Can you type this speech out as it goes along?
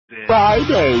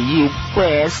Friday, you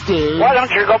bastard. Why don't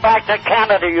you go back to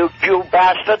Canada, you Jew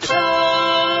bastard?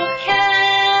 Oh,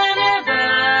 Canada,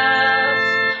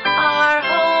 our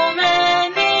home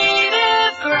and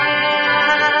native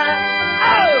grass.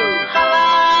 Oh!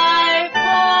 High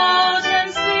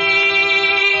potency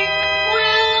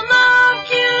will knock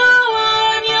you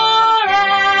on your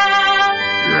ass.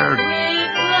 Yeah.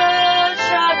 With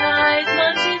bloodshot eyes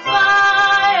munchies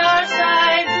by our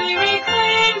sides, we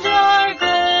reclaimed our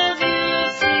gold,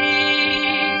 you see.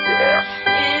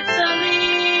 It's a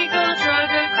legal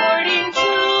drug according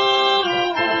to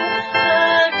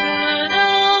the good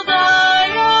old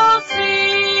IOC.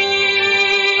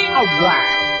 All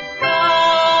right.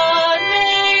 God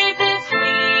made this week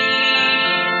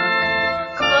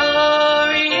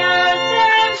glorious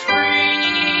and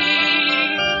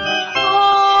free.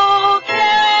 Oh,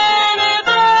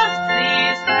 cannabis,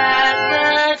 please pass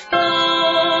that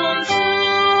phone to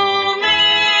me.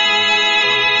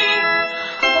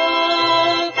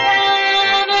 Oh,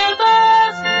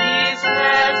 cannabis, please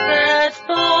pass that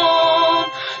phone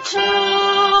to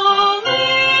me.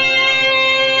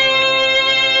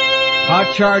 Hot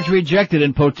charge rejected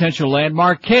in potential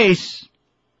landmark case.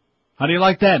 How do you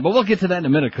like that? But we'll get to that in a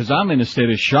minute because I'm in a state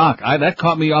of shock. That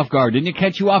caught me off guard. Didn't it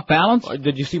catch you off balance?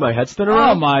 Did you see my head spin Oh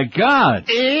around? my God.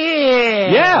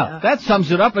 Yeah, that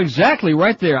sums it up exactly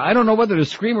right there. I don't know whether to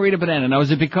scream or eat a banana. Now,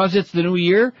 is it because it's the new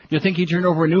year? Do you think he turned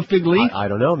over a new fig leaf? I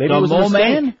don't know. Maybe The it was a mole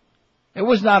mistake. man? It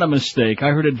was not a mistake. I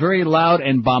heard it very loud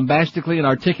and bombastically and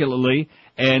articulately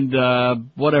and,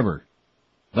 whatever.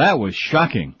 That was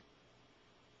shocking.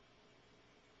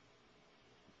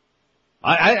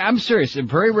 I'm serious.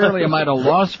 Very rarely am I at a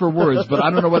loss for words, but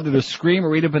I don't know whether to scream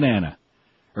or eat a banana.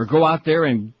 Or go out there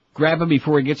and grab him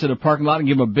before he gets to the parking lot and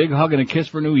give him a big hug and a kiss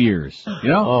for New Year's. You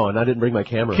know? Oh, and I didn't bring my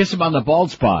camera. Kiss him on the bald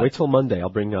spot. Wait till Monday. I'll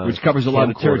bring Which covers a lot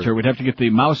of camcorder. territory. We'd have to get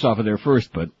the mouse off of there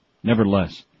first, but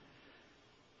nevertheless.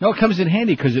 No, it comes in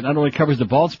handy because it not only covers the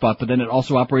bald spot, but then it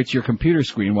also operates your computer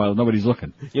screen while nobody's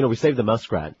looking. You know, we saved the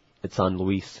muskrat. It's on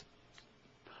Luis.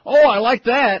 Oh, I like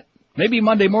that. Maybe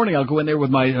Monday morning I'll go in there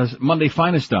with my Monday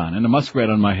Finest on and a muskrat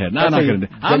on my head. No, I'm not going to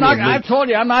do. I've told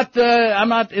you, I'm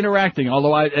not interacting.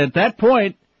 Although at that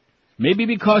point, maybe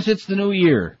because it's the new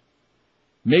year,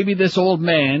 maybe this old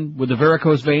man with the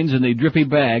varicose veins and the drippy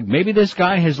bag, maybe this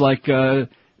guy has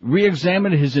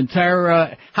re-examined his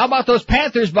entire, how about those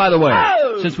Panthers, by the way?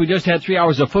 Oh! Since we just had 3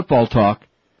 hours of football talk.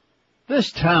 This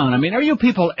town, I mean, are you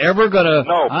people ever gonna?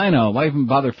 No. I know, why even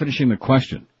bother finishing the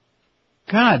question?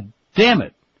 God damn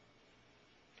it.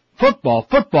 Football.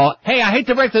 Hey, I hate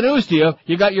to break the news to you.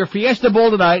 You got your Fiesta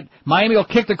Bowl tonight. Miami will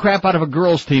kick the crap out of a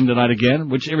girls' team tonight again,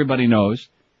 which everybody knows.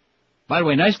 By the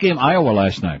way, nice game Iowa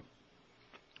last night.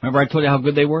 Remember I told you how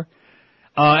good they were?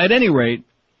 At any rate,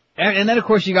 and then of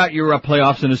course you got your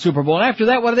playoffs and the Super Bowl. And after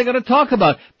that, what are they going to talk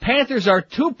about? Panthers are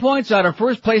 2 points out of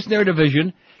first place in their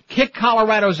division. Kicked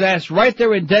Colorado's ass right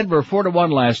there in Denver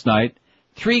 4-1 last night.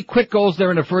 3 quick goals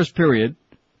there in the first period.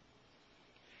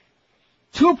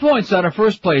 2 points out of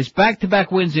first place,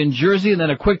 back-to-back wins in Jersey, and then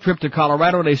a quick trip to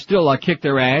Colorado. They still kick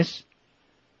their ass.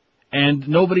 And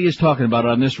nobody is talking about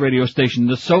it on this radio station.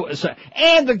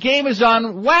 And the game is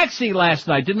on Waxy last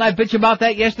night. Didn't I bitch about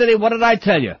that yesterday? What did I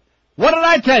tell you?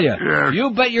 Yeah. You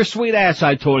bet your sweet ass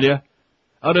I told you.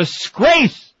 A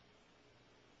disgrace.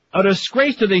 A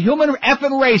disgrace to the human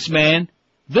effing race, man.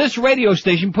 This radio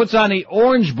station puts on the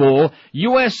Orange Bowl,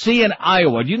 USC and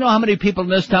Iowa. Do you know how many people in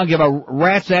this town give a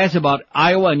rat's ass about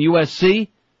Iowa and USC?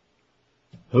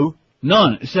 Who?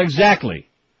 None. It's exactly.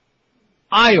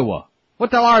 Iowa.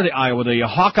 What the hell are the Iowa? The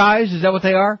Hawkeyes? Is that what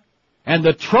they are? And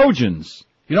the Trojans.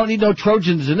 You don't need no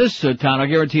Trojans in this town, I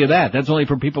guarantee you that. That's only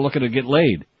for people looking to get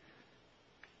laid.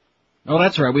 Oh,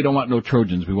 that's right. We don't want no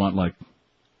Trojans. We want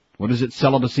what is it?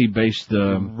 Celibacy-based,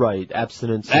 right,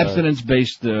 abstinence.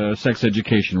 Abstinence-based, sex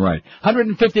education, right.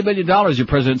 $150 million your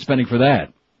president's spending for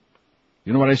that.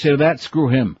 You know what I say to that? Screw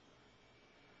him.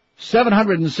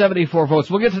 774 votes.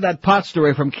 We'll get to that pot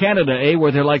story from Canada,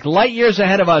 where they're like light years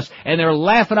ahead of us, and they're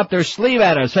laughing up their sleeve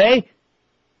at us,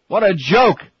 What a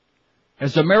joke.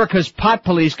 As America's pot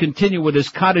police continue with this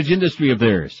cottage industry of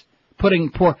theirs.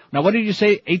 Now what did you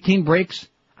say? 18 breaks?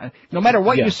 No matter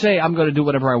what you say, I'm going to do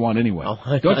whatever I want anyway. Oh,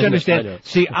 Don't you understand? I know.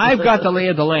 See, I've got the lay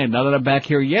of the land now that I'm back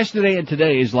here. Yesterday and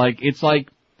today is it's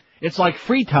like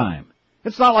free time.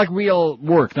 It's not like real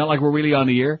work, not like we're really on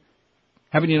the air.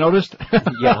 Haven't you noticed?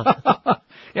 Yeah.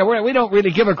 Yeah, we don't really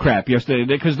give a crap yesterday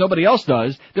because nobody else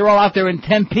does. They're all out there in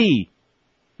Tempe.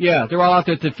 Yeah, they're all out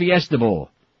there at the Fiesta Bowl.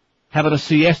 Having a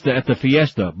siesta at the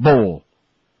Fiesta Bowl.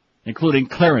 Including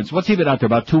Clarence. What's he been out there,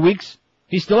 about 2 weeks?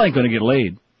 He still ain't going to get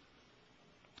laid.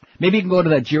 Maybe you can go to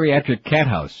that geriatric cat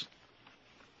house.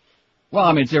 Well,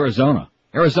 I mean, it's Arizona.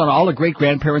 Arizona, all the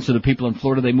great-grandparents of the people in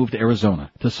Florida, they moved to Arizona,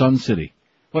 to Sun City.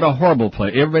 What a horrible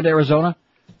place. You ever been to Arizona?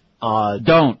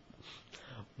 Don't.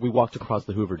 We walked across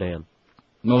the Hoover Dam.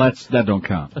 No, that don't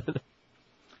count.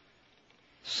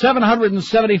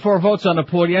 774 votes on the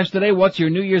poll yesterday. What's your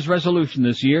New Year's resolution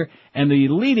this year? And the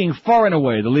leading, far and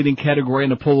away, the leading category in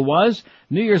the poll was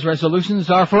New Year's resolutions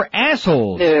are for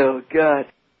assholes. Oh, God.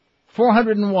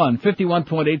 401,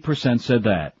 51.8% said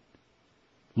that.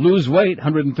 Lose weight,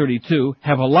 132.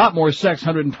 Have a lot more sex,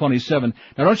 127.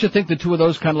 Now, don't you think the two of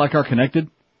those kind of like are connected?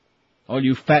 All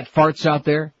you fat farts out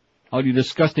there? All you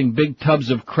disgusting big tubs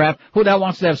of crap? Who the hell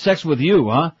wants to have sex with you,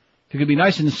 huh? If you could be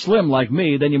nice and slim like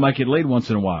me, then you might get laid once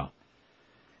in a while.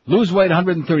 Lose weight,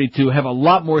 132. Have a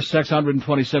lot more sex,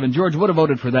 127. George would have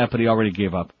voted for that, but he already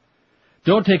gave up.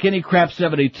 Don't take any crap,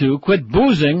 72. Quit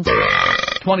boozing,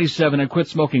 27. And quit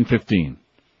smoking, 15.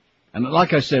 And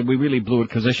like I said, we really blew it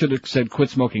because I should have said quit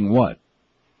smoking what?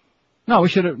 No, we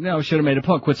should have made a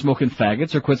point. Quit smoking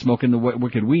faggots or quit smoking the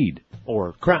wicked weed.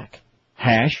 Or crack.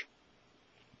 Hash.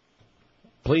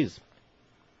 Please.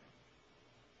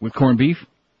 With corned beef.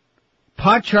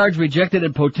 Pot charge rejected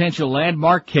in potential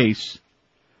landmark case.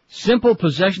 Simple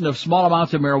possession of small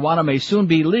amounts of marijuana may soon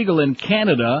be legal in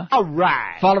Canada. All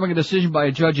right. Following a decision by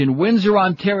a judge in Windsor,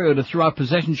 Ontario to throw out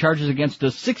possession charges against a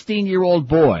 16-year-old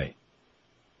boy.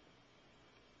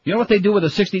 You know what they do with a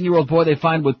 16-year-old boy they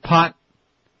find with pot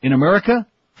in America?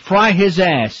 Fry his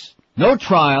ass. No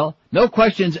trial, no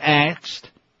questions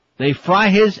asked. They fry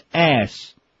his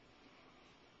ass.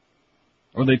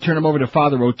 Or they turn him over to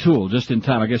Father O'Toole just in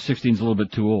time. I guess 16's a little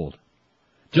bit too old.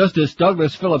 Justice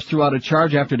Douglas Phillips threw out a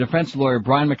charge after defense lawyer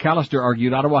Brian McAllister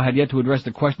argued Ottawa had yet to address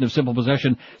the question of simple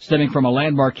possession stemming from a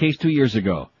landmark case 2 years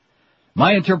ago.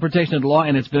 My interpretation of the law,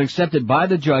 and it's been accepted by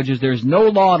the judge, is there is no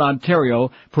law in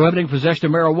Ontario prohibiting possession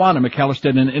of marijuana, McAllister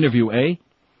said in an interview, A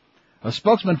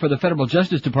spokesman for the Federal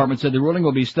Justice Department said the ruling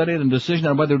will be studied and a decision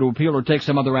on whether to appeal or take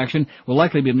some other action will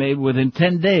likely be made within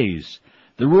 10 days.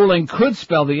 The ruling could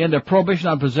spell the end of prohibition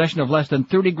on possession of less than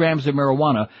 30 grams of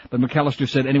marijuana, but McAllister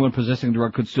said anyone possessing the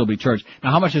drug could still be charged.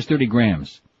 Now, how much is 30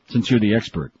 grams, since you're the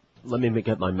expert? Let me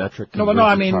get my metric. No,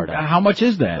 I mean, how much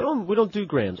is that? We don't do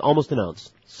grams. Almost an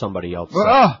ounce. Somebody else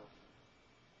said.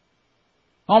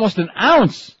 Almost an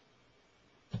ounce.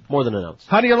 More than an ounce.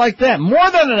 How do you like that?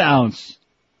 More than an ounce.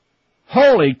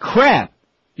 Holy crap.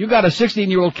 You got a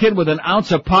 16-year-old kid with an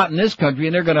ounce of pot in this country,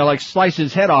 and they're going to, like, slice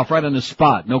his head off right on the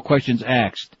spot. No questions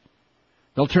asked.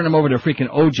 They'll turn him over to freaking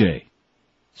O.J.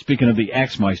 Speaking of the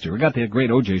Axmeister, we got the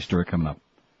great O.J. story coming up.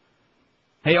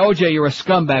 Hey, O.J., you're a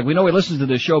scumbag. We know he listens to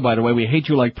this show, by the way. We hate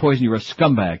you like poison. You're a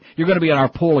scumbag. You're going to be on our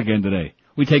poll again today.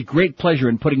 We take great pleasure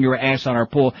in putting your ass on our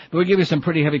poll, but we give you some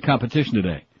pretty heavy competition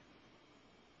today.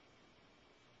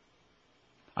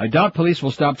 I doubt police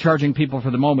will stop charging people for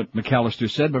the moment,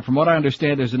 McAllister said, but from what I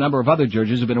understand, there's a number of other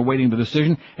judges who have been awaiting the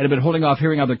decision and have been holding off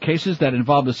hearing other cases that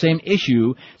involve the same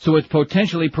issue, so it's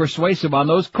potentially persuasive on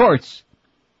those courts.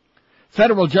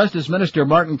 Federal Justice Minister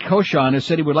Martin Cauchon has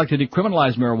said he would like to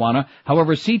decriminalize marijuana.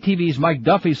 However, CTV's Mike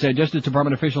Duffy said Justice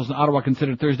Department officials in Ottawa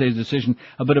considered Thursday's decision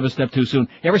a bit of a step too soon.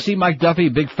 You ever see Mike Duffy,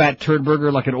 big fat turd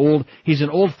burger, like he's an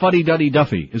old fuddy-duddy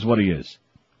Duffy, is what he is.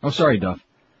 Oh, sorry, Duff.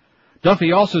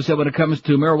 Duffy also said when it comes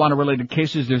to marijuana-related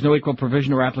cases, there's no equal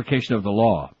provision or application of the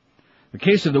law. The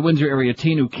case of the Windsor area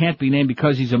teen who can't be named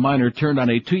because he's a minor turned on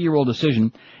a 2-year-old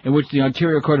decision in which the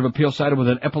Ontario Court of Appeal sided with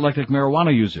an epileptic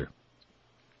marijuana user.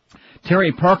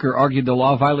 Terry Parker argued the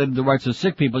law violated the rights of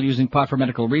sick people using pot for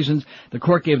medical reasons. The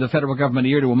court gave the federal government a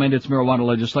year to amend its marijuana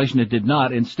legislation. It did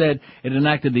not. Instead, it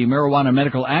enacted the Marijuana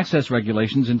Medical Access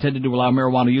Regulations intended to allow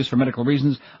marijuana use for medical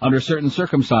reasons under certain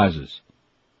circumstances.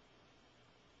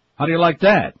 How do you like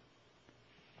that?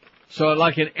 So,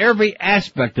 like in every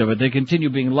aspect of it, they continue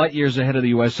being light years ahead of the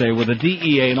USA with the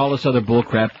DEA and all this other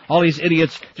bullcrap. All these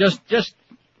idiots just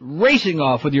racing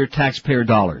off with your taxpayer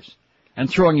dollars and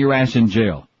throwing your ass in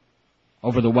jail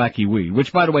over the wacky weed,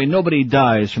 which, by the way, nobody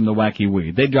dies from the wacky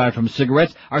weed. They die from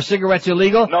cigarettes. Are cigarettes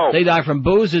illegal? No. They die from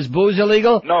booze. Is booze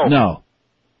illegal? No. No.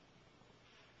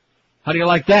 How do you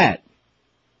like that?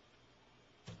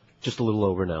 Just a little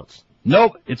over an ounce.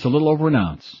 Nope, it's a little over an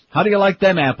ounce. How do you like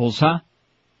them apples, huh?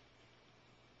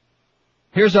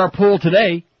 Here's our poll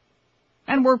today,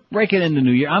 and we're breaking into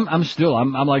New Year. I'm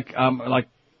like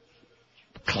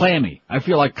clammy. I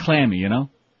feel like clammy, you know?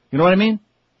 You know what I mean?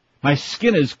 My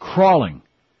skin is crawling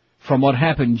from what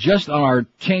happened just on our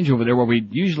change over there where we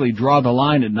usually draw the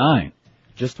line at 9.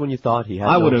 Just when you thought he had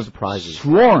no surprises.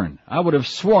 I would have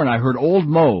sworn I heard old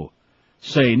Mo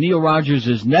say Neil Rogers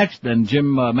is next, and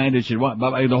Jim Mandich should want,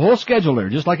 the whole schedule there,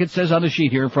 just like it says on the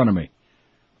sheet here in front of me.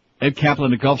 Ed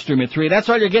Kaplan at Gulfstream at 3. That's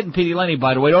all you're getting, Petey Lenny,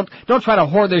 by the way. Don't try to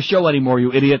hoard this show anymore,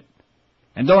 you idiot.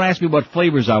 And don't ask me what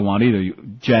flavors I want either,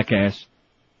 you jackass.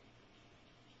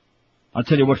 I'll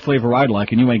tell you what flavor I'd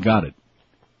like, and you ain't got it.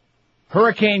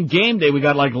 Hurricane Game Day, we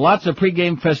got like lots of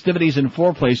pregame festivities and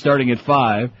foreplay starting at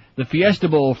 5. The Fiesta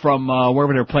Bowl from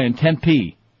wherever they're playing,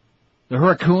 Tempe. The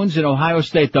Hurricanes in Ohio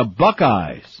State, the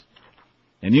Buckeyes.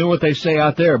 And you know what they say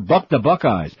out there, buck the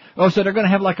Buckeyes. Oh, so they're going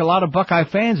to have like a lot of Buckeye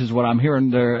fans is what I'm hearing.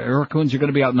 The Hurricanes are going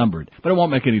to be outnumbered. But it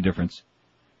won't make any difference.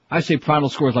 I say final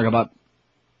score is like about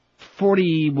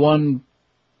 41-17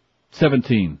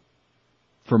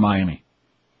 for Miami.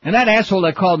 And that asshole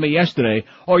that called me yesterday,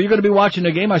 oh, you're going to be watching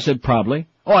the game? I said, probably.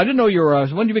 Oh, I didn't know you were,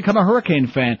 when did you become a Hurricane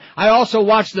fan? I also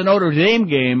watched the Notre Dame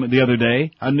game the other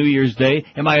day, on New Year's Day.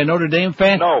 Am I a Notre Dame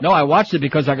fan? No. No, I watched it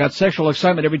because I got sexual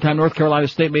excitement every time North Carolina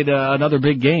State made another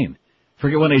big gain.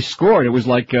 Forget when they scored. It was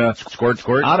like, Scored.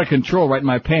 out of control right in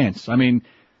my pants. I mean,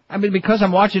 because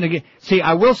I'm watching the game. See,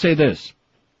 I will say this.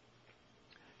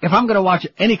 If I'm going to watch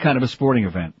any kind of a sporting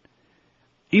event,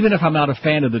 even if I'm not a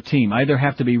fan of the team, I either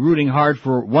have to be rooting hard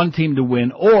for one team to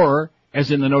win or,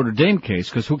 as in the Notre Dame case,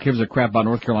 because who gives a crap about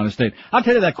North Carolina State? I'll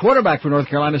tell you that quarterback for North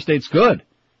Carolina State's good.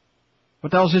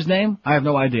 What the hell's his name? I have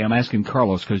no idea. I'm asking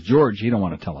Carlos because George, he don't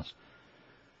want to tell us.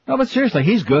 No, but seriously,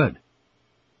 he's good.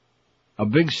 A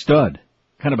big stud.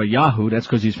 Kind of a yahoo. That's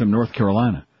because he's from North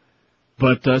Carolina.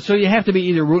 But, so you have to be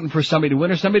either rooting for somebody to win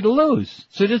or somebody to lose.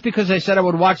 So just because I said I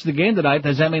would watch the game tonight,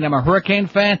 does that mean I'm a Hurricane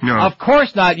fan? No. Of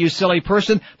course not, you silly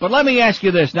person. But let me ask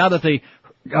you this, now that the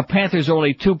Panthers are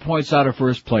only 2 points out of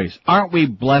first place, aren't we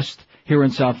blessed here in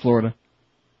South Florida?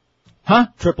 Huh?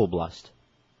 Triple blessed.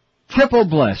 Triple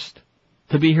blessed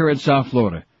to be here in South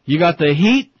Florida. You got the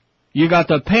Heat, you got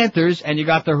the Panthers, and you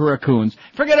got the Hurricanes.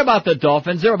 Forget about the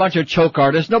Dolphins. They're a bunch of choke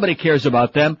artists. Nobody cares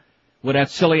about them. With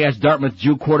that silly-ass Dartmouth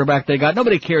Jew quarterback they got.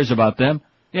 Nobody cares about them.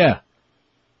 Yeah.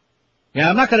 Yeah,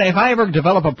 I'm not gonna, if I ever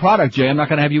develop a product, Jay, I'm not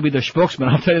gonna have you be the spokesman.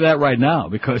 I'll tell you that right now,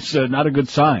 because, not a good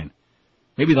sign.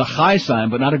 Maybe the high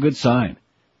sign, but not a good sign.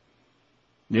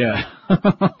 Yeah.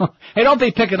 Hey, don't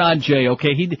be picking on Jay,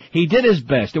 okay? He did his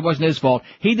best. It wasn't his fault.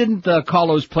 He didn't, call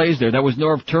those plays there. That was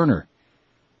Norv Turner.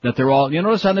 That they're all, you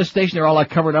notice on this station they're all like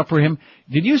covered up for him.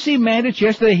 Did you see Mandich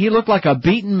yesterday? He looked like a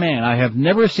beaten man. I have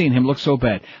never seen him look so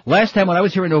bad. Last time when I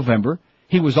was here in November,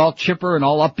 he was all chipper and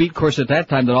all upbeat. Of course, at that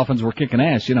time the Dolphins were kicking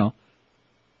ass, you know.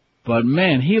 But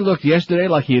man, he looked yesterday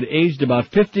like he had aged about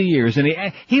 50 years. And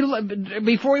he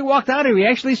before he walked out here, he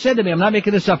actually said to me, I'm not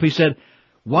making this up, he said,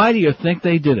 why do you think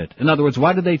they did it? In other words,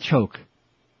 why did they choke?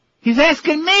 He's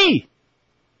asking me!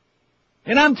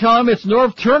 And I'm telling him it's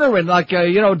Norv Turner and like,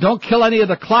 don't kill any of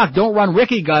the clock. Don't run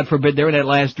Ricky, God forbid, there in that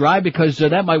last drive because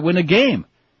that might win a game.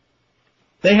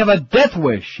 They have a death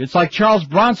wish. It's like Charles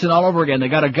Bronson all over again. They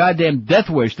got a goddamn death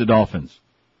wish, the Dolphins.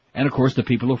 And of course the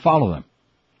people who follow them.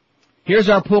 Here's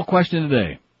our poll question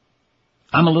today.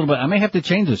 I may have to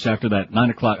change this after that 9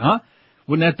 o'clock, huh?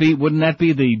 Wouldn't that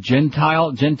be the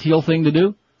genteel thing to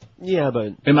do? Yeah,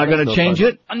 but... Am I gonna change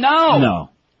it? No. No.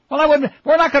 Well,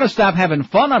 we're not going to stop having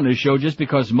fun on this show just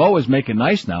because Mo is making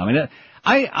nice now. I mean,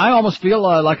 I almost feel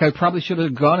like I probably should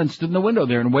have gone and stood in the window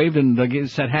there and waved and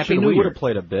said Happy New Year. We would have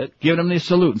played a bit. Given him the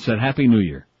salute and said Happy New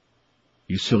Year.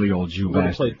 You silly old Jew We would have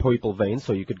bastard. played Purple Vein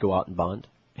so you could go out and bond.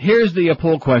 Here's the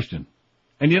poll question.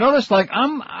 And you notice, like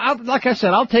I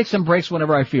said, I'll take some breaks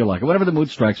whenever I feel like it, whenever the mood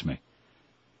strikes me.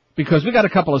 Because we got a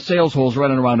couple of sales holes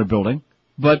running around the building.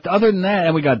 But other than that,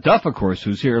 and we got Duff, of course,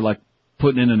 who's here, like,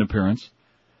 putting in an appearance.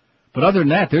 But other than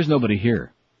that, there's nobody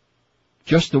here.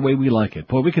 Just the way we like it.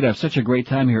 Boy, we could have such a great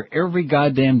time here every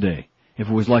goddamn day if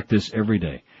it was like this every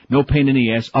day. No pain in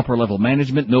the ass, upper level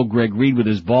management, no Greg Reed with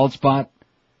his bald spot,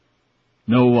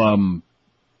 no,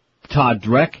 Todd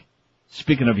Dreck.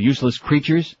 Speaking of useless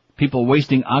creatures, people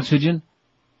wasting oxygen.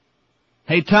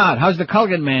 Hey Todd, how's the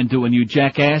Culligan man doing, you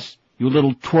jackass? You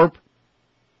little twerp?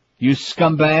 You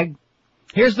scumbag?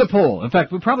 Here's the poll. In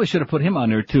fact, we probably should have put him on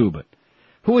there too, but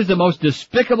who is the most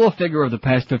despicable figure of the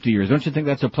past 50 years? Don't you think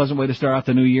that's a pleasant way to start out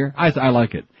the new year? I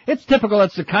like it. It's typical.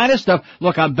 It's the kind of stuff.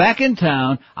 Look, I'm back in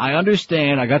town. I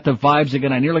understand. I got the vibes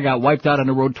again. I nearly got wiped out on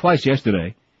the road twice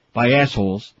yesterday by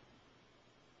assholes.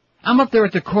 I'm up there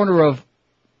at the corner of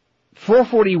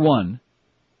 441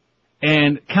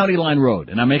 and County Line Road,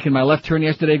 and I'm making my left turn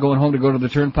yesterday going home to go to the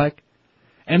turnpike.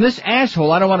 And this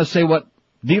asshole, I don't want to say what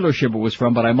dealership it was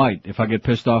from, but I might if I get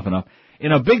pissed off enough,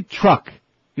 in a big truck.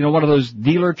 You know, one of those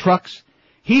dealer trucks?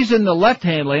 He's in the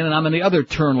left-hand lane, and I'm in the other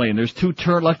turn lane. There's two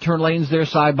left turn lanes there,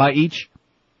 side by each.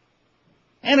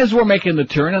 And as we're making the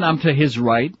turn, and I'm to his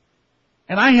right,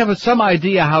 And I have some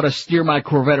idea how to steer my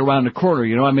Corvette around the corner,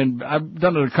 you know. I mean, I've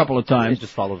done it a couple of times.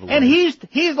 Just follow the and line.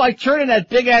 he's like turning that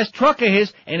big-ass truck of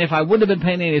his, and if I wouldn't have been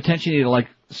paying any attention, he'd like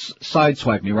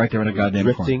sideswipe me right there in the goddamn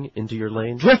corner. Drifting into your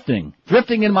lane. Drifting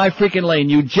in my freaking lane,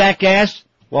 you jackass.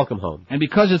 Welcome home. And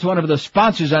because it's one of the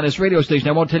sponsors on this radio station,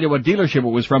 I won't tell you what dealership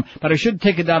it was from, but I should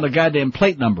take it down the goddamn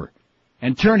plate number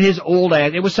and turn his old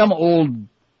ass. It was some old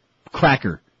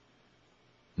cracker.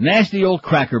 Nasty old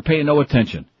cracker paying no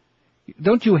attention.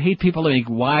 Don't you hate people that make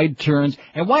wide turns?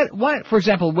 And why, for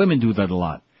example, women do that a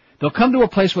lot. They'll come to a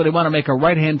place where they want to make a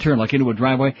right-hand turn, like into a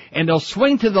driveway, and they'll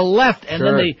swing to the left, and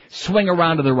then they swing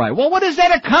around to the right. Well, what does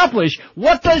that accomplish?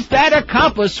 What does that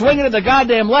accomplish, swinging to the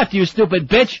goddamn left, you stupid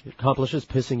bitch? It accomplishes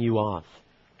pissing you off.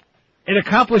 It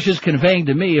accomplishes conveying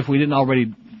to me, if we didn't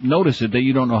already notice it, that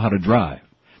you don't know how to drive.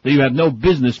 That you have no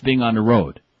business being on the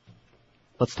road.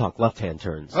 Let's talk left-hand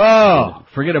turns. Oh,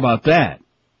 forget about that.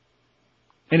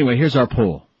 Anyway, here's our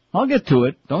poll. I'll get to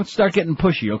it. Don't start getting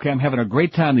pushy, okay? I'm having a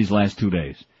great time these last 2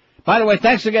 days. By the way,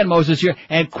 thanks again, Moses, here.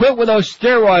 And quit with those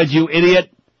steroids, you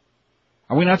idiot.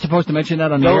 Are we not supposed to mention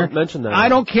that on the air? Don't mention that. I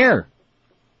don't care.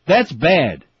 That's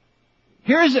bad.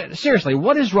 Seriously,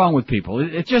 what is wrong with people?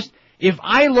 It's just, if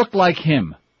I looked like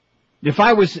him, if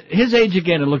I was his age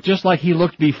again and looked just like he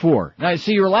looked before. Now,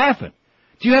 see, you're laughing.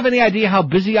 Do you have any idea how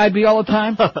busy I'd be all the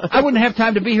time? I wouldn't have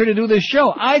time to be here to do this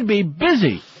show. I'd be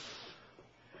busy.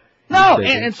 No,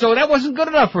 and so that wasn't good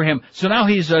enough for him. So now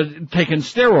he's taking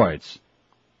steroids.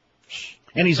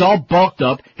 And he's all bulked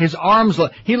up. His arms,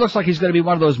 he looks like he's going to be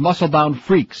one of those muscle-bound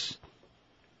freaks.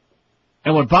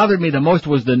 And what bothered me the most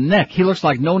was the neck. He looks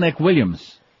like No Neck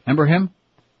Williams. Remember him?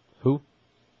 Who?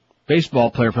 Baseball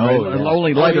player from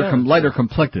only lighter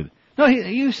complected. No,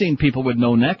 you've seen people with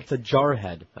no neck. It's a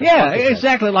jarhead. Yeah,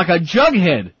 exactly, like a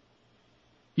jughead.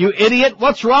 You idiot.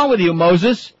 What's wrong with you,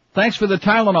 Moses? Thanks for the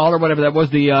Tylenol or whatever that was,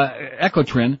 the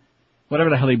Ecotrin, whatever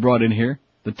the hell he brought in here,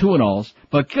 the Tuinols.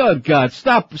 But good God,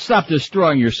 stop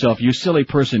destroying yourself, you silly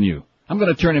person, you. I'm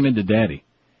going to turn him into daddy.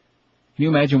 Can you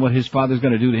imagine what his father's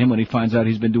going to do to him when he finds out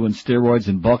he's been doing steroids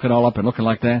and bulking all up and looking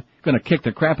like that? Going to kick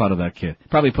the crap out of that kid.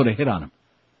 Probably put a hit on him.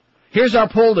 Here's our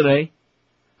poll today.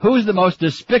 Who's the most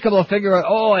despicable figure?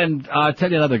 Oh, and I'll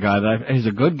tell you another guy. He's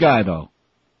a good guy, though.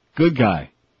 Good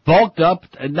guy. Bulked up,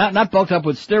 not bulked up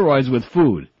with steroids, with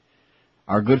food.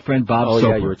 Our good friend Bob Soper. Oh,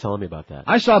 yeah, you were telling me about that.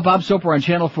 I saw Bob Soper on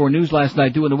Channel 4 News last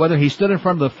night doing the weather. He stood in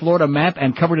front of the Florida map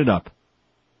and covered it up.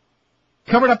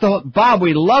 Covered up the whole... Bob,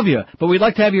 we love you, but we'd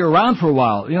like to have you around for a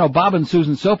while. You know, Bob and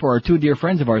Susan Soper are two dear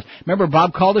friends of ours. Remember,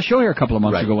 Bob called the show here a couple of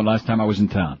months ago when last time I was in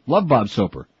town. Love Bob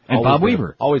Soper. And Bob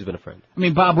Weaver. Always been a friend. I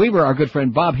mean, Bob Weaver, our good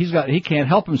friend Bob, he can't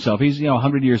help himself. He's,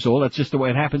 100 years old. That's just the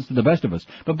way it happens to the best of us.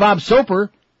 But Bob Soper,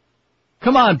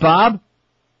 come on, Bob.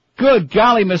 Good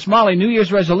golly, Miss Molly, New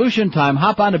Year's resolution time.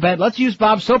 Hop on to bed. Let's use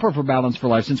Bob Soper for Balance for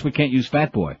Life since we can't use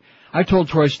Fat Boy. I told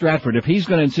Troy Stratford, if he's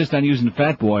going to insist on using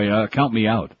Fat Boy, count me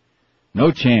out. No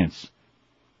chance.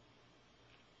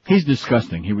 He's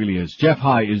disgusting. He really is. Jeff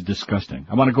High is disgusting.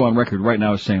 I want to go on record right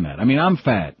now as saying that. I mean, I'm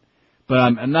fat, but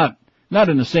I'm not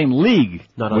in the same league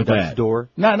not with on that. Death's door.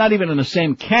 Not even in the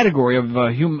same category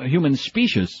of human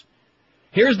species.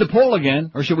 Here's the poll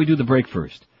again, or should we do the break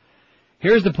first?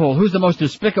 Here's the poll. Who's the most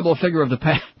despicable figure of the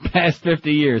past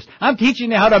 50 years? I'm teaching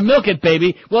you how to milk it,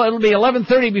 baby. Well, it'll be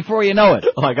 11:30 before you know it.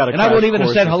 Oh, I got a And I wouldn't even have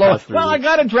said hello. Well, I years.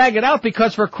 got to drag it out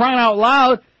because for crying out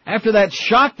loud, after that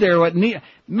shock there,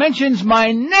 mentions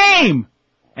my name.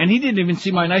 And he didn't even see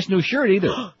my nice new shirt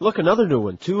either. Look, another new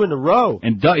one. 2 in a row.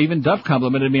 And even Duff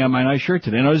complimented me on my nice shirt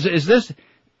today. Now, is this,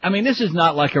 I mean, this is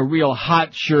not like a real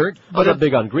hot shirt. I'm not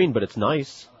big on green, but it's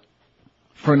nice.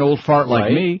 For an old fart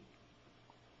like me.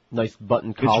 Nice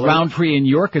button collar. It's Roundtree in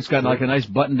York. It's got like a nice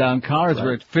button-down collar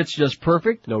where it fits just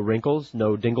perfect. No wrinkles,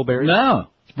 no dingleberries. No,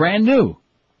 it's brand new.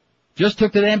 Just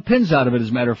took the damn pins out of it, as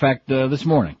a matter of fact, this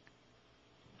morning.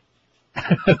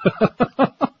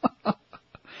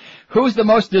 Who's the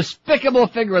most despicable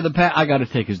figure of the past? I got to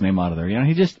take his name out of there.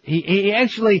 He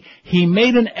actually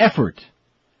made an effort.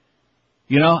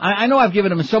 I know I've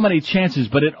given him so many chances,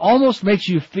 but it almost makes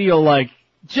you feel like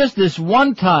just this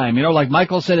one time, like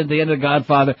Michael said at the end of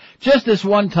Godfather, just this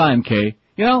one time, Kay.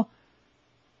 Do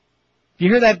you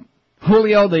hear that?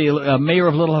 Julio, the mayor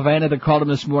of Little Havana, that called him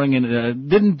this morning and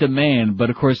didn't demand,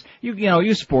 but of course,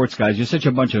 you sports guys, you're such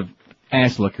a bunch of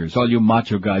ass lickers, all you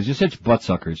macho guys, you're such butt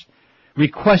suckers.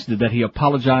 Requested that he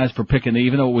apologize for picking,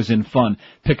 even though it was in fun,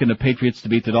 picking the Patriots to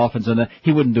beat the Dolphins, and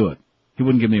he wouldn't do it. He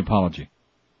wouldn't give me an apology.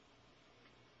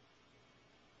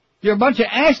 You're a bunch of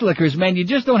ass lickers, man. You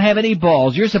just don't have any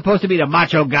balls. You're supposed to be the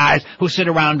macho guys who sit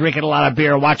around drinking a lot of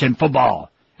beer watching football.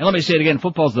 And let me say it again,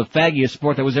 football's the faggiest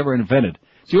sport that was ever invented.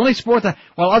 It's the only sport that,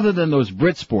 well, other than those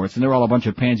Brit sports, and they're all a bunch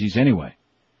of pansies anyway.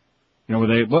 You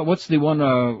know, where what's the one,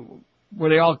 where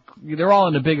they're all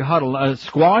in a big huddle,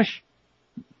 squash?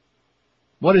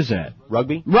 What is that?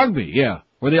 Rugby? Rugby, yeah.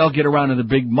 Where they all get around in the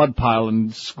big mud pile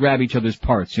and grab each other's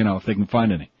parts, you know, if they can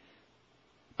find any.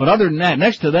 But other than that,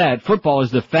 next to that, football is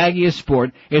the faggiest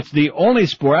sport. It's the only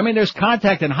sport. I mean, there's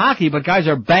contact in hockey, but guys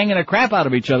are banging the crap out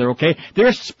of each other, okay?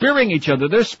 They're spearing each other.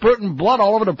 They're spurting blood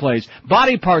all over the place.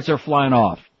 Body parts are flying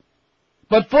off.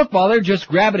 But football, they're just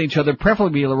grabbing each other,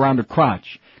 preferably around the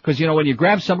crotch. Because, you know, when you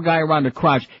grab some guy around the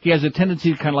crotch, he has a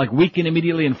tendency to kind of like weaken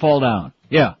immediately and fall down.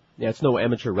 Yeah. Yeah, it's no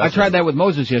amateur wrestling. I tried that with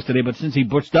Moses yesterday, but since he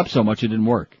butched up so much, it didn't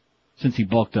work. Since he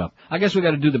bulked up. I guess we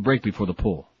got to do the break before the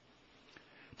pool.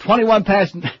 21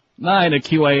 past 9 at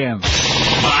QAM.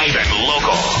 Live and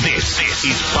local. This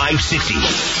is 560.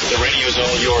 The radio's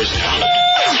all yours now.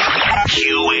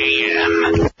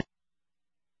 QAM.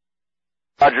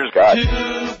 Roger's got.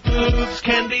 Two boobs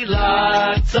can be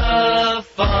lots of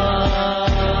fun.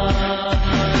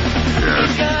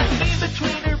 She's got me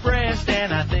between her breast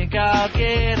and I think I'll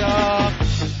get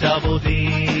off. Double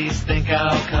D's think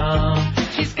I'll come.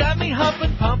 She's got me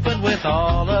humping, pumping with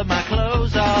all of my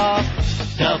clothes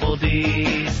off. Double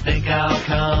D's think I'll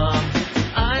come.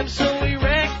 I'm so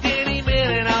erect any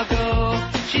minute I'll go.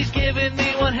 She's giving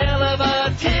me one hell of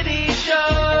a titty show.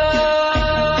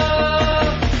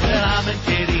 Well, I'm in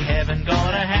titty heaven,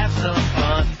 gonna have some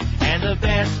fun. And the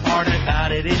best part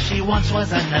about it is she once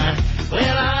was a nun.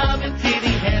 Well, I'm in titty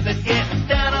heaven, getting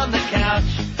down on the couch.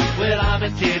 Well, I'm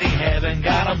in titty heaven,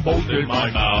 got 'em both in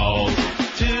my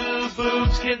mouth. Two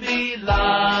boobs can be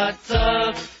lots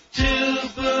of, two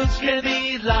boobs can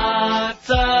be lots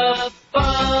of fun.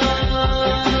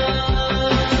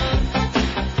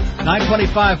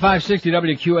 925, 560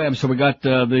 WQAM. So we got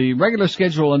the regular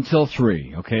schedule until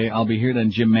 3. Okay, I'll be here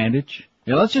then. Jim Mandich.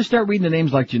 Yeah, let's just start reading the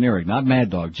names like generic, not Mad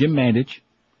Dog. Jim Mandich,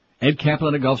 Ed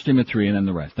Kaplan at Gulfstream at 3, and then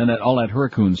the rest. Then all that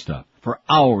Hurricane stuff for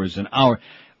hours and hours.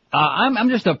 I'm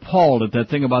just appalled at that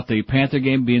thing about the Panther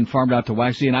game being farmed out to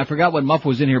Waxy, and I forgot when Muff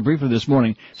was in here briefly this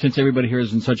morning, since everybody here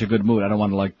is in such a good mood. I don't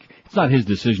want to it's not his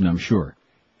decision, I'm sure.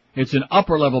 It's an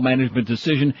upper level management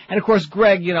decision, and of course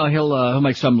Greg, you know, he'll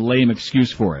make some lame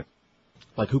excuse for it.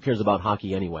 Like, who cares about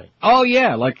hockey anyway? Oh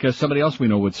yeah, like somebody else we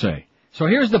know would say. So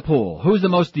here's the pool. Who's the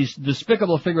most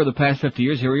despicable figure of the past 50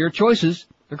 years? Here are your choices.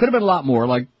 There could have been a lot more,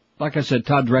 like I said,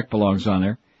 Todd Dreck belongs on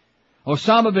there.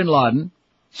 Osama bin Laden,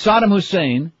 Saddam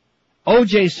Hussein,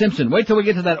 O.J. Simpson. Wait till we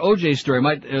get to that O.J. story.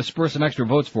 Might spur some extra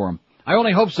votes for him. I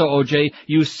only hope so, O.J.,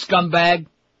 you scumbag.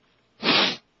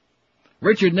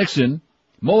 Richard Nixon,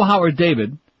 Mo Howard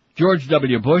David, George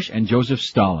W. Bush, and Joseph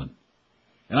Stalin.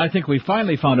 And I think we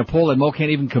finally found a poll that Mo can't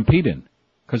even compete in,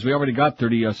 because we already got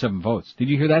 37 votes. Did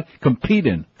you hear that? Compete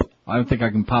in. I don't think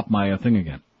I can pop my thing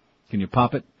again. Can you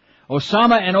pop it?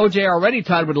 Osama and O.J. are already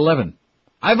tied with 11.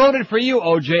 I voted for you,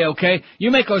 O.J., okay?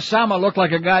 You make Osama look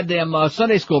like a goddamn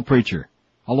Sunday school preacher.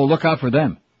 Although look out for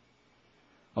them.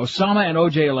 Osama and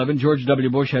O.J. 11, George W.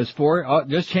 Bush has 4. Oh,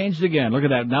 just changed again. Look at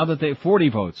that. Now that they 40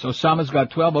 votes. Osama's got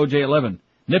 12, O.J. 11.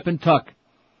 Nip and tuck.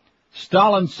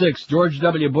 Stalin 6, George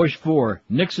W. Bush 4,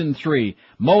 Nixon 3.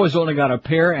 Mo has only got a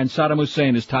pair, and Saddam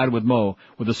Hussein is tied with Mo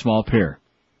with a small pair.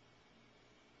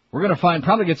 We're going to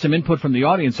probably get some input from the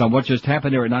audience on what just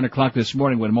happened there at 9 o'clock this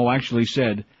morning when Mo actually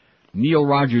said Neil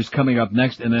Rogers coming up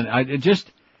next, and then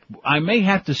I may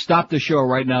have to stop the show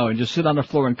right now and just sit on the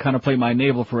floor and contemplate my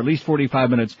navel for at least 45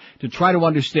 minutes to try to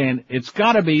understand. It's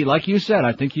got to be, like you said,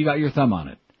 I think you got your thumb on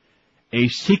it, a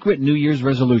secret New Year's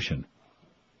resolution.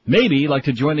 Maybe like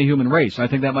to join the human race. I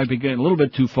think that might be getting a little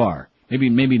bit too far. Maybe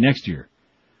next year.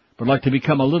 But like to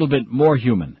become a little bit more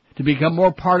human, to become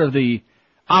more part of the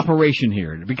operation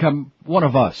here, to become one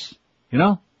of us, you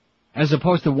know? As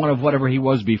opposed to one of whatever he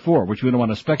was before, which we don't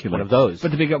want to speculate. One of those. But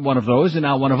to become one of those and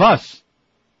now one of us.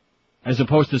 As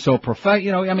opposed to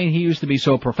he used to be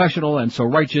so professional and so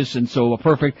righteous and so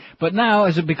perfect, but now,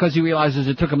 because he realizes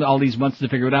it took him all these months to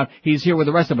figure it out, he's here with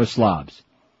the rest of us slobs.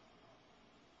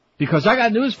 Because I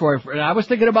got news for you, and I was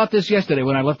thinking about this yesterday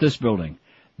when I left this building.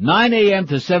 9 a.m.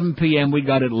 to 7 p.m. we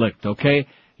got it licked, okay?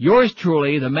 Yours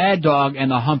truly, the Mad Dog and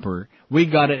the Humper, we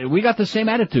got the same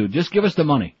attitude. Just give us the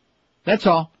money. That's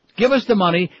all. Give us the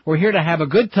money. We're here to have a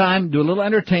good time, do a little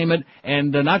entertainment,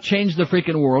 and not change the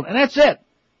freaking world, and that's it.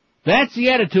 That's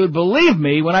the attitude, believe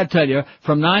me when I tell you,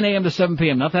 from 9 a.m. to 7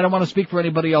 p.m. Not that I want to speak for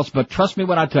anybody else, but trust me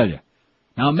when I tell you.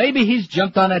 Now, maybe he's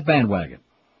jumped on that bandwagon.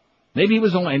 Maybe he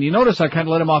was only, and you notice I kind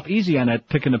of let him off easy on that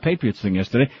picking the Patriots thing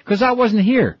yesterday, because I wasn't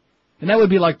here. And that would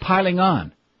be like piling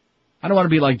on. I don't want to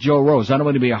be like Joe Rose. I don't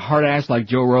want to be a hard ass like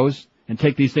Joe Rose and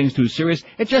take these things too serious.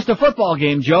 It's just a football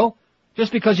game, Joe.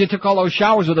 Just because you took all those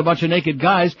showers with a bunch of naked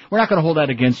guys, we're not going to hold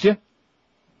that against you.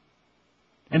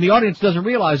 And the audience doesn't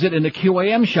realize it in the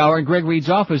QAM shower in Greg Reed's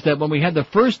office that when we had the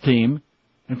first team,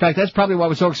 in fact, that's probably why it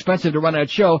was so expensive to run that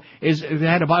show, is they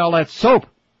had to buy all that soap.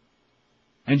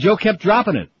 And Joe kept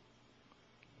dropping it.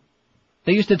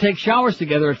 They used to take showers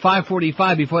together at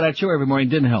 5:45 before that show every morning.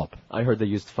 Didn't help. I heard they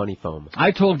used funny foam.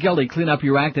 I told Geldy, clean up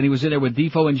your act, and he was in there with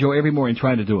Defoe and Joe every morning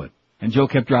trying to do it. And Joe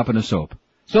kept dropping the soap.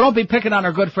 So don't be picking on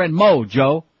our good friend Mo,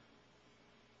 Joe.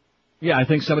 Yeah, I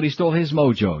think somebody stole his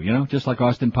mojo, you know, just like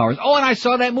Austin Powers. Oh, and I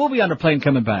saw that movie on the plane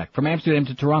coming back from Amsterdam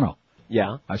to Toronto.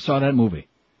 Yeah. I saw that movie.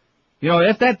 You know,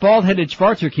 if that bald-headed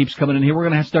Schwarzer keeps coming in here, we're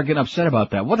going to have to start getting upset about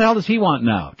that. What the hell does he want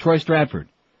now? Troy Stratford.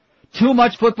 Too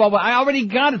much football. I already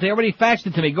got it. They already faxed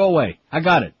it to me. Go away. I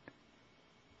got it.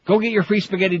 Go get your free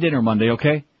spaghetti dinner Monday,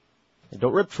 okay?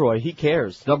 Don't rip Troy. He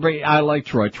cares. I like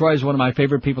Troy. Troy is one of my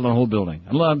favorite people in the whole building.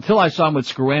 Until I saw him with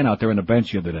Screwan out there on the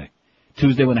bench the other day.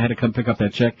 Tuesday when I had to come pick up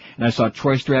that check, and I saw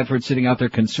Troy Stratford sitting out there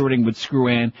consorting with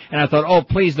Screwan, and I thought, oh,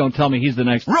 please don't tell me he's the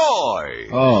next. Roy!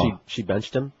 Oh. She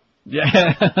benched him?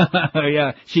 Yeah.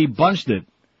 Yeah, she bunched it.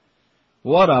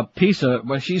 What a piece of,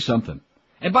 well, she's something.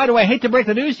 And by the way, I hate to break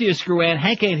the news to you, Screwan,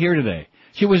 Hank ain't here today.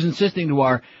 She was insisting to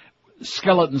our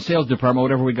skeleton sales department,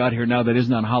 whatever we got here now that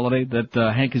isn't on holiday, that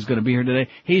Hank is going to be here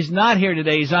today. He's not here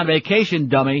today. He's on vacation,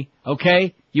 dummy.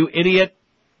 Okay? You idiot.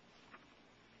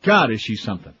 God, is she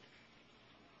something.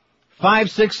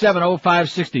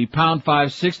 5670560, pound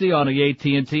 560 on the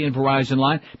AT&T and Verizon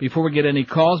line. Before we get any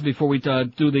calls, before we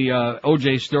do the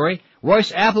OJ story,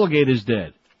 Royce Applegate is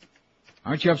dead.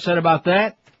 Aren't you upset about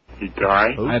that? He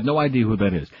died? I have no idea who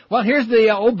that is. Well, here's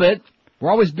the obit. We're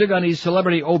always big on these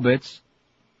celebrity obits.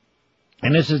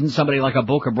 And this isn't somebody like a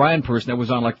Boca Brian person that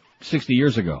was on like 60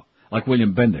 years ago, like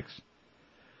William Bendix.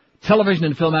 Television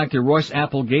and film actor Royce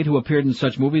Applegate, who appeared in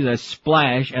such movies as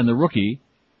Splash and The Rookie.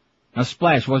 Now,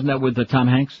 Splash, wasn't that with Tom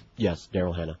Hanks? Yes,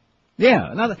 Daryl Hannah.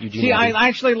 Yeah. See, I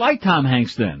actually liked Tom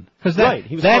Hanks then. Cause right,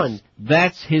 he was fun.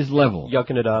 That's his level.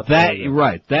 Yucking it up.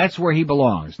 Right, that's where he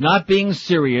belongs. Not being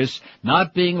serious,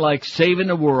 not being like saving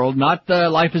the world, not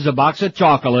life is a box of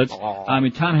chocolates. Aww. I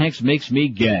mean, Tom Hanks makes me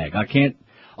gag. I can't.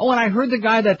 Oh, and I heard the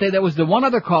guy that day, that was the one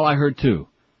other call I heard too.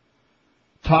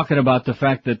 Talking about the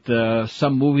fact that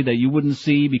some movie that you wouldn't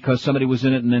see because somebody was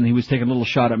in it and then he was taking a little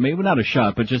shot at me. Well, not a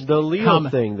shot, but just the Leo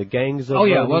thing, the gangs of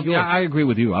I agree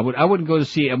with you. I wouldn't go to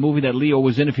see a movie that Leo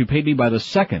was in if you paid me by the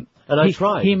second. And I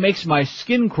tried. He makes my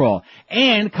skin crawl.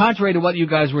 And contrary to what you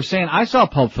guys were saying, I saw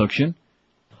Pulp Fiction.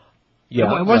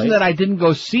 Yeah, it wasn't that I didn't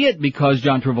go see it because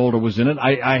John Travolta was in it.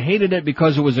 I hated it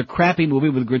because it was a crappy movie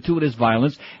with gratuitous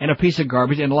violence and a piece of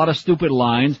garbage and a lot of stupid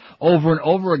lines over and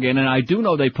over again. And I do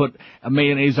know they put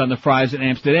mayonnaise on the fries in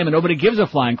Amsterdam and nobody gives a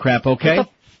flying crap, okay?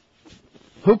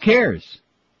 Who cares?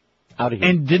 Out of here.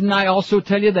 And didn't I also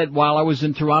tell you that while I was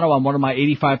in Toronto on one of my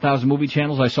 85,000 movie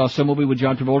channels, I saw some movie with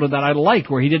John Travolta that I liked,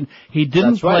 where he didn't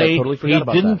That's right, I totally forgot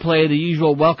about that. play the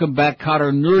usual welcome back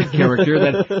Cotter nerd character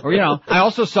that, or you know, I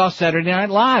also saw Saturday Night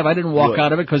Live. I didn't walk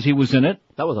out of it because he was in it.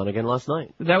 That was on again last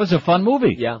night. That was a fun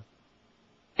movie. Yeah.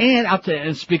 And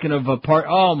and speaking of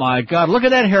oh my God, look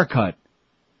at that haircut.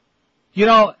 You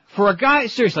know, for a guy,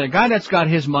 seriously, a guy that's got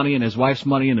his money and his wife's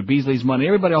money and the Beasley's money,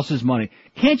 everybody else's money,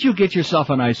 can't you get yourself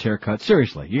a nice haircut?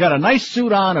 Seriously. You got a nice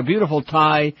suit on, a beautiful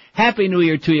tie. Happy New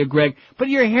Year to you, Greg. But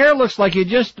your hair looks like you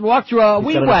just walked through a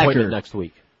weed whacker. Next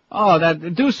week. Oh,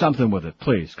 do something with it,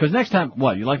 please. Because next time,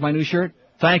 what, you like my new shirt?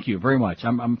 Thank you very much.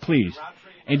 I'm pleased.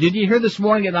 And did you hear this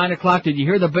morning at 9 o'clock, did you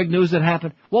hear the big news that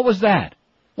happened? What was that?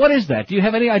 What is that? Do you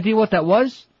have any idea what that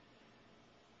was?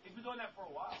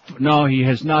 No, he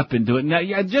has not been doing it.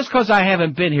 Now, just because I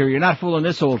haven't been here, you're not fooling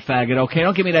this old faggot, okay?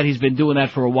 Don't give me that he's been doing that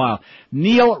for a while.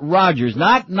 Neil Rogers,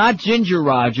 not Ginger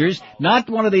Rogers, not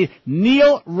one of the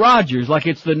Neil Rogers, like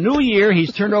it's the new year,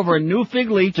 he's turned over a new fig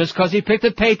leaf just because he picked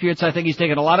the Patriots. I think he's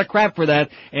taking a lot of crap for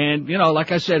that. And, you know,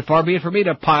 like I said, far be it for me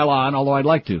to pile on, although I'd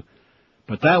like to.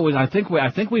 But that was, I think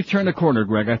we've turned the corner,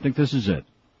 Greg. I think this is it.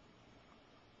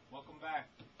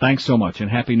 Thanks so much,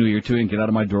 and Happy New Year to you, and get out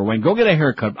of my doorway, and go get a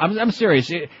haircut. I'm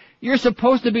serious. You're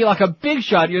supposed to be like a big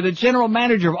shot. You're the general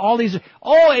manager of all these.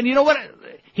 Oh, and you know what?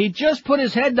 He just put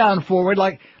his head down forward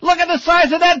like, look at the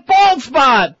size of that bald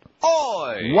spot!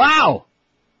 Oi! Wow!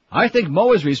 I think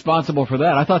Mo is responsible for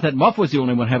that. I thought that Muff was the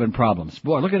only one having problems.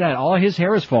 Boy, look at that. All his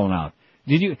hair is falling out.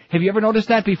 Have you ever noticed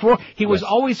that before? He was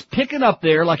always picking up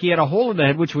there like he had a hole in the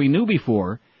head, which we knew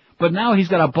before, but now he's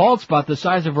got a bald spot the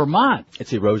size of Vermont.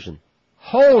 It's erosion.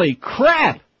 Holy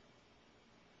crap!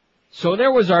 So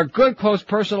there was our good, close,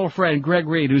 personal friend, Greg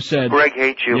Reed, who said... Greg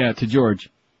hates you. Yeah, to George.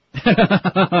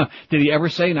 Did he ever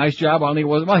say, nice job?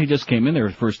 Well, he just came in there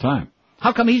the first time.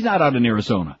 How come he's not out in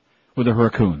Arizona with the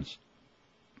Hurricanes?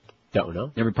 Don't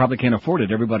know. They probably can't afford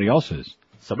it. Everybody else is.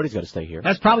 Somebody's got to stay here.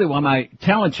 That's probably why my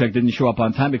talent check didn't show up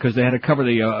on time, because they had to cover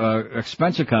the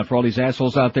expense account for all these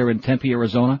assholes out there in Tempe,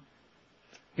 Arizona.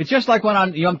 It's just like when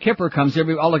on Yom Kippur comes,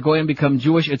 all the Goyim become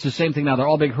Jewish. It's the same thing now. They're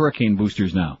all big hurricane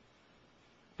boosters now.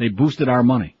 They boosted our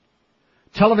money.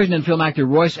 Television and film actor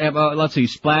Royce, let's see,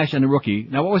 Splash and The Rookie.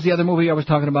 Now, what was the other movie I was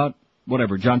talking about?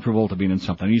 Whatever, John Travolta being in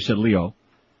something. You said Leo.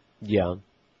 Yeah.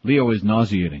 Leo is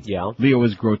nauseating. Yeah. Leo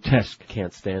is grotesque.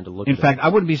 Can't stand to look In at fact, it. I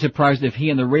wouldn't be surprised if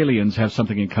he and the Raelians have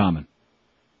something in common.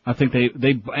 I think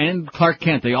they and Clark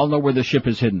Kent, they all know where the ship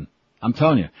is hidden. I'm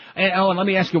telling you. And let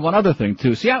me ask you one other thing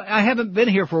too. See, I haven't been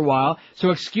here for a while,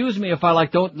 so excuse me if I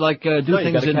do No, things.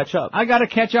 you gotta catch up. I gotta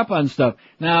catch up on stuff.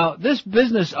 Now, this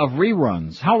business of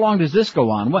reruns, how long does this go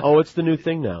on? Oh, it's the new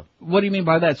thing now. What do you mean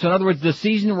by that? So in other words, the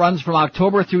season runs from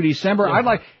October through December? Yeah. I'd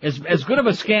like, as good of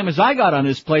a scam as I got on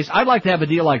this place, I'd like to have a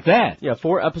deal like that. Yeah,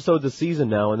 4 episodes a season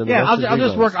now, and then the Yeah, rest is I'll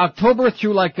just reruns. work October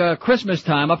through Christmas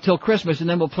time, up till Christmas, and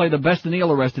then we'll play the best of Neil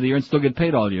the rest of the year and still get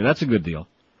paid all year. That's a good deal.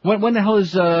 When the hell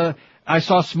is, I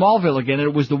saw Smallville again, and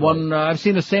it was the one, I've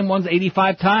seen the same ones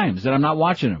 85 times, and I'm not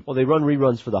watching them. Well, they run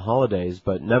reruns for the holidays,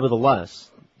 but nevertheless,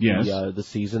 Yes. the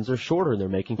seasons are shorter, and they're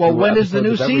making Well, fewer when does the new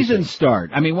episodes of everything. season start?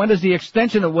 I mean, when does the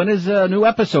extension of, when does a new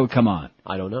episode come on?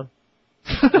 I don't know.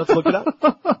 Let's look it up.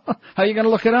 How are you going to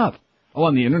look it up? Oh,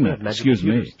 on the internet. Yeah, magic Excuse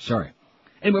me. computers. Sorry.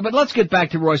 Anyway, but let's get back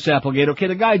to Royce Applegate. Okay,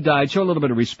 the guy died. Show a little bit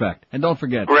of respect. And don't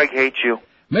forget. Greg hates you.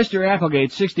 Mr.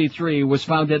 Applegate, 63, was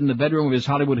found dead in the bedroom of his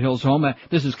Hollywood Hills home.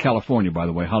 This is California, by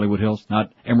the way, Hollywood Hills,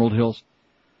 not Emerald Hills.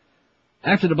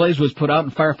 After the blaze was put out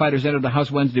and firefighters entered the house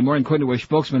Wednesday morning, according to a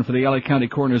spokesman for the LA County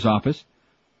Coroner's Office,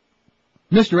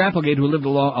 Mr. Applegate, who lived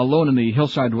alone in the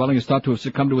hillside dwelling, is thought to have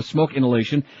succumbed to a smoke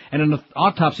inhalation, and an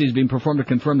autopsy is being performed to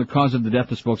confirm the cause of the death,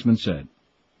 the spokesman said.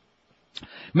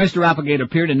 Mr. Applegate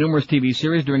appeared in numerous TV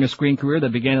series during a screen career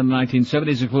that began in the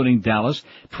 1970s, including Dallas,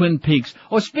 Twin Peaks.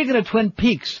 Oh, speaking of Twin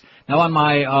Peaks, now on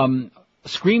my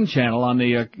Scream channel on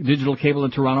the digital cable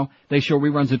in Toronto, they show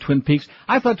reruns of Twin Peaks.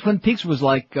 I thought Twin Peaks was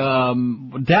like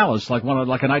Dallas, like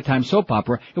a nighttime soap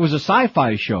opera. It was a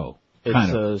sci-fi show. It's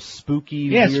kind of. a spooky,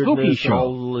 spooky weirdness, show.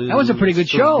 all That was a pretty good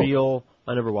show. surreal.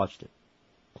 I never watched it.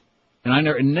 And I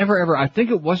never ever, I think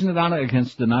it wasn't on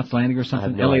against the Knots Landing or something. I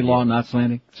have no L.A. idea. Law, Knots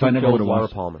Landing. So I never Killed would have Laura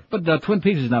watched. Palmer. But Twin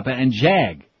Peaks is not bad. And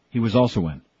Jag, he was also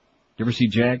in. You ever see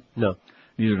Jag? No.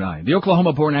 Neither did I. The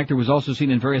Oklahoma-born actor was also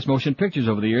seen in various motion pictures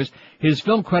over the years. His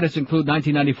film credits include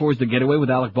 1994's The Getaway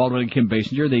with Alec Baldwin and Kim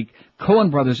Basinger, the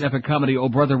Coen Brothers epic comedy Oh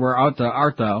Brother Where Art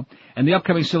Thou, and the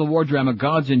upcoming Civil War drama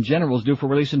Gods and Generals due for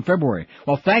release in February.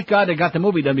 Well, thank God they got the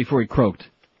movie done before he croaked.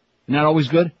 Isn't that always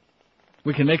good?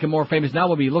 We can make him more famous. Now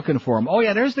we'll be looking for him. Oh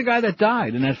yeah, there's the guy that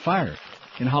died in that fire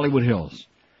in Hollywood Hills.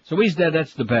 So he's dead.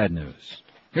 That's the bad news.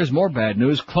 Here's more bad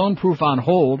news. Clone proof on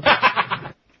hold.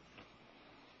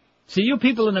 See, you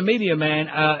people in the media, man,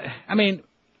 I mean,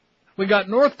 we got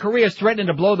North Korea threatening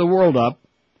to blow the world up.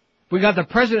 We got the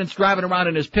president's driving around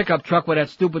in his pickup truck with that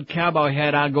stupid cowboy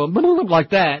hat on going like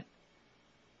that.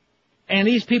 And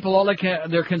these people, all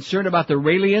they're concerned about the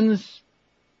Raelians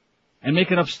and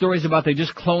making up stories about they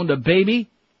just cloned a baby.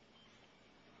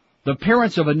 The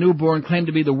parents of a newborn claimed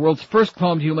to be the world's first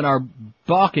cloned human are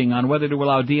balking on whether to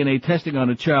allow DNA testing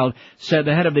on a child, said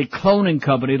the head of the cloning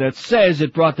company that says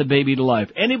it brought the baby to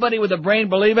life. Anybody with a brain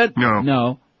believe it? No.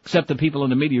 No. Except the people in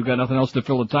the media who got nothing else to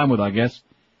fill the time with, I guess.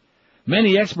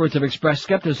 Many experts have expressed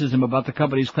skepticism about the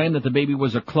company's claim that the baby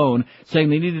was a clone, saying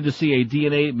they needed to see a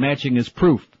DNA matching as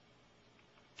proof.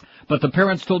 But the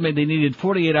parents told me they needed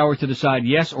 48 hours to decide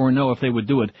yes or no if they would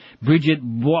do it. Brigitte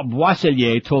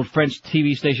Boisselier told French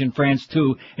TV station France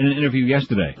 2 in an interview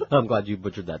yesterday. I'm glad you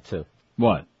butchered that too.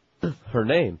 What? Her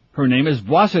name. Her name is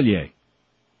Boisselier.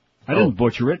 I didn't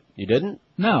butcher it. You didn't?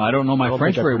 No, I don't know my I don't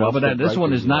French think I very well, but pronounced it this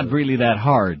one right, is did not you? really that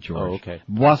hard, George. Oh, okay.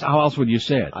 How else would you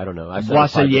say it? I don't know. I've said it 5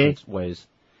 Boisselier different ways.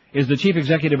 is the chief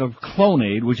executive of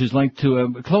Clonade, which is linked to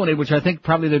Clonade, which I think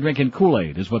probably they're drinking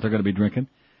Kool-Aid is what they're going to be drinking.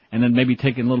 And then maybe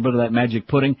taking a little bit of that magic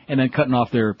pudding and then cutting off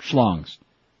their schlongs,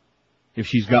 if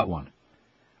she's got one.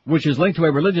 Which is linked to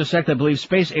a religious sect that believes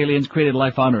space aliens created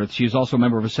life on Earth. She is also a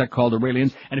member of a sect called the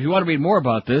Raelians. And if you want to read more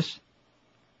about this,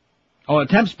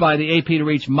 attempts by the AP to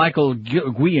reach Michael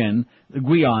Guion,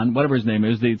 whatever his name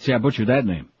is, see I butchered that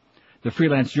name. The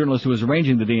freelance journalist who was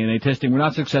arranging the DNA testing were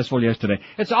not successful yesterday.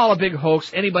 It's all a big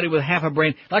hoax. Anybody with half a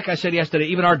brain, like I said yesterday,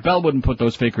 even Art Bell wouldn't put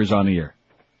those fakers on the air.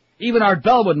 Even Art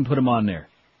Bell wouldn't put them on there.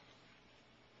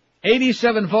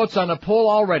 87 votes on the poll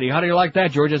already. How do you like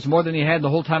that, George? It's more than you had the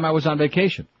whole time I was on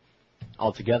vacation.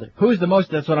 Altogether.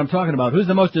 That's what I'm talking about. Who's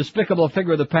the most despicable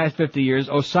figure of the past 50 years?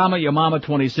 Osama Yamama,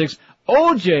 26.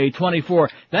 OJ, 24.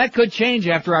 That could change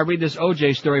after I read this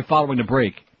OJ story following the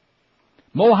break.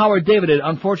 Mo Howard David,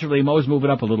 unfortunately, Mo's moving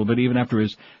up a little bit even after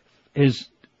his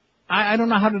I don't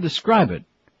know how to describe it.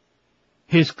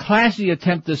 His classy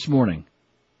attempt this morning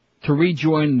to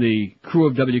rejoin the crew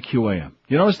of WQAM.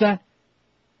 You notice that?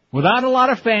 Without a lot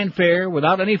of fanfare,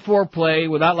 without any foreplay,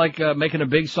 without making a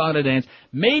big song to dance.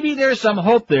 Maybe there's some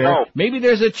hope there. No. Maybe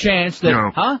there's a chance that,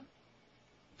 No. Huh?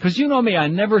 Because you know me, I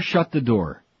never shut the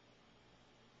door.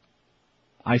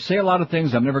 I say a lot of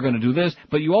things, I'm never going to do this,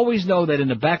 but you always know that in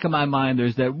the back of my mind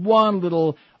there's that one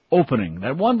little opening,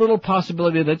 that one little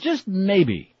possibility that just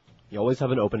maybe. You always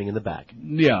have an opening in the back.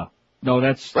 Yeah. No,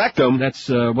 that's, Rectum. That's,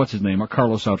 what's his name?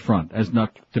 Carlos out front, as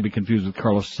not to be confused with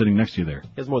Carlos sitting next to you there.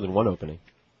 He has more than one opening.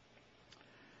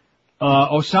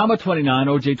 Osama 29,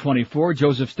 OJ 24,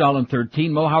 Joseph Stalin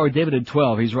 13, Mo Howard David at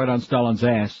 12. He's right on Stalin's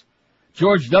ass.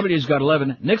 George W's got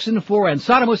 11, Nixon 4, and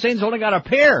Saddam Hussein's only got a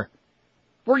pair.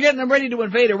 We're getting them ready to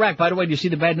invade Iraq. By the way, did you see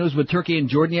the bad news with Turkey and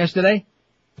Jordan yesterday?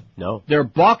 No. They're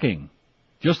balking.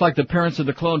 Just like the parents of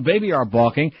the cloned baby are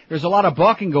balking. There's a lot of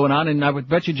balking going on, and I would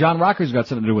bet you John Rocker's got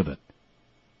something to do with it.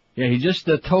 Yeah, he just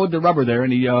towed the rubber there,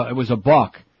 and it was a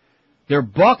balk. They're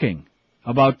balking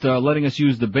about letting us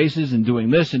use the bases and doing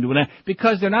this and doing that,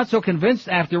 because they're not so convinced,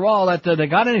 after all, that they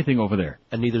got anything over there.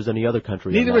 And neither is any other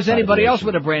country. Neither is anybody else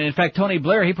with a brain. In fact, Tony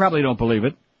Blair, he probably don't believe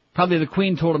it. Probably the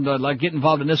Queen told him to get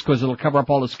involved in this because it'll cover up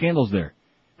all the scandals there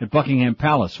at Buckingham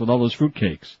Palace with all those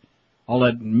fruitcakes, all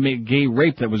that gay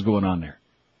rape that was going on there.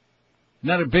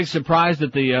 Not a big surprise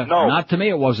that No. Not to me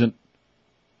it wasn't.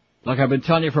 Like I've been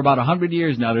telling you for about 100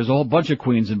 years now, there's a whole bunch of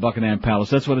queens in Buckingham Palace.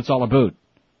 That's what it's all about.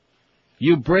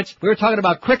 You Brits, we were talking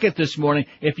about cricket this morning.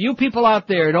 If you people out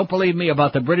there don't believe me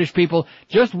about the British people,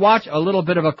 just watch a little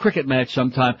bit of a cricket match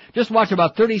sometime. Just watch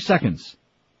about 30 seconds.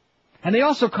 And they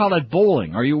also call it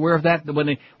bowling. Are you aware of that?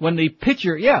 When the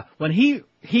pitcher, when he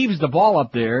heaves the ball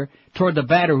up there toward the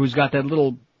batter who's got that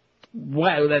little,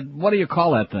 what do you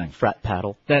call that thing? Frat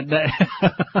paddle.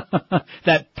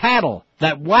 That paddle,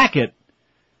 that whack-it.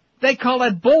 They call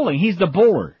that bowling. He's the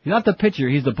bowler. He's not the pitcher,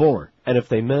 he's the bowler. And if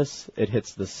they miss, it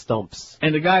hits the stumps.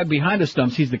 And the guy behind the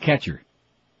stumps, he's the catcher.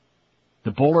 The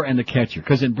bowler and the catcher.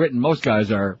 Because in Britain, most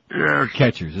guys are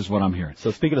catchers, is what I'm hearing. So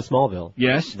speaking of Smallville.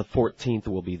 Yes? The 14th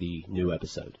will be the new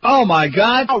episode. Oh my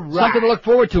God! All right. Something to look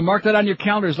forward to. Mark that on your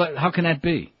calendars. How can that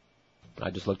be? I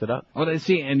just looked it up. Oh,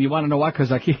 see, and you want to know why?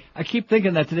 Because I keep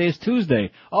thinking that today is Tuesday.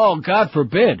 Oh, God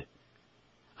forbid.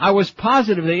 I was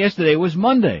positive that yesterday was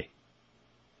Monday.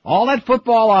 All that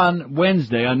football on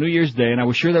Wednesday, on New Year's Day, and I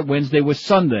was sure that Wednesday was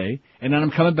Sunday, and then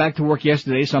I'm coming back to work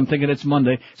yesterday, so I'm thinking it's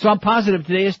Monday. So I'm positive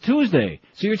today is Tuesday.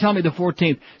 So you're telling me the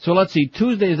 14th. So let's see,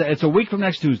 Tuesday it's a week from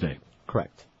next Tuesday.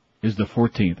 Correct. Is the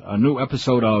 14th. A new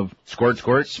episode of Squirt,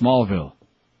 squirt. Smallville.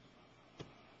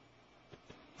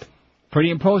 Pretty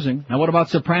imposing. Now what about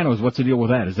Sopranos? What's the deal with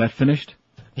that? Is that finished?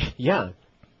 Yeah.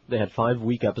 They had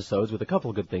 5-week episodes with a couple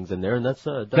of good things in there, and that's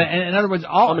done. In other words,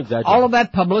 I'm exaggerating. all of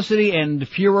that publicity and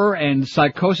furor and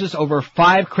psychosis over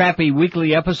 5 crappy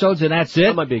weekly episodes, and that's it?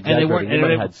 I might be exaggerating. They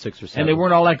might have had 6 or 7. And they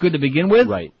weren't all that good to begin with?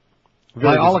 Right. By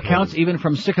Very all disappointing. accounts, even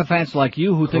from sycophants like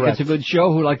you who think Correct. it's a good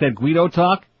show, who like that Guido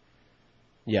talk,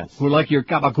 Yes. who like your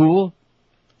gabagool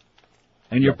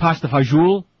and your pasta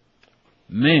fajoule.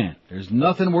 Man, there's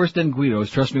nothing worse than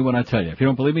Guido's, trust me when I tell you. If you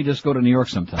don't believe me, just go to New York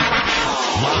sometime.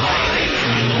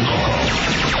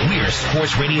 We're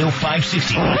Sports Radio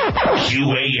 560.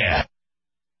 QAM.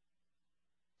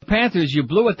 Panthers, you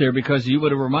blew it there because you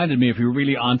would have reminded me if you were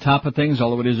really on top of things,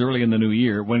 although it is early in the new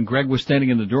year. When Greg was standing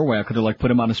in the doorway, I could have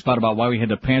put him on the spot about why we had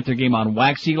the Panther game on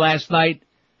Waxy last night.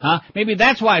 Huh? Maybe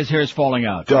that's why his hair's falling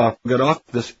out. Doc, get off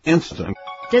this instant.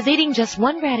 Does eating just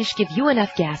one radish give you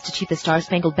enough gas to cheat the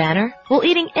Star-Spangled Banner? Will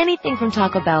eating anything from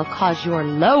Taco Bell cause your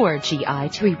lower GI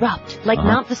to erupt, like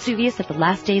Mount Vesuvius at the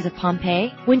last days of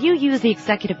Pompeii? When you use the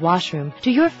executive washroom,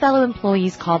 do your fellow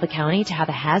employees call the county to have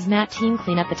a hazmat team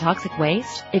clean up the toxic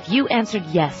waste? If you answered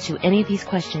yes to any of these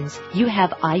questions, you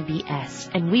have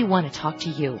IBS, and we want to talk to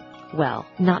you. Well,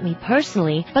 not me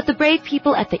personally, but the brave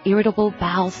people at the Irritable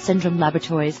Bowel Syndrome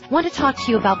Laboratories want to talk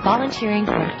to you about volunteering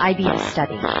for an IBS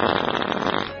study.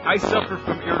 I suffer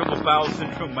from irritable bowel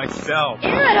syndrome myself.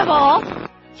 Irritable?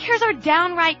 Yours are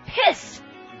downright pissed.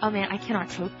 Oh man, I cannot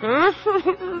take this.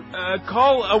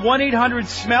 Call a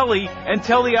 1-800-SMELLY and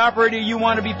tell the operator you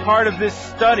want to be part of this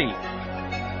study.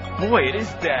 Boy, it is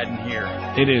bad in here.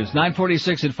 It is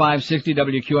 9:46 at 560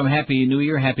 WQM. Happy New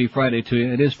Year, happy Friday to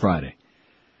you. It is Friday.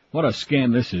 What a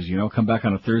scam this is, come back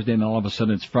on a Thursday and all of a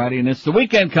sudden it's Friday and it's the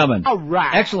weekend coming. All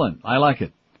right. Excellent. I like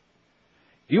it.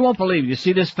 You won't believe, you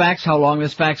see this fax, how long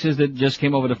this fax is that just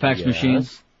came over the fax machine?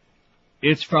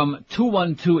 It's from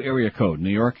 212 area code, New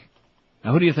York.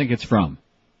 Now who do you think it's from?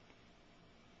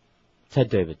 Ted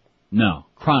David. No.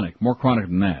 Chronic, more chronic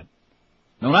than that.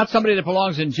 No, not somebody that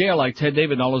belongs in jail like Ted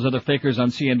David and all those other fakers on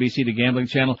CNBC, the gambling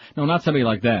channel. No, not somebody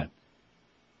like that.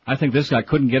 I think this guy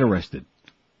couldn't get arrested.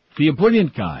 The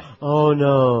ebullient guy. Oh,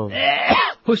 no.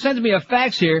 Who sends me a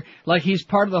fax here like he's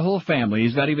part of the whole family.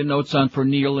 He's got even notes on for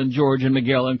Neil and George and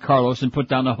Miguel and Carlos and put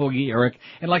down the hoagie Eric.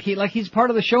 And like he's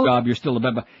part of the show. Job, you're still a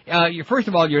bad. First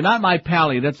of all, you're not my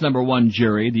pally. That's number one,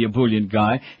 Jerry, the ebullient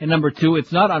guy. And number two,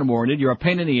 it's not unwarranted. You're a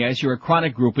pain in the ass. You're a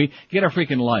chronic groupie. Get a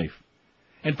freaking life.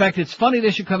 In fact, it's funny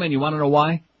this should come in. You want to know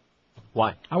why?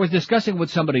 Why? I was discussing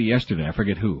with somebody yesterday, I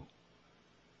forget who,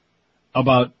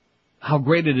 about how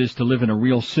great it is to live in a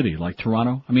real city like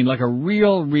Toronto. I mean, like a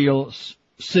real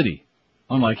city,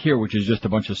 unlike here, which is just a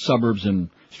bunch of suburbs and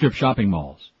strip shopping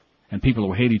malls and people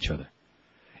who hate each other.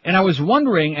 And I was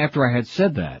wondering, after I had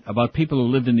said that, about people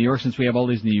who lived in New York, since we have all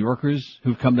these New Yorkers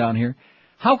who've come down here,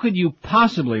 how could you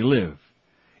possibly live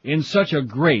in such a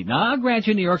great... Now, I'll grant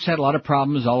you, New York's had a lot of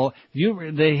problems.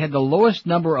 They had the lowest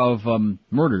number of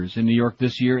murders in New York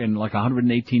this year in like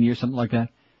 118 years, something like that,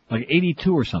 like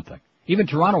 82 or something. Even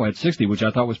Toronto had 60, which I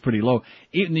thought was pretty low.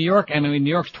 New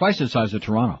York's twice the size of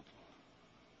Toronto.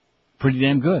 Pretty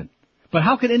damn good. But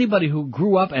how could anybody who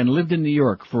grew up and lived in New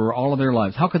York for all of their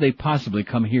lives, how could they possibly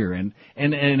come here and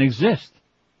exist?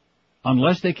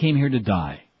 Unless they came here to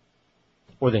die.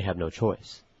 Or they have no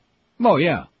choice. Oh,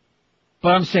 yeah.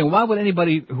 But I'm saying, why would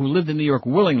anybody who lived in New York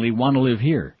willingly want to live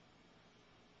here?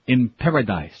 In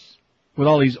paradise. With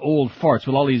all these old farts,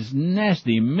 with all these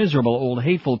nasty, miserable, old,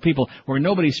 hateful people where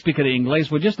nobody speaks any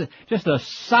English, with just a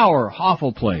sour,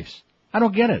 awful place. I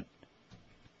don't get it.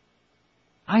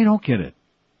 I don't get it.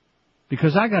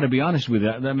 Because I gotta be honest with you,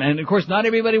 and of course not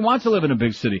everybody wants to live in a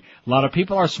big city. A lot of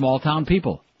people are small town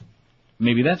people.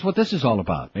 Maybe that's what this is all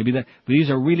about. These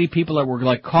are really people that were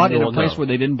like caught in a place where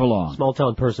they didn't belong. Small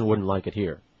town person wouldn't like it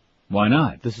here. Why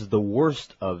not? This is the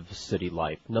worst of city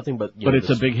life. Nothing but, but it's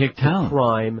a big hick town. The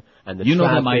crime and the You know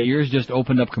traffic. that my ears just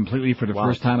opened up completely for the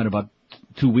first time in about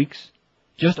 2 weeks?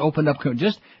 Just opened up,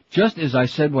 just as I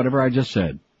said whatever I just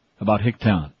said about hick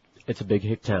town. It's a big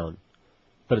hick town.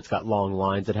 But it's got long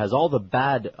lines. It has all the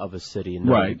bad of a city and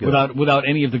right, without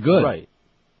any of the good. Right.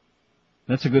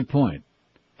 That's a good point.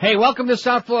 Hey, welcome to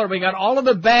South Florida. We got all of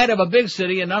the bad of a big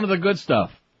city and none of the good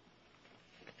stuff.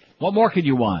 What more could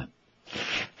you want?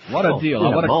 What a deal.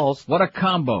 What a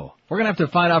combo. We're going to have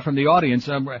to find out from the audience.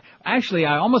 Actually,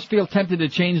 I almost feel tempted to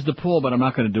change the poll, but I'm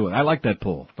not going to do it. I like that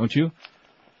poll, don't you?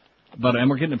 And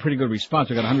we're getting a pretty good response.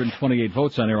 We got 128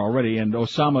 votes on there already, and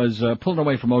Osama is pulling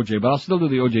away from OJ, but I'll still do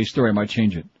the OJ story. I might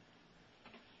change it.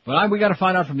 But we got to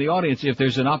find out from the audience if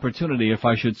there's an opportunity, if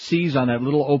I should seize on that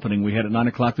little opening we had at 9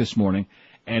 o'clock this morning,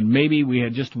 and maybe we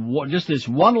had just this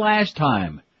one last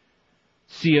time.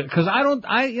 See it, because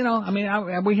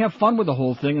we have fun with the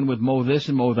whole thing and with Mo this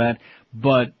and Mo that,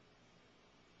 but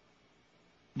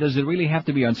does it really have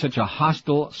to be on such a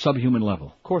hostile, subhuman level?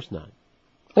 Of course not.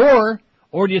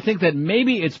 Or do you think that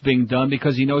maybe it's being done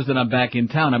because he knows that I'm back in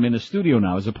town, I'm in the studio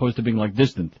now, as opposed to being like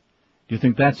distant? Do you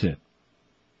think that's it?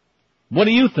 What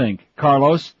do you think,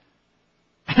 Carlos?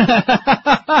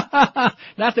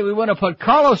 Not that we want to put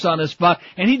Carlos on the spot,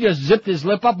 and he just zipped his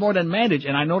lip up more than Mandich,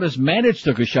 and I noticed Mandich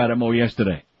took a shot at Mo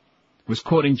yesterday. Was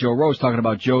quoting Joe Rose, talking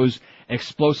about Joe's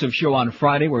explosive show on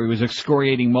Friday, where he was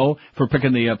excoriating Mo for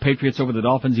picking the Patriots over the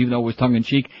Dolphins, even though it was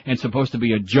tongue-in-cheek and supposed to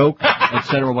be a joke,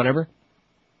 etc., whatever.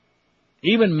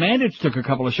 Even Mandich took a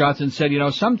couple of shots and said,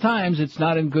 sometimes it's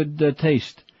not in good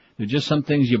taste. There's just some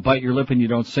things you bite your lip and you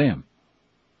don't say them.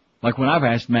 Like when I've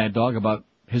asked Mad Dog about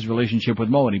his relationship with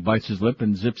Mo, and he bites his lip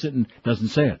and zips it and doesn't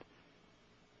say it.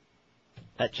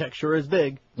 That check sure is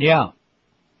big. Yeah.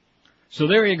 So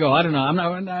there you go. I don't know. I'm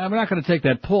not going to take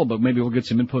that poll, but maybe we'll get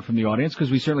some input from the audience, because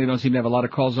we certainly don't seem to have a lot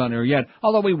of calls on there yet.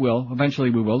 Although we will. Eventually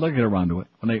we will. They'll get around to it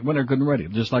when they're good and ready.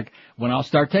 Just like when I'll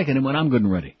start taking it when I'm good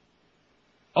and ready.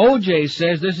 OJ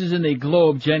says, this is in the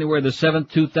Globe, January the 7th,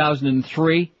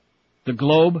 2003. The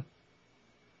Globe.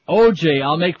 OJ,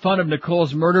 I'll make fun of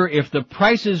Nicole's murder if the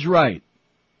price is right.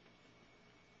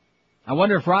 I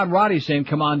wonder if Rod Roddy's saying,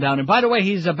 come on down. And by the way,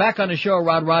 he's back on the show,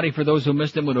 Rod Roddy, for those who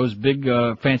missed him, with those big,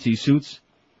 fancy suits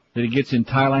that he gets in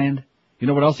Thailand. You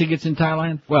know what else he gets in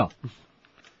Thailand? Well,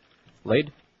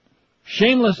 laid.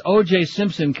 Shameless O.J.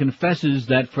 Simpson confesses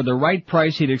that for the right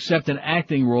price he'd accept an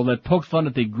acting role that poked fun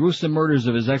at the gruesome murders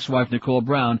of his ex-wife Nicole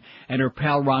Brown and her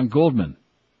pal Ron Goldman.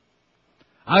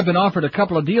 I've been offered a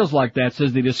couple of deals like that,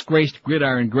 says the disgraced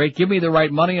gridiron great. Give me the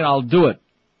right money and I'll do it.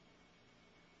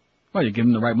 Well, you give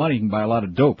him the right money, you can buy a lot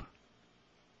of dope.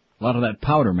 A lot of that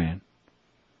powder, man.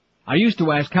 I used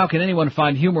to ask, how can anyone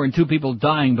find humor in two people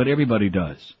dying, but everybody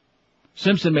does?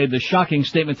 Simpson made the shocking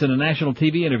statements in a national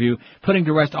TV interview, putting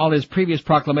to rest all his previous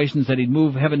proclamations that he'd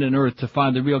move heaven and earth to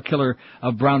find the real killer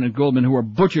of Brown and Goldman, who were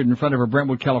butchered in front of her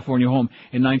Brentwood, California home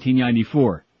in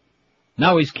 1994.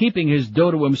 Now he's keeping his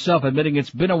dough to himself, admitting it's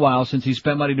been a while since he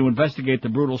spent money to investigate the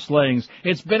brutal slayings.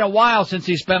 It's been a while since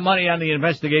he spent money on the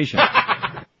investigation.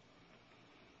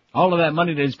 All of that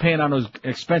money that he's paying on those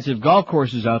expensive golf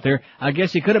courses out there, I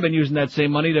guess he could have been using that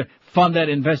same money to fund that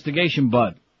investigation,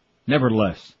 but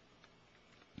nevertheless.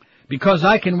 Because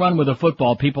I can run with a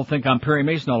football, people think I'm Perry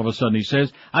Mason all of a sudden, he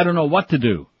says. I don't know what to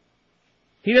do.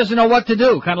 He doesn't know what to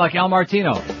do, kind of like Al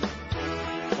Martino.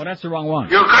 Well, that's the wrong one.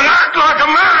 You can act like a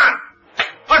man!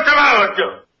 What's the matter with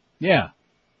you? Yeah.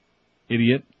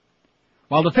 Idiot.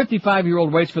 While the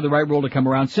 55-year-old waits for the right role to come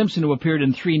around, Simpson, who appeared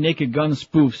in 3 Naked Gun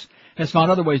spoofs, has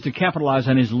found other ways to capitalize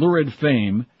on his lurid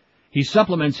fame. He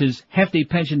supplements his hefty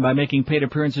pension by making paid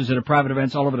appearances at private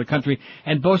events all over the country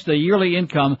and boasts a yearly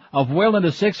income of well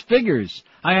into 6 figures.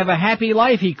 I have a happy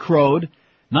life, he crowed.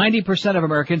 90% of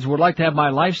Americans would like to have my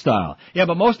lifestyle. Yeah,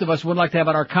 but most of us would like to have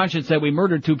on our conscience that we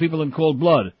murdered 2 people in cold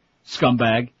blood.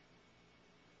 Scumbag.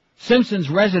 Simpson's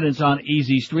residence on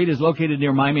Easy Street is located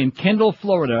near Miami in Kendall,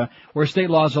 Florida, where state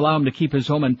laws allow him to keep his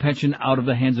home and pension out of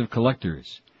the hands of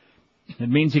collectors. It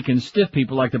means he can stiff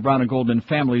people like the Brown and Goldman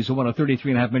families who won a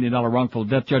 $33.5 million wrongful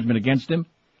death judgment against him.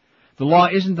 The law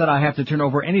isn't that I have to turn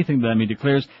over anything to them, he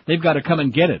declares. They've got to come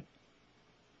and get it.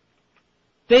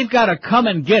 They've got to come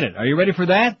and get it. Are you ready for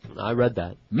that? I read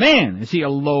that. Man, is he a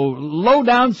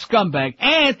low-down scumbag.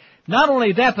 And not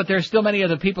only that, but there's still many of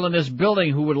the people in this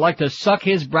building who would like to suck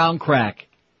his brown crack.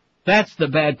 That's the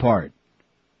bad part.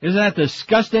 Isn't that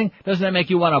disgusting? Doesn't that make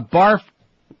you want to barf?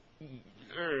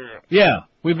 Yeah.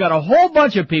 We've got a whole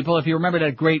bunch of people, if you remember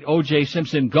that great O.J.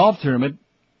 Simpson golf tournament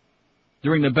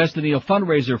during the Best of Neil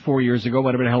fundraiser 4 years ago,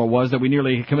 whatever the hell it was, that we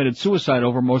nearly committed suicide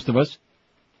over, most of us.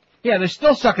 Yeah, they're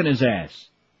still sucking his ass.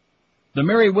 The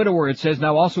merry widower, it says,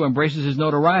 now also embraces his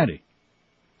notoriety.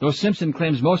 Though Simpson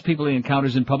claims most people he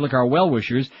encounters in public are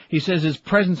well-wishers, he says his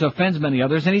presence offends many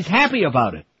others, and he's happy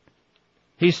about it.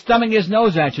 He's thumbing his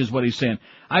nose at you is what he's saying.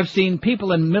 I've seen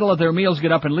people in the middle of their meals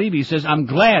get up and leave. He says, I'm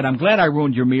glad I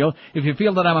ruined your meal. If you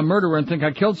feel that I'm a murderer and think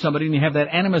I killed somebody and you have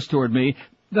that animus toward me,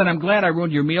 then I'm glad I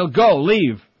ruined your meal. Go,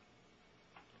 leave.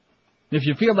 If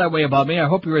you feel that way about me, I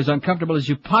hope you're as uncomfortable as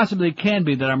you possibly can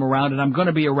be that I'm around, and I'm going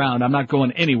to be around. I'm not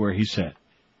going anywhere, he said.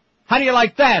 How do you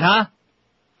like that, huh?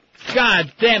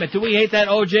 God damn it, do we hate that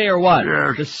O.J. or what?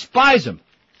 Yes. Despise him.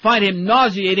 Find him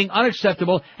nauseating,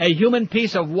 unacceptable, a human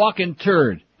piece of walking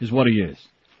turd is what he is.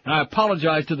 And I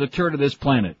apologize to the turd of this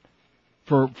planet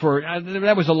for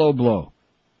that was a low blow.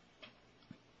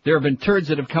 There have been turds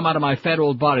that have come out of my fat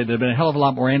old body that have been a hell of a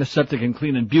lot more antiseptic and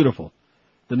clean and beautiful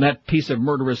than that piece of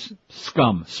murderous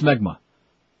scum, smegma,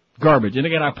 garbage. And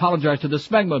again, I apologize to the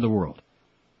smegma of the world.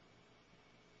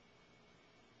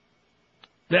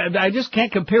 I just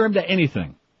can't compare him to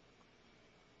anything.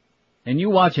 And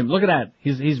you watch him. Look at that.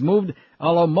 He's moved.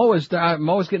 Although Mo is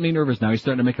getting me nervous now. He's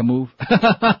starting to make a move.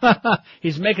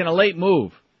 He's making a late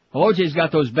move. Well, OJ's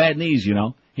got those bad knees, you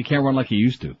know. He can't run like he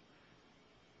used to.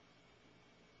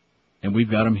 And we've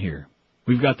got him here.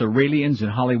 We've got the Raelians in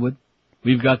Hollywood.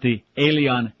 We've got the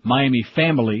Alien Miami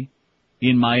family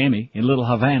in Miami, in Little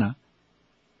Havana.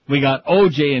 We got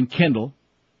OJ and Kendall.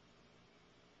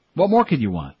 What more could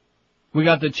you want? We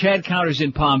got the Chad Counters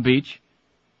in Palm Beach.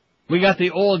 We got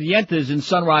the old Yentas in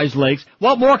Sunrise Lakes.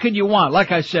 What more could you want?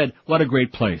 Like I said, what a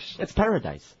great place. It's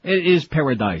paradise. It is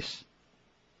paradise.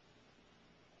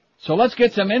 So let's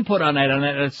get some input on that. And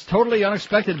it's totally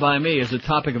unexpected by me as a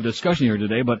topic of discussion here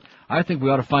today, but I think we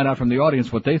ought to find out from the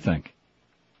audience what they think.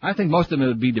 I think most of them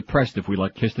would be depressed if we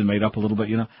kissed and made up a little bit,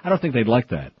 you know. I don't think they'd like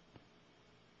that.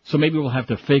 So maybe we'll have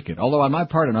to fake it. Although on my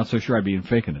part, I'm not so sure I'd be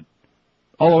faking it.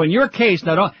 Although in your case,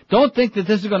 now don't think that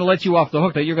this is going to let you off the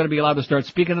hook, that you're going to be allowed to start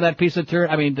speaking to that piece of turd.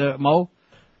 Mo?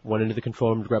 Went into the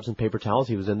control room to grab some paper towels.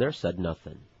 He was in there, said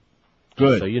nothing.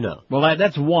 Good. So you know. Well,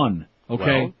 that's one.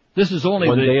 Okay. Well, this is only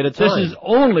one day at a time. This is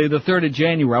only the 3rd of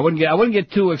January. I wouldn't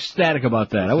get too ecstatic about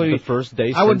that. This is the first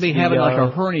day. I wouldn't be having like a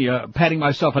hernia, patting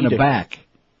myself on the back.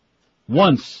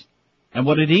 Once. And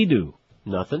what did he do?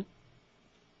 Nothing.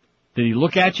 Did he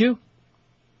look at you?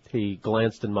 He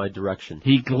glanced in my direction.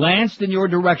 He glanced in your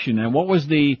direction, and what was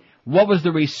the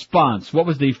response? What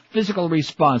was the physical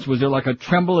response? Was there like a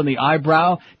tremble in the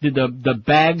eyebrow? Did the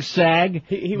bag sag?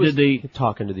 He was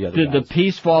talking to the other Did guys. the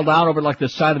piece fall down over like the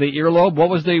side of the earlobe? What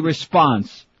was the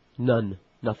response? None.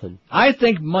 Nothing. I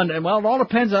think Monday, well, it all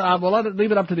depends on, we'll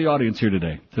leave it up to the audience here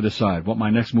today to decide what my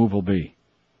next move will be.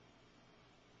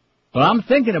 But I'm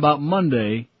thinking about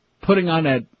Monday putting on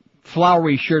that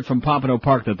flowery shirt from Pompano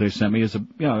Park that they sent me as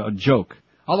a joke.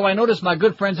 Although I noticed my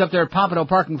good friends up there at Pompano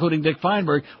Park, including Dick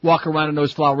Feinberg, walk around in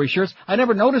those flowery shirts. I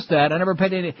never noticed that. I never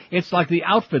paid any. It's like the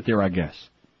outfit there, I guess.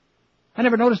 I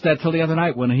never noticed that till the other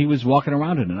night when he was walking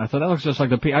around in it. I thought, that looks just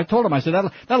like the piece. I told him, I said,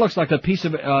 that looks like the piece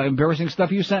of embarrassing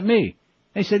stuff you sent me.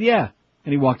 And he said, yeah.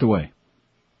 And he walked away.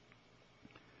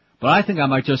 But I think I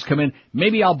might just come in.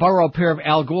 Maybe I'll borrow a pair of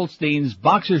Al Goldstein's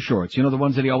boxer shorts. You know, the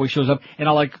ones that he always shows up. And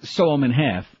I'll sew them in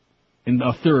half, in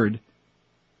a third,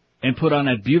 and put on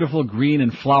that beautiful green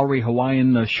and flowery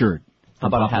Hawaiian shirt. How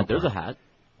about a hat? There's a hat.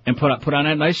 And put on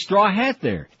that nice straw hat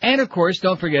there. And of course,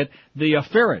 don't forget the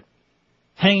ferret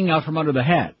hanging out from under the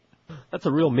hat. That's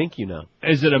a real mink, you know.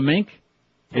 Is it a mink?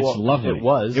 It's lovely. It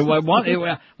was.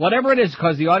 Whatever it is,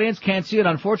 because the audience can't see it,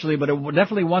 unfortunately, but it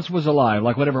definitely once was alive,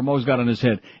 like whatever Mo's got on his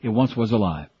head. It once was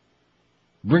alive.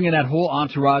 Bringing that whole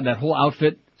entourage, that whole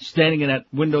outfit, standing in that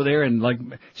window there, and like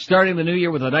starting the new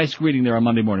year with a nice greeting there on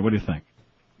Monday morning. What do you think?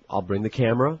 I'll bring the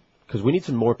camera, because we need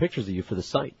some more pictures of you for the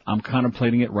site. I'm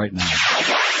contemplating it right now.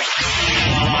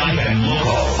 Live and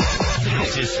local.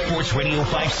 This is Sports Radio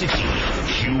 560,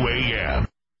 QAM.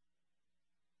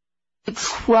 It's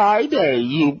Friday,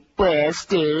 you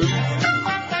bastard.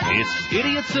 It's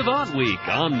Idiot Savant Week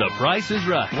on The Price is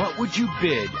Right. What would you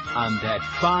bid on that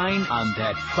fine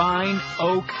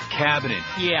oak cabinet?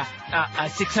 Yeah,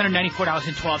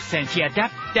 $694.12. Yeah,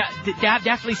 that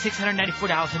definitely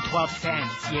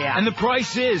 $694.12. Yeah. And the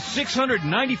price is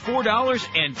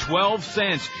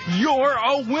 $694.12. You're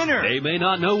a winner. They may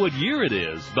not know what year it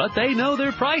is, but they know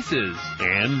their prices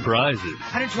and prizes.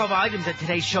 112 items at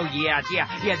today's show. Yeah.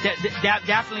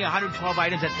 Definitely 112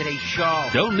 items at today's show.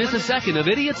 Don't miss a second of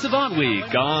Idiot Savant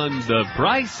Week on The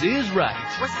Price is Right.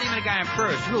 What's the name of the guy in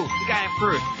first? Who? The guy in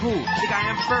first. Who? The guy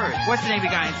in first. What's the name of the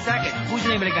guy in second? Who's the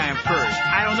name of the guy in first?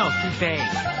 I don't know. Too vague.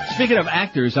 Speaking of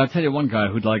actors, I'll tell you one guy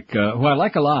who I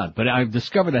like a lot, but I've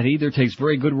discovered that he either takes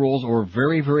very good roles or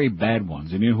very, very bad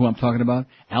ones. And you know who I'm talking about?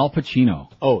 Al Pacino.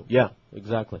 Oh, yeah,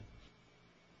 exactly.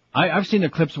 I've seen the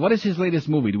clips. What is his latest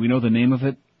movie? Do we know the name of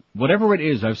it? Whatever it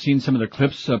is, I've seen some of the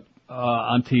clips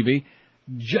on TV.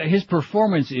 His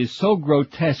performance is so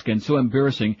grotesque and so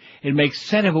embarrassing, it makes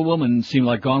Scent of a Woman seem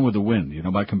like Gone with the Wind, you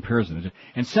know, by comparison.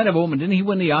 And Scent of a Woman, didn't he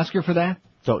win the Oscar for that?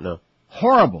 Don't know.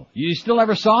 Horrible. You still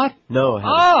ever saw it? No, I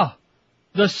haven't. Oh!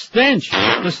 The stench.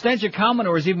 The stench of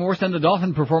Commodore is even worse than the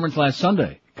Dolphin performance last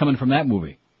Sunday, coming from that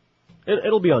movie.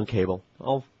 It'll be on cable.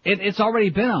 It's already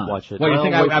been on. Watch it. What, you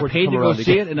think I paid to go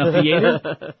see it in a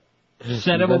theater?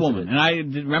 Scent of a Woman. And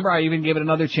I even gave it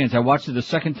another chance. I watched it the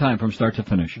second time from start to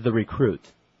finish. The Recruit.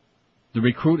 The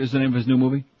Recruit is the name of his new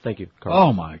movie? Thank you, Carl.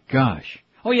 Oh my gosh.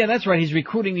 Oh yeah, that's right. He's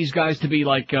recruiting these guys to be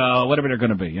like, whatever they're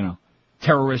gonna be, you know.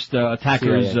 Terrorist,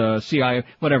 attackers, CIA,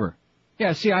 whatever.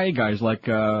 Yeah, CIA guys like,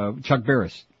 Chuck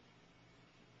Barris.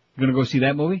 You gonna go see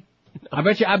that movie? I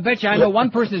bet you I know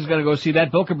one person is gonna go see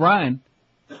that. Bill O'Brien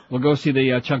will go see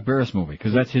the, Chuck Barris movie,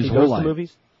 cause that's his whole life. He goes to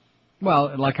movies?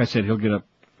 Well, like I said, he'll get a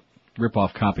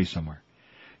rip-off copy somewhere.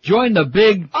 Join the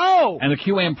Big and the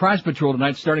QAM Prize Patrol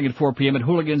tonight starting at 4 p.m. at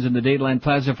Hooligans in the Dayland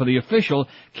Plaza for the official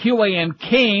QAM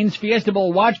Canes Fiesta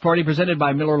Bowl watch party presented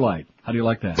by Miller Lite. How do you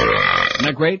like that? Isn't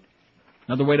that great?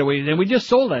 Another way to wait. And we just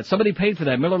sold that. Somebody paid for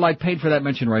that. Miller Lite paid for that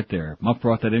mention right there. Muff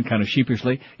brought that in kind of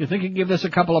sheepishly. You think you can give this a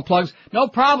couple of plugs? No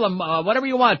problem. Whatever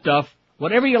you want, Duff.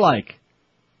 Whatever you like.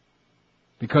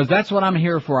 Because that's what I'm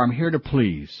here for. I'm here to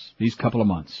please these couple of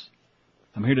months.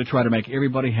 I'm here to try to make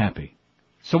everybody happy.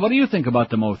 So what do you think about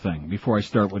the Mo thing before I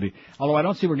start with although I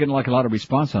don't see we're getting like a lot of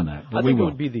response on that. But I think it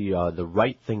would be the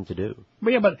right thing to do.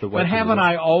 But yeah, but haven't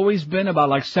I always been about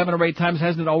like 7 or 8 times?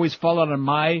 Hasn't it always fallen on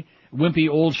my wimpy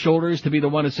old shoulders to be the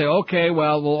one to say, okay,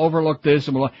 well, we'll overlook this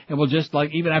and we'll just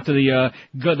like, even after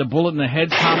the bullet in the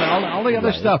head comment, all the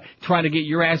other stuff, trying to get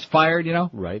your ass fired, you know?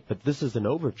 Right, but this is an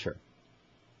overture.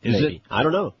 Is Maybe. it? I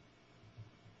don't know.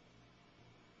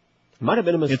 It might have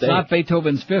been a mistake. It's not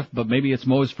Beethoven's 5th, but maybe it's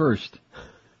Mo's 1st.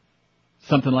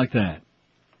 Something like that.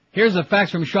 Here's a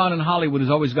fax from Sean in Hollywood, who's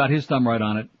always got his thumb right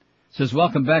on it. Says,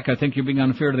 welcome back. I think you're being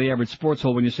unfair to the average sports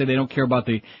hole when you say they don't care about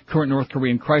the current North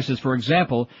Korean crisis. For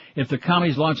example, if the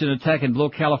commies launch an attack and blow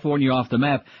California off the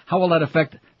map, how will that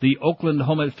affect the Oakland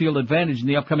home field advantage in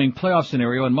the upcoming playoff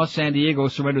scenario? And must San Diego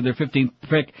surrender their 15th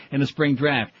pick in the spring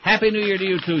draft? Happy New Year to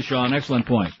you too, Sean. Excellent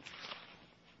point.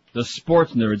 The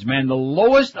sports nerds, man, the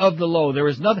lowest of the low.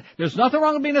 There's nothing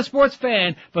wrong with being a sports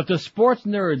fan, but the sports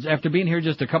nerds, after being here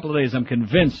just a couple of days, I'm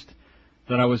convinced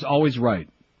that I was always right.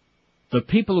 The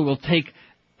people who will take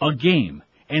a game,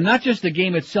 and not just the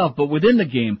game itself, but within the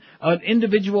game, an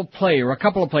individual play or a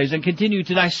couple of plays, and continue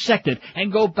to dissect it, and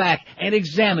go back, and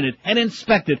examine it, and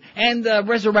inspect it, and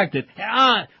resurrect it.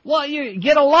 Well, you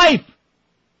get a life!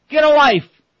 Get a life!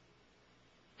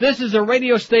 This is a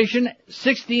radio station,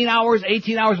 16 hours,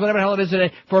 18 hours, whatever the hell it is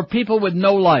today, for people with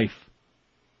no life.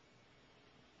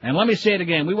 And let me say it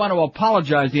again. We want to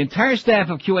apologize. The entire staff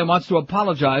of QM wants to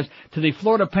apologize to the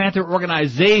Florida Panther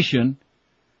organization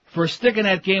for sticking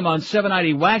that game on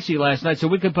 790 Waxy last night so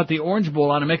we could put the Orange Bowl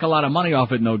on and make a lot of money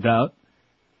off it, no doubt.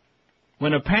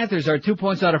 When the Panthers are 2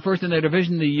 points out of first in their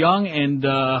division, the young and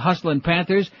hustling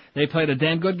Panthers, they played a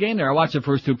damn good game there. I watched the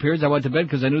first 2 periods. I went to bed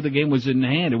because I knew the game was in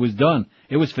hand. It was done.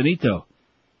 It was finito.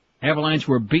 Avalanche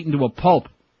were beaten to a pulp.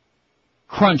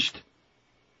 Crunched.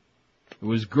 It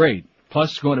was great.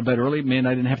 Plus, going to bed early meant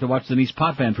I didn't have to watch Denise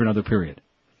Potvin for another period.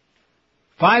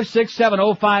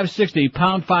 5670560,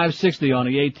 pound 560 on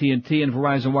the AT&T and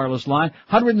Verizon wireless line.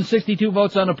 162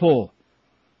 votes on the poll.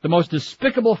 The most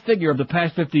despicable figure of the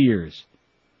past 50 years.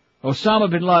 Osama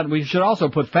bin Laden. We should also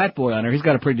put Fat Boy on there. He's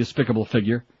got a pretty despicable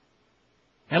figure.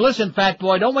 And listen, Fat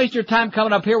Boy, don't waste your time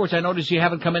coming up here, which I notice you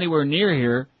haven't come anywhere near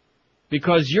here,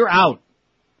 because you're out.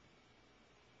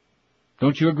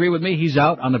 Don't you agree with me? He's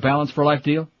out on the Balance for Life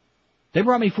deal. They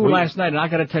brought me food last night, and I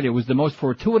got to tell you, it was the most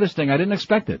fortuitous thing. I didn't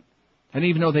expect it. I didn't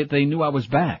even know that they knew I was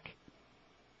back.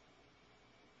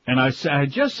 And I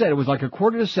had just said it was like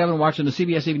 6:45 watching the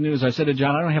CBS Evening News. I said to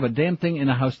John, I don't have a damn thing in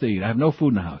the house to eat. I have no food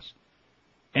in the house.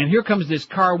 And here comes this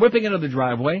car whipping into the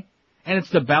driveway, and it's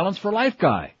the Balance for Life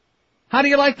guy. How do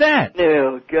you like that?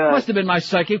 Oh, God. Must have been my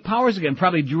psychic powers again.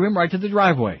 Probably drew him right to the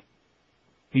driveway.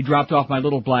 He dropped off my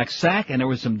little black sack, and there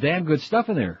was some damn good stuff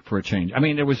in there for a change. I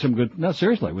mean, there was some good... No,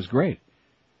 seriously, it was great.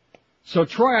 So,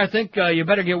 Troy, I think you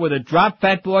better get with it. Drop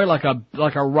Fat Boy like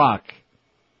a rock.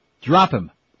 Drop him.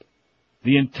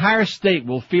 The entire state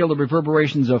will feel the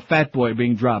reverberations of Fat Boy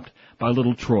being dropped by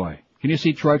little Troy. Can you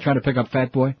see Troy trying to pick up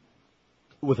Fat Boy?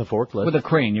 With a forklift. With a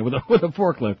crane, yeah, with a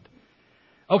forklift.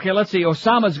 Okay, let's see.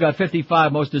 Osama's got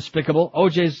 55, most despicable.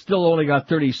 OJ's still only got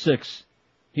 36.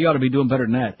 He ought to be doing better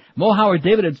than that. Mo Howard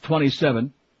David is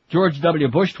 27. George W.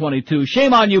 Bush, 22.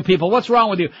 Shame on you people. What's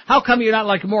wrong with you? How come you're not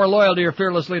like more loyal to your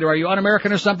fearless leader? Are you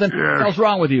un-American or something? Yes. What's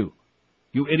wrong with you?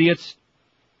 You idiots.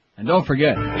 And don't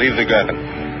forget. Leave the gun.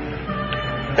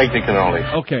 Take the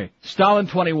cannoli. Okay. Stalin,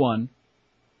 21.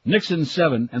 Nixon,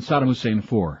 7. And Saddam Hussein,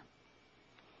 4.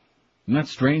 Isn't that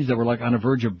strange that we're like on the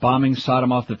verge of bombing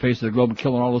Saddam off the face of the globe and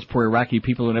killing all those poor Iraqi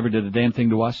people who never did a damn thing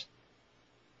to us?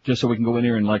 Just so we can go in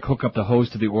here and like hook up the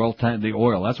hose to the oil.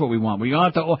 That's what we want. We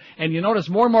want the oil. And you notice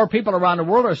more and more people around the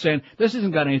world are saying this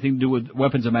hasn't got anything to do with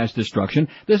weapons of mass destruction.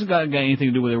 This hasn't got anything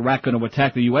to do with Iraq going to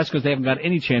attack the U.S. because they haven't got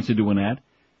any chance of doing that.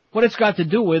 What it's got to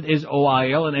do with is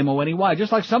OIL and MONEY.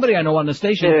 Just like somebody I know on the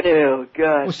station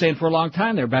was saying for a long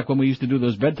time there, back when we used to do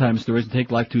those bedtime stories and take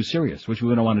life too serious, which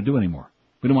we don't want to do anymore.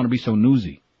 We don't want to be so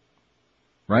newsy.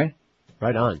 Right?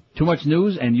 Right on. Too much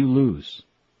news and you lose.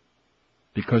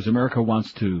 Because America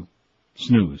wants to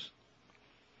snooze.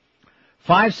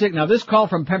 5-6. Now this call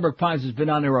from Pembroke Pines has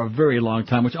been on there a very long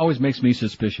time, which always makes me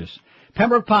suspicious.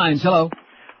 Pembroke Pines, hello.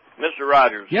 Mr.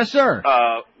 Rogers. Yes, sir.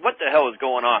 What the hell is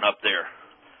going on up there?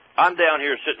 I'm down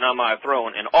here sitting on my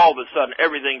throne, and all of a sudden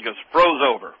everything just froze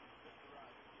over.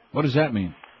 What does that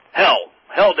mean? Hell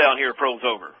down here froze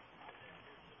over.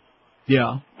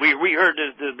 Yeah. We heard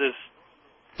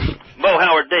this Mo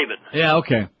Howard David. Yeah,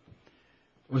 okay.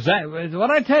 Was that, what'd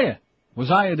I tell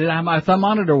you? Did I have my thumb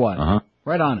on it or what? Uh-huh.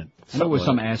 Right on it. I knew it was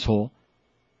some asshole.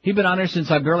 He'd been on there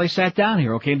since I barely sat down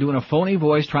here, okay, doing a phony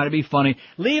voice, trying to be funny.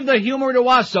 Leave the humor to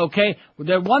us, okay?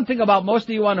 The one thing about most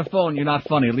of you on the phone, you're not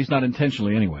funny, at least not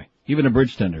intentionally anyway. Even a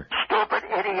bridge tender. Stupid,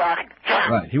 idiotic jerk.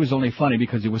 Right, he was only funny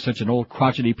because he was such an old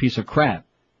crotchety piece of crap.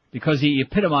 Because he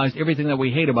epitomized everything that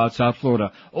we hate about South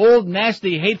Florida. Old,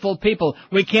 nasty, hateful people.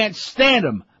 We can't stand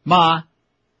them, Ma.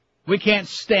 We can't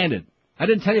stand it. I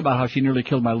didn't tell you about how she nearly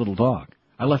killed my little dog.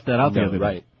 I left that out the other day.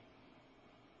 Right.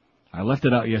 I left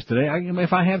it out yesterday.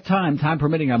 If I have time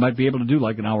permitting, I might be able to do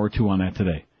like an hour or two on that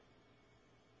today.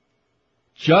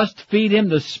 Just feed him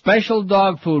the special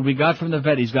dog food we got from the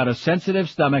vet. He's got a sensitive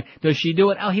stomach. Does she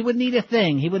do it? Oh, he wouldn't eat a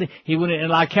thing. He wouldn't,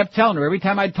 and I kept telling her every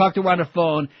time I'd talk to her on the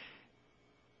phone,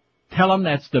 tell him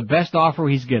that's the best offer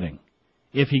he's getting.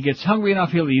 If he gets hungry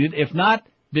enough, he'll eat it. If not,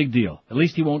 big deal. At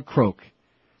least he won't croak.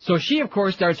 So she, of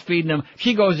course, starts feeding him.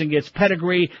 She goes and gets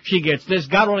pedigree. She gets this.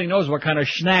 God only knows what kind of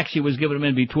snack she was giving him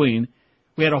in between.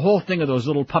 We had a whole thing of those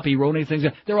little puppy Roni things.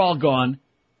 They're all gone.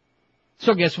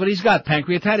 So guess what he's got?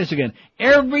 Pancreatitis again.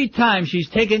 Every time she's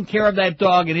taken care of that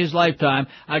dog in his lifetime,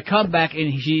 I come back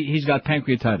and he's got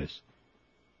pancreatitis.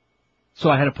 So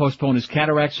I had to postpone his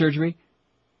cataract surgery.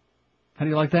 How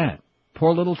do you like that?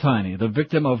 Poor little Tiny, the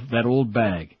victim of that old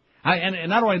bag. And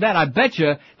not only that, I bet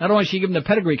you, not only did she give him the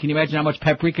pedigree, can you imagine how much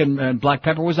paprika and black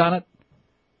pepper was on it?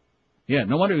 Yeah,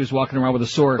 no wonder he was walking around with a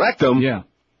sore rectum. Yeah.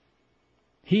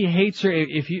 He hates her.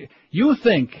 If you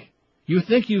think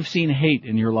you've seen hate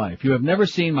in your life, you have never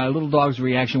seen my little dog's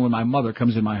reaction when my mother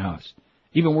comes in my house.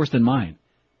 Even worse than mine.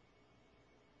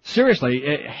 Seriously,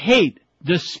 hate,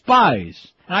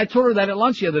 despise. And I told her that at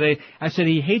lunch the other day. I said,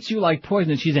 he hates you like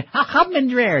poison. And she said, "Ich hab ihn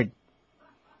dreared."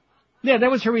 Yeah,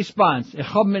 that was her response. Ich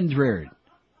hab ihn dreared.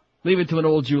 Leave it to an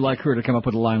old Jew like her to come up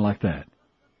with a line like that.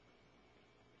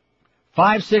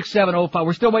 56705.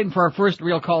 We're still waiting for our first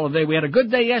real call of the day. We had a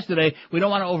good day yesterday. We don't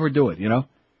want to overdo it, you know?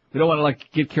 We don't want to,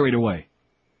 get carried away.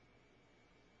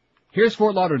 Here's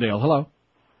Fort Lauderdale. Hello.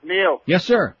 Neil. Yes,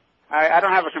 sir. I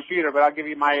don't have a computer, but I'll give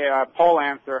you my poll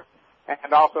answer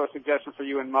and also a suggestion for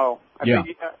you and Mo. I think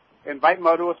you, invite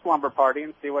Mo to a slumber party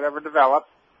and see whatever develops.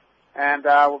 And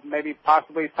maybe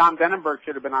possibly Tom Denenberg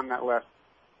should have been on that list.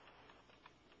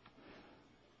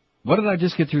 What did I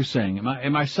just get through saying?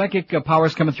 Am my psychic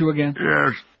powers coming through again?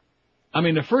 Yes. I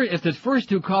mean, if the first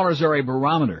two callers are a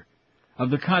barometer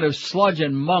of the kind of sludge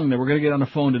and mung that we're going to get on the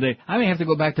phone today, I may have to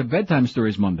go back to bedtime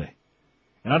stories Monday.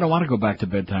 And I don't want to go back to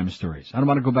bedtime stories. I don't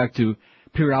want to go back to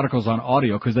periodicals on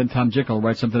audio, because then Tom Jickle will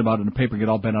write something about it in the paper and get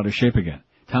all bent out of shape again.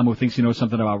 Tom, who thinks he knows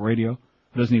something about radio,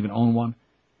 who doesn't even own one.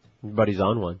 But he's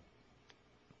on one.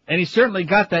 And he certainly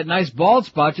got that nice bald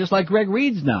spot just like Greg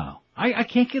Reed's now. I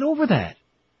can't get over that.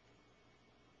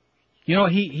 You know,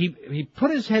 he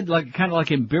put his head kind of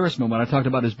like embarrassment when I talked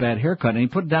about his bad haircut, and he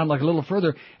put it down like a little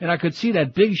further, and I could see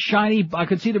that big shiny, I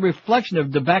could see the reflection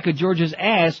of the back of George's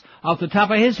ass off the top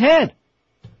of his head.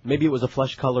 Maybe it was a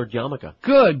flesh-colored yarmulke.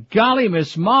 Good golly,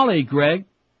 Miss Molly, Greg.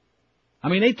 I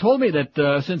mean, they told me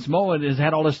that since Mo has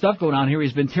had all this stuff going on here,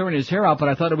 he's been tearing his hair out, but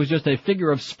I thought it was just a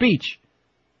figure of speech.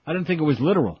 I didn't think it was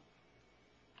literal.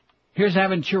 Here's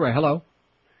Aventura. Hello.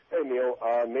 Hey, Neil.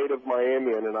 Native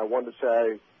Miamian, and I wanted to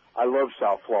say I love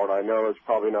South Florida. I know it's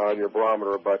probably not on your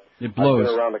barometer, but it blows. I've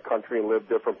been around the country and lived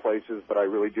different places, but I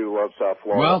really do love South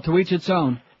Florida. Well, to each its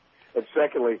own. And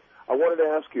secondly, I wanted to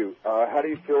ask you, how do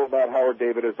you feel about Howard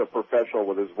David as a professional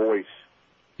with his voice?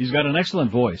 He's got an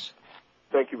excellent voice.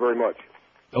 Thank you very much.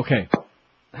 Okay.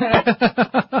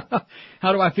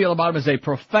 How do I feel about him as a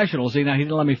professional? See, now he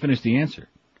didn't let me finish the answer.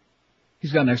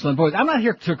 He's got an excellent voice. I'm not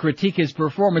here to critique his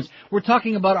performance. We're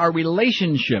talking about our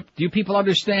relationship. Do you people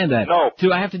understand that? No.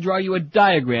 Do I have to draw you a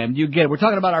diagram? Do you get it? We're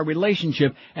talking about our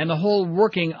relationship and the whole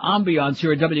working ambiance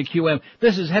here at WQM.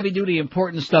 This is heavy-duty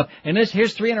important stuff. And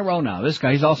here's 3 in a row now. This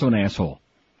guy, he's also an asshole.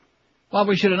 Well,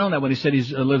 we should have known that when he said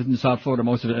he's lived in South Florida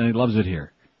most of it and he loves it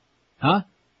here. Huh?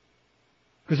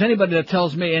 Because anybody that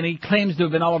tells me, and he claims to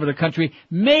have been all over the country,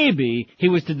 maybe he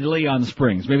was to Leon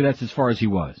Springs. Maybe that's as far as he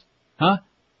was. Huh?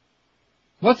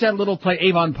 What's that little place,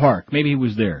 Avon Park? Maybe he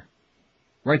was there.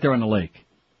 Right there on the lake.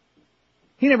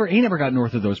 He never got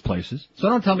north of those places. So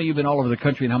don't tell me you've been all over the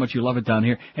country and how much you love it down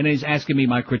here, and he's asking me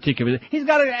my critique of it. He's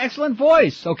got an excellent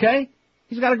voice, okay?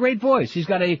 He's got a great voice. He's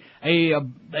got a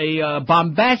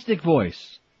bombastic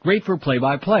voice. Great for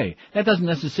play-by-play. That doesn't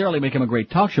necessarily make him a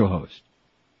great talk show host.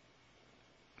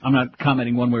 I'm not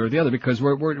commenting one way or the other because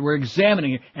we're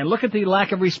examining it, and look at the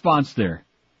lack of response there.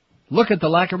 Look at the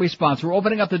lack of response. We're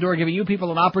opening up the door, giving you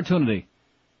people an opportunity,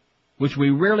 which we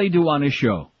rarely do on this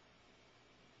show.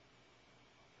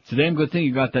 It's a damn good thing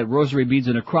you got that rosary beads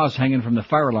and a cross hanging from the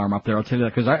fire alarm up there, I'll tell you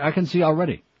that, because I can see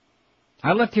already.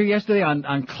 I left here yesterday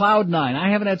on cloud 9. I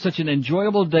haven't had such an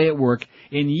enjoyable day at work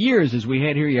in years as we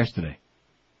had here yesterday.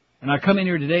 And I come in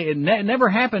here today, it never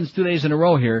happens 2 days in a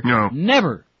row here. No.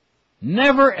 Never.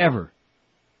 Never, ever.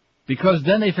 Because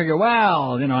then they figure,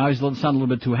 well, you know, I always sound a little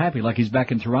bit too happy, like he's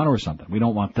back in Toronto or something. We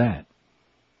don't want that.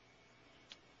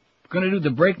 We're going to do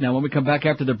the break now. When we come back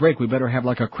after the break, we better have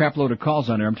like a crap load of calls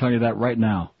on there. I'm telling you that right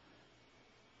now.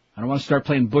 I don't want to start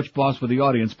playing Butch Boss with the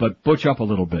audience, but butch up a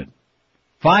little bit.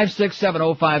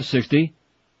 5670560,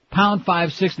 pound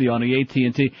 560 on the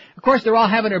AT&T. Of course, they're all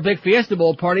having their big Fiesta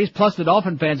Bowl parties, plus the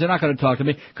Dolphin fans, they're not going to talk to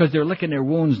me because they're licking their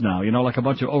wounds now, you know, like a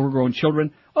bunch of overgrown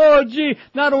children. Oh, gee,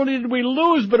 not only did we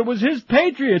lose, but it was his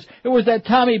Patriots. It was that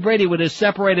Tommy Brady with his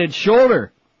separated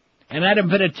shoulder and Adam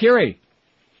Vinatieri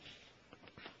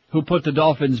who put the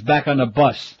Dolphins back on the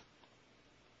bus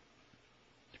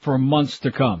for months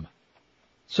to come.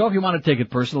 So if you want to take it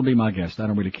personal, be my guest. I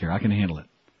don't really care. I can handle it.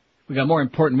 We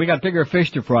got bigger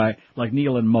fish to fry, like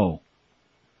Neil and Mo.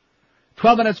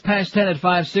 12 minutes past 10 at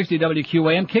 560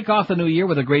 WQAM. Kick off the new year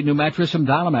with a great new mattress from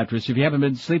Dial Mattress. If you haven't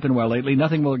been sleeping well lately,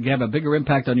 nothing will have a bigger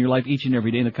impact on your life each and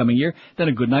every day in the coming year than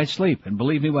a good night's sleep. And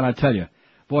believe me when I tell you,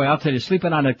 boy, I'll tell you,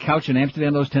 sleeping on a couch in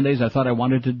Amsterdam those 10 days, I thought I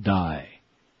wanted to die.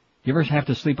 You ever have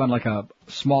to sleep on like a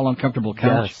small, uncomfortable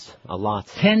couch? Yes, a lot.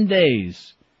 10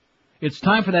 days. It's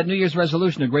time for that New Year's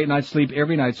resolution, a great night's sleep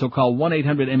every night, so call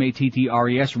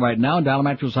 1-800-MATTRES right now. Dollar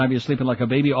Mattress will have you sleeping like a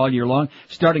baby all year long,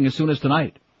 starting as soon as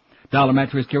tonight. Dollar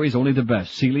Mattress carries only the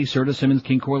best. Sealy, Serta, Simmons,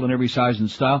 King Coil in every size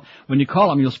and style. When you call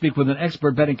them, you'll speak with an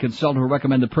expert bedding consultant who will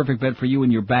recommend the perfect bed for you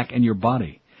and your back and your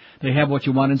body. They have what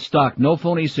you want in stock. No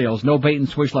phony sales, no bait and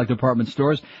switch like department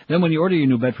stores. Then when you order your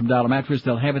new bed from Dollar Mattress,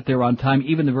 they'll have it there on time,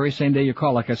 even the very same day you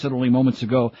call. Like I said only moments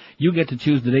ago, you get to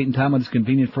choose the date and time when it's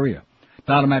convenient for you.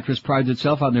 Dollar Mattress prides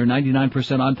itself on their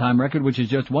 99% on-time record, which is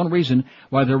just one reason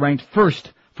why they're ranked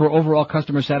first for overall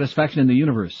customer satisfaction in the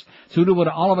universe. So do what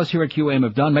all of us here at QAM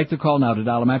have done. Make the call now to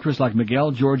Dollar Mattress like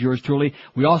Miguel, George, yours truly.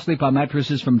 We all sleep on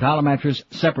mattresses from Dollar Mattress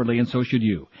separately, and so should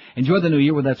you. Enjoy the new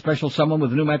year with that special someone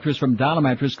with a new mattress from Dollar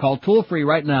Mattress. Call toll-free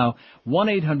right now,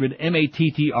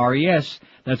 1-800-MATTRES.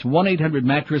 That's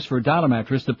 1-800-MATTRESS for Dollar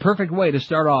Mattress, the perfect way to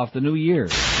start off the new year.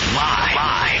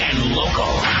 Live and local.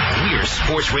 We're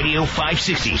Sports Radio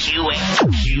 560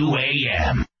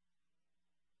 QAM.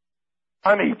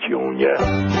 Honey Junior.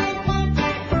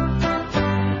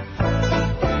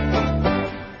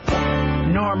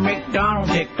 Norm MacDonald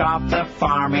ticked off the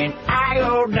farm in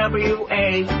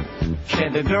IOWA.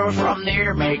 Said the girls from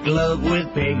there make love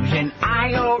with pigs in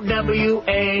IOWA.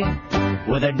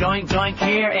 With a doink doink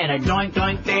here and a doink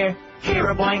doink there.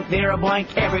 Here a boink, there a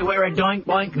boink, everywhere a doink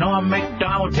boink. Norm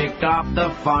MacDonald ticked off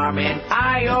the farm in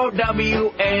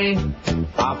IOWA.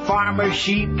 A farmer's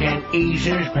sheep can ease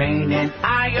his pain in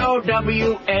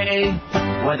IOWA.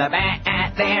 With a bat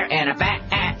at there and a bat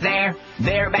at there.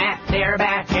 There a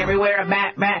bat, everywhere a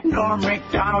bat. Norm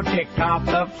MacDonald ticked off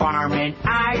the farm in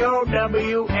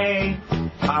IOWA.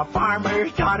 A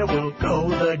farmer's daughter will go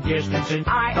the distance in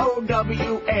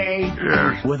IOWA.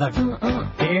 Yes. With a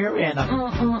here and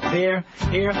a there,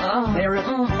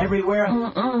 everywhere.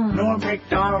 Norm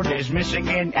MacDonald is missing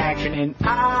in action in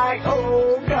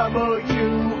IOWA.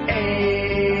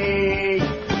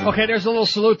 Okay, there's a little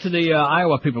salute to the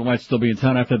Iowa people who might still be in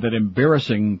town after that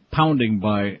embarrassing pounding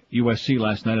by USC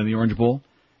last night in the Orange Bowl.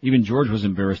 Even George was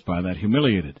embarrassed by that,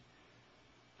 humiliated.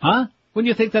 Huh? Wouldn't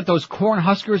you think that those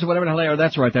Cornhuskers or whatever the hell they are,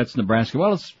 that's right, that's Nebraska.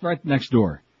 Well, it's right next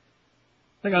door.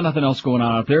 They got nothing else going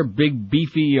on out there. Big,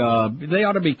 beefy, they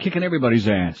ought to be kicking everybody's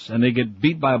ass. And they get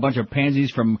beat by a bunch of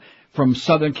pansies from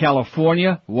Southern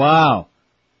California. Wow.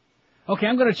 Okay,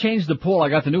 I'm going to change the poll. I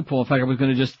got the new poll. In fact, I was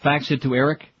going to just fax it to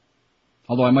Eric.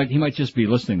 Although he might just be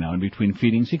listening now in between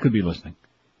feedings. He could be listening.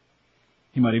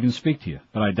 He might even speak to you,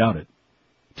 but I doubt it.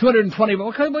 220,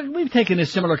 we've taken a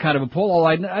similar kind of a poll.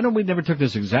 I know we never took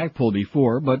this exact poll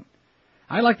before, but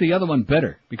I like the other one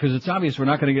better because it's obvious we're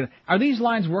not going to get. Are these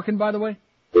lines working, by the way?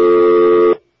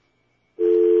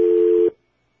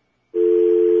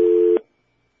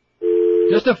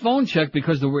 Just a phone check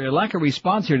because the lack of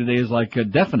response here today is like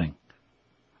deafening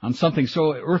on something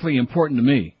so earthly important to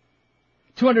me.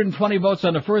 220 votes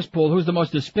on the first poll. Who's the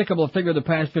most despicable figure of the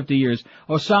past 50 years?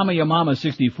 Osama Yamama,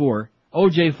 64.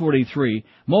 OJ, 43.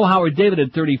 Mo Howard David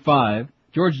at 35.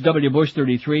 George W. Bush,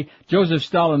 33. Joseph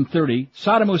Stalin, 30.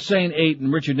 Saddam Hussein, 8.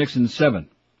 And Richard Nixon, 7.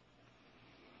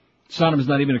 Saddam is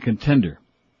not even a contender.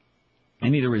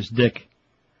 And neither is Dick.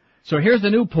 So here's the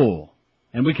new poll.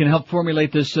 And we can help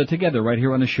formulate this together right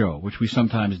here on the show, which we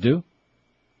sometimes do.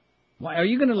 Why, are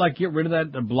you going to, get rid of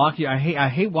that, block you? I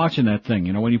hate watching that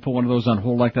thing, when you put one of those on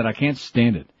hold like that. I can't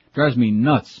stand it. Drives me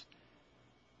nuts.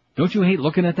 Don't you hate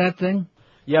looking at that thing?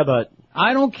 Yeah, but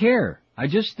I don't care. I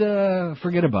just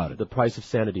forget about it. The price of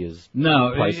sanity is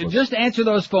priceless. Just answer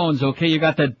those phones, okay? You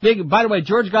got that big. By the way,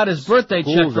 George got his birthday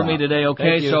check for me today,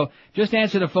 okay? So just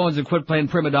answer the phones and quit playing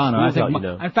prima donna.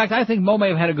 In fact, I think Mo may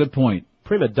have had a good point.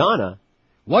 Prima donna.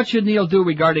 What should Neil do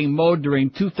regarding Mo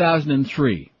during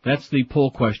 2003? That's the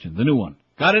poll question, the new one.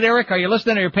 Got it, Eric? Are you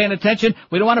listening? Are you paying attention?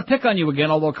 We don't want to pick on you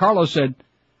again, although Carlos said,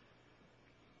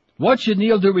 what should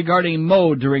Neil do regarding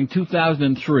Mo during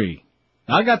 2003?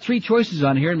 Now, I got 3 choices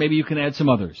on here, and maybe you can add some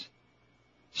others.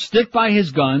 Stick by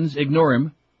his guns, ignore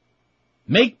him,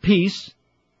 make peace,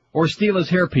 or steal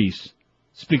his hairpiece.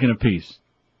 Speaking of peace.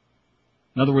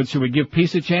 In other words, should we give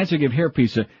peace a chance or give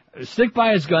hairpiece a... Stick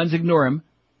by his guns, ignore him,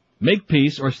 make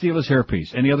peace, or steal his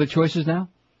hairpiece. Any other choices now?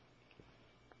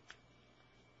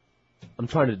 I'm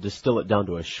trying to distill it down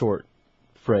to a short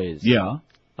phrase. Yeah.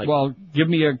 Well, give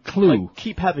me a clue.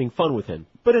 Keep having fun with him,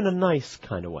 but in a nice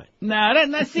kind of way.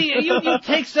 See, you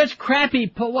take such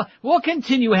crappy... We'll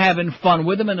continue having fun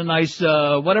with him in a nice,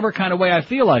 whatever kind of way I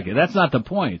feel like it. That's not the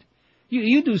point.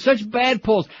 You do such bad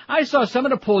polls. I saw some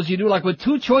of the polls you do, with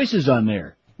 2 choices on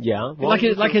there. Yeah. Well,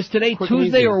 like it's today,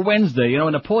 Tuesday or Wednesday,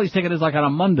 and the poll he's taking is on a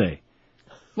Monday.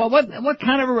 Well, what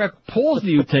kind of polls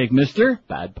do you take, mister?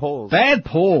 Bad polls. Bad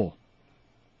poll.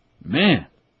 Man.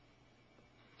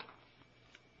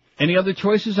 Any other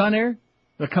choices on there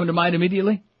that come to mind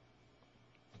immediately?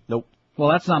 Nope. Well,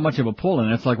 that's not much of a poll,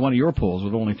 and that's like one of your polls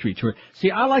with only 3 choices.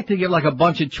 See, I like to give like a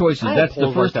bunch of choices. That's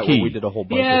the first like that key. When we did a whole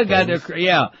bunch yeah, of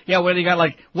yeah. Whether you got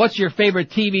like, what's your favorite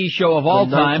TV show of all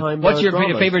time? What's your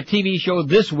favorite TV show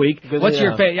this week? What's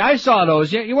your favorite? I saw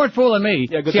those. You weren't fooling me.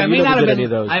 Yeah, see, I may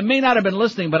not have been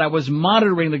listening, but I was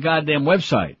monitoring the goddamn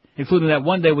website, including that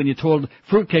one day when you told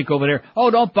Fruitcake over there, oh,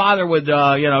 don't bother with,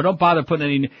 don't bother putting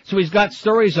any. So he's got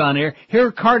stories on there.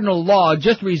 Here, Cardinal Law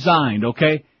just resigned.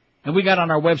 Okay. And we got on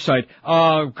our website,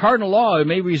 Cardinal Law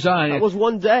may resign. That was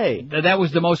one day. That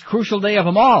was the most crucial day of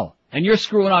them all. And you're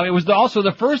screwing up. It was also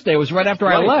the first day. It was right after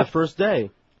I left. The first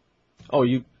day. Oh,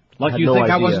 you like had you no think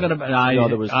idea. I wasn't going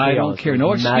to... I don't care.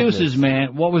 No excuses,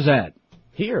 man. What was that?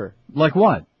 Here. Like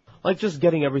what? Like just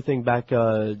getting everything back,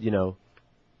 Is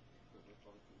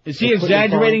he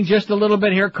exaggerating just a little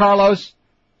bit here, Carlos?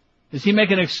 Is he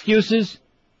making excuses?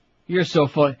 You're so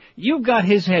funny. You've got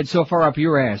his head so far up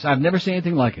your ass. I've never seen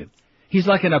anything like it. He's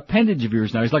like an appendage of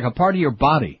yours now. He's like a part of your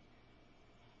body.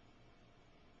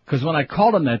 Because when I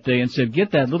called him that day and said,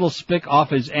 get that little spick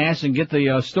off his ass and get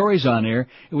the stories on air,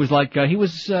 it was like he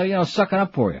was, sucking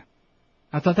up for you.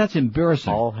 I thought that's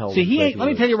embarrassing. All hell. See, he ain't, let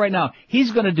me tell you right now,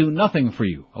 he's going to do nothing for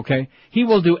you, okay? He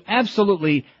will do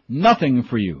absolutely nothing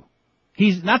for you.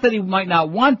 He's, not that he might not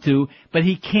want to, but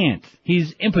he can't.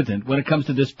 He's impotent when it comes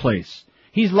to this place.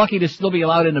 He's lucky to still be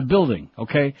allowed in the building,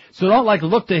 okay? So don't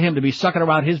look to him to be sucking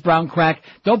around his brown crack.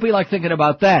 Don't be thinking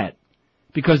about that,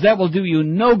 because that will do you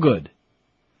no good.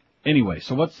 Anyway,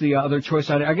 so what's the other choice?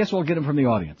 I guess we'll get him from the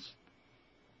audience.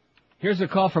 Here's a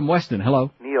call from Weston.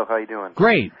 Hello. Neil, how you doing?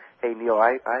 Great. Hey, Neil,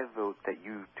 I vote that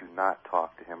you do not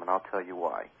talk to him, and I'll tell you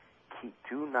why.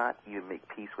 Do not even make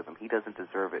peace with him. He doesn't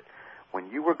deserve it.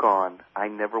 When you were gone, I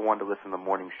never wanted to listen to the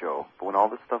morning show, but when all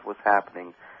this stuff was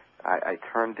happening, I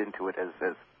turned into it as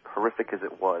horrific as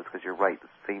it was, because you're right, the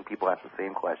same people ask the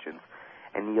same questions.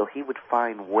 And Neil, he would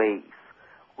find ways,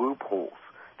 loopholes,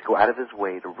 to go out of his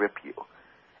way to rip you.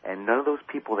 And none of those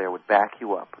people there would back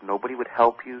you up. Nobody would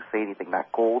help you say anything.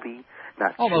 Not Goldie,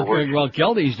 not George. Well,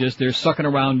 Geldy's just there sucking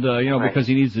around, right. because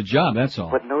he needs the job, that's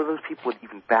all. But none of those people would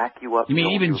even back you up. You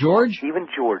mean even George? Even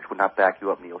George would not back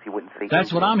you up, Neil. He wouldn't say anything.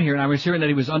 That's what I'm hearing. I was hearing that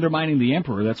he was undermining the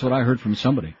Emperor. That's what I heard from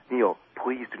somebody. Neil,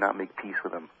 please do not make peace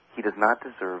with him. He does not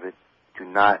deserve it.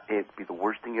 It'd be the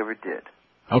worst thing you ever did.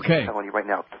 Okay. I'm telling you right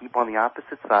now, keep on the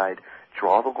opposite side,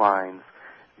 draw the lines,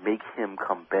 make him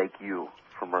come beg you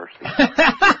for mercy.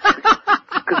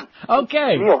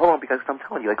 Okay. Neil, hold on, because I'm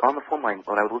telling you, on the phone line,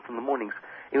 when I would listen in the mornings,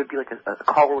 it would be like a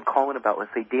caller would call in about,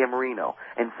 let's say, Dan Marino,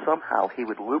 and somehow he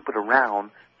would loop it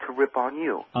around to rip on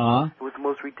you. It was the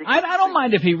most ridiculous. I don't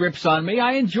mind if he rips on me.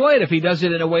 I enjoy it if he does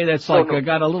it in a way that's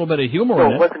got a little bit of humor in it.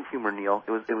 No, it wasn't humor, Neil.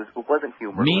 It wasn't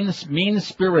humor.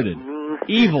 Mean-spirited,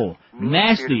 evil,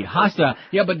 nasty, hostile.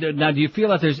 Yeah, but now do you feel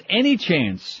that there's any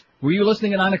chance? Were you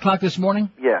listening at 9 o'clock this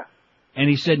morning? Yeah. And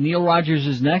he said Neil Rogers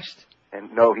is next?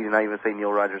 And no, he did not even say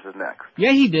Neil Rogers is next.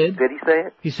 Yeah, he did. Did he say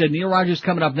it? He said Neil Rogers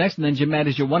coming up next, and then Jim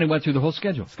Mattis at 1. He went through the whole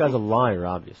schedule. This guy's a liar,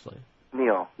 obviously.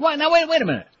 Neil. What? Now, wait a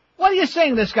minute. What are you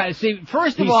saying, this guy? See,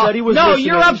 first of He all, said he was no, listening.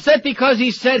 you're upset because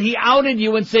he said he outed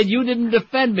you and said you didn't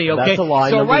defend me, okay? That's a lie,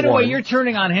 so number right away one. you're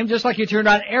turning on him just like you turned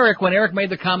on Eric when Eric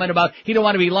made the comment about he don't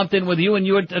want to be lumped in with you, and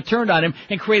you had turned on him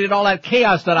and created all that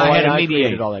chaos that I had to mediate.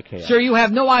 Created all that chaos. Sir, you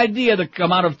have no idea the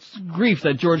amount of grief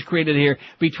that George created here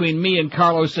between me and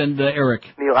Carlos and Eric.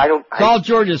 Neil, It's all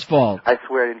George's fault. I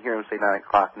swear I didn't hear him say 9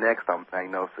 o'clock next. I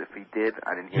know if he did,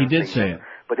 I didn't hear him He did say it.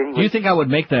 But anyway, Do you think I would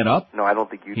make that up? No, I don't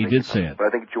think you'd He make did it say up. it. But I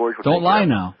think George would Don't make lie it up.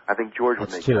 now. I think George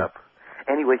would make it up.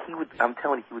 Anyway, I'm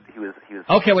telling you, he was.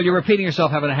 Okay, well, you're repeating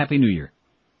yourself having a Happy New Year.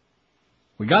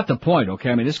 We got the point,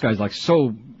 okay? I mean, this guy's like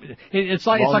so... It's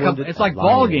like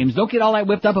ball games. Don't get all that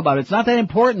whipped up about it. It's not that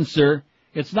important, sir.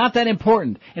 It's not that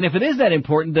important. And if it is that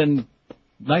important, then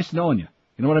nice knowing you.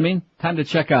 You know what I mean? Time to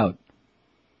check out.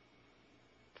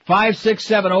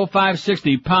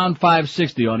 5670560, pound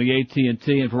 560 on the AT&T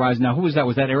and Verizon. Now, who was that?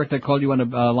 Was that Eric that called you on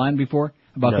the line before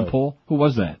about the poll? Who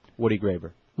was that? Woody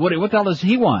Graber. Woody, what the hell does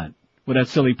he want with that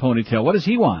silly ponytail? What does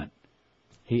he want?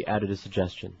 He added a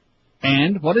suggestion.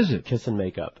 And what is it? Kiss and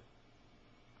make up.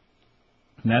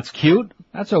 And that's cute.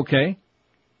 That's okay.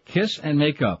 Kiss and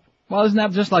make up. Well, isn't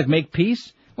that just like make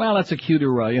peace? Well, that's a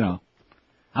cuter,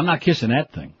 I'm not kissing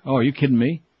that thing. Oh, are you kidding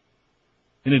me?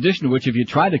 In addition to which, if you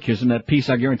tried to kiss him, that piece,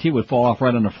 I guarantee, would fall off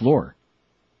right on the floor.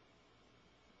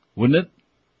 Wouldn't it?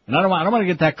 And I don't want to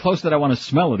get that close that I want to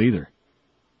smell it either.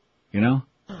 You know?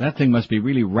 That thing must be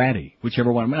really ratty,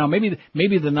 whichever one. Now, maybe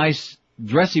the nice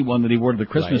dressy one that he wore to the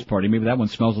Christmas party, maybe that one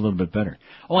smells a little bit better.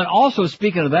 Oh, and also,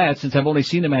 speaking of that, since I've only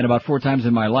seen the man about 4 times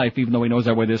in my life, even though he knows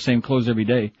I wear the same clothes every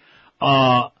day,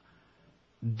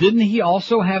 Didn't he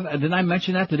also have, didn't I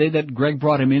mention that today that Greg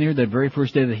brought him in here, that very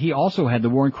first day, that he also had the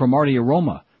Warren Cromartie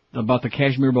aroma about the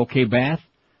cashmere bouquet bath?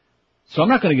 So I'm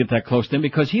not going to get that close to him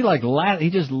because he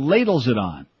just ladles it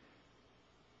on.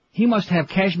 He must have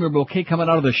cashmere bouquet coming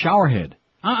out of the shower head.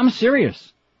 I'm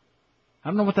serious. I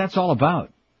don't know what that's all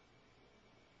about.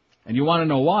 And you want to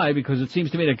know why? Because it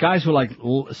seems to me that guys who like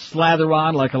slather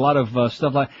on like a lot of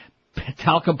stuff like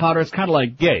talcum powder, it's kind of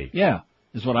like gay. Yeah,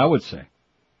 is what I would say.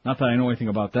 Not that I know anything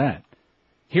about that.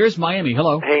 Here's Miami.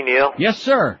 Hello. Hey, Neil. Yes,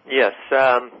 sir. Yes,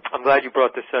 I'm glad you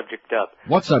brought this subject up.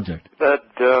 What subject? The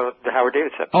Howard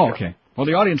David subject. Oh, okay. Well,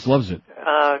 the audience loves it.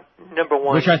 Number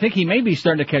one. Which I think he may be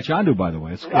starting to catch on to, by the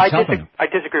way. It's helping him. I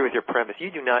disagree with your premise.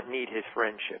 You do not need his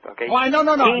friendship, okay? Well,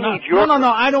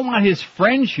 no, I don't want his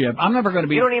friendship. I'm never going to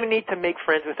be... You don't even need to make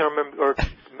friends with him or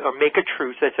make a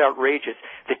truce. That's outrageous.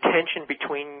 The tension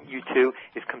between you two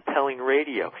is compelling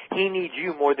radio. He needs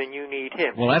you more than you need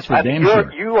him. Well, that's for damn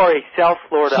sure. You are a South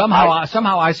Florida...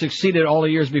 Somehow I succeeded all the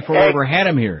years before I ever had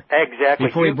him here. Exactly.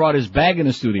 Before he brought his bag in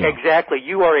the studio. Exactly.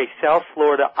 You are a South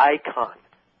Florida icon.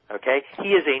 Okay?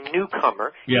 He is a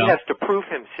newcomer. Yeah. He has to prove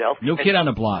himself. New kid on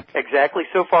the block. Exactly.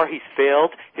 So far he's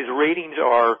failed. His ratings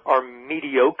are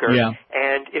mediocre. Yeah.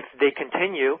 And if they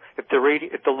continue, if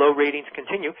the low ratings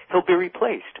continue, he'll be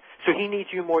replaced. So he needs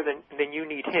you more than you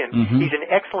need him. Mm-hmm. He's an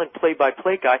excellent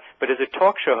play-by-play guy, but as a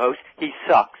talk show host, he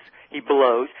sucks. He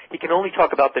blows. He can only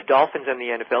talk about the Dolphins and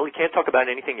the NFL. He can't talk about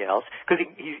anything else because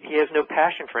he has no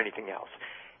passion for anything else.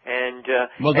 And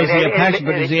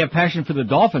does he have passion for the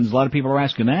Dolphins? A lot of people are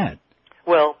asking that.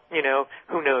 Well,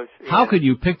 who knows? How could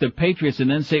you pick the Patriots and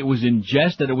then say it was in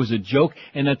jest, that it was a joke,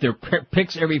 and that their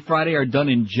picks every Friday are done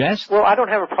in jest? Well, I don't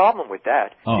have a problem with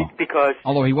that. Oh. Because...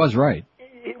 Although he was right.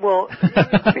 Well,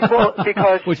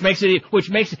 because... Which makes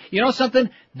you know something?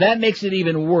 That makes it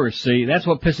even worse, see? That's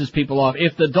what pisses people off.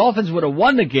 If the Dolphins would have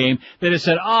won the game, they'd have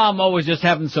said, Mo was just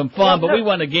having some fun, but we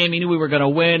won the game, he knew we were going to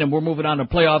win, and we're moving on to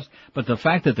playoffs. But the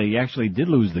fact that they actually did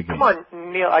lose the game. Come on,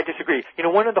 Neil, I disagree.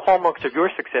 One of the hallmarks of your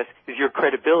success is your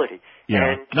credibility.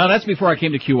 Yeah. No, that's before I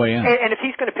came to QAM. And if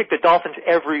he's going to pick the Dolphins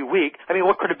every week,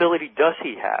 what credibility does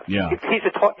he have? Yeah. If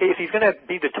he's going to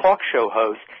be the talk show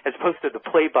host as opposed to the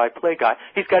play-by-play guy,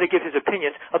 he's got to give his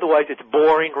opinions. Otherwise, it's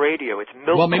boring radio. It's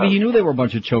milk. Well, maybe he knew they were a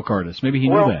bunch of choke artists. Maybe he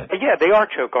knew that. Yeah, they are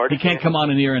choke artists. He can't come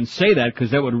on in here and say that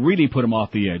because that would really put him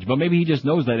off the edge. But maybe he just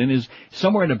knows that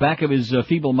somewhere in the back of his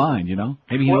feeble mind.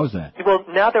 Maybe he knows that. Well,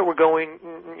 now that we're going,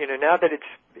 now that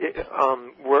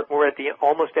we're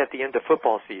almost at the end of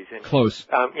football season. Close.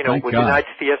 With tonight's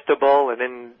Fiesta Bowl and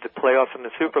then the playoffs and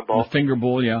the Super Bowl. The Finger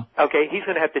Bowl, yeah. Okay, he's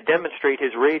going to have to demonstrate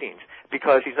his ratings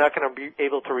because he's not going to be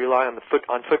able to rely on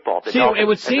football. See, it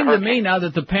would seem to me now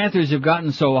that the Panthers have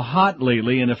gotten so hot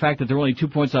lately, and the fact that they're only 2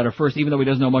 points out of first, even though he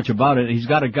doesn't know much about it, he's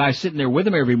got a guy sitting there with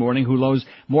him every morning who knows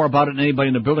more about it than anybody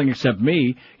in the building except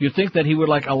me. You'd think that he would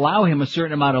allow him a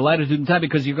certain amount of latitude and time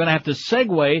because you're going to have to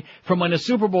segue from when the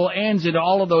Super Bowl ends into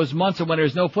all of those months and when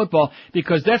there's no football,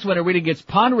 because that's when it really gets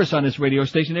ponderous on this radio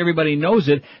station. Everybody knows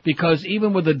it, because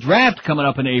even with the draft coming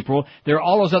up in April, there are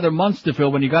all those other months to fill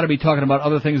when you got to be talking about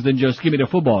other things than just give me the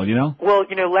football, Well,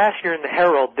 last year in the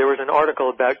Herald, there was an article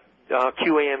about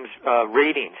QAM's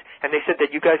ratings, and they said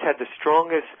that you guys had the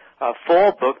strongest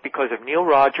fall book because of Neil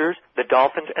Rogers, the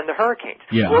Dolphins, and the Hurricanes.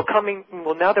 Yeah.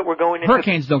 Now that we're going into...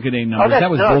 Hurricanes don't get any numbers.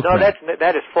 That was bullcrap.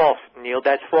 That is false, Neil.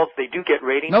 That's false. They do get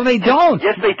ratings. No, they don't.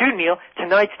 Yes, they do, Neil.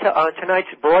 Tonight's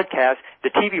broadcast, the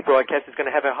TV broadcast, is going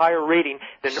to have a higher rating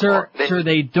than... Sir,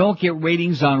 they don't get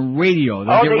ratings on radio.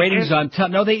 They get ratings on...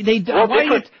 No, they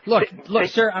don't. Look,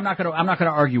 sir, I'm not going to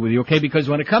argue with you, okay? Because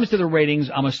when it comes to the ratings,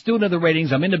 I'm a student of the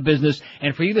ratings. I'm in the business.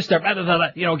 And for you to start,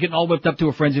 getting all whipped up to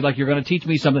a frenzy like you're going to teach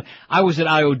me something... I was at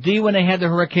IOD when they had the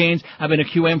Hurricanes. I've been at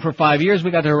QM for 5 years.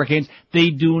 We got the Hurricanes. They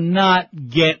do not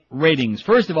get ratings.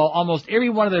 First of all, almost every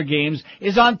one of their games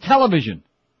is on television.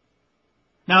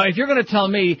 Now, if you're going to tell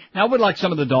me, now with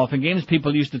some of the Dolphin games,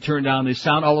 people used to turn down the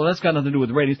sound, although that's got nothing to do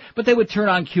with ratings, but they would turn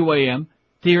on QAM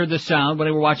to hear the sound when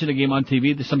they were watching the game on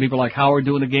TV. Some people like Howard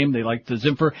doing the game. They like the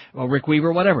Zimfer or Rick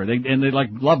Weaver, whatever. They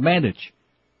love Mandich.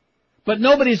 But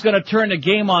nobody's going to turn the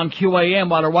game on QAM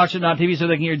while they're watching it on TV so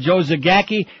they can hear Joe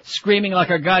Zagacki screaming like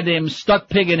a goddamn stuck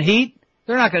pig in heat.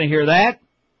 They're not going to hear that.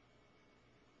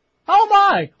 Oh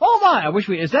my! I wish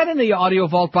is that in the audio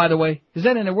vault, by the way? Is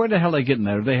that in there? Where the hell are they getting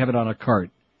that? Or do they have it on a cart?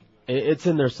 It's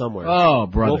in there somewhere. Oh,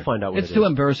 brother. We'll find out what it's too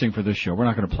embarrassing for this show. We're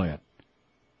not going to play it.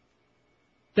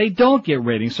 They don't get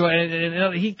ratings. So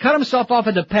he cut himself off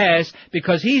at the pass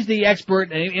because he's the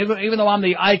expert, and even though I'm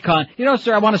the icon.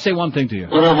 Sir, I want to say one thing to you.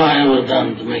 What have I ever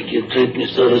done to make you treat me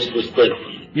so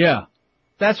disrespectfully? Yeah.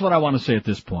 That's what I want to say at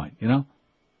this point,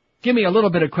 Give me a little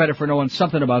bit of credit for knowing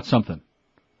something about something.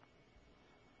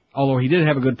 Although he did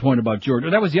have a good point about George.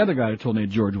 That was the other guy that told me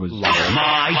George was... Live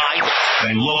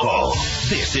and local.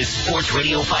 This is Sports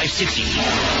Radio 560.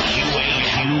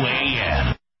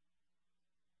 QAM.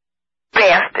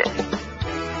 Bastard.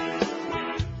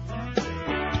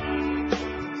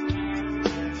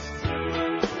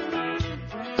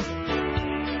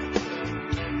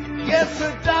 Yes, the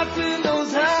doctor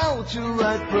knows how to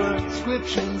write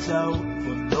prescriptions out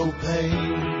for no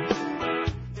pain.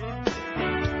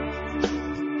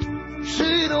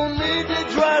 She don't need to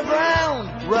drive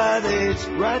round, Rite Aid's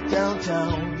right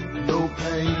downtown, no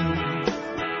pain.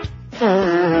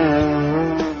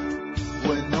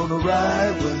 When on a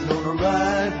ride,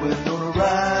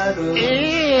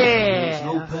 there's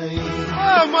no pain.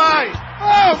 Oh my!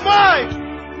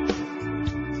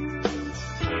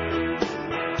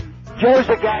 Joe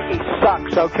Zagacki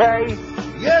sucks, okay?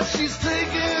 Yes, she's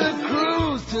taking a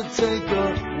cruise to take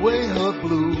away her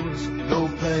blues, no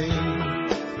pain.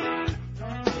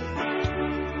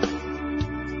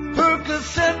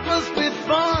 Percocet must be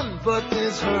fun, but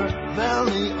is her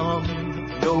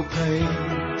Valium no pain?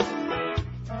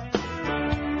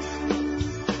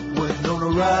 When on a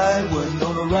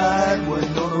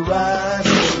ride,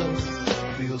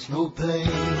 feels no pain.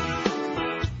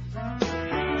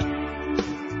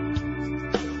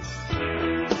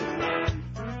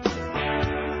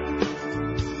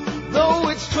 Though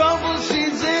it's trouble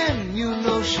she's in, you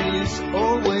know she's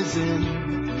always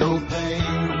in no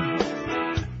pain.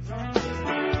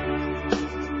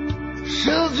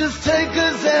 She'll just take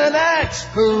a Xanax,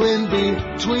 her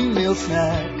in-between meal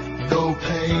snack, no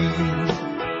pain.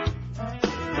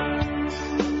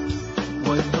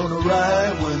 When on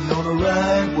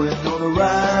a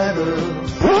rider,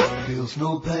 feels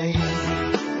no pain.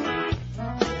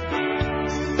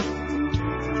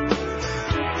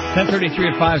 10:33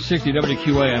 at 560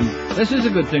 WQAM. This is a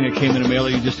good thing that came in the mail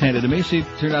that you just handed to me. See, it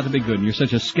turned out to be good. And you're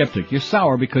such a skeptic. You're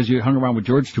sour because you hung around with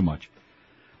George too much.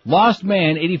 Lost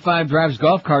man, 85, drives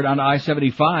golf cart on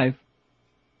I-75.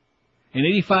 An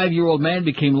 85-year-old man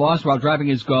became lost while driving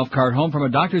his golf cart home from a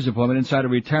doctor's appointment inside a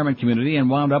retirement community and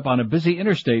wound up on a busy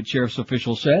interstate, sheriff's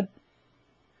officials said.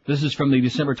 This is from the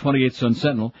December 28th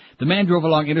Sun-Sentinel. The man drove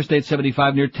along Interstate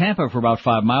 75 near Tampa for about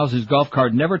 5 miles, his golf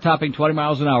cart never topping 20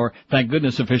 miles an hour, thank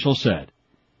goodness, officials said.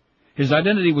 His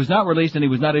identity was not released and he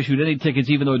was not issued any tickets,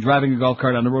 even though driving a golf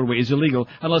cart on the roadway is illegal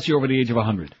unless you're over the age of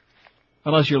 100.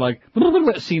 Unless you're like,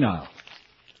 senile.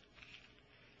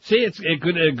 See, it's a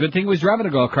good thing he was driving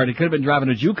a golf cart. He could have been driving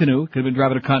a Jew canoe, could have been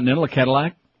driving a Continental, a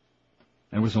Cadillac.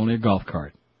 It was only a golf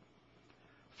cart.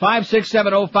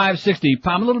 5670560.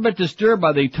 I'm a little bit disturbed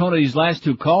by the tone of these last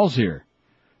two calls here.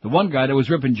 The one guy that was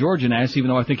ripping George an ass, even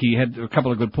though I think he had a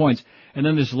couple of good points. And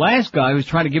then this last guy who's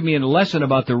trying to give me a lesson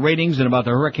about the ratings and about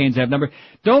the Hurricanes have number.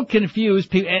 Don't confuse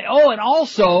people. And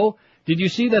also, did you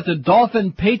see that the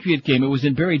Dolphin-Patriot game, it was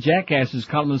in Barry Jackass's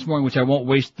column this morning, which I won't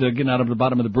waste getting out of the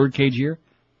bottom of the birdcage here.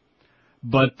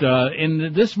 But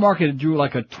in this market, it drew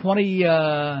like a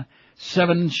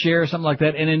 27 share, something like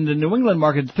that. And in the New England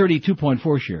market,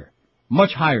 32.4 share.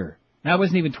 Much higher. Now, it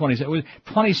wasn't even 20. It was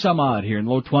 20 some odd here in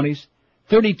low 20s.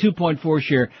 32.4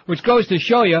 share, which goes to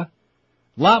show you a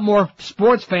lot more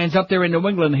sports fans up there in New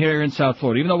England here in South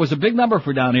Florida. Even though it was a big number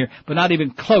for down here, but not even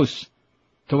close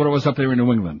to what it was up there in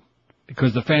New England.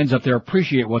 Because the fans up there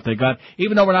appreciate what they got.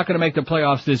 Even though we're not going to make the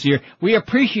playoffs this year, we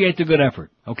appreciate the good effort,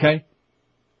 okay?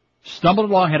 Stumbled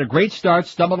along, had a great start,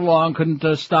 stumbled along, couldn't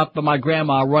stop my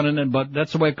grandma running, but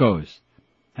that's the way it goes.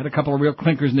 Had a couple of real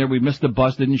clinkers in there. We missed the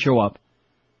bus, didn't show up.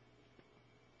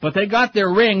 But they got their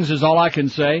rings, is all I can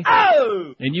say.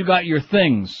 Oh! And you got your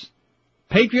things.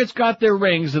 Patriots got their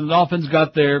rings, and the Dolphins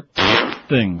got their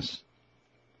things.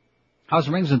 How's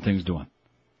rings and things doing?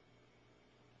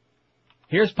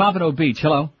 Here's Pompano Beach.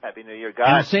 Hello. Happy New Year, guys.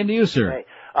 And same to you, sir. Hey.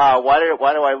 Why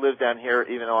do I live down here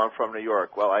even though I'm from New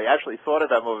York? Well, I actually thought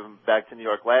about moving back to New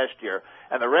York last year,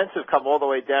 and the rents have come all the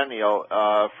way down, Neil,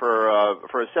 for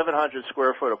a 700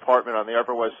 square foot apartment on the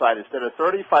Upper West Side. Instead of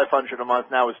 $3,500 a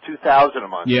month, now it's $2,000 a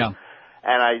month. Yeah.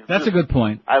 And that's a good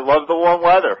point. I love the warm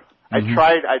weather. Mm-hmm.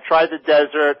 I tried the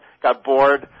desert, got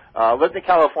bored, lived in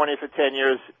California for 10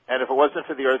 years, and if it wasn't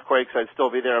for the earthquakes, I'd still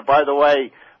be there. And by the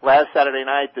way, last Saturday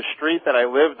night, the street that I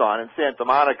lived on in Santa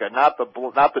Monica, not the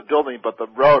building, but the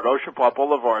road, Ocean Park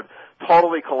Boulevard,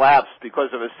 totally collapsed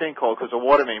because of a sinkhole because a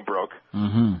water main broke.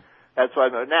 Mm-hmm. That's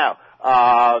what I know. Now,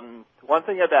 one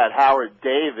thing about Howard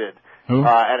David,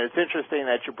 and it's interesting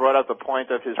that you brought up the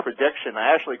point of his prediction.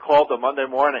 I actually called him Monday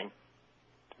morning,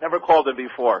 never called him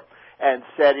before, and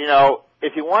said,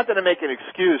 if you wanted to make an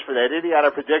excuse for that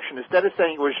idiotic prediction, instead of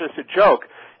saying it was just a joke,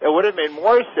 it would have made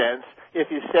more sense if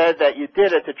you said that you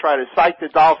did it to try to psych the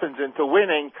Dolphins into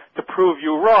winning to prove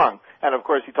you wrong. And of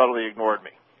course, he totally ignored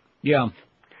me. Yeah.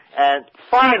 And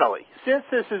finally, since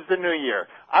this is the new year,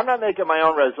 I'm not making my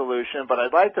own resolution, but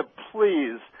I'd like to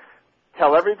please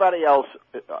tell everybody else,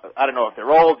 I don't know if they're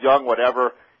old, young,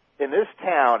 whatever, in this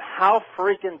town, how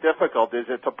freaking difficult is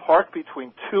it to park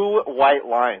between two white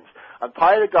lines? I'm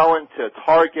tired of going to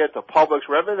Target, to Publix,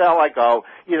 wherever the hell I go.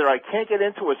 Either I can't get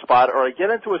into a spot, or I get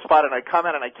into a spot and I come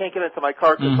in and I can't get into my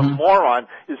car because the moron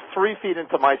is 3 feet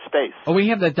into my space. Oh, we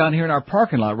have that down here in our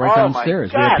parking lot, right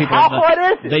downstairs. My God, we have people how hard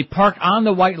is it? They park on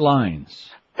the white lines.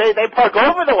 They park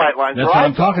over the white lines. That's what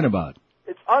I'm talking about.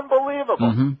 It's unbelievable.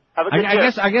 Mm-hmm. Have a good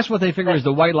trip. I guess what they figure is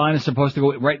the white line is supposed to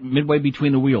go right midway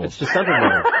between the wheels. It's just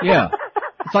everywhere. Yeah.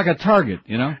 It's like a target,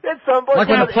 you know? It's unbelievable. Like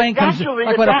when a plane comes,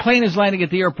 like when a plane is landing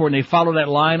at the airport and they follow that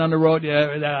line on the road,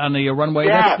 on the runway.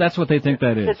 Yeah. That's what they think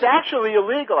that is. It's actually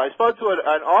illegal. I spoke to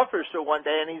an officer one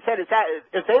day, and he said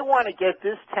if they want to get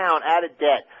this town out of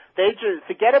debt, they just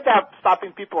forget about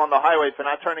stopping people on the highway for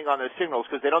not turning on their signals,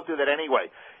 because they don't do that anyway.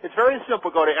 It's very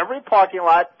simple. Go to every parking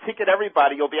lot, ticket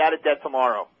everybody. You'll be out of debt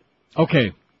tomorrow.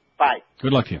 Okay. Bye.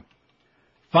 Good luck to you.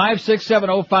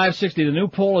 5670560. The new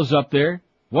poll is up there.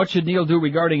 What should Neil do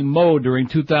regarding Mo during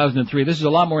 2003? This is a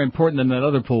lot more important than that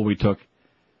other poll we took.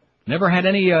 Never had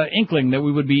any inkling that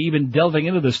we would be even delving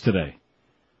into this today.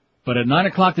 But at 9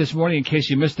 o'clock this morning, in case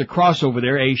you missed the crossover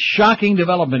there, a shocking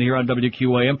development here on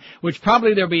WQAM, which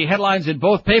probably there'll be headlines in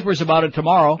both papers about it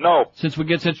tomorrow. No. Since we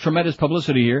get such tremendous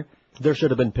publicity here. There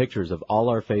should have been pictures of all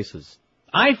our faces.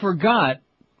 I forgot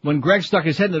when Greg stuck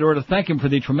his head in the door to thank him for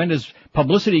the tremendous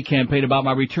publicity campaign about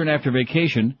my return after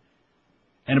vacation.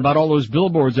 And about all those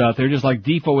billboards out there, just like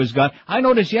Defo has got. I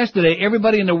noticed yesterday,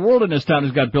 everybody in the world in this town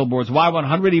has got billboards.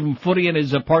 Y100, even Footy and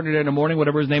his partner there in the morning,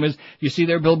 whatever his name is. You see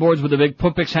their billboards with the big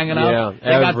puppies hanging out? Yeah,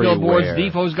 they got billboards.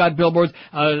 Defo's got billboards.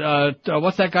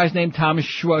 What's that guy's name? Thomas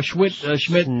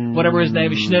Schmidt, whatever his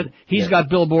name is, Schmidt. He's got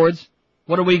billboards.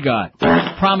 What do we got?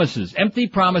 Promises. Empty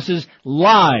promises.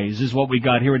 Lies is what we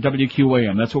got here at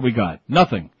WQAM. That's what we got.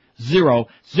 Nothing. Zero.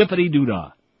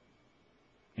 Zippity-doo-dah.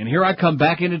 And here I come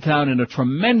back into town in a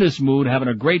tremendous mood, having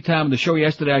a great time. The show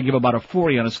yesterday, I give about a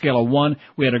 40 on a scale of 1.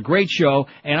 We had a great show,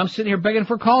 and I'm sitting here begging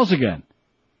for calls again.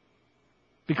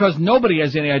 Because nobody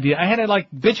has any idea. I had to,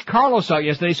 bitch Carlos out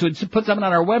yesterday, so he'd put something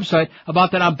on our website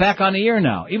about that I'm back on the air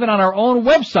now. Even on our own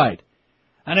website.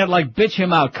 And I'd bitch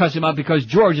him out, cuss him out, because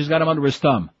George has got him under his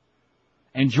thumb.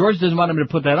 And George doesn't want him to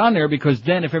put that on there, because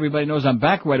then if everybody knows I'm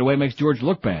back right away, it makes George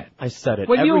look bad. I said it.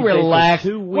 Will you relax?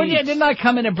 2 weeks. Didn't I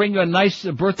come in and bring you a nice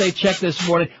birthday check this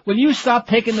morning? Will you stop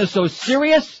taking this so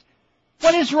serious?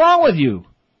 What is wrong with you?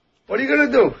 What are you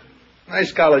going to do?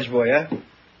 Nice college boy, huh?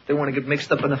 They want to get mixed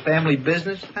up in the family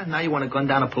business? Huh? Now you want to gun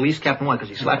down a police captain, why, because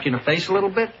he slapped you in the face a little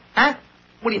bit? Huh?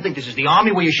 What do you think, this is the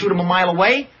army where you shoot him a mile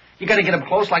away? You got to get him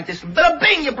close like this, and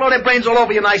bing, you blow their brains all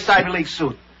over your nice Ivy League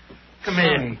suit. Come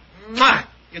here. Mwah!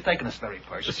 You're taking this very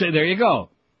personal. See, there you go.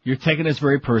 You're taking this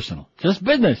very personal. Just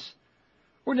business.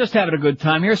 We're just having a good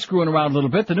time here, screwing around a little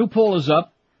bit. The new poll is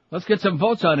up. Let's get some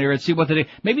votes on here and see what they do.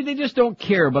 Maybe they just don't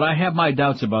care, but I have my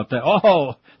doubts about that.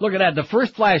 Oh, look at that. The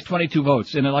first flash, 22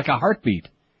 votes, in like a heartbeat.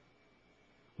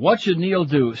 What should Neil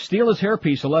do? Steal his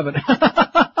hairpiece, 11.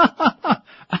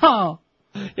 Oh.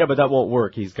 Yeah, but that won't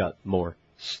work. He's got more.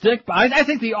 I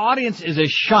think the audience is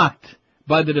as shocked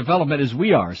by the development as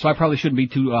we are, so I probably shouldn't be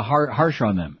too harsh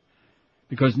on them.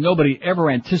 Because nobody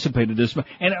ever anticipated this.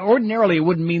 And ordinarily it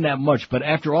wouldn't mean that much, but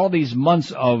after all these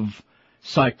months of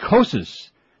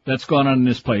psychosis that's gone on in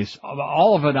this place,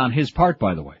 all of it on his part,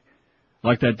 by the way.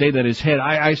 Like that day that his head,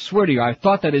 I swear to you, I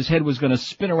thought that his head was going to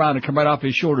spin around and come right off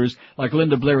his shoulders like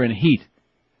Linda Blair in Heat.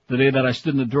 The day that I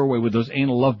stood in the doorway with those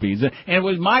anal love beads. And it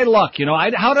was my luck, you know.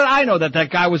 How did I know that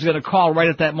guy was going to call right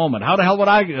at that moment? How the hell would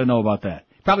I know about that?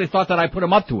 Probably thought that I put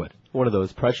him up to it. One of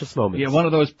those precious moments. Yeah, one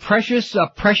of those precious,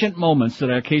 prescient moments that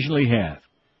I occasionally have.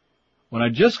 When I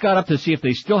just got up to see if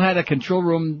they still had a control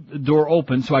room door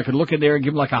open so I could look in there and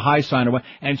give him like a high sign or what.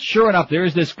 And sure enough,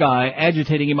 there's this guy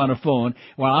agitating him on the phone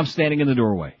while I'm standing in the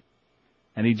doorway.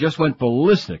 And he just went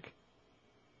ballistic.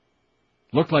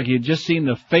 Looked like he had just seen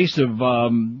the face of,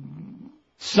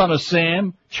 Son of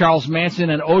Sam, Charles Manson,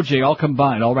 and OJ all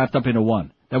combined, all wrapped up into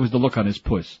one. That was the look on his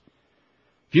puss.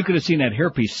 If you could have seen that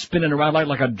hairpiece spinning around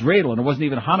like a dreidel, and it wasn't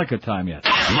even Hanukkah time yet.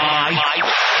 Live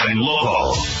and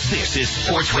local. This is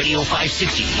Sports Radio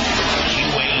 560.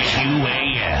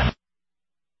 QAM.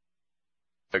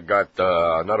 I got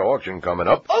another auction coming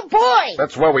up. Oh, boy!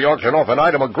 That's where we auction off an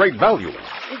item of great value.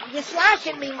 You're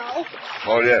slashing me, Mo.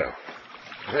 Oh, yeah.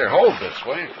 Here, hold this,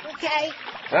 will you? Okay.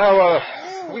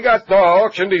 Now, we got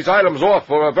auctioned these items off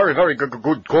for a very, very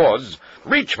good cause.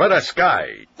 Reach for the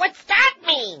sky. What's that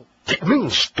mean? It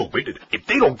means, stupid, if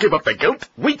they don't give up the guilt,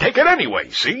 we take it anyway,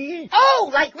 see? Oh,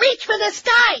 like reach for the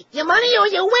sky. Your money or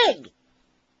your wig?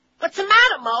 What's the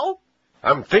matter, Mo?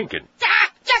 I'm thinking.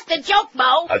 Ah, just a joke,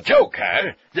 Mo. A joke,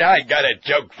 huh? Yeah, I got a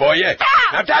joke for you.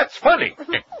 Now that's funny.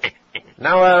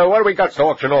 Now, what do we got to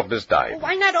auction off this time?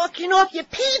 Why not auction off your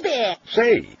pea bear?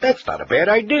 Say, that's not a bad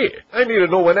idea. I need a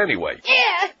new one anyway.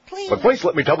 Yeah, please. But first,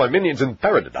 let me tell my minions in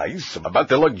paradise about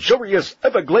the luxurious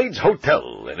Everglades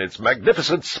Hotel and its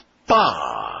magnificent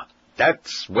spa.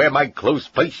 That's where my close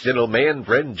personal man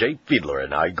friend Jay Fiedler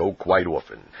and I go quite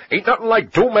often. Ain't nothing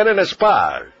like 2 men in a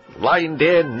spa, lying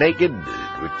there naked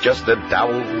with just a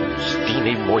towel,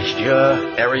 steamy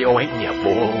moisture aerating your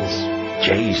balls,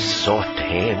 Jay's soft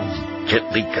hands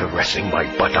gently caressing my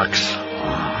buttocks,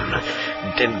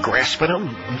 then grasping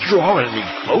them, drawing me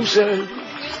closer.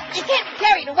 You can't be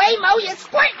carried away, Mo. You're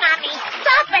squirting on me.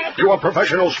 Stop it. You a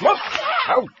professional schmuck?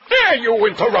 How dare you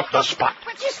interrupt the spot?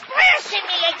 But you're splashing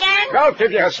me again. I'll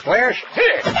give you a splash.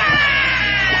 Here.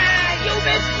 Ah, you've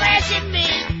been splashing me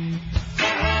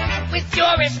with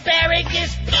your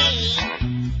asparagus pea.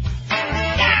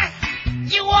 Ah,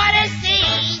 you ought to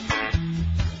see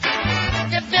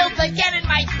the filter getting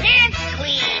my pants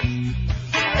clean.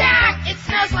 Ah, it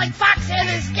smells like Fox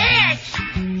Heather's gash.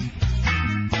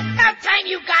 About time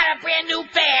you got a brand new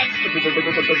bag.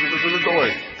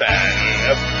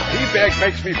 Tea bag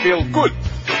makes me feel good.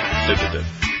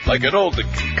 Like an old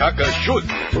caca should.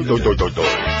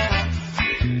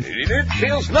 It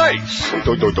feels nice.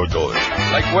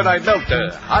 Like when I melt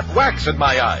the hot wax in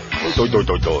my eyes.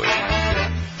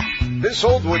 This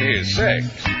old one here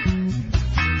sags.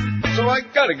 So I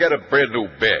gotta get a brand new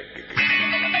bag.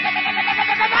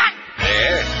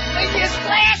 Yeah. When you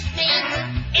splash me,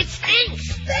 it stinks.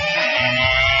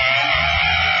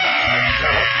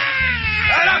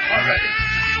 Shut up already.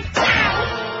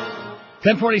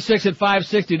 10:46 at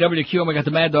 560 WQAM. I got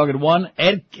the Mad Dog at 1.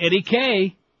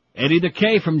 Eddie the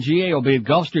K from GA will be at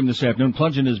Gulfstream this afternoon,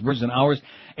 plunging his birds and hours.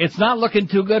 It's not looking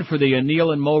too good for the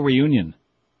Neil and Mo reunion.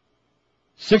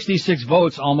 66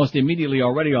 votes almost immediately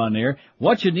already on there.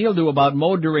 What should Neil do about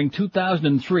Mo during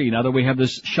 2003, now that we have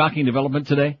this shocking development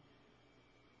today?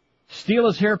 Steal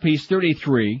his hairpiece,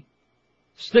 33.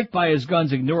 Stick by his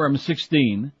guns, ignore him,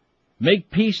 16.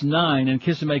 Make peace, 9, and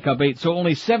kiss and make up, 8. So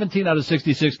only 17 out of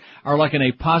 66 are like an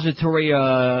appository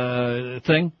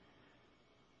thing,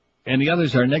 and the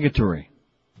others are negatory.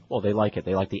 Well, they like it.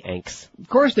 They like the angst. Of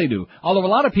course they do. Although a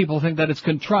lot of people think that it's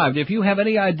contrived. If you have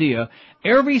any idea,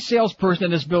 every salesperson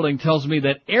in this building tells me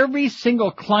that every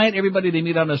single client, everybody they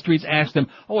meet on the streets, asks them,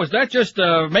 "Oh, is that just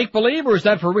make-believe or is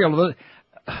that for real?"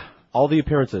 All the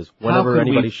appearances, whenever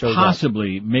anybody shows up. How could we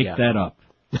possibly make that up?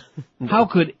 How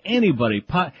could anybody,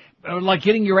 like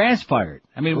getting your ass fired?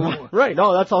 I mean, right,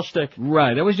 no, that's all shtick.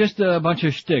 Right, that was just a bunch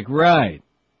of shtick, right.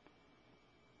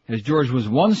 As George was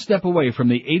one step away from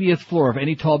the 80th floor of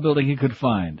any tall building he could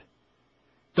find.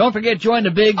 Don't forget, join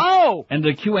the big and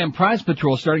the QM Prize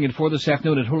Patrol starting at 4 this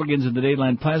afternoon at Hooligans in the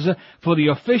Dayland Plaza for the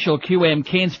official QM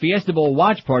Canes Fiesta Bowl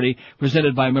watch party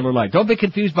presented by Miller Lite. Don't be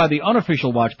confused by the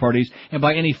unofficial watch parties and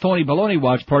by any phony baloney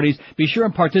watch parties. Be sure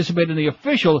and participate in the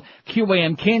official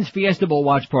QM Canes Fiesta Bowl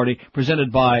watch party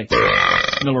presented by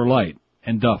Miller Lite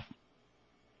and Duff.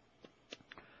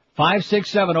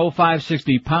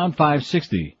 5670560 pound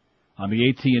 560 on the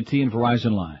AT&T and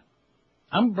Verizon line.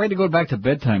 I'm ready to go back to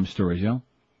bedtime stories, you know.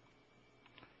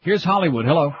 Here's Hollywood.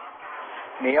 Hello.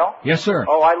 Neil? Yes, sir.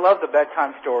 Oh, I love the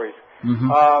bedtime stories. Mm-hmm.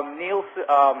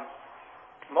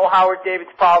 Mo Howard David's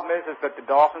problem is that the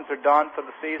Dolphins are done for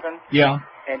the season. Yeah.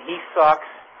 And he sucks.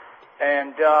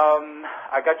 And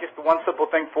I got just one simple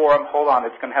thing for him. Hold on,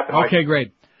 it's going to happen. Okay,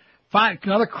 great. Fine.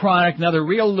 Another chronic, another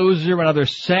real loser, another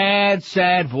sad,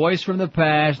 sad voice from the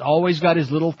past. Always got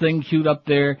his little thing queued up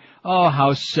there. Oh,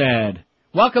 how sad.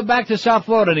 Welcome back to South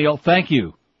Florida, Neil. Thank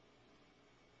you.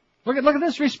 Look at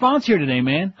this response here today,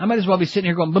 man. I might as well be sitting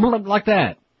here going blah, blah, blah, like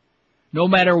that. No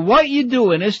matter what you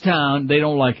do in this town, they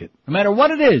don't like it. No matter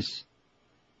what it is.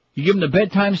 You give them the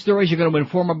bedtime stories, you're going to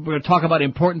inform them, we're going to talk about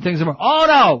important things. Oh,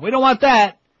 no, we don't want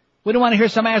that. We don't want to hear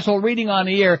some asshole reading on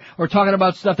the air or talking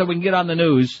about stuff that we can get on the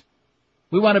news.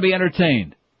 We want to be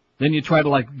entertained. Then you try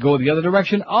to go the other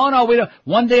direction. Oh, no, we don't.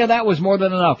 One day of that was more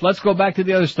than enough. Let's go back to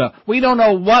the other stuff. We don't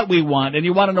know what we want, and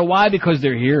you want to know why? Because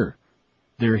they're here.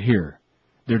 They're here.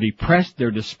 They're depressed, they're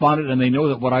despondent, and they know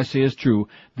that what I say is true.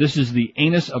 This is the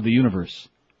anus of the universe.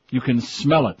 You can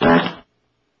smell it.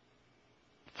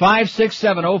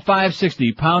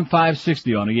 5670560 pound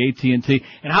 560 on the AT&T.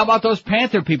 And how about those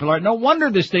Panther people? No wonder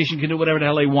this station can do whatever the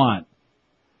hell they want.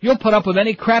 You'll put up with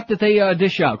any crap that they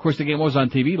dish out. Of course, the game was on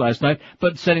TV last night,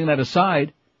 but setting that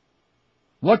aside,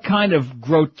 What kind of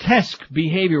grotesque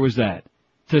behavior was that?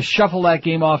 To shuffle that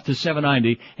game off to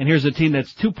 790, and here's a team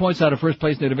that's 2 points out of first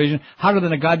place in the division, hotter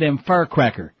than a goddamn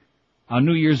firecracker on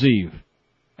New Year's Eve.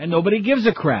 And nobody gives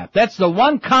a crap. That's the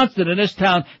one constant in this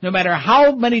town. No matter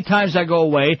how many times I go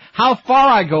away, how far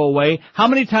I go away, how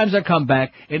many times I come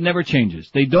back, it never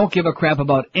changes. They don't give a crap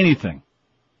about anything,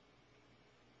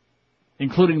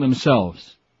 including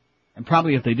themselves. And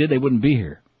probably if they did, they wouldn't be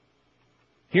here.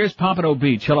 Here's Pompano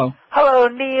Beach. Hello. Hello,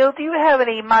 Neil. Do you have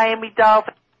any Miami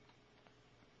Dolphins?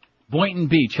 Boynton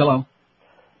Beach. Hello.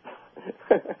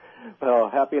 Well,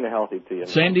 happy and healthy to you.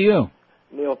 Same to you.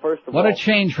 Neil, first of What all... a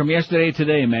change from yesterday to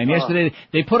today, man. Yesterday,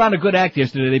 they put on a good act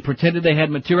yesterday. They pretended they had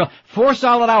material. 4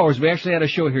 solid hours. We actually had a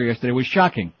show here yesterday. It was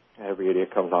shocking. Every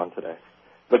idiot comes on today.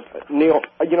 But, Neil,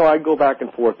 I go back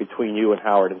and forth between you and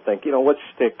Howard and think, what's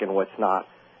shtick and what's not.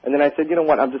 And then I said, you know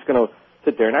what, I'm just going to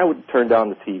sit there. And I would turn down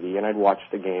the TV and I'd watch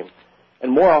the game.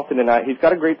 And more often than not, he's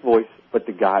got a great voice, but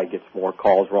the guy gets more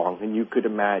calls wrong than you could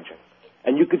imagine.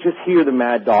 And you could just hear the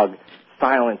Mad Dog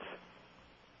silence.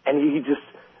 And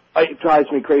it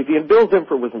drives me crazy. And Bill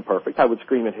Zimfer wasn't perfect. I would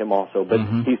scream at him also, but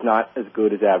he's not as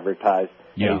good as advertised.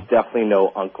 Yeah. And he's definitely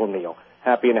no Uncle Neil.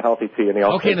 Happy and healthy to you,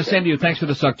 Neil. Okay, and the same to you. Thanks for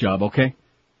the suck job, okay?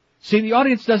 See, the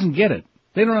audience doesn't get it.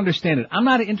 They don't understand it. I'm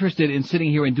not interested in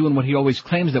sitting here and doing what he always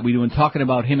claims that we do and talking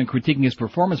about him and critiquing his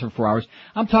performance for 4 hours.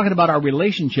 I'm talking about our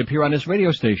relationship here on this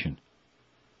radio station.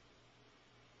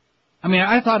 I mean,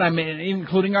 I thought I made,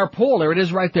 including our poll, there it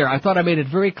is right there. I thought I made it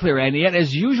very clear, and yet,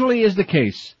 as usually is the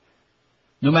case,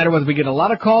 no matter whether we get a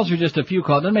lot of calls or just a few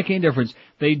calls, doesn't make any difference.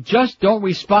 They just don't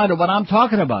respond to what I'm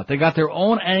talking about. They got their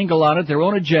own angle on it, their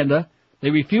own agenda.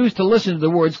 They refuse to listen to the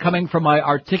words coming from my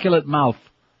articulate mouth.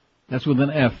 That's with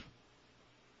an F.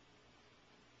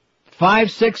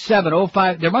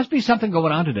 56705. There must be something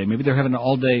going on today. Maybe they're having an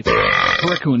all-day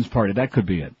Hurricanes party. That could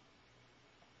be it.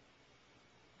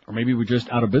 Or maybe we're just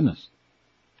out of business.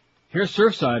 Here's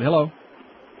Surfside. Hello.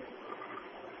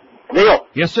 Neil.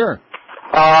 Yes, sir.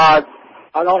 I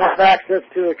don't have access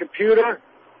to a computer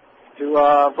to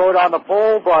vote on the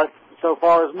poll, but so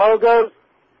far as Mo goes,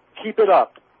 keep it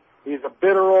up. He's a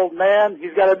bitter old man.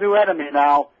 He's got a new enemy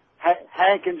now,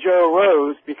 Hank and Joe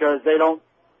Rose, because they don't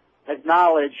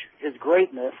acknowledge his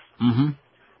greatness.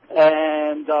 Mm-hmm.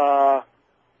 And a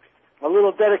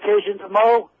little dedication to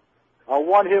Mo, a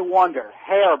one-hit wonder,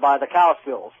 Hair by the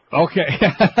Cowsills. Okay.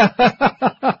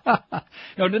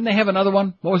 No, didn't they have another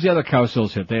one? What was the other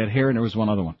Cowsills hit? They had Hair and there was one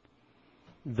other one.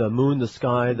 The moon, the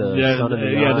sky, the sun, and the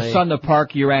eye. Yeah, the sun, the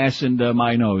park, your ass, and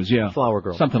my nose. Yeah, Flower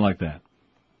Girl, something like that.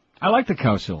 I like the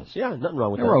Cowsills. Yeah, nothing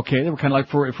wrong with that. They were okay. They were kind of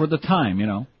like for the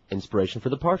time, Inspiration for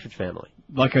the Partridge Family.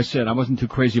 Like I said, I wasn't too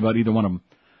crazy about either one of them.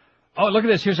 Oh, look at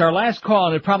this. Here's our last call,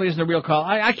 and it probably isn't a real call.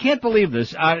 I can't believe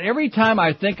this. Every time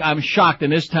I think I'm shocked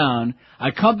in this town, I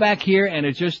come back here, and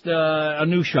it's just a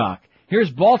new shock.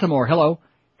 Here's Baltimore. Hello.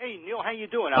 Hey, Neil, how you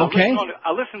doing? Okay.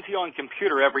 I listen to you on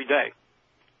computer every day,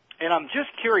 and I'm just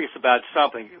curious about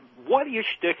something. What is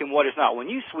shtick and what is not? When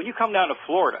you come down to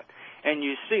Florida and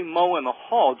you see Mo in the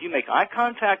hall, do you make eye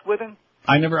contact with him?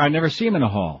 I never see him in a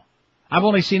hall. I've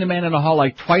only seen a man in a hall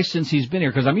like twice since he's been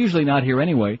here, because I'm usually not here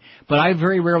anyway, but I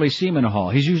very rarely see him in a hall.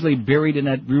 He's usually buried in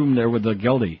that room there with the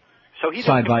Geldy,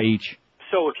 side by each.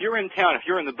 So if you're in town, if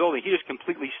you're in the building, he just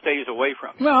completely stays away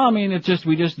from you. Well, I mean,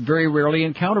 we just very rarely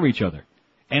encounter each other.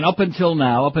 And up until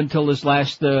now, up until this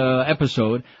last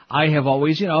episode, I have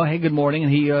always, hey, good morning,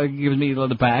 and he gives me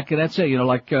the back, and that's it,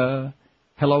 like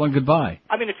hello and goodbye.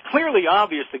 I mean, it's clearly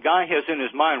obvious the guy has in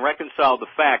his mind reconciled the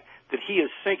fact that he is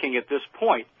sinking at this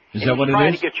point. Is that what it is? He's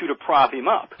trying to get you to prop him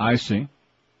up. I see.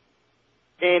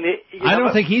 And I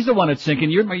don't think he's the one that's sinking.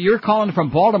 You're calling from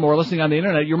Baltimore, listening on the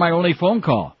internet. You're my only phone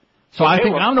call. So I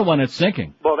think I'm the one that's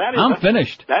sinking. Well, I'm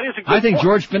finished. That is a good I think point.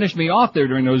 George finished me off there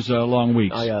during those long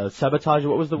weeks. Sabotage.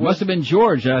 What was the word? Must have been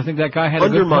George. I think that guy had a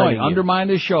good point. Undermined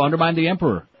his show. Undermined the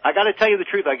Emperor. I got to tell you the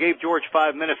truth. I gave George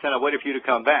 5 minutes, and I waited for you to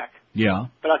come back. Yeah.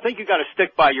 But I think you got to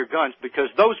stick by your guns, because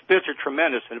those bits are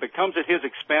tremendous, and if it comes at his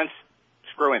expense,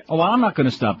 screw him. Oh, well, I'm not going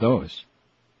to stop those.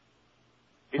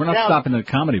 We're not stopping the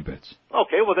comedy bits.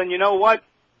 Okay, well then you know what?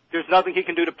 There's nothing he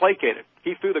can do to placate it.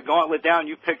 He threw the gauntlet down,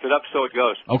 you picked it up, so it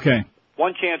goes. Okay.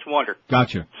 One chance wonder.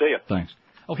 Gotcha. See ya. Thanks.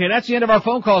 Okay, that's the end of our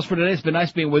phone calls for today. It's been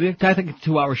nice being with you. I think a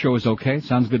 2-hour show is okay.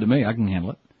 Sounds good to me. I can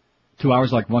handle it. 2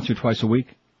 hours like once or twice a week.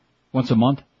 Once a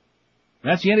month.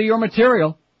 That's the end of your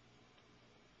material.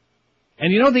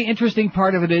 And the interesting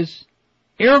part of it is,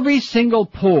 every single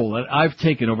poll that I've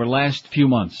taken over the last few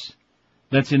months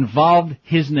that's involved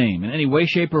his name in any way,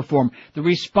 shape, or form, the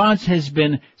response has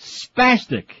been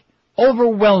spastic,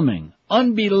 overwhelming,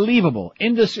 unbelievable,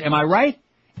 am I right?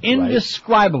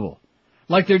 Indescribable.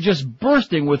 like they're just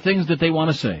bursting with things that they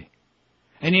want to say.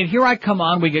 And yet here I come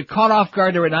on, we get caught off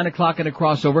guard there at 9 o'clock in a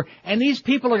crossover, and these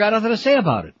people have got nothing to say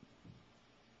about it.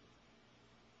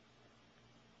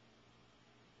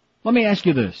 Let me ask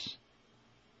you this.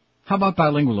 How about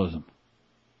bilingualism?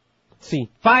 See.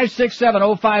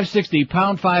 5670560,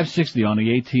 pound 560 on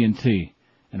the AT&T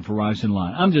and Verizon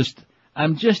line.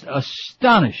 I'm just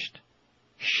astonished.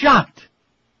 Shocked.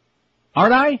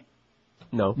 Aren't I?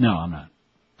 No. No, I'm not.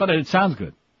 But it sounds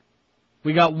good.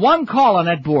 We got one call on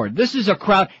that board. This is a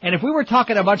crowd, and if we were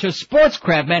talking a bunch of sports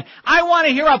crap, man, I want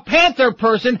to hear a Panther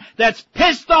person that's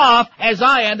pissed off, as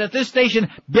I am, that this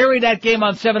station buried that game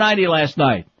on 790 last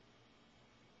night.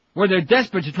 Where they're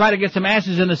desperate to try to get some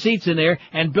asses in the seats in there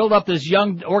and build up this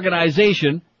young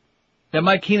organization that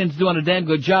Mike Keenan's doing a damn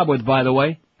good job with, by the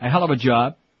way. A hell of a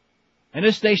job. And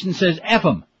this station says F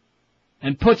 'em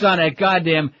and puts on that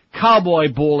goddamn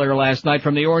Cowboy Bowl there last night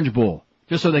from the Orange Bowl,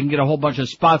 just so they can get a whole bunch of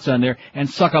spots on there and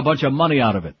suck a bunch of money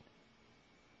out of it.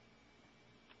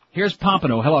 Here's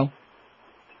Pompano. Hello.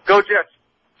 Go Jets.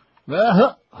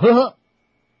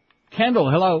 Kendall,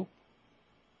 hello.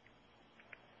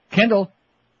 Kendall.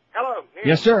 Hello. Neil.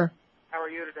 Yes, sir. How are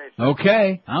you today, sir?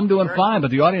 Okay. I'm doing fine,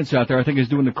 but the audience out there, I think, is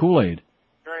doing the Kool-Aid.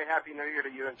 Very happy New Year to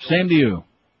you. Same to you.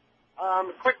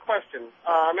 Quick question.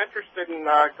 I'm interested in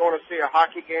going to see a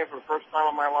hockey game for the first time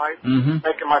in my life. Mm-hmm.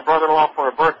 Taking my brother-in-law for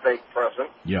a birthday present.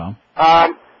 Yeah.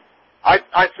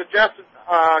 I suggested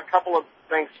a couple of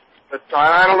things that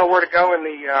I don't know where to go in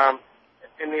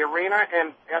the arena,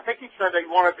 and I think he said they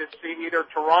wanted to see either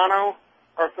Toronto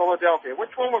or Philadelphia.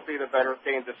 Which one would be the better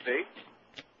game to see?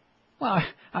 Well,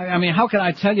 I mean, how can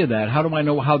I tell you that? How do I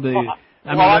know how the...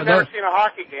 I've never seen a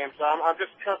hockey game, so I'm just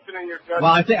trusting in your judgment.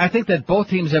 Well, I think that both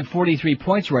teams have 43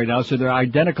 points right now, so they're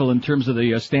identical in terms of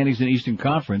the standings in the Eastern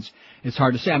Conference. It's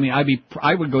hard to say. I mean,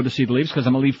 I would go to see the Leafs because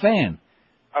I'm a Leaf fan.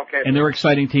 Okay. And they're an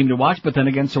exciting team to watch, but then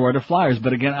again, so are the Flyers.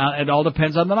 But again, it all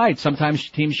depends on the night. Sometimes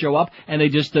teams show up and they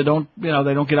just don't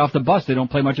get off the bus. They don't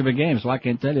play much of a game, so I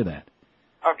can't tell you that.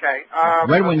 Okay.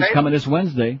 Red Wings coming this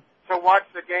Wednesday. So watch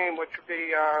the game, which would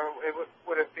be,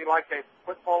 would it be like a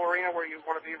football arena where you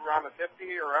want to be around the 50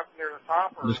 or up near the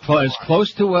top? Or As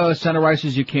close to center ice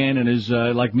as you can, and as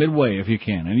like midway if you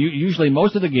can. And usually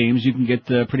most of the games you can get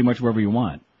pretty much wherever you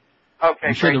want. Okay.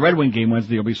 I'm sure the Red Wing game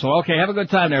Wednesday will be so. Okay, have a good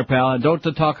time there, pal. And don't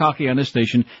talk hockey on this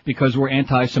station because we're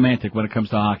anti-semantic when it comes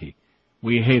to hockey.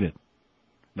 We hate it.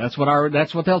 That's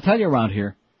what they'll tell you around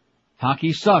here.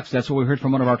 Hockey sucks. That's what we heard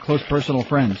from one of our close personal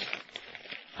friends.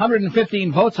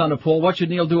 115 votes on the poll. What should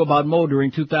Neil do about Mo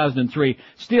during 2003?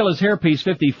 Steal his hairpiece,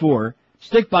 54.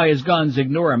 Stick by his guns,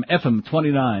 ignore him, F him,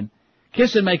 29.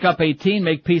 Kiss and make up, 18.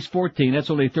 Make peace, 14. That's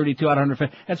only 32 out of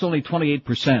 150. That's only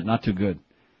 28%. Not too good.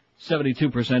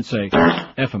 72% say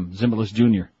F him, Zimbalist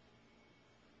Jr.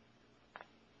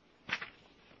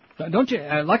 Don't you,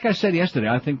 like I said yesterday,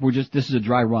 I think this is a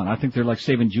dry run. I think they're like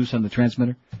saving juice on the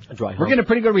transmitter. A dry hump. We're getting a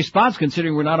pretty good response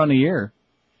considering we're not on the air.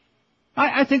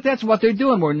 I think that's what they're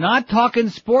doing. We're not talking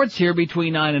sports here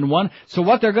between 9 and 1. So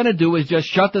what they're going to do is just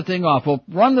shut the thing off. We'll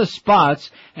run the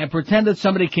spots and pretend that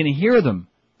somebody can hear them.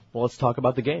 Well, let's talk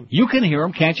about the game. You can hear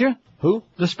them, can't you? Who?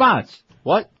 The spots.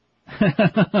 What?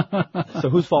 So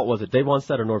whose fault was it? Dave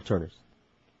Onstead or Norv Turner's?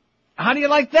 How do you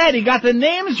like that? He got the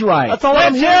names right. That's all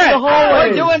I'm hearing the whole We're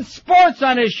way. doing sports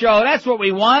on this show. That's what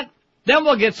we want. Then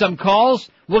we'll get some calls.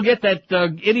 We'll get that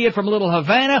idiot from Little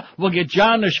Havana. We'll get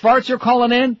John the Schwarzer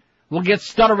calling in. We'll get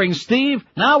Stuttering Steve.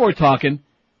 Now we're talking.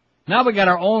 Now we got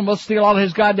our own. We'll steal all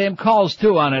his goddamn calls,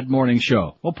 too, on that morning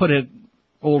show. We'll put an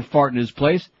old fart in his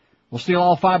place. We'll steal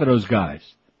all 5 of those guys.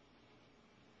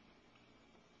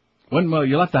 When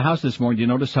you left the house this morning, did you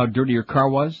notice how dirty your car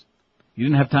was? You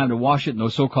didn't have time to wash it, and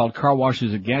those so-called car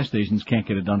washes at gas stations can't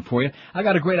get it done for you. I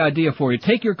got a great idea for you.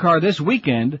 Take your car this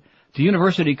weekend to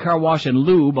University Car Wash and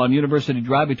Lube on University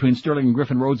Drive between Sterling and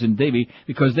Griffin Roads in Davie,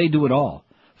 because they do it all.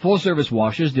 Full-service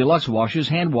washes, deluxe washes,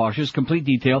 hand washes, complete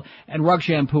detail, and rug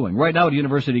shampooing. Right now at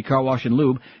University Car Wash and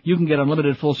Lube, you can get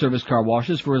unlimited full-service car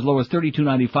washes for as low as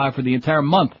 $32.95 for the entire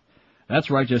month.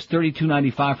 That's right, just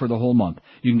 $32.95 for the whole month.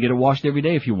 You can get it washed every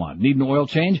day if you want. Need an oil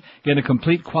change? Get a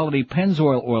complete quality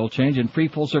Pennzoil oil change and free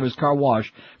full-service car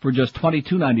wash for just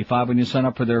 $22.95 when you sign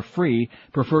up for their free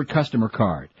preferred customer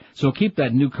card. So keep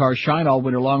that new car shine all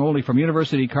winter long only from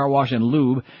University Car Wash and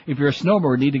Lube. If you're a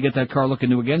snowbird, need to get that car looking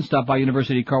new again, stop by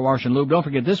University Car Wash and Lube. Don't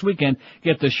forget this weekend,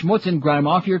 get the schmutz and grime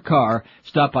off your car.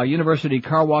 Stop by University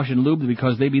Car Wash and Lube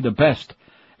because they be the best.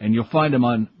 And you'll find them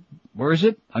on... Where is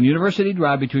it? On University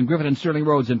Drive between Griffin and Sterling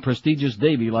Roads in prestigious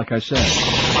Davie, like I said.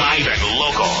 Live and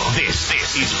local. This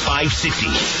is 560.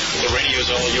 The radio's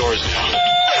all yours now.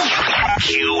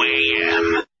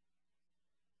 QAM.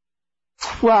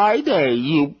 Friday,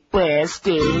 you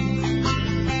bastard.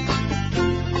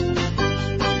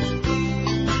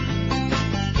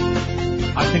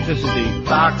 I think this is the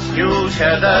Fox News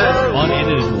Heather.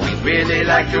 unedited one. We really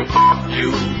like to fuck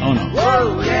you. Oh no.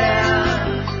 Whoa,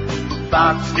 yeah.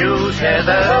 Fox News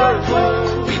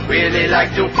Heather. We really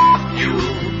like to fuck you.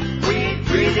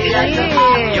 We really like to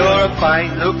fuck you. You're a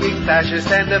fine-looking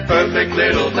fascist and a perfect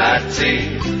little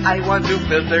Nazi. I want to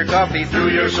filter coffee through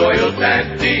your soiled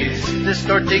panties.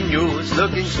 Distorting news,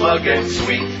 looking smug and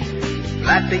sweet.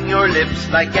 Flapping your lips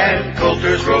like Ann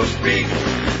Coulter's roast beef.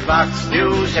 Fox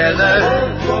News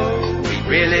Heather, we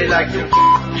really like to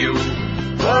fuck you.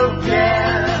 Oh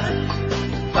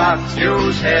yeah. Fox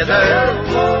News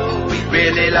Heather, we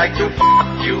really like to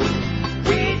fuck you.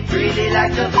 We really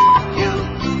like to fuck you.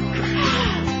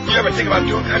 You ever think about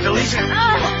doing that to Lisa?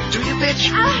 Do you, bitch?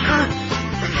 Huh?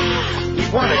 You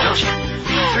want it, don't you?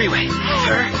 Three-way.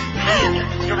 Her, and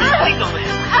your Bingo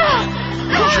Man.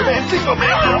 Who's your man, Bingo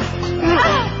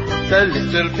Man? The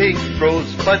little pig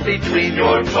rolls butt between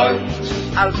your buns.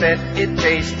 I'll bet it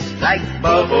tastes like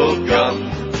bubble gum.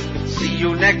 See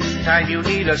you next time you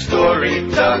need a story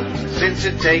done. Since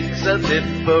it takes a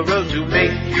liberal to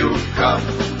make you come.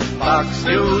 Fox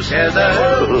News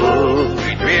Heather,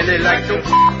 we'd really like to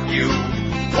fuck you.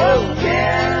 Oh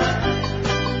yeah.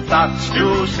 Fox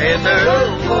News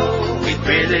Heather, we'd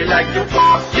really like to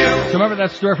fuck you. So remember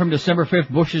that story from December 5th,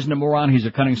 Bush isn't a moron, he's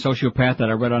a cunning sociopath that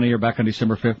I read on here back on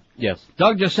December 5th? Yes.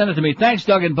 Doug just sent it to me. Thanks,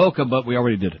 Doug and Boca, but we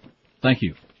already did it. Thank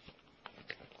you.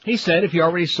 He said if you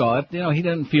already saw it, he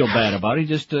didn't feel bad about it. He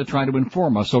just trying to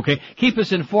inform us, okay? Keep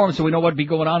us informed so we know what'd be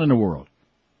going on in the world.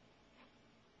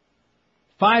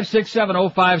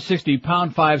 5670560,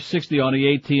 pound 560 on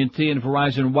the AT&T and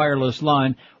Verizon wireless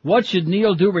line. What should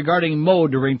Neil do regarding Mo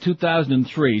during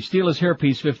 2003? Steal his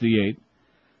hairpiece 58.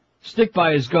 Stick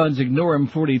by his guns, ignore him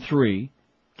 43.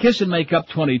 Kiss and make up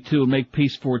 22, make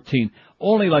peace 14.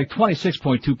 Only like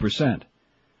 26.2%.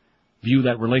 View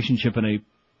that relationship in a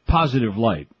positive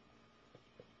light.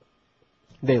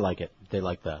 They like it. They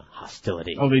like the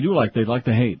hostility. Oh, they like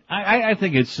the hate. I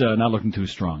think it's not looking too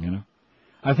strong,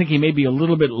 I think he may be a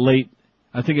little bit late.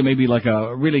 I think it may be like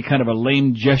a really kind of a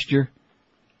lame gesture.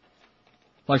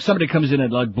 Like somebody comes in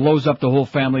and like blows up the whole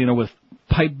family, with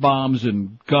pipe bombs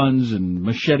and guns and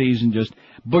machetes and just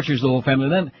butchers the whole family.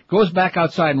 And then goes back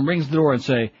outside and rings the door and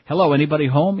say, hello, anybody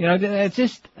home? It's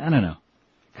just, I don't know.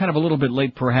 Kind of a little bit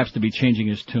late perhaps to be changing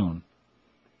his tune.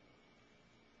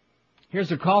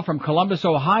 Here's a call from Columbus,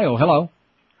 Ohio. Hello.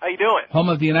 How you doing? Home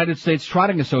of the United States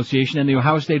Trotting Association and the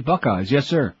Ohio State Buckeyes. Yes,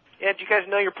 sir. Yeah, do you guys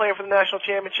know you're playing for the national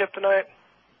championship tonight?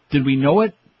 Did we know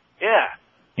it? Yeah.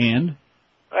 And?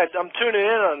 I'm tuning in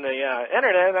on the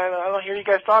internet, and I don't hear you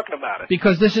guys talking about it.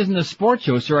 Because this isn't a sports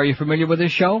show, sir. Are you familiar with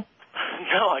this show?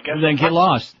 No, I guess. Then get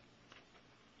lost.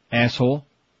 Asshole.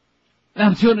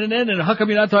 I'm tuning in, and how come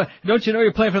you're not talking? Don't you know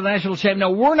you're playing for the national champ?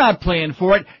 No, we're not playing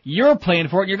for it. You're playing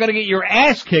for it. You're going to get your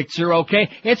ass kicked, sir,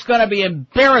 okay? It's going to be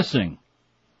embarrassing.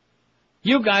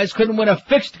 You guys couldn't win a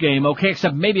fixed game, okay,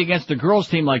 except maybe against a girls'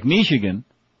 team like Michigan.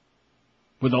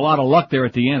 With a lot of luck there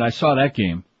at the end. I saw that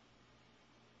game.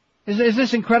 Is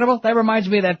this incredible? That reminds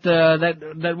me of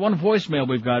that one voicemail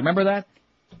we've got. Remember that?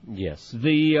 Yes.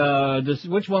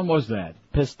 Which one was that?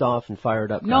 Pissed off and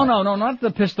fired up guy. No, not the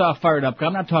pissed off, fired up guy.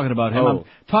 I'm not talking about him. Oh. I'm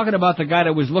talking about the guy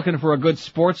that was looking for a good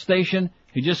sports station.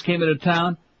 He just came into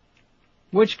town.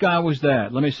 Which guy was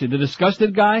that? Let me see. The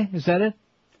disgusted guy? Is that it?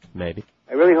 Maybe.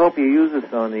 I really hope you use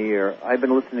this on the air. I've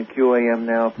been listening to QAM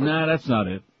now. Nah, that's not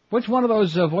it. Which one of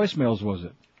those voicemails was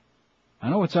it? I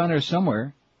know it's on there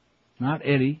somewhere. Not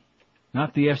Eddie.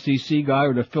 Not the FCC guy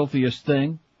or the filthiest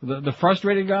thing. The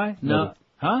frustrated guy? No.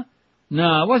 Huh?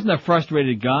 No, it wasn't the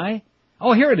frustrated guy.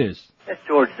 Oh, here it is. Yes,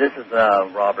 George, this is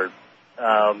Robert.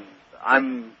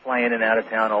 I'm flying in and out of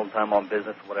town all the time on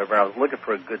business or whatever. I was looking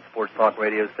for a good sports talk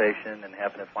radio station and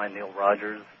happened to find Neil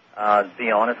Rogers. To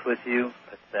be honest with you,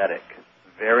 pathetic.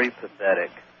 Very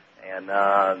pathetic. And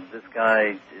this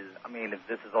guy is, if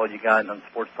this is all you got on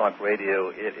sports talk radio,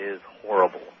 it is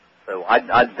horrible. So I'd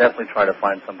definitely try to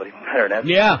find somebody better. That's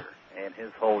yeah. And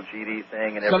his whole GD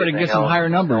thing and somebody everything get some else. higher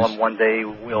numbers. And one day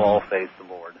we'll all face the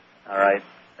Lord. All right?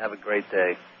 Have a great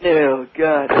day. Oh,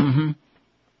 God. Mm-hmm.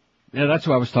 Yeah, that's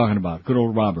what I was talking about. Good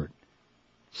old Robert.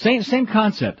 Same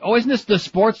concept. Oh, isn't this the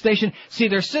sports station? See,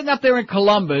 they're sitting up there in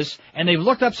Columbus, and they've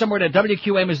looked up somewhere that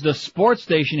WQAM is the sports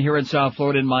station here in South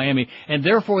Florida in Miami, and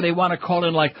therefore they want to call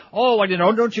in like, oh,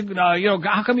 don't you,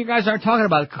 how come you guys aren't talking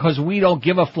about it? Because we don't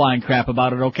give a flying crap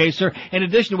about it, okay, sir? In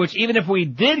addition to which, even if we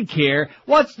did care,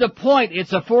 what's the point?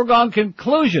 It's a foregone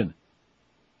conclusion.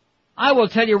 I will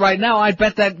tell you right now, I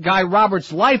bet that guy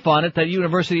Robert's life on it that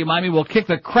University of Miami will kick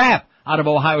the crap out of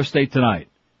Ohio State tonight.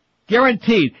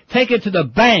 Guaranteed. Take it to the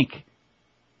bank.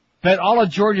 Bet all of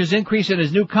Georgia's increase in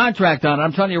his new contract on it.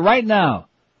 I'm telling you right now.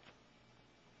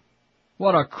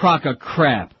 What a crock of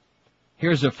crap.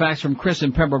 Here's a fax from Chris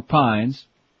in Pembroke Pines.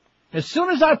 As soon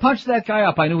as I punched that guy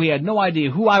up, I knew he had no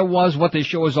idea who I was, what this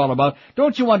show is all about.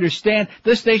 Don't you understand?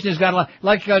 This station has got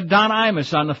like Don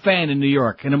Imus on the Fan in New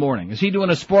York in the morning. Is he doing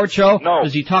a sports show? No.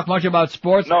 Does he talk much about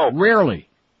sports? No. Rarely.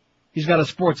 He's got a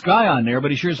sports guy on there,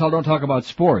 but he sure as hell don't talk about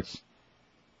sports.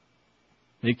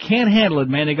 They can't handle it,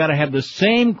 man. They gotta have the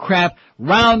same crap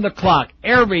round the clock,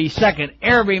 every second,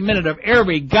 every minute of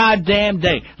every goddamn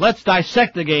day. Let's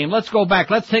dissect the game. Let's go back.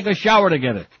 Let's take a shower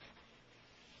together.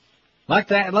 Like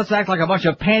that, let's act like a bunch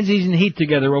of pansies in heat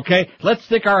together, okay? Let's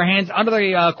stick our hands under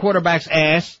the quarterback's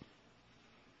ass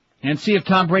and see if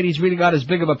Tom Brady's really got as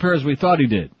big of a pair as we thought he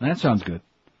did. That sounds good.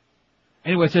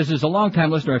 Anyway, it says, as a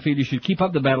long-time listener, I feel you should keep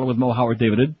up the battle with Mo Howard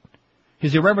David.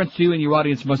 His irreverence to you and your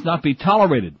audience must not be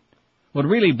tolerated. What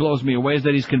really blows me away is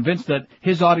that he's convinced that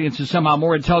his audience is somehow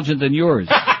more intelligent than yours.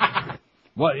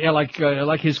 What? Yeah,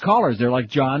 like his callers. They're like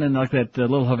John and like that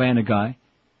little Havana guy,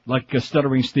 like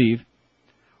Stuttering Steve.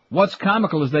 What's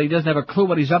comical is that he doesn't have a clue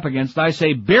what he's up against. I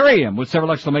say bury him with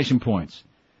several exclamation points.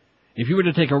 If you were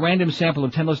to take a random sample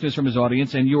of 10 listeners from his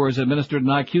audience and yours administered an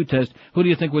IQ test, who do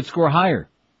you think would score higher?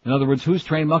 In other words, whose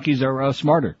trained monkeys are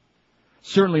smarter?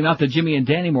 Certainly not the Jimmy and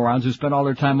Danny morons who spend all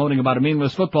their time moaning about a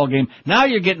meaningless football game. Now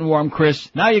you're getting warm, Chris.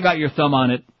 Now you got your thumb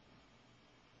on it.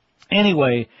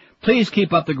 Anyway, please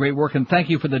keep up the great work, and thank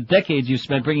you for the decades you've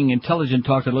spent bringing intelligent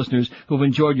talk to listeners who've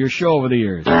enjoyed your show over the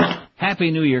years.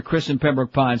 Happy New Year, Chris in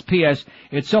Pembroke Pines. P.S.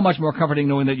 It's so much more comforting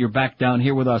knowing that you're back down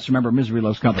here with us. Remember, misery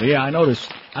loves company. Yeah, I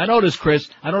noticed, Chris.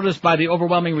 I noticed by the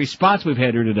overwhelming response we've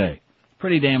had here today.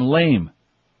 Pretty damn lame.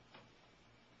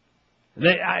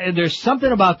 There's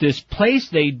something about this place.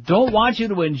 They don't want you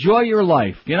to enjoy your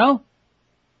life, you know?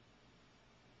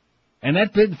 And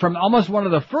that bit from almost one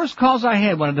of the first calls I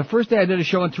had, the first day I did a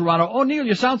show in Toronto. Oh, Neil,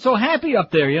 you sound so happy up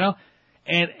there, you know?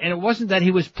 And it wasn't that he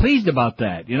was pleased about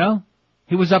that, you know?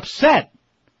 He was upset.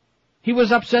 He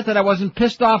was upset that I wasn't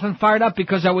pissed off and fired up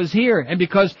because I was here and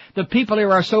because the people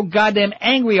here are so goddamn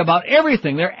angry about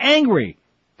everything. They're angry.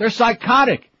 They're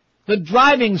psychotic. The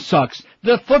driving sucks.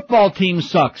 The football team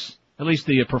sucks. At least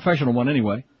the professional one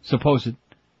anyway, supposed.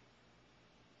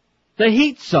 The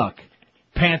Heat suck.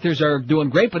 Panthers are doing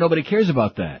great, but nobody cares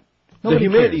about that. Nobody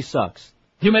the humidity cares. Sucks.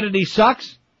 Humidity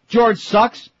sucks. George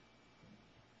sucks.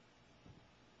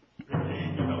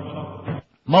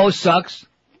 Mo sucks.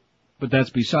 But that's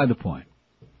beside the point.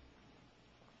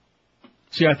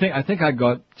 See, I think I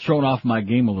got thrown off my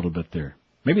game a little bit there.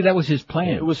 Maybe that was his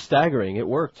plan. It was staggering. It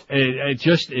worked.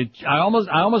 I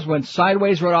almost went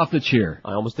sideways right off the chair.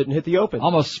 I almost didn't hit the open.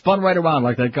 Almost spun right around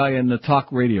like that guy in the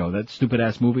talk radio, that stupid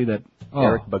ass movie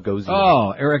Eric Bogosian.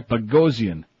 Oh, Eric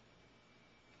Bogosian.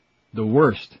 The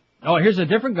worst. Oh, here's a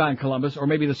different guy in Columbus, or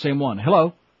maybe the same one.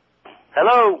 Hello.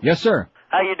 Hello. Yes, sir.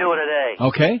 How you doing today?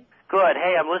 Okay. Good.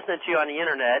 Hey, I'm listening to you on the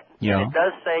internet. Yeah. And it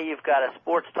does say you've got a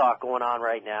sports talk going on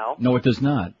right now. No, it does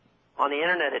not. On the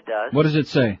internet it does. What does it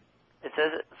say? It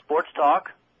says sports talk.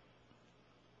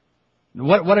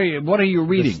 What are you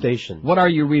reading? The station. What are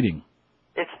you reading?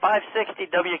 It's 560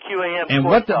 WQAM. And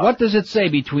what does it say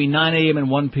between 9 a.m. and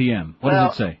 1 p.m.? What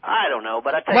does it say? I don't know,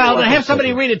 but I tell Well, you what. then have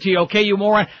somebody read it to you, okay, you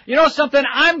moron. You know something?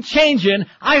 I'm changing.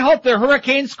 I hope the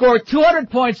Hurricanes score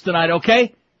 200 points tonight,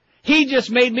 okay? He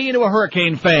just made me into a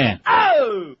Hurricane fan.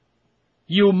 Oh!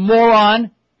 You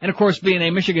moron. And of course, being a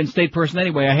Michigan State person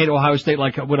anyway, I hate Ohio State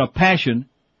like with a passion.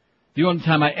 The only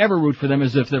time I ever root for them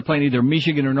is if they're playing either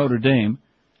Michigan or Notre Dame.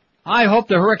 I hope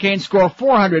the Hurricanes score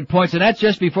 400 points, and that's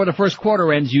just before the first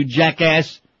quarter ends, you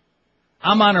jackass.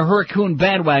 I'm on a Hurricane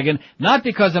bandwagon, not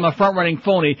because I'm a front-running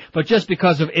phony, but just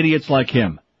because of idiots like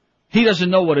him. He doesn't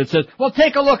know what it says. Well,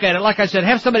 take a look at it. Like I said,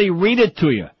 have somebody read it to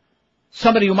you.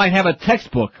 Somebody who might have a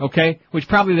textbook, okay? Which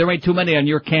probably there ain't too many on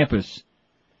your campus.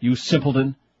 You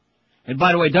simpleton. And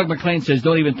by the way, Doug McClain says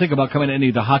don't even think about coming to any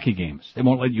of the hockey games. They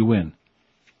won't let you in.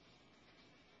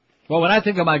 Well, when I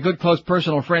think of my good, close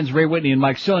personal friends Ray Whitney and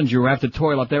Mike Sillinger who have to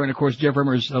toil up there, and of course Jeff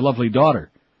Rimmer's lovely daughter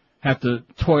have to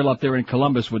toil up there in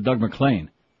Columbus with Doug McClain,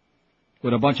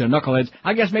 with a bunch of knuckleheads.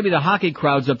 I guess maybe the hockey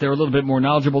crowd's up there a little bit more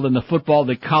knowledgeable than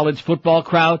the college football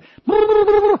crowd.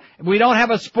 We don't have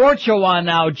a sports show on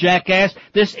now, jackass.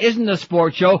 This isn't a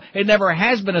sports show. It never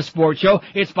has been a sports show.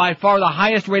 It's by far the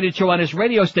highest rated show on this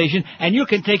radio station, and you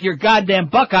can take your goddamn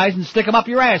Buckeyes and stick them up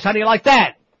your ass. How do you like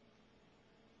that?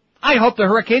 I hope the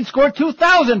Hurricanes score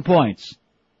 2,000 points.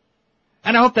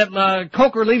 And I hope that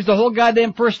Coker leaves the whole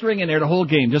goddamn first string in there the whole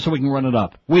game just so we can run it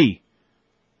up.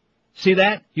 See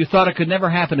that? You thought it could never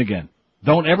happen again.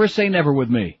 Don't ever say never with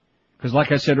me. Because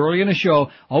like I said earlier in the show,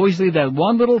 always leave that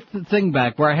one little thing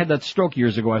back where I had that stroke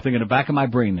years ago, I think, in the back of my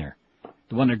brain there.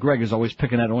 The one that Greg is always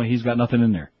picking at, only he's got nothing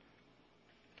in there.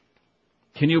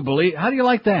 Can you believe? How do you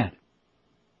like that?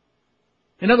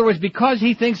 In other words, because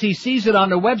he thinks he sees it on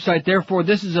the website, therefore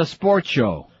this is a sports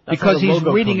show. Because he's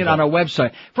reading it on a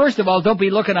website. First of all, don't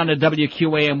be looking on the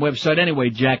WQAM website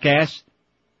anyway, jackass.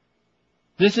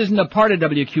 This isn't a part of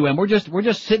WQAM. We're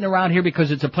just sitting around here because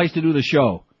it's a place to do the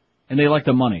show. And they like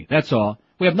the money. That's all.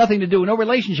 We have nothing to do, no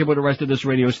relationship with the rest of this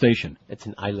radio station. It's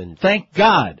an island. Thank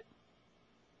God.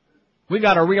 We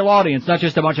got a real audience, not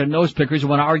just a bunch of nose pickers who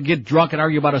want to get drunk and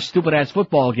argue about a stupid-ass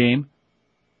football game.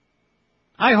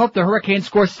 I hope the Hurricanes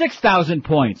score 6,000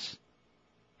 points.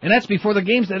 And that's before the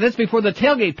games, that's before the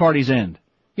tailgate parties end.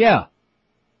 Yeah.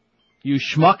 You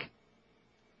schmuck.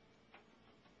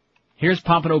 Here's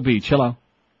Pompano Beach. Hello.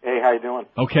 Hey, how you doing?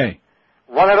 Okay.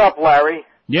 Run it up, Larry.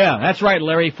 Yeah, that's right,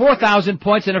 Larry. 4,000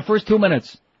 points in the first 2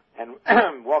 minutes.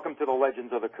 And welcome to the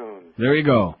Legends of the Coons. There you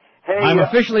go. Hey, I'm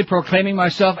officially proclaiming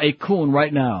myself a coon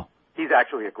right now. He's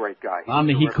actually a great guy. I'm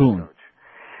the he-coon.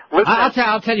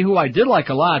 I'll tell you who I did like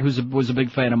a lot, was a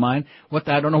big fan of mine.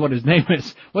 I don't know what his name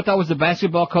is. What, that was the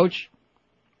basketball coach?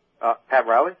 Pat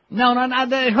Riley? No, not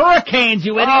the Hurricanes,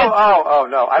 you idiot. Oh,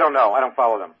 no, I don't know. I don't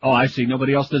follow them. Oh, I see.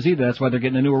 Nobody else does either. That's why they're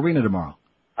getting a new arena tomorrow.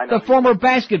 I know the former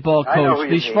basketball I know coach, who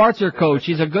the you mean. Schwarzer coach.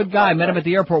 He's a good guy. I met him at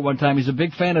the airport one time. He's a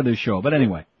big fan of this show. But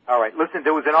anyway. All right. Listen,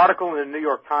 there was an article in the New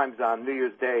York Times on New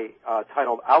Year's Day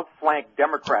titled Outflanked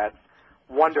Democrats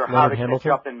Wonder How to Catch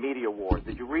Up in Media Wars.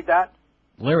 Did you read that?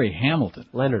 Larry Hamilton.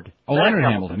 Leonard. Oh, Leonard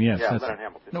Hamilton, yes. Yeah, Leonard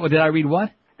Hamilton. No, did I read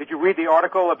what? Did you read the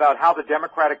article about how the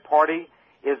Democratic Party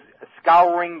is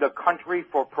scouring the country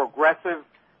for progressive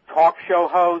talk show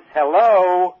hosts?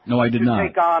 Hello? No, I did not. To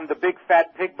take on the big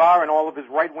fat pig bar and all of his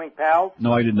right-wing pals?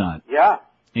 No, I did not. Yeah.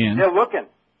 And? They're looking.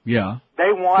 Yeah.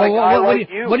 They want a guy like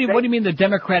you. What do you mean the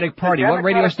Democratic Party? What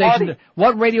radio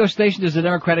station does the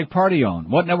Democratic Party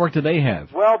own? What network do they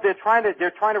have? Well, they're trying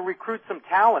to recruit some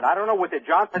talent. I don't know what they're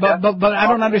Johnson. But I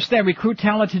don't understand. Recruit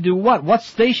talent to do what? What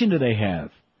station do they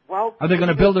have? Well, are they going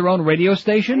to build their own radio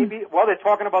station? Maybe. Well, they're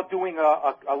talking about doing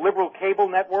a liberal cable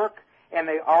network, and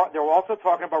they're also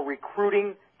talking about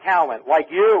recruiting talent like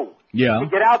you. Yeah. To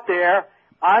get out there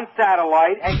on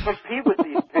satellite and compete with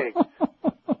these pigs.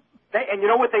 And you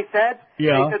know what they said?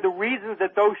 Yeah. They said the reasons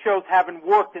that those shows haven't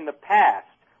worked in the past,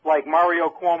 like Mario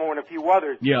Cuomo and a few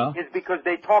others, is because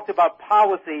they talked about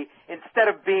policy instead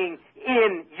of being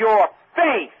in your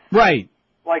face. Right.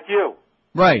 Like you.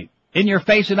 Right. In your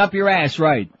face and up your ass,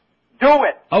 right. Do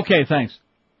it. Okay, thanks.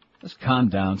 Let's calm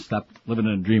down. Stop living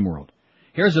in a dream world.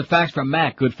 Here's a fax from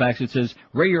Mac. Good fax. It says,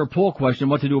 Ray, your poll question,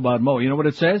 what to do about Mo. You know what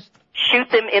it says? Shoot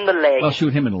them in the leg. Well,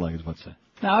 shoot him in the leg is what it says.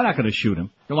 No, I'm not going to shoot him.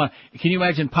 Can you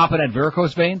imagine popping that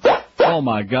varicose vein? Oh,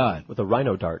 my God. With a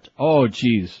rhino dart. Oh,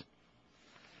 jeez.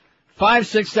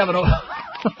 5670.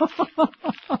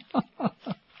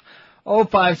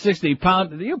 0560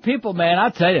 pound. You people, man,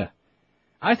 I'll tell you.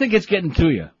 I think it's getting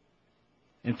to you.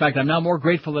 In fact, I'm now more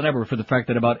grateful than ever for the fact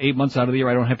that about 8 months out of the year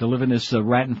I don't have to live in this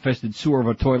rat-infested sewer of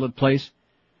a toilet place.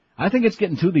 I think it's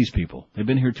getting to these people. They've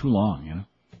been here too long, you know.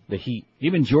 The heat.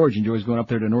 Even George enjoys going up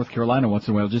there to North Carolina once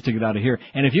in a while just to get out of here.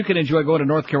 And if you can enjoy going to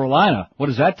North Carolina, what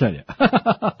does that tell you?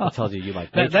 That tells you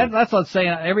like that's like saying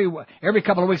every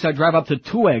couple of weeks I drive up to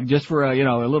Tueg just for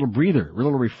a little breather, a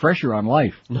little refresher on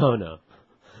life. No.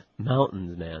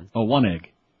 Mountains, man. Oh, one egg.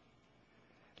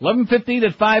 11:15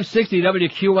 at 560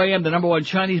 WQAM, the number one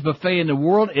Chinese buffet in the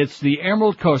world. It's the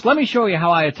Emerald Coast. Let me show you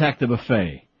how I attack the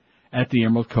buffet at the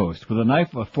Emerald Coast. With a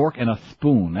knife, a fork, and a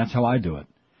spoon. That's how I do it.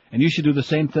 And you should do the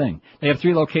same thing. They have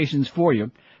 3 locations for you.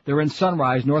 They're in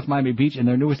Sunrise, North Miami Beach, and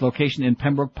their newest location in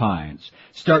Pembroke Pines.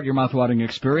 Start your mouth-watering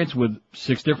experience with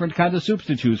 6 different kinds of soups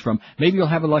to choose from. Maybe you'll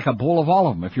have like a bowl of all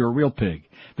of them if you're a real pig.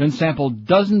 Then sample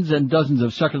dozens and dozens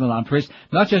of succulent entrees,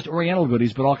 not just Oriental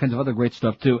goodies, but all kinds of other great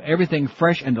stuff too. Everything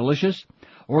fresh and delicious.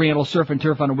 Oriental surf and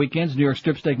turf on the weekends. New York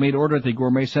strip steak made to order at the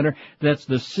Gourmet Center. That's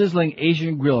the sizzling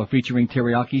Asian grill featuring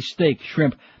teriyaki, steak,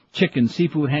 shrimp, chicken,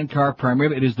 seafood, hand-carved prime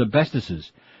rib. It is the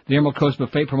bestesses. The Emerald Coast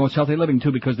Buffet promotes healthy living,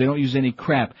 too, because they don't use any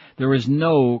crap. There is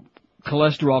no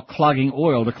cholesterol-clogging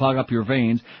oil to clog up your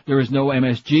veins. There is no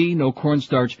MSG, no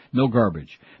cornstarch, no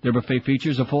garbage. Their buffet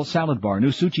features a full salad bar, new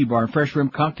sushi bar, and fresh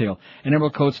shrimp cocktail. And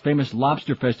Emerald Coast's famous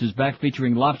Lobster Fest is back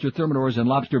featuring lobster thermidors and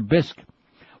lobster bisque.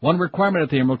 One requirement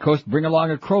at the Emerald Coast, bring along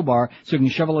a crowbar so you can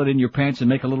shovel it in your pants and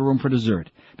make a little room for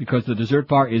dessert. Because the dessert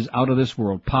bar is out of this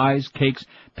world. Pies, cakes,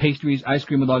 pastries, ice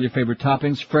cream with all your favorite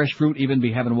toppings, fresh fruit, even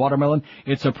be having watermelon.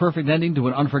 It's a perfect ending to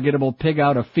an unforgettable pig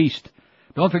out, a feast.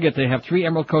 Don't forget, they have 3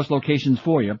 Emerald Coast locations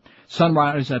for you.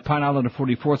 Sunrise at Pine Island at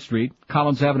 44th Street,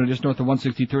 Collins Avenue just north of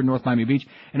 163rd North Miami Beach,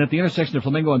 and at the intersection of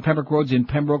Flamingo and Pembroke Roads in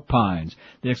Pembroke Pines.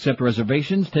 They accept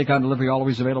reservations, take-out delivery,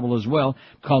 always available as well.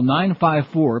 Call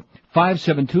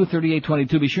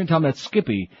 954-572-3822. Be sure and tell them that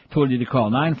Skippy told you to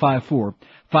call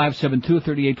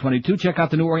 954-572-3822. Check out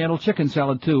the new Oriental Chicken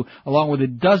Salad, too, along with the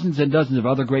dozens and dozens of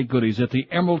other great goodies at the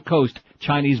Emerald Coast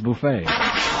Chinese Buffet.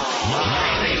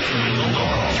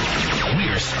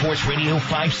 We're Sports Radio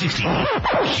 560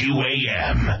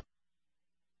 QAM.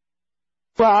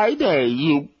 Friday,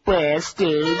 you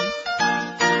bastards.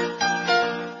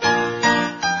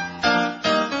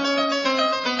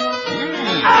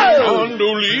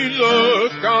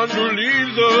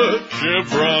 Condoleezza,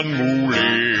 Chevron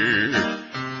Mooley.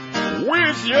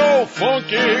 With your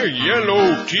funky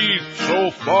yellow teeth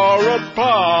so far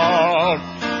apart.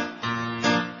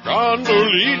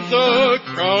 Condoleezza,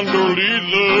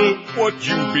 what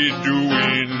you be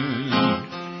doing?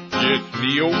 It's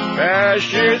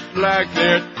neo-fascists like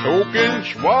that token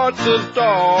Schwarz's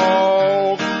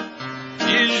dog.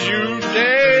 Is you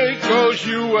day 'cause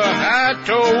you a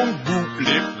high-toned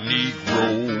boot-lip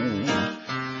Negro?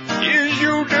 Is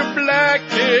you the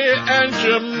blackie and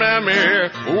your mammy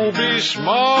who be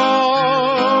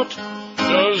smart?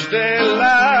 Does they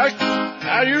like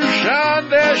how you shine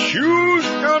their shoes,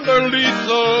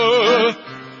 Condoleezza?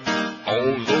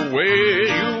 All the way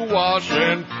you wash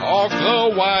and park the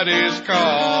whitest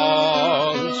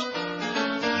cars.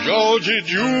 Georgie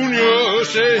Jr.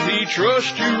 said he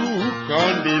trusts you,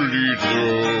 Condoleezza.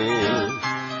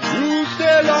 You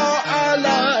sell our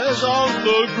allies on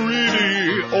the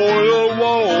greedy oil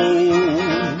wall.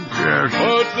 Yes.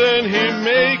 But then he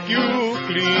make you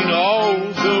clean all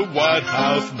the White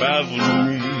House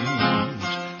bathrooms.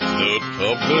 The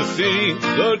tub, the sink,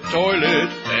 the toilet,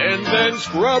 and then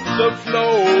scrub the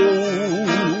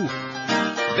floor.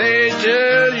 They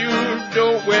tell you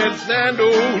don't wear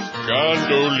sandals,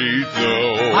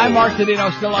 Condoleezza. Hi, Mark Tadino,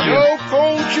 still on your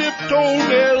cold chip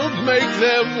toenails make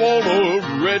them wanna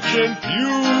retch and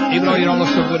fume. Even though you don't look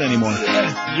so good anymore.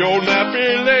 Your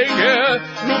nappy leg hair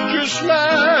look just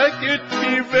like it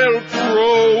be Velcro.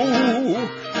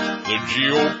 The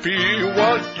GOP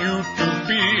want you to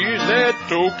be their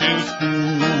token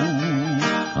spoon.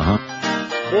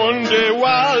 One day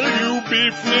while you be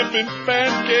flipping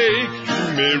pancakes,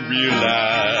 you may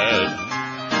realize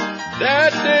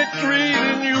that they're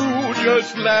treating you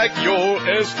just like your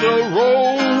Esther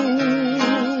Roll.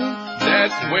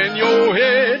 That's when your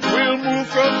head will move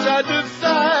from side to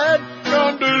side,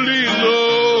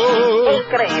 Condoleezza.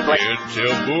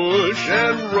 It's Bush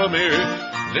and Rummy.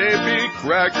 They be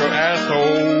cracker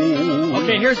asshole.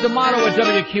 Okay, here's the motto at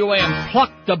WQAM.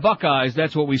 Pluck the Buckeyes.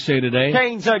 That's what we say today.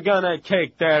 Canes are gonna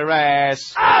kick their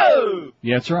ass. Oh!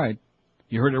 Yeah, that's right.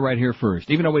 You heard it right here first.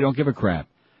 Even though we don't give a crap.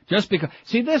 Just because,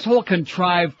 see, this whole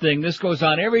contrived thing, this goes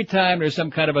on every time there's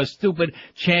some kind of a stupid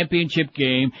championship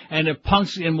game, and the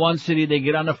punks in one city, they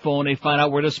get on the phone, they find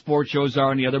out where the sports shows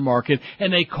are in the other market,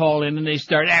 and they call in and they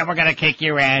start, we're gonna kick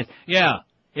your ass. Yeah.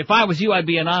 If I was you, I'd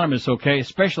be anonymous, okay?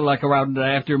 Especially like around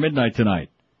after midnight tonight.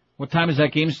 What time does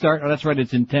that game start? Oh, that's right,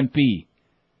 it's in Tempe.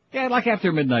 Yeah, like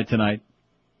after midnight tonight.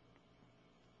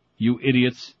 You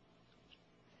idiots.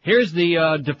 Here's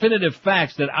the definitive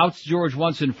facts that outs George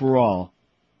once and for all.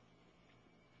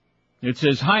 It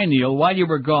says, hi, Neil. While you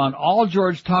were gone, all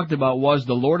George talked about was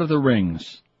the Lord of the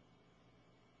Rings.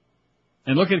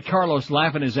 And look at Carlos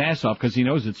laughing his ass off because he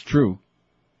knows it's true.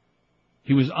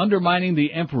 He was undermining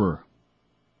the Emperor.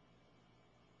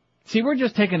 See, we're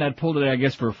just taking that pull today, I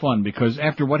guess, for fun, because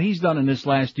after what he's done in this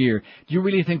last year, do you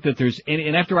really think that there's any,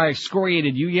 and after I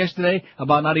excoriated you yesterday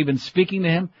about not even speaking to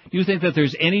him, do you think that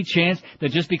there's any chance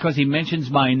that just because he mentions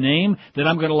my name, that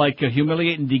I'm gonna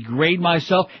humiliate and degrade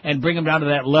myself and bring him down to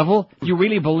that level? Do you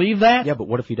really believe that? Yeah, but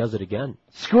what if he does it again?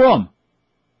 Screw him.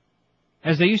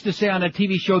 As they used to say on that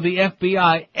TV show, the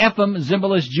FBI, F him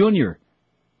Zimbalist Jr.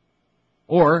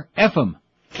 Or F him.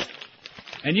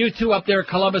 And you two up there at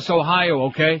Columbus, Ohio,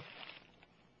 okay?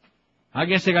 I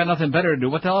guess they got nothing better to do.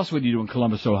 What else would you do in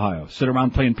Columbus, Ohio? Sit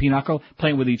around playing pinochle,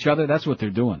 playing with each other? That's what they're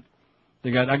doing.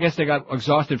 I guess they got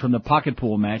exhausted from the pocket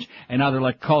pool match, and now they're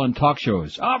like calling talk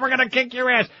shows. Oh, we're gonna kick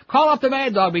your ass. Call up the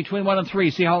Mad Dog between 1 and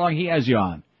 3. See how long he has you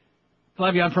on. He'll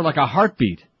have you on for like a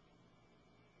heartbeat.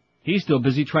 He's still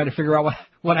busy trying to figure out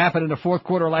what happened in the fourth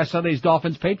quarter of last Sunday's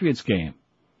Dolphins-Patriots game.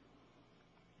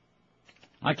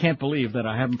 I can't believe that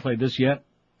I haven't played this yet.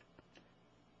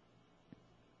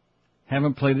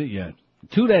 Haven't played it yet.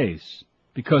 2 days.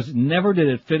 Because never did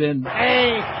it fit in.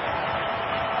 A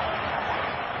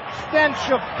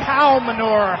stench of cow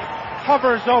manure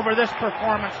hovers over this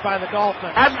performance by the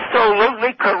Dolphins.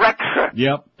 Absolutely correct, sir.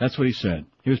 Yep, that's what he said.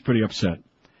 He was pretty upset.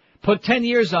 Put 10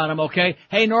 years on him, okay?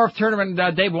 Hey, North Turner and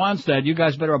Dave Wanstead, you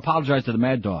guys better apologize to the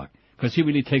Mad Dog, because he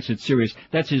really takes it serious.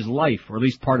 That's his life, or at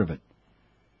least part of it.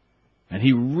 And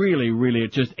he really,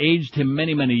 it just aged him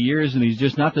many, many years, and he's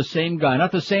just not the same guy,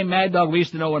 not the same Mad Dog we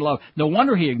used to know and love. No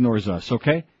wonder he ignores us,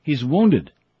 okay? He's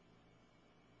wounded.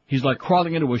 He's like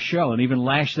crawling into a shell and even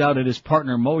lashed out at his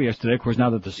partner Mo yesterday, of course, now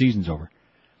that the season's over.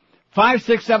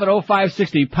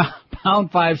 5670560,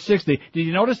 pound 560. Did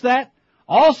you notice that?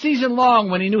 All season long,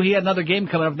 when he knew he had another game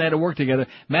coming up and they had to work together,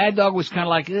 Mad Dog was kind of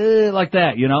like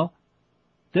that, you know?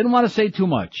 Didn't want to say too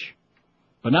much.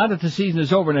 But now that the season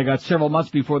is over and they got several months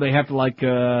before they have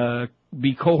to,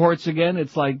 be cohorts again,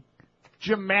 it's like...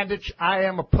 Jim Mandich, I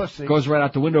am a pussy. Goes right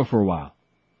out the window for a while.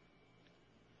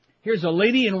 Here's a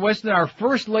lady in Weston, our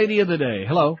first lady of the day.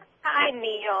 Hello. Hi,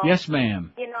 Neil. Yes,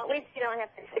 ma'am. You know, at least you don't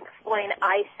have to explain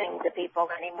icing to people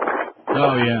anymore.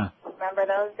 Oh, yeah. Remember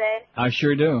those days? I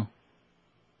sure do.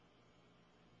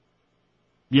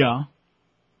 Yeah.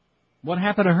 What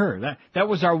happened to her? That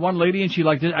was our one lady and she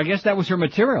liked it. I guess that was her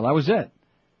material. That was it.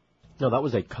 No, that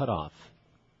was a cutoff.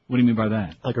 What do you mean by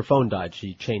that? Like her phone died.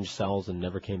 She changed cells and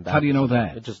never came back. How do you know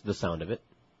that? It's just the sound of it.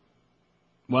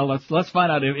 Well, let's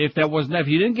find out if that wasn't that. If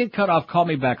you didn't get cut off, call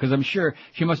me back, because I'm sure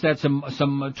she must have had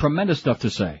some tremendous stuff to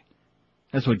say.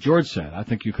 That's what George said. I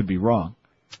think you could be wrong.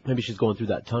 Maybe she's going through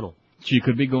that tunnel. She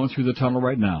could be going through the tunnel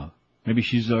right now. Maybe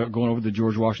she's going over the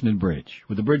George Washington Bridge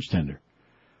with the bridge tender.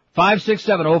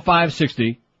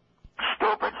 5670560.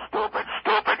 Stupid,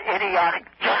 idiotic.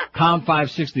 Pound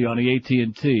 560 on the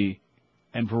AT&T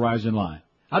and Verizon line.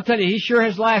 I'll tell you, he sure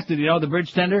has lasted, you know, the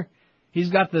bridge tender. He's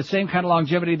got the same kind of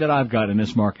longevity that I've got in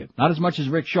this market. Not as much as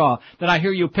Rick Shaw, that I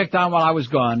hear you picked on while I was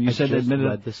gone. You said just admitted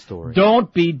read the story.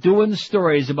 Don't be doing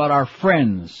stories about our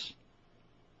friends.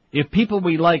 If people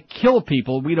we like kill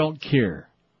people, we don't care.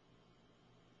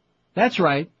 That's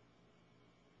right.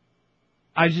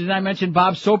 Did I mention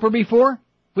Bob Soper before?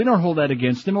 We don't hold that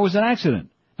against him. It was an accident.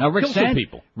 Now, Rick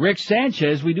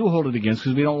Sanchez, we do hold it against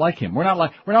because we don't like him. We're not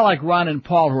like Ron and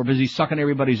Paul who are busy sucking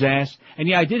everybody's ass. And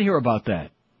yeah, I did hear about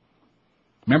that.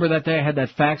 Remember that day I had that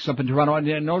fax up in Toronto,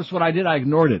 and notice what I did? I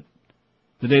ignored it.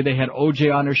 The day they had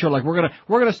OJ on their show, like we're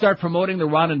gonna start promoting the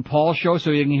Ron and Paul show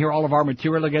so you can hear all of our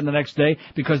material again the next day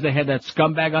because they had that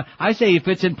scumbag on. I say he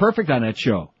fits in perfect on that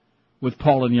show with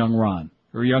Paul and young Ron,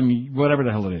 or young, whatever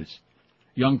the hell it is.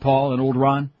 Young Paul and old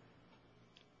Ron.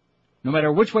 No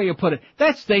matter which way you put it,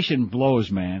 that station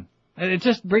blows, man. And it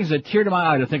just brings a tear to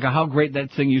my eye to think of how great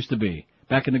that thing used to be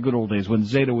back in the good old days when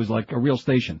Zeta was like a real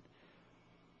station.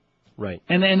 Right.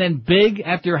 And then big,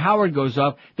 after Howard goes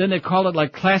up, then they call it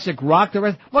like classic rock. The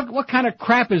rest, what kind of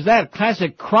crap is that?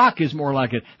 Classic crock is more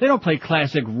like it. They don't play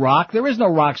classic rock. There is no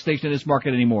rock station in this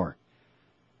market anymore.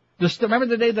 Remember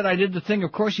the day that I did the thing,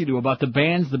 of course you do, about the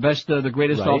bands, the best, the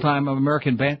greatest all-time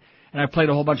American band? And I played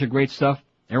a whole bunch of great stuff.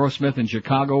 Aerosmith in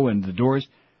Chicago and The Doors.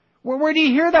 Where do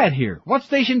you hear that here? What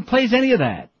station plays any of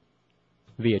that?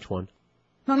 VH1.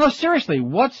 No, seriously.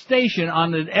 What station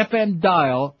on the FM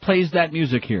dial plays that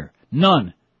music here?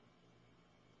 None.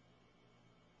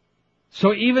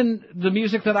 So even the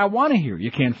music that I want to hear,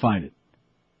 you can't find it.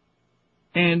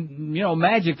 And, you know,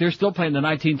 Magic, they're still playing the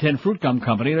 1910 Fruit Gum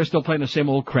Company. They're still playing the same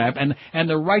old crap. And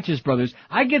the Righteous Brothers.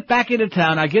 I get back into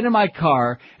town, I get in my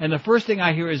car, and the first thing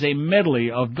I hear is a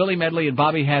medley of Billy Medley and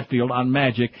Bobby Hatfield on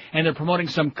Magic, and they're promoting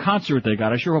some concert they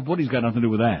got. I sure hope Woody's got nothing to do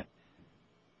with that.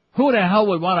 Who the hell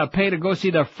would want to pay to go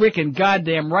see the freaking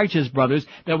goddamn Righteous Brothers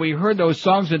that we heard those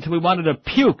songs until we wanted to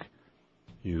puke?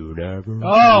 You never.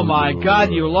 Oh my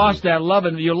God, you lost that love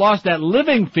and you lost that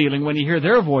living feeling when you hear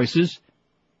their voices.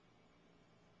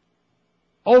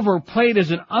 Overplayed is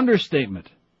an understatement.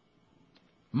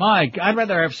 I'd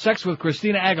rather have sex with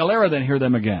Christina Aguilera than hear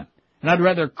them again. And I'd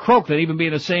rather croak than even be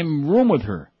in the same room with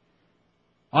her.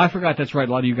 Oh, I forgot, that's right,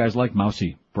 a lot of you guys like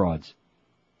mousy broads.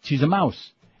 She's a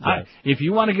mouse. Yes. If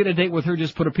you want to get a date with her,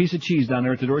 just put a piece of cheese down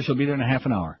there at the door. She'll be there in a half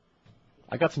an hour.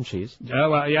 I got some cheese.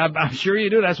 Yeah, I'm sure you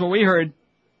do. That's what we heard.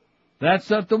 That's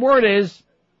what the word is.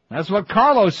 That's what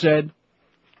Carlos said.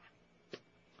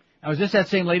 Now, is this that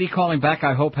same lady calling back,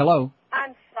 I hope? Hello?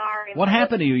 I'm sorry. What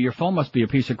happened to you? Your phone must be a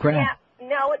piece of crap. Yeah,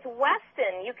 no, it's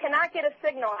Weston. You cannot get a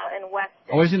signal out in Weston.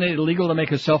 Oh, isn't it illegal to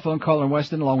make a cell phone call in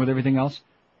Weston along with everything else?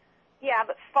 Yeah,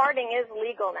 but farting is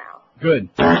legal now. Good.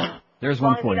 There's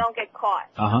one for you. As long as you don't get caught.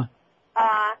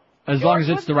 Uh-huh. As long as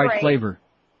it's the right flavor.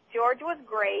 George was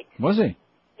great. Was he?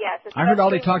 Yes. I heard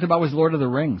all he talked about was Lord of the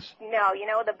Rings. No, you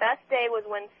know, the best day was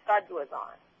when Studs was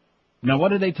on. Now, what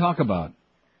did they talk about?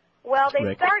 Well,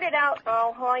 they started out,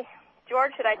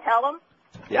 George, should I tell them?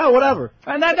 Yeah, whatever.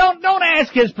 And now don't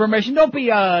ask his permission. Don't be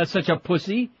such a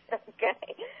pussy.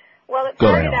 Okay. Well, it Go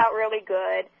started ahead. out really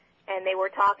good, and they were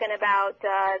talking about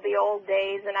the old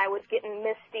days, and I was getting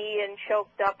misty and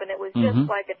choked up, and it was just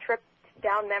like a trip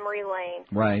down memory lane.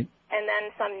 Right. And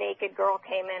then some naked girl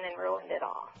came in and ruined it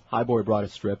all. High boy brought a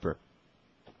stripper.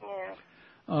 Yeah.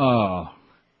 Oh.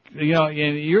 You know,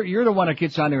 you're the one that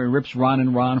gets on there and rips Ron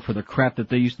and Ron for the crap that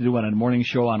they used to do on a morning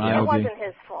show on IOD. It wasn't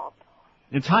his fault.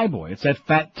 It's High Boy. It's that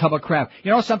fat tub of crap.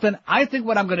 You know something? I think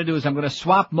what I'm going to do is I'm going to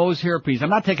swap Moe's hairpiece. I'm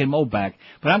not taking Moe back,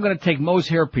 but I'm going to take Moe's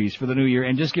hairpiece for the new year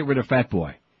and just get rid of Fat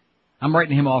Boy. I'm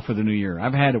writing him off for the new year.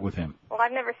 I've had it with him. Well,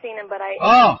 I've never seen him, but at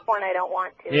Oh! this point I don't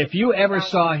want to. If you ever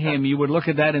saw him, you would look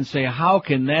at that and say, how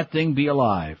can that thing be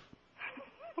alive?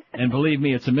 And believe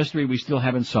me, it's a mystery we still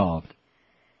haven't solved.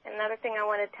 Another thing I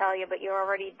want to tell you, but you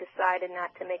already decided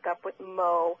not to make up with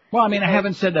Moe. Well, I mean, I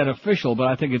haven't said that official, but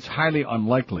I think it's highly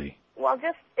unlikely. Well,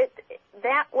 just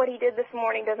what he did this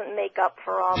morning doesn't make up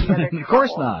for all the other Of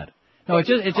course trouble. not. No,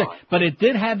 but it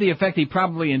did have the effect he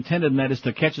probably intended, and that is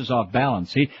to catch us off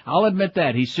balance. I'll admit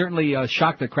that. He certainly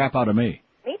shocked the crap out of me.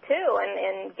 Me too,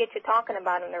 and get you talking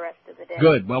about him the rest of the day.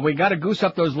 Good. Well, we got to goose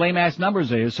up those lame-ass numbers,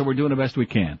 so we're doing the best we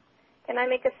can. Can I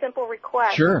make a simple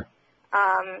request? Sure.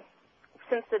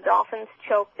 Since the Dolphins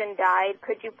choked and died,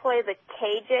 could you play the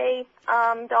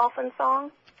KJ Dolphin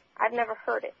song? I've never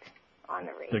heard it on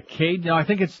the radio. No, I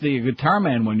think it's the Guitar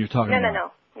Man one you're talking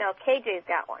about. No, KJ's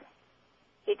got one.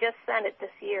 He just sent it this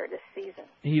season.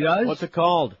 He does? What's it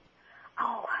called?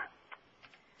 Oh.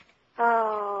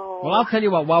 Well, I'll tell you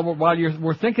what, while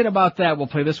we're thinking about that, we'll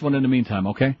play this one in the meantime,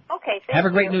 okay? Okay, Have a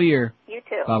great New Year. You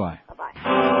too. Bye-bye.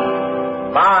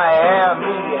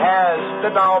 Miami has the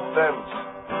Dolphins,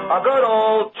 a good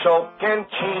old choking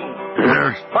team.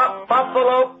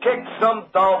 Buffalo kicked some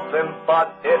Dolphin,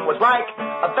 but it was like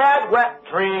a bad wet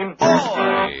dream.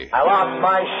 I lost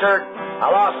my shirt,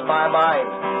 I lost my mind,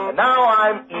 and now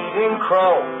I'm eating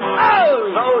crow.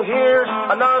 So here's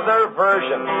another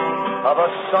version of a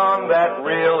song that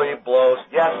really blows.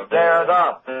 Yes, they're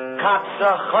the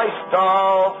Katza-Heist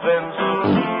Dolphins.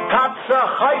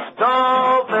 Katza-Heist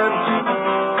Dolphins.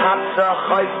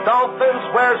 Katza-Heist Dolphins,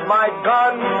 where's my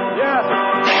gun? Yes,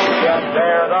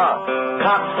 they're the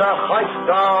Katza-Heist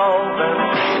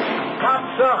Dolphins.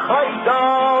 Katza-Heist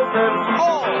Dolphins.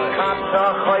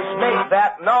 Katza-Heist, make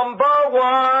that number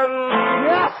one.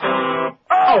 Yes.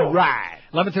 All right.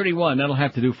 11:31. That'll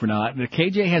have to do for now. The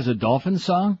KJ has a Dolphin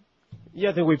song? Yeah,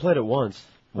 I think we played it once.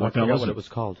 I forgot what it was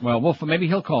called. Well, maybe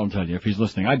he'll call and tell you if he's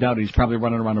listening. I doubt it. He's probably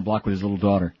running around the block with his little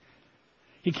daughter.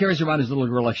 He carries around his little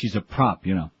girl like she's a prop,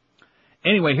 you know.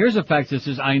 Anyway, here's a fact that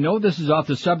says, I know this is off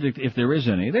the subject if there is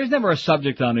any. There's never a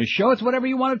subject on this show. It's whatever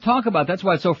you want to talk about. That's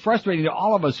why it's so frustrating to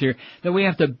all of us here that we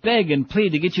have to beg and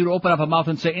plead to get you to open up a mouth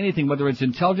and say anything, whether it's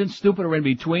intelligent, stupid, or in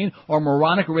between, or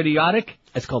moronic or idiotic.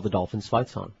 It's called the Dolphins fight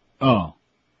song. Oh.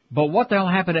 But what the hell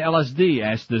happened to LSD,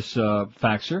 asked this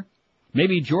faxer.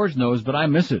 Maybe George knows, but I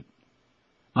miss it.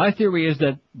 My theory is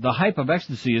that the hype of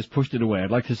ecstasy has pushed it away.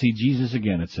 I'd like to see Jesus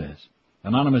again, it says.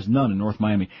 Anonymous nun in North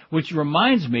Miami. Which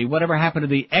reminds me, whatever happened to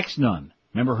the ex-nun?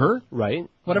 Remember her? Right.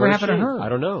 Whatever happened to her? I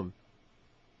don't know.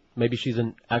 Maybe she's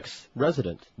an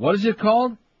ex-resident. What is it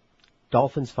called?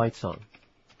 Dolphins fight song.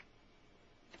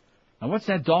 Now what's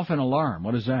that dolphin alarm?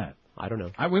 What is that? I don't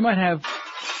know. We might have...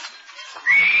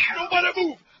 Nobody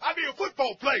move. I be a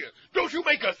football player. Don't you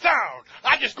make a sound.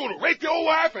 I just gonna rape your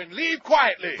wife and leave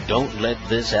quietly. Don't let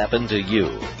this happen to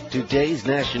you. Today's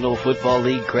National Football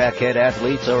League crackhead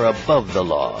athletes are above the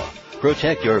law.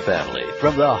 Protect your family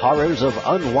from the horrors of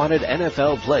unwanted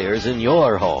NFL players in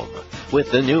your home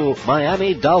with the new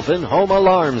Miami Dolphin Home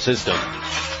Alarm System.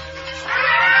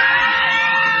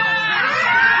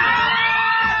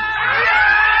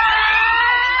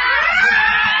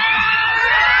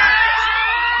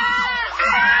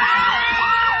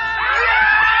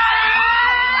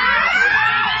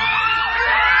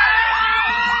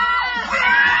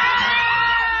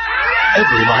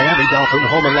 Every Miami Dolphin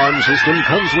home alarm system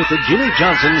comes with the Jimmy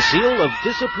Johnson seal of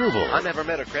disapproval. I never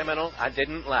met a criminal I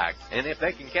didn't like. And if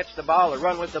they can catch the ball or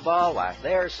run with the ball, why,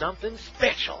 they're something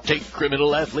special. Take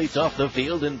criminal athletes off the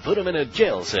field and put them in a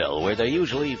jail cell where they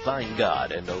usually find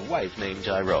God and a wife named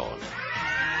Tyrone.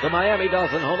 The Miami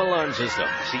Dolphin home alarm system.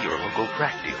 See your local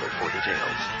crack dealer for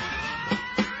details.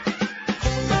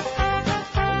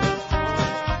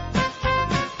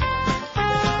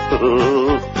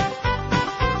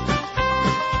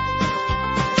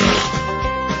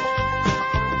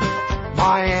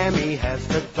 Miami has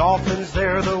the Dolphins,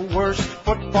 they're the worst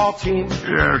football football team.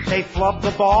 Yes. They flub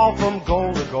the ball from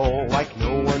goal to goal like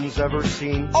no one's ever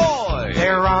seen. Oy!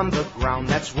 They're on the ground,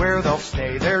 that's where they'll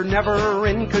stay. They're never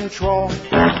in control.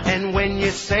 And when you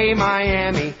say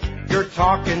Miami, you're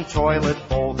talking toilet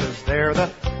bowl, 'cause they're the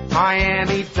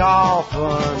Miami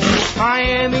Dolphins.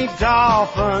 Miami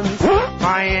Dolphins.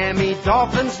 Miami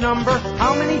Dolphins number.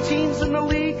 How many teams in the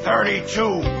league?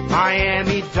 32.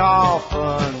 Miami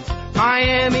Dolphins.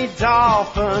 Miami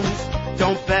Dolphins.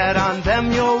 Don't bet on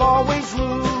them, you'll always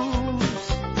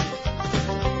lose.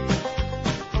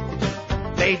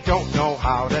 They don't know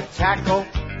how to tackle.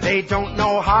 They don't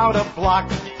know how to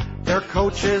block. Their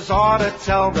coaches ought to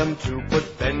tell them to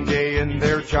put Bengay in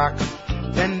their jocks.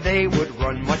 Then they would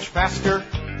run much faster,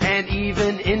 and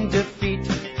even in defeat.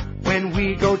 When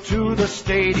we go to the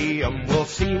stadium, we'll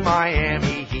see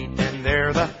Miami Heat, and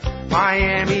they're the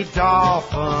Miami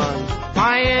Dolphins.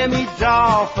 Miami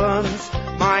Dolphins.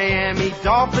 Miami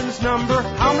Dolphins number.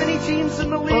 How many teams in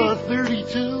the league?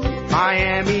 32.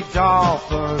 Miami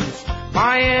Dolphins.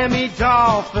 Miami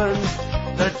Dolphins.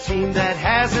 The team that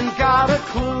hasn't got a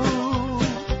clue.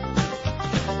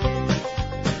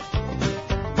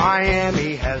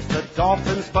 Miami has the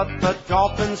Dolphins, but the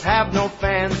Dolphins have no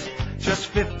fans. Just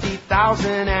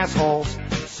 50,000 assholes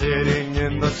sitting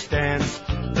in the stands.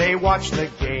 They watch the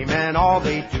game and all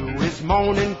they do is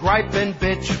moan and gripe and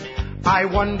bitch. I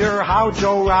wonder how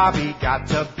Joe Robbie got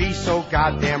to be so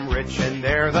goddamn rich. And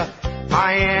they're the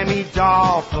Miami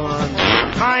Dolphins.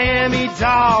 Miami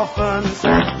Dolphins.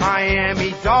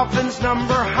 Miami Dolphins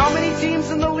number. How many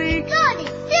teams in the league?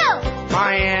 32.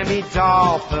 Miami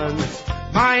Dolphins.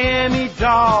 Miami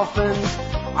Dolphins.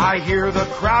 I hear the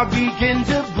crowd begin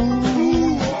to boo.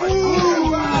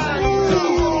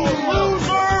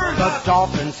 The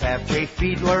Dolphins have Jay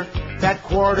Fiedler. That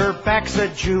quarterback's a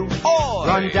Jew. Oy!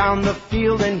 Run down the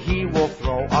field and he will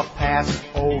throw a pass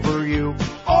over you.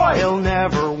 Oy! He'll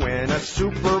never win a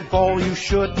Super Bowl. You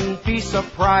shouldn't be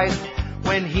surprised.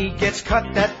 When he gets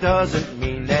cut, that doesn't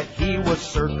mean that he was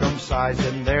circumcised.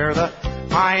 And they're the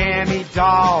Miami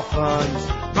Dolphins.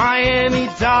 Miami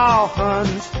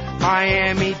Dolphins.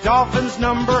 Miami Dolphins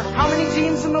number. How many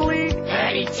teams in the league?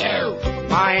 32.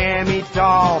 Miami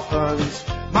Dolphins.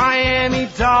 Miami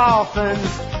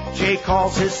Dolphins. Jay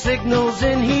calls his signals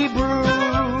in Hebrew. Oy!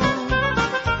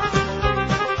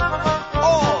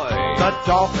 The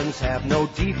Dolphins have no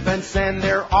defense and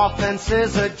their offense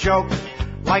is a joke.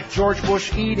 Like George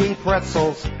Bush eating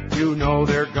pretzels, you know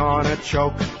they're gonna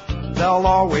choke. They'll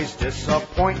always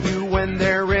disappoint you when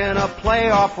they're in a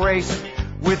playoff race,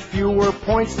 with fewer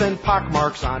points than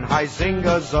pockmarks on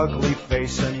Huizinga's ugly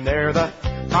face. And they're the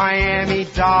Miami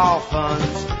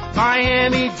Dolphins.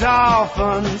 Miami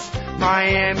Dolphins.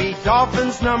 Miami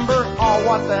Dolphins number. Oh,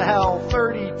 what the hell?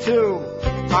 32.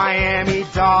 Miami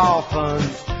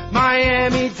Dolphins.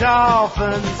 Miami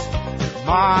Dolphins.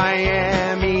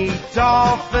 Miami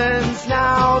Dolphins.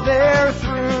 Now they're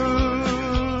through.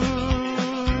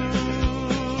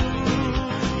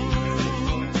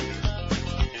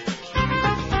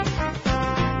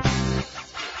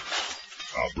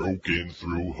 I broke in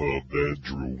through her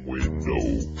bedroom window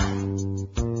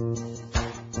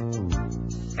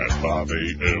at 5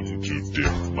 a.m. to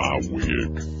dip my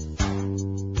wig.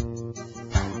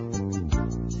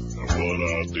 And what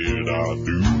I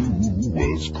knew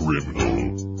was criminal.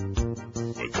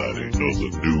 But that ain't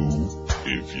nothing new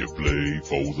if you play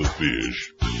for the fish.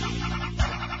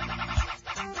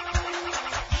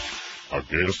 I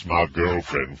guess my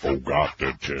girlfriend forgot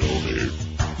to tell me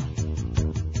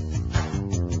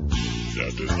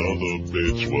that this other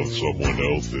bitch was someone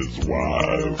else's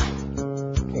wife.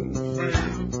 Oh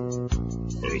man,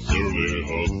 her surly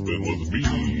husband was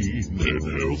mean and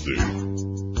healthy.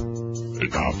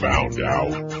 And I found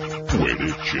out when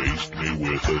it chased me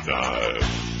with a knife.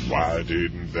 Why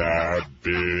didn't that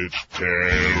bitch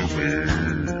tell me?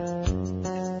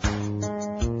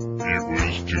 It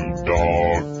was too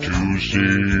dark to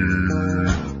see.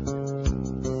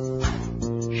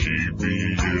 She'd be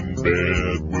in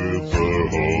bed with her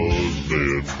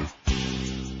husband,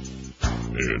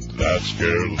 and that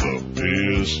scares the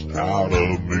piss out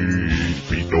of me.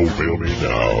 Pete, don't tell me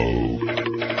now.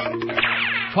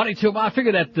 22. Well, I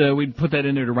figured that we'd put that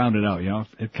in there to round it out, you know.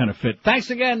 It kind of fit. Thanks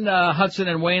again, Hudson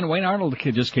and Wayne. Wayne Arnold, the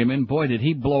kid, just came in. Boy, did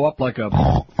he blow up like a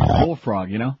bullfrog,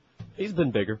 you know. He's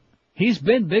been bigger. He's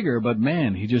been bigger, but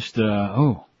man, he just,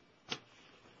 And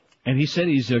he said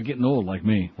he's getting old like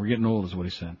me. We're getting old is what he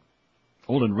said.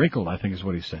 Old and wrinkled, I think is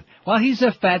what he said. Well, he's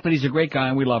a fat, but he's a great guy,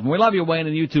 and we love him. We love you, Wayne,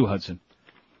 and you too, Hudson.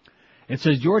 It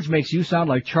says, George makes you sound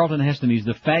like Charlton Heston. He's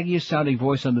the faggiest sounding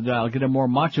voice on the dial. Get a more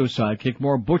macho sidekick,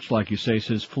 more butch like you say,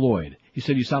 says Floyd. He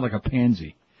said you sound like a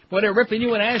pansy. Well, they're ripping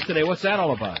you an ass today. What's that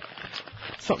all about?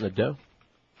 Something to do.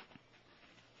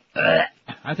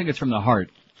 I think it's from the heart.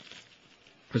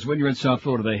 Because when you're in South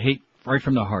Florida, they hate right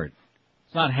from the heart.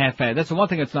 It's not half-assed. That's the one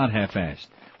thing that's not half-assed.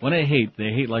 When they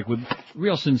hate like with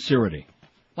real sincerity.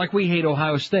 Like we hate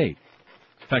Ohio State.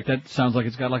 In fact, that sounds like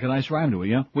it's got like a nice rhyme to it,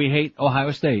 yeah? We hate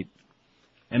Ohio State.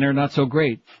 And they're not so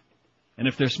great. And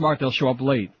if they're smart, they'll show up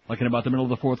late. Like in about the middle of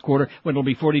the fourth quarter, when it'll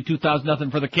be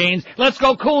 42,000-0 for the Canes. Let's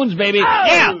go Coons, baby! Oh!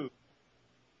 Yeah!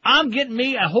 I'm getting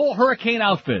me a whole hurricane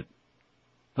outfit.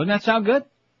 Doesn't that sound good?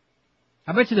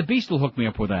 I bet you the Beast will hook me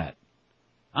up with that.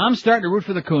 I'm starting to root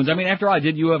for the Coons. I mean, after all, I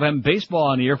did U of M baseball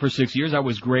on the air for 6 years. I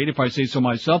was great, if I say so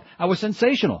myself. I was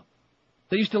sensational.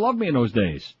 They used to love me in those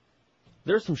days.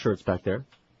 There's some shirts back there.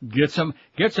 Get some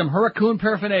Hurricane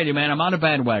paraphernalia, man. I'm on a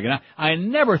bandwagon. I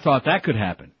never thought that could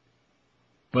happen.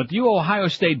 But you Ohio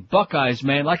State Buckeyes,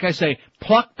 man, like I say,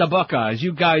 pluck the Buckeyes.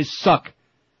 You guys suck.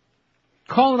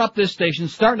 Calling up this station,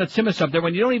 starting to tim us up there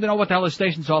when you don't even know what the hell this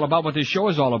station's all about, what this show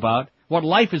is all about, what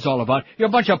life is all about. You're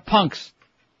a bunch of punks.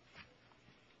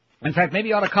 In fact, maybe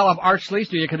you ought to call up Art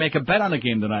Schleister. You can make a bet on the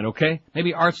game tonight, okay?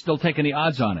 Maybe Art's still taking the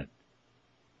odds on it.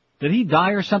 Did he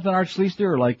die or something, Art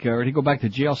Schleister, or did he go back to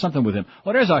jail? Something with him.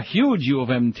 Oh, there's a huge U of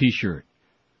M t-shirt.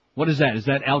 What is that? Is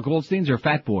that Al Goldstein's or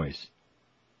Fat Boy's?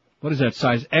 What is that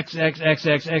size?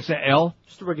 XXXXXL?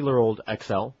 Just a regular old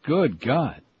XL. Good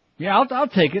God. Yeah, I'll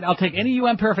take it. I'll take any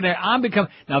UM paraphernalia.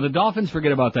 Now the Dolphins,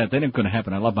 forget about that. That ain't gonna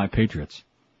happen. I love my Patriots.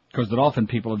 Because the Dolphin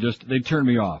people they turn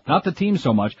me off. Not the team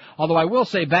so much. Although I will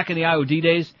say, back in the IOD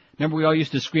days, remember we all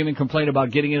used to scream and complain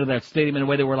about getting into that stadium in a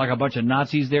way they were like a bunch of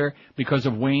Nazis there because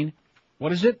of Wayne?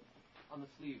 What is it? On the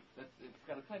sleeve. It's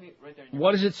got a tiny right there.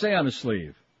 What does it say on the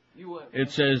sleeve?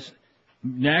 It says,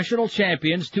 National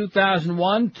Champions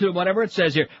 2001 to whatever it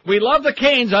says here. We love the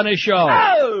Canes on this show.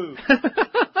 Oh!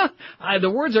 The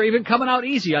words are even coming out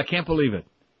easy. I can't believe it.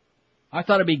 I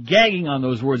thought I'd be gagging on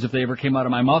those words if they ever came out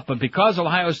of my mouth, but because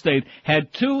Ohio State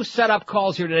had 2 set-up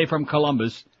calls here today from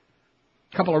Columbus,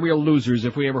 a couple of real losers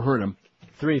if we ever heard them.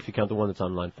 3 if you count the one that's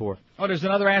on line 4. Oh, there's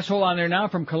another asshole on there now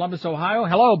from Columbus, Ohio.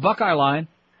 Hello, Buckeye line.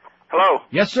 Hello.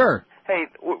 Yes, sir. Hey,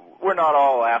 we're not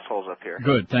all assholes up here.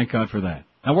 Good, thank God for that.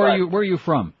 Now, where are you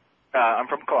from? I'm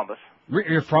from Columbus.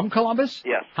 You're from Columbus?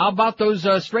 Yes. How about those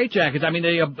straight jackets? I mean,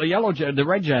 the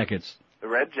red jackets. The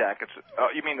red jackets. Oh,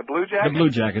 you mean the blue jackets? The blue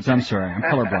jackets. I'm sorry. I'm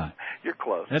colorblind. You're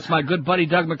close. That's my good buddy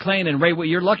Doug McClain and Ray.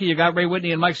 You're lucky you got Ray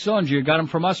Whitney and Mike Sillinger. You got them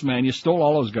from us, man. You stole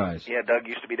all those guys. Yeah, Doug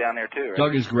used to be down there too, right?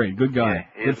 Doug is great. Good guy.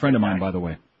 Yeah, good friend of mine, by the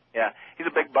way. Yeah, he's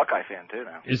a big Buckeye fan too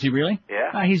now. Is he really?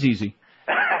 Yeah. He's easy.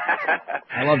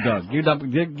 I love Doug.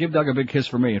 Give Doug a big kiss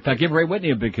for me. In fact, give Ray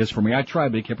Whitney a big kiss for me. I tried,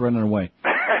 but he kept running away.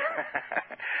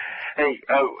 Hey,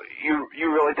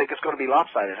 you really think it's going to be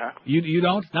lopsided, huh? You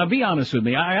don't? Now be honest with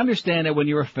me. I understand that when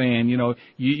you're a fan,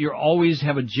 you always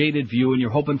have a jaded view and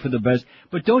you're hoping for the best.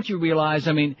 But don't you realize,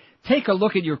 take a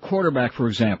look at your quarterback, for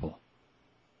example.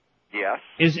 Yes.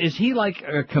 Is he like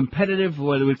competitive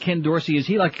with Ken Dorsey? Is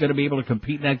he like going to be able to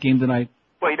compete in that game tonight?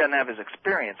 Well, he doesn't have his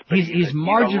experience. But he's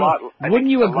marginal. Wouldn't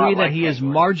you agree that he is Ken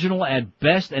Dorsey. Marginal at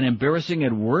best and embarrassing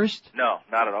at worst? No,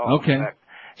 not at all. Okay.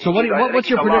 So what's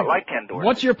your prediction? Like Ken Dorsey.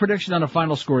 What's your prediction on the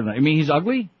final score tonight? He's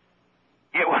ugly?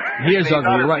 Yeah, well, he is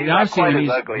ugly. You're right. I've seen him.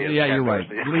 Yeah, you're right.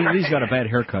 Lee's got a bad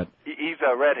haircut. He's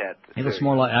a redhead. He looks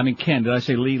more like Ken. Did I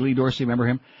say Lee Dorsey? Remember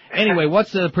him? Anyway,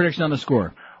 what's the prediction on the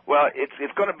score? Well,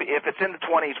 it's going to be, if it's in the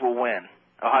 20s, we'll win.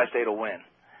 Ohio State will win.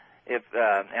 And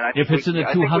I think if it's in the 200s,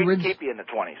 I think we can keep you in the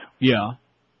 20s. Yeah.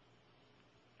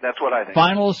 That's what I think.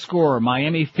 Final score: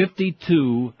 Miami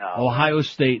 52, Ohio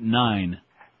State 9.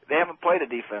 They haven't played a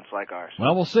defense like ours.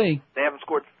 Well, we'll see. They haven't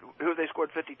scored. Who have they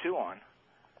scored 52 on?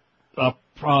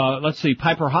 Let's see,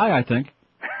 Piper High, I think.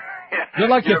 Good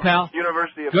luck to you, pal.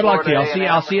 University of Good luck to you. Florida.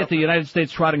 I'll see you at the United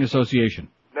States Trotting Association.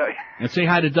 No. And say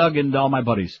hi to Doug and all my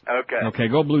buddies. Okay. Okay,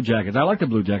 go Blue Jackets. I like the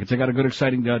Blue Jackets. They got a good,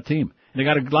 exciting team. They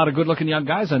got a lot of good-looking young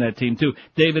guys on that team, too.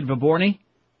 David Viborny.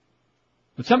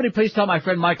 Would somebody please tell my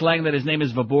friend Mike Lang that his name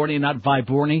is Viborny and not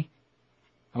Viborny?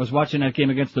 I was watching that game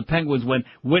against the Penguins when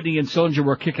Whitney and Sillinger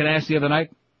were kicking ass the other night.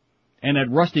 And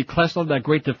that Rusty Klesler, that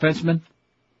great defenseman.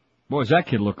 Boy, does that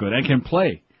kid look good and can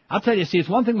play. I'll tell you, see, it's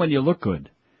one thing when you look good.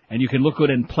 And you can look good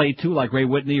and play, too, like Ray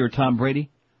Whitney or Tom Brady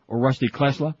or Rusty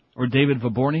Klesler or David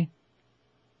Viborny.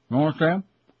 You understand?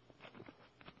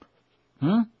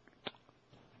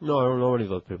 No, I don't know any of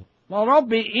those people. Well, don't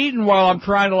be eating while I'm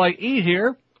trying to, eat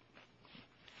here.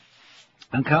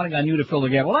 I'm counting on you to fill the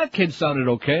gap. Well, that kid sounded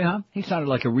okay, huh? He sounded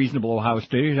like a reasonable Ohio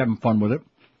State. He's having fun with it.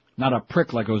 Not a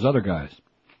prick like those other guys.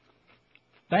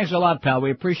 Thanks a lot, pal.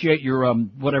 We appreciate your,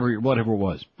 whatever it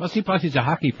was. Well, see, plus he's a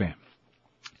hockey fan.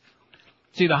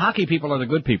 See, the hockey people are the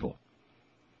good people.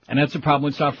 And that's the problem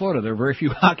with South Florida. There are very few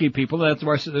hockey people. That's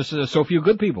why there's so few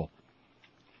good people.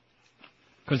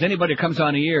 Because anybody comes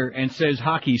on the air and says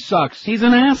hockey sucks, he's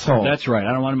an asshole. That's right.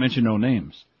 I don't want to mention no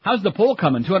names. How's the poll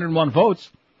coming? 201 votes.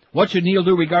 What should Neil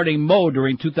do regarding Mo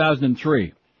during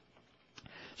 2003?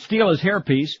 Steal his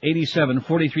hairpiece, 87,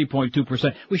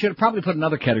 43.2%. We should have probably put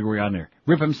another category on there.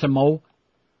 Rip him some Mo.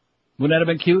 Wouldn't that have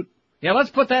been cute? Yeah, let's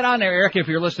put that on there, Eric, if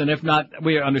you're listening. If not,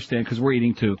 we understand because we're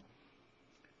eating too.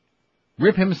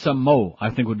 Rip him some Mo, I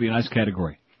think would be a nice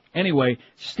category. Anyway,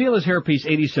 steal his hairpiece,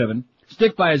 87.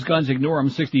 Stick by his guns, ignore him,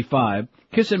 65.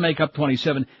 Kiss and make up,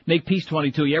 27. Make peace,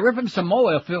 22. Yeah, rip him some Mo.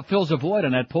 It fills a void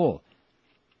on that poll.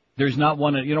 There's not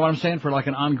one, you know what I'm saying, for like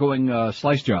an ongoing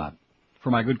slice job for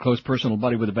my good close personal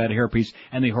buddy with a bad hairpiece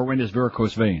and the horrendous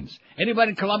varicose veins. Anybody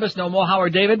in Columbus know Mo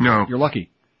Howard David? No. You're lucky.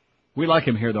 We like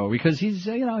him here, though, because he's,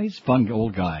 he's a fun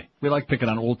old guy. We like picking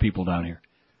on old people down here.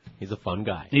 He's a fun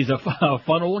guy. He's a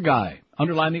fun old guy.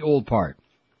 Underline the old part.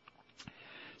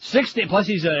 16, plus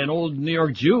he's an old New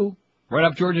York Jew, right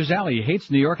up George's alley. He hates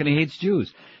New York and he hates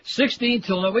Jews. 16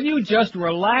 till now. Will you just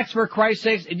relax for Christ's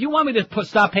sakes? Do you want me to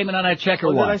stop payment on that check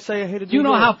or what? Did I say I hated Do you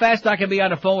know New York? how fast I can be on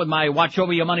the phone with my Watch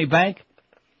Over Your Money bank?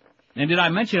 And did I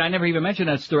never even mentioned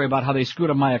that story about how they screwed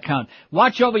up my account.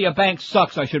 Watch Over Your Bank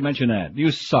sucks, I should mention that.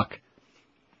 You suck.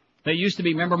 They used to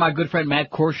be, remember my good friend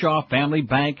Matt Corshaw, Family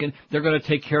Bank, and they're going to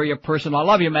take care of your personal. I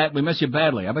love you, Matt. We miss you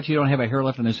badly. I bet you don't have a hair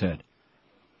left in his head.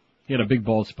 He had a big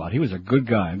bald spot. He was a good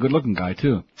guy, a good-looking guy,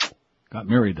 too. Got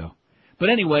married, though. But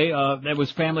anyway, that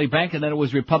was Family Bank, and then it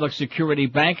was Republic Security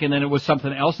Bank, and then it was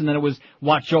something else, and then it was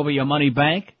Watch Over Your Money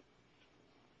Bank.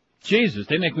 Jesus,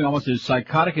 they make me almost as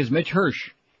psychotic as Mitch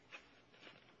Hirsch.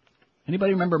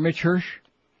 Anybody remember Mitch Hirsch?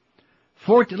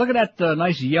 Look at that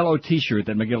nice yellow T-shirt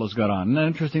that McGill's got on. Isn't that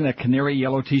interesting, that canary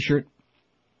yellow T-shirt?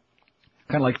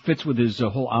 Kind of like fits with his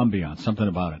whole ambiance, something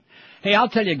about it. Hey, I'll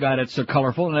tell you a guy that's so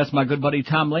colorful, and that's my good buddy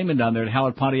Tom Lehman down there at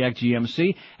Hallett Pontiac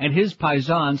GMC, and his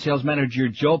paisan, sales manager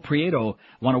Joe Prieto,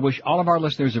 want to wish all of our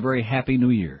listeners a very happy new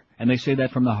year. And they say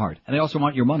that from the heart. And they also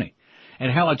want your money.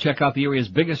 At Hallett, check out the area's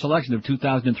biggest selection of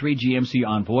 2003 GMC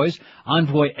Envoys,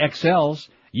 Envoy XLs,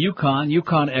 Yukon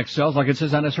XLs, like it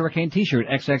says on this Hurricane T-shirt,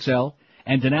 XXL,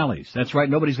 and Denali's. That's right,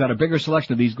 nobody's got a bigger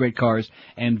selection of these great cars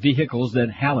and vehicles than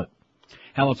Hallett.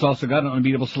 Hallett's also got an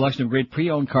unbeatable selection of great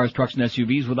pre-owned cars, trucks, and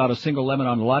SUVs without a single lemon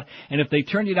on the lot. And if they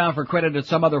turn you down for credit at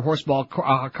some other horseball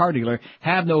car dealer,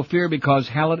 have no fear because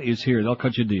Hallett is here. They'll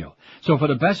cut you a deal. So for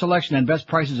the best selection and best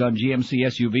prices on GMC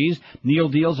SUVs, Neil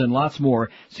deals, and lots more,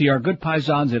 see our good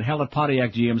paisans at Hallett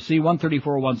Pontiac GMC,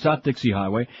 13401 South Dixie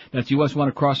Highway. That's US 1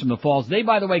 across from the Falls. They,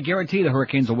 by the way, guarantee the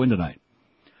Hurricanes will win tonight.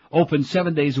 Open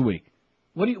 7 days a week.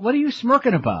 What are you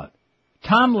smirking about?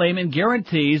 Tom Lehman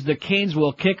guarantees the Canes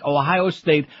will kick Ohio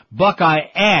State Buckeye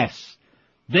ass.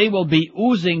 They will be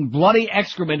oozing bloody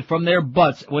excrement from their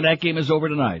butts when that game is over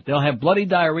tonight. They'll have bloody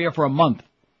diarrhea for a month.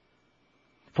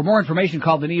 For more information,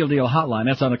 call the Neil Deal hotline.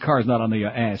 That's on the cars, not on the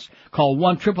ass. Call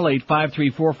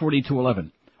 1-888-534-4211.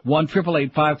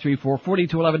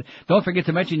 1-888-534-4211. Don't forget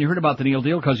to mention you heard about the Neil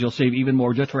Deal because you'll save even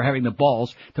more just for having the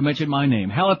balls to mention my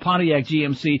name. Hallett Pontiac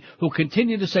GMC, who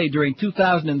continue to say during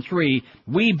 2003,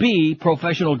 we be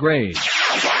professional grade.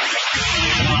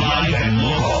 Live and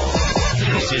local.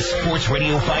 This is Sports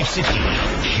Radio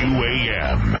 560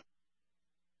 QAM.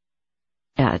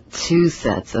 Got two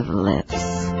sets of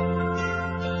lips.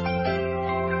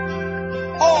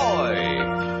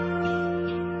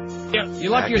 Yeah, you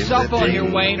left your cell phone here,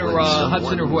 Wayne, or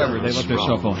Hudson, or whoever. They left their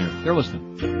cell phone here. They're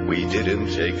listening. We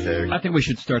didn't take their... I think we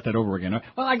should start that over again.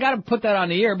 Well, I got to put that on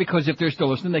the air because if they're still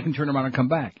listening, they can turn around and come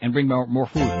back and bring more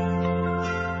food.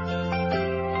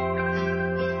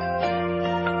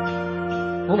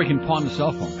 Or we can pawn the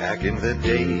cell phone. Back in the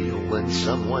day when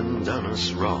someone done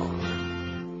us wrong,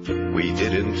 we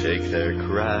didn't take their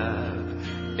crap.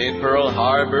 In Pearl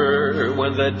Harbor,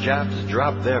 when the Japs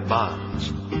dropped their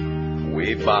bombs,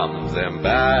 we bombed them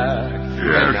back.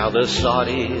 And now the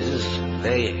Saudis,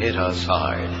 they hit us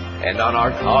hard. And on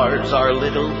our cars, our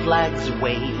little flags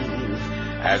wave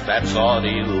as that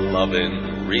Saudi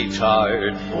loving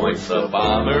retard points the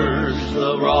bombers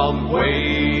the wrong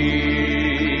way.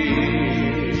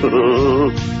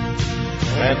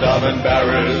 And I'm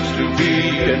embarrassed to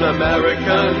be an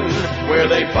American where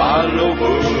they follow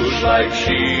Bush like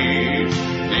sheep.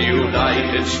 The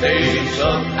United States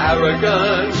of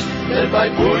arrogance, led by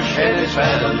Bush and his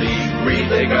family,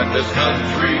 they got this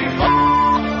country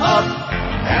up,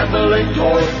 handling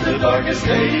towards the darkest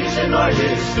days in our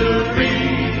history.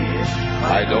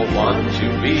 I don't want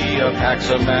to be a Pax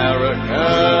American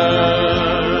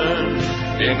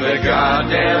in the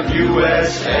goddamn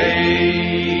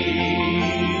USA.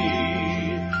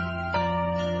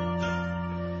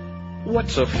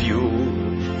 What's a few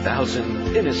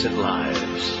thousand innocent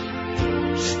lives?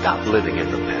 Stop living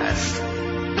in the past.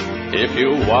 If you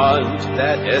want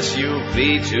that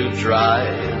SUV to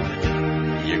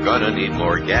drive, you're gonna need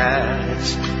more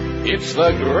gas. It's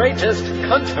the greatest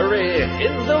country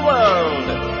in the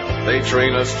world. They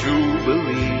train us to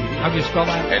believe. How do you spell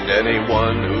that? And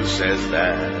anyone who says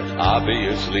that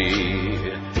obviously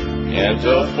can't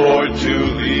afford to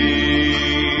leave.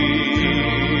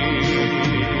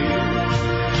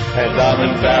 And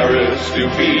I'm embarrassed to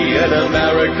be an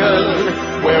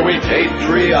American where we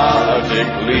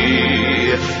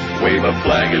patriotically wave a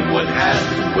flag in one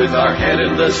hand with our head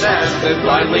in the sand and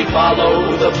blindly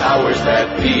follow the powers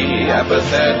that be.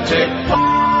 Apathetic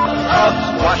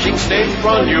watching State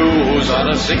Run News on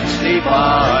a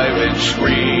 65-inch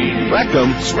screen. Wreck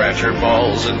 'em, scratch your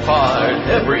balls and fart,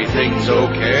 everything's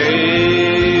okay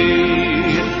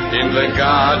in the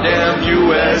goddamn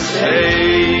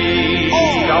USA.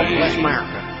 God bless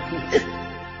America.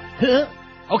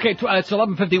 Okay, it's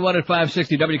 11:51 at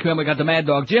 560 WQAM. We got the Mad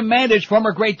Dog. Jim Mandich,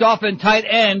 former great Dolphin tight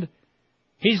end.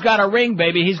 He's got a ring,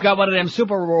 baby. He's got one of them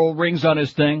Super Bowl rings on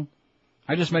his thing.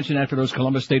 I just mentioned that for those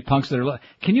Columbus State punks that are...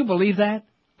 Can you believe that?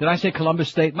 Did I say Columbus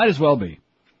State? Might as well be.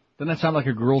 Doesn't that sound like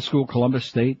a girls' school, Columbus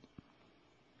State?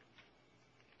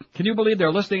 Can you believe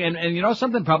they're listening? And you know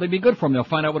something? Probably be good for them. They'll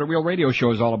find out what a real radio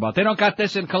show is all about. They don't got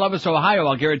this in Columbus, Ohio.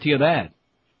 I'll guarantee you that.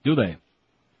 Do they?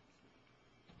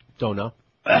 Don't know.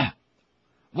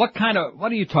 What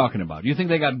are you talking about? Do you think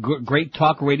they got great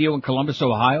talk radio in Columbus,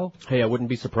 Ohio? Hey, I wouldn't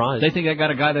be surprised. They think they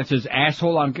got a guy that says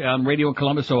asshole on radio in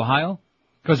Columbus, Ohio?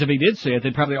 Because if he did say it,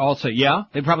 they'd probably all say, yeah.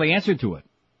 They'd probably answer to it.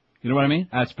 You know what I mean?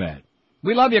 That's bad.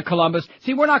 We love you, Columbus.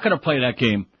 See, we're not going to play that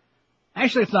game.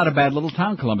 Actually, it's not a bad little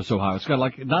town, Columbus, Ohio. It's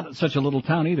got not such a little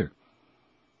town either.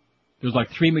 There's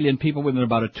 3 million people within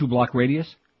about a 2-block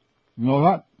radius. You know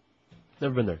what?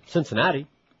 Never been there. Cincinnati.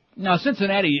 No,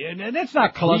 Cincinnati, that's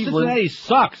not Columbus. Cincinnati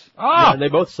sucks. Oh! Yeah, they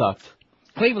both sucked.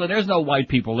 Cleveland, there's no white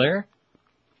people there.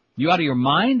 You out of your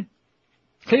mind?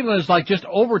 Cleveland is like just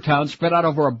Overtown spread out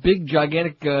over a big,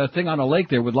 gigantic thing on a lake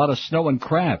there with a lot of snow and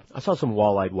crap. I saw some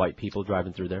wall-eyed white people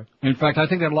driving through there. In fact, I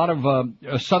think there are a lot of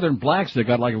southern blacks that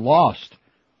got lost.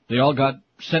 They all got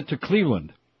sent to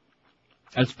Cleveland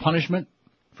as punishment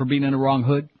for being in the wrong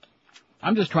hood.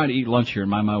 I'm just trying to eat lunch here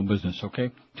and mind my own business,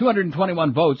 okay?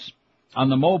 221 votes on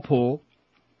the Mo poll.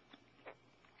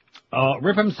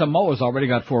 Rip him some Mo has already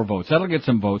got 4 votes. That'll get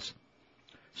some votes.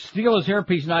 Steal his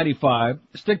hairpiece, 95.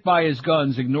 Stick by his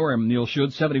guns, ignore him, Neil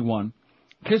Should, 71.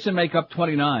 Kiss and make up,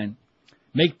 29.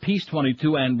 Make peace,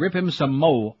 22. And rip him some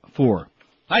Mo, 4.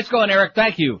 Nice going, Eric.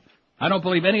 Thank you. I don't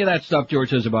believe any of that stuff George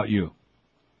says about you.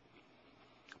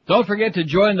 Don't forget to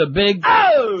join the Big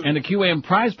and the QAM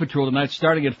Prize Patrol tonight,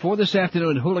 starting at 4 this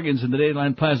afternoon at Hooligans in the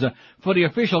Dayland Plaza for the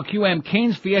official QAM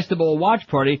Canes Fiesta Bowl watch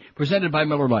party presented by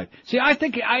Miller Lite. See, I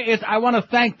think I want to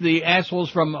thank the assholes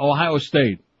from Ohio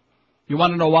State. You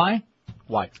want to know why?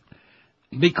 Why?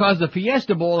 Because the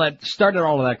Fiesta Bowl that started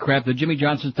all of that crap, the Jimmy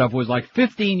Johnson stuff, was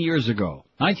 15 years ago,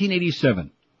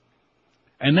 1987.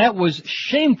 And that was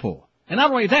shameful. And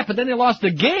not only that, but then they lost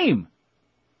the game.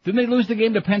 Didn't they lose the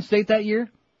game to Penn State that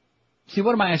year? See,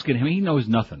 what am I asking him? He knows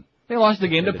nothing. They lost the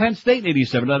game to Penn State in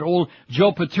 87, that old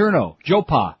Joe Paterno, Joe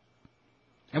Pa.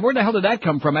 And where the hell did that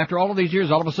come from? After all of these years,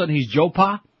 all of a sudden he's Joe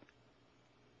Pa?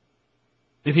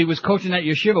 If he was coaching at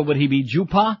Yeshiva, would he be Jew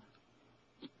Pa?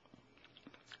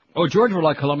 Oh, George would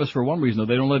like Columbus for one reason, though.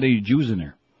 They don't let any Jews in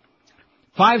there.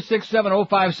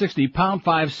 5670560, pound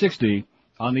 560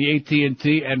 on the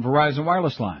AT&T and Verizon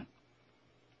wireless line.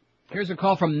 Here's a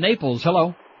call from Naples.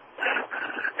 Hello.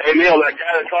 Hey, Neil, that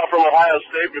guy that called from Ohio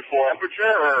State before,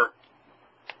 temperature or?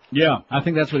 Yeah, I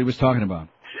think that's what he was talking about.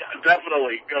 Yeah,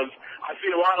 definitely, because I see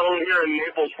a lot of them here in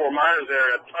Naples, Fort Myers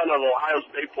area, a ton of Ohio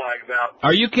State flags out.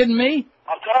 Are you kidding me?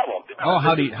 A ton of them. Oh,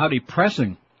 how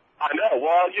depressing. I know.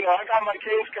 Well, I got my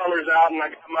Kings colors out, and I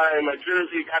got my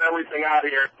jersey, got everything out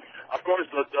here. Of course,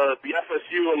 the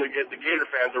FSU and the Gator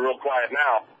fans are real quiet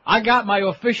now. I got my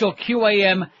official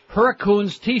QAM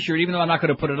Hurricanes t-shirt, even though I'm not going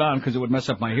to put it on because it would mess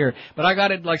up my hair. But I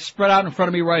got it spread out in front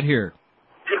of me right here.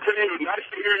 Good for you. Nice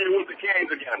to hear you with the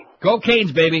Canes again. Go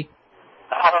Canes, baby.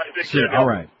 All right, take care. All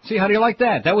right. See, how do you like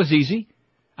that? That was easy.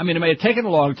 I mean, it may have taken a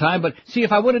long time, but see,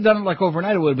 if I would have done it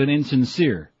overnight, it would have been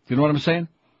insincere. Do you know what I'm saying?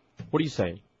 What are you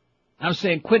saying? I'm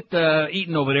saying quit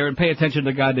eating over there and pay attention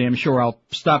to the goddamn show. I'll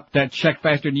stop that check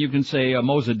faster than you can say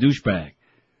Mo's a douchebag.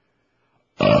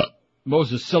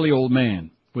 Mo's a silly old man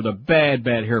with a bad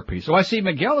hairpiece. So I see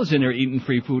Miguel is in there eating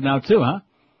free food now too, huh?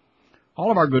 All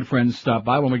of our good friends stopped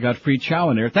by when we got free chow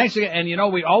in there. Thanks again. And, you know,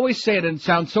 we always say it and it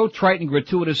sounds so trite and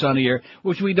gratuitous on the air,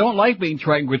 which we don't like being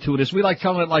trite and gratuitous. We like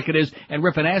telling it like it is and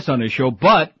ripping ass on this show.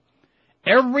 But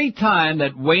every time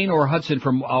that Wayne or Hudson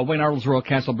from Wayne Arnold's Royal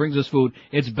Castle brings us food,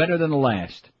 it's better than the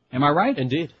last. Am I right?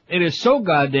 Indeed. It is so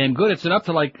goddamn good, it's enough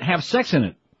to, like, have sex in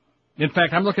it. In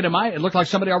fact, I'm looking at it looked like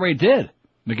somebody already did,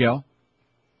 Miguel.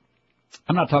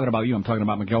 I'm not talking about you, I'm talking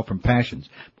about Miguel from Passions.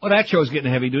 Well, that show's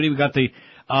getting heavy duty. We got the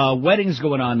weddings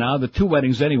going on now, the 2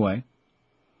 weddings anyway.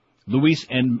 Luis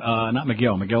and, not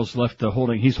Miguel. Miguel's left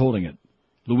he's holding it.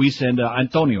 Luis and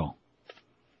Antonio.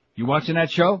 You watching that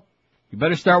show? You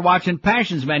better start watching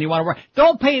Passions, man. You want to work.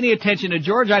 Don't pay any attention to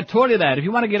George. I told you that. If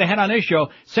you want to get ahead on this show,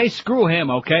 say screw him,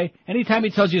 okay? Anytime he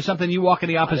tells you something, you walk in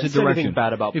the opposite direction. Anything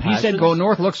bad about if Passions. He said go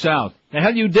north, look south. The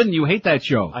hell you didn't. You hate that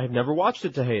show. I have never watched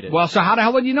it to hate it. Well, so how the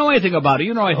hell would you know anything about it?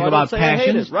 You know anything about Passions. I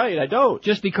hate it. Right, I don't.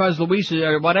 Just because Luis,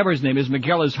 or whatever his name is,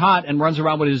 Miguel is hot and runs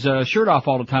around with his shirt off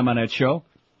all the time on that show.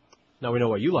 Now we know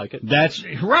why you like it. That's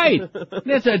right.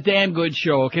 It's a damn good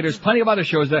show, okay? There's plenty of other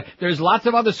shows. There's lots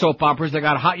of other soap operas that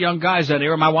got hot young guys on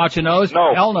there. Am I watching those?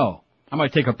 No. Hell no. I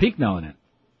might take a peek now and then.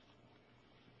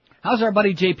 How's our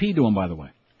buddy JP doing, by the way?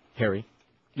 Hairy.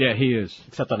 Yeah, he is.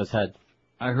 Except on his head.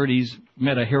 I heard he's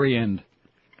met a hairy end.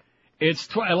 It's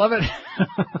I love it.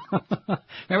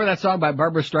 Remember that song by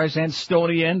Barbara Streisand,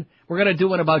 Stony End? We're going to do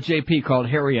one about JP called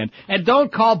Hairy End. And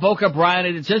don't call Boca Brian.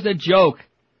 It's just a joke.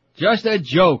 Just a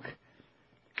joke.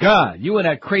 God, you and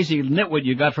that crazy nitwit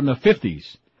you got from the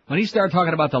 50s. When he started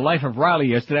talking about the life of Riley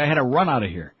yesterday, I had to run out of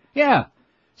here. Yeah.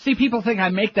 See, people think I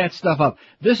make that stuff up.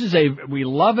 We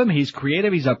love him, he's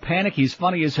creative, he's a panic, he's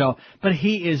funny as hell, but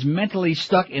he is mentally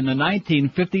stuck in the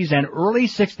 1950s and early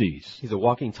 60s. He's a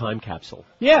walking time capsule.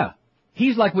 Yeah.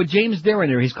 He's like with James Darren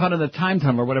there, he's caught in the time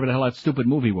tunnel or whatever the hell that stupid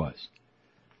movie was.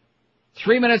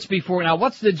 3 minutes before, now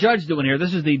what's the judge doing here?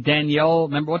 This is the Danielle,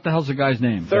 remember, what the hell's the guy's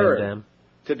name? Third,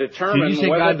 to determine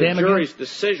whether the jury's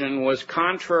decision was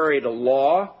contrary to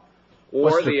law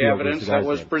or the evidence that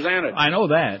was presented. I know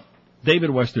that.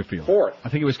 David Westerfield. Fourth, I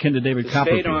think it was kin to David to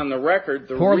Copperfield. state on the record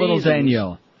the poor little reasons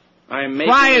Danielle. I am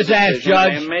making Fry his the ass, decision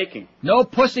Judge. I am making. No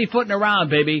pussyfooting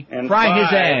around, baby. And Fry his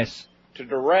five, ass. To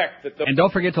direct that the... And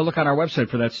don't forget to look on our website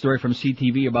for that story from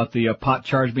CTV about the pot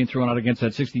charge being thrown out against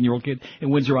that 16-year-old kid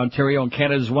in Windsor, Ontario, and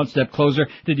Canada's one step closer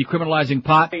to decriminalizing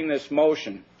pot. This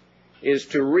motion is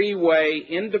to reweigh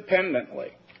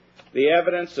independently the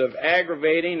evidence of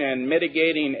aggravating and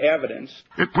mitigating evidence.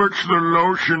 It puts the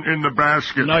lotion in the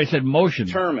basket. No, he said motion.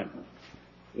 Determine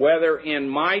whether, in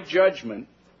my judgment,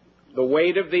 the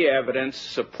weight of the evidence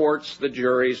supports the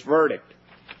jury's verdict.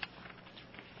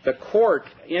 The court,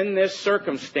 in this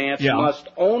circumstance, must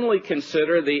only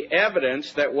consider the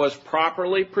evidence that was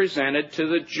properly presented to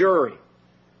the jury.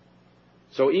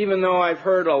 So even though I've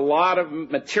heard a lot of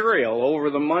material over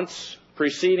the months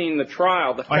preceding the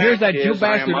trial, the fact here's that is Jew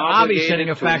bastard Avi sending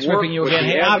a fax ripping you again.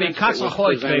 Hey, Avi,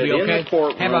 Coxahoyts, baby,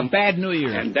 okay? Have a bad New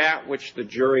Year. And that which the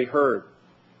jury heard.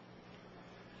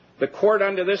 The court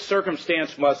under this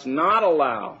circumstance must not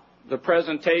allow the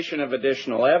presentation of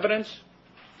additional evidence,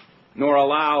 nor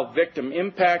allow victim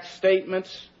impact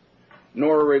statements,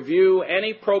 nor review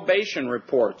any probation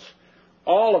reports,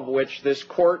 all of which this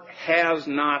court has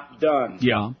not done.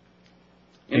 Yeah.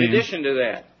 In addition to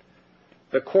that,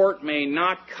 the court may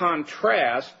not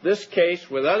contrast this case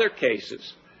with other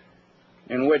cases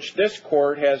in which this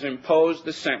court has imposed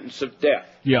the sentence of death.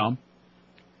 Yeah.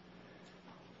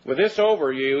 With this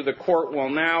overview, the court will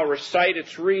now recite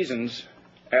its reasons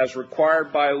as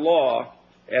required by law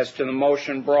as to the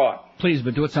motion brought. Please,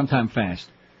 but do it sometime fast.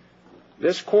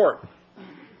 This court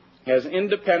has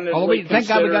independently thank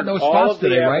God we got no all spots of the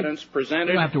today, right? evidence presented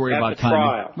We don't have to worry at about the timing.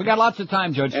 trial We got lots of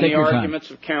time, Judge. and Take the your time. arguments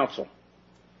of counsel.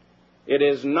 It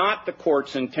is not the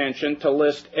court's intention to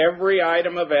list every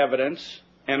item of evidence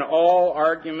and all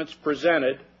arguments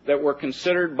presented that were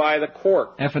considered by the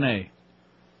court. F&A.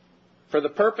 For the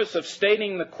purpose of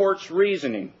stating the court's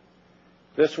reasoning,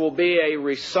 this will be a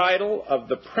recital of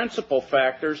the principal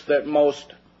factors that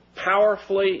most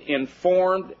powerfully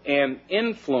informed and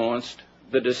influenced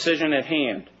the decision at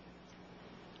hand.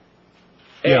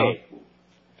 A,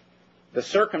 the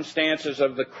circumstances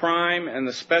of the crime and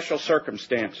the special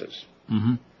circumstances.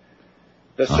 Mm-hmm.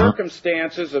 The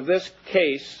circumstances of this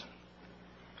case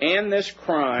and this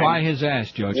crime Fry his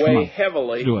ass, Judge. Come weigh on.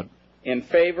 heavily Do it. in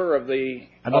favor of the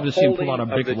I'd love to see him pull upholding out a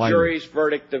of big the lighter. jury's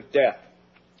verdict of death.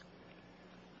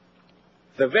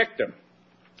 The victim,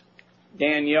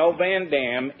 Danielle Van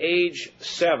Dam, age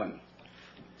 7,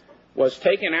 was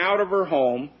taken out of her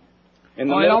home in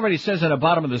the It already says at the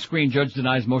bottom of the screen, Judge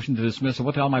denies motion to dismiss. So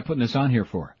what the hell am I putting this on here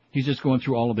for? He's just going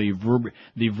through all of the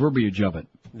verbiage of it.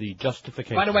 The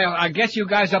justification. By the way, I guess you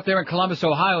guys up there in Columbus,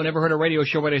 Ohio, never heard a radio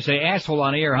show where they say asshole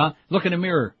on air, huh? Look in the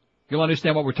mirror. You'll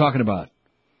understand what we're talking about.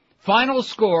 Final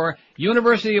score,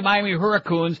 University of Miami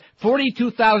Hurricanes,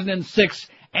 42,006,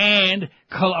 and,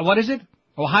 what is it?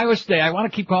 Ohio State. I want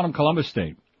to keep calling them Columbus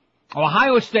State.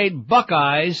 Ohio State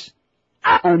Buckeyes.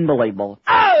 Unbelievable.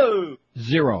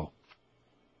 0.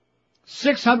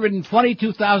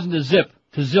 622,000 to zip,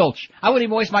 to zilch. I wouldn't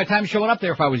even waste my time showing up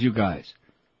there if I was you guys.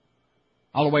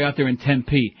 All the way out there in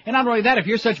Tempe. And not only that, if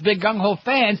you're such big gung-ho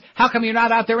fans, how come you're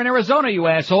not out there in Arizona, you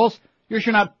assholes? You're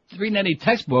sure not reading any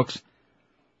textbooks.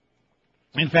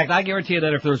 In fact, I guarantee you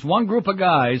that if there's one group of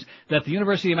guys that the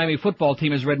University of Miami football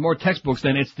team has read more textbooks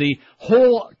than, it's the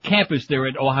whole campus there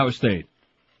at Ohio State.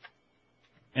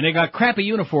 And they got crappy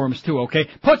uniforms too, okay?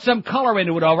 Put some color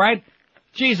into it, alright?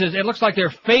 Jesus, it looks like they're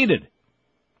faded.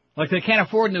 Like they can't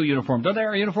afford new uniforms. Don't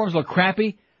their uniforms look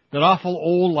crappy? That awful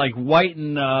old, like white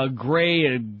and gray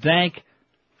and dank.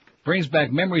 Brings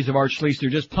back memories of Art Schlichter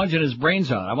just punching his brains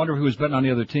out. I wonder if he was betting on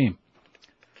the other team.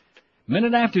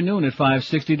 Minute after noon at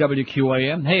 560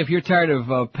 WQAM. Hey, if you're tired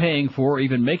of paying for or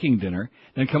even making dinner,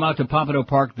 then come out to Pompano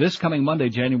Park this coming Monday,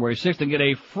 January 6th, and get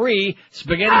a free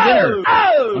spaghetti dinner.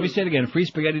 Let me say it again. Free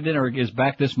spaghetti dinner is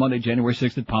back this Monday, January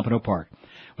 6th at Pompano Park.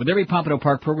 With every Pompano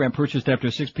Park program purchased after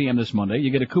 6 p.m. this Monday,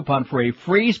 you get a coupon for a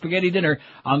free spaghetti dinner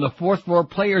on the 4th floor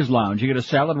Players Lounge. You get a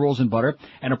salad, rolls, and butter,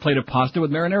 and a plate of pasta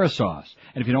with marinara sauce.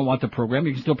 And if you don't want the program,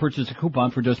 you can still purchase a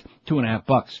coupon for just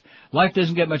 $2.50. Life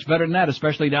doesn't get much better than that,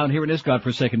 especially down here in this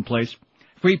godforsaken place.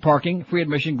 Free parking, free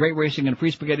admission, great racing, and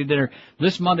free spaghetti dinner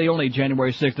this Monday only,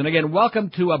 January 6th. And again, welcome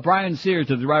to Brian Sears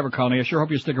to the driver colony. I sure hope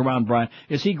you stick around, Brian.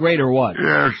 Is he great or what?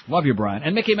 Yes. Love you, Brian.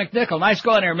 And Mickey McNichol. Nice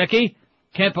going there, Mickey.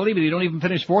 Can't believe it. You don't even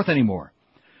finish fourth anymore.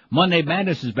 Monday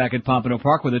Madness is back at Pompano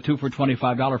Park with a 2 for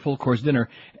 $25 full-course dinner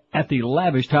at the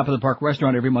lavish top-of-the-park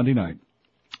restaurant every Monday night.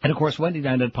 And, of course, Wednesday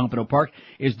night at Pompano Park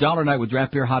is Dollar Night with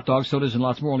draft beer, hot dogs, sodas, and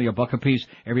lots more, only $1 a piece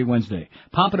every Wednesday.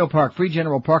 Pompano Park, free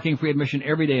general parking, free admission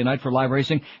every day and night for live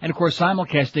racing, and, of course,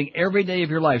 simulcasting every day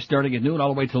of your life starting at noon all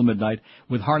the way till midnight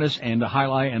with harness and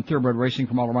highlight and thoroughbred racing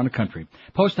from all around the country.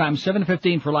 Post time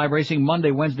 7:15 for live racing Monday,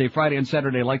 Wednesday, Friday, and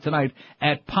Saturday like tonight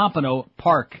at Pompano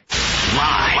Park.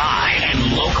 Live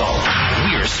and local.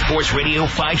 We're Sports Radio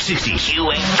 560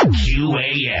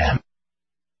 QAM.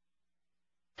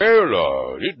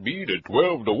 Well, it be the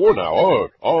 12 to 1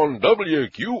 hour on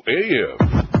WQAM.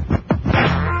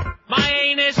 My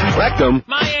anus. Rectum.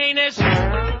 My anus.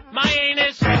 My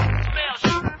anus. Smells.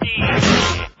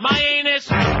 My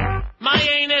anus. My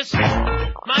anus.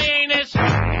 My anus.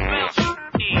 Smells.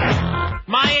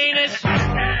 My anus.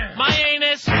 My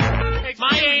anus.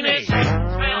 My anus.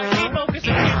 Smells. Focus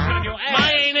attention on your ass.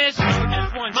 My anus.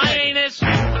 My anus.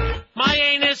 My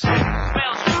anus.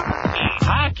 Smells.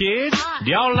 Hi, kids. Do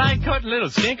y'all like cutting little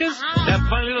stinkers? That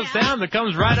funny little sound that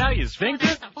comes right out your sphincter?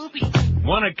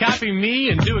 Want to copy me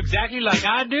and do exactly like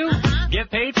I do? Get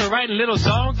paid for writing little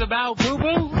songs about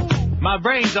boo-boo? My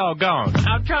brain's all gone.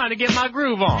 I'm trying to get my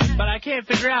groove on, but I can't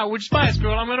figure out which Spice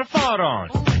Girl I'm gonna fart on.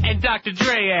 And Dr.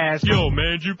 Dre asked, Yo,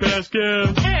 man, you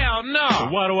Pascal? Hell no! So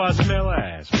why do I smell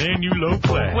ass? Man, you low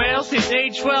class. Well, since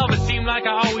age 12, it seemed like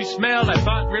I always smelled. I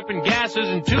thought ripping gases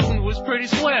and tooting was pretty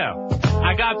swell.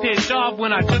 I got pissed off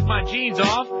when I took my jeans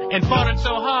off and farted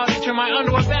so hard I turned my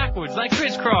underwear backwards like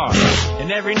crisscross.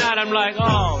 And every night I'm like,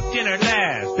 oh, dinner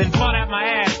last. Then fart out my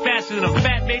ass faster than a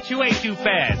fat bitch who ate too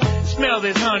fast. Smell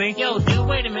this, honey. Yo, dude,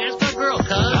 wait a minute, it's my girl,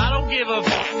 cuz. I don't give a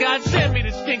f***. God sent me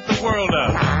to stink the world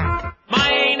up. My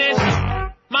anus.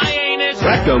 My anus.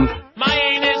 Rectum. My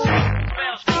anus.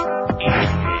 Smells.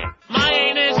 My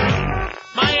anus.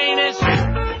 My anus.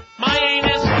 My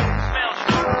anus. Smells.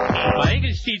 My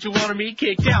English teacher wanted me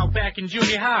kicked out back in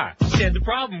junior high. Said the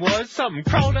problem was something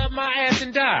crawled up my ass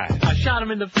and died. I shot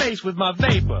him in the face with my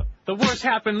vapor. The worst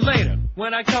happened later,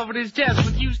 when I covered his desk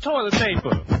with used toilet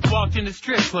paper. Walked in the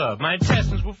strip club, my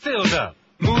intestines were filled up.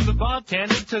 Moved the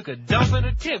bartender, took a dump in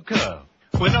a tip cup.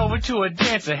 Went over to a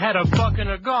dancer, had a buck in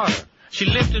her garter. She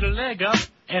lifted her leg up,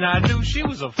 and I knew she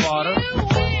was a farter.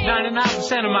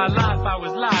 99% of my life I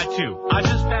was lied to. I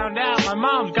just found out my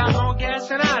mom's got more gas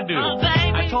than I do.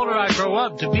 I told her I'd grow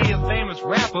up to be a famous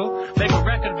rapper. Make a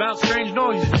record about strange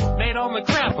noises made on the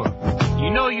crapper. You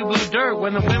know you blew dirt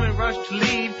when the women rushed to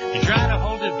leave. You tried to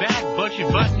hold it back, but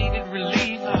your butt needed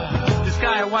relief. This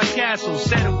guy at White Castle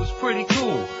said it was pretty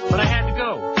cool, but I had to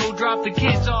go drop the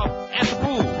kids off at the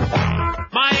pool.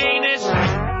 My anus,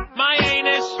 my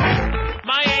anus,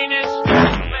 my anus,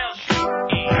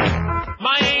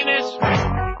 my anus,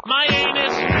 my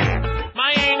anus,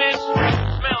 my anus,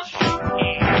 smells.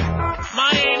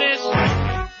 My anus,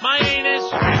 my anus,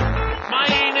 my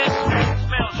anus,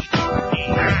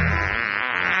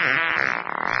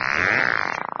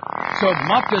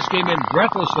 Muff just came in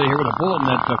breathlessly here with a bulletin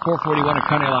that 441 at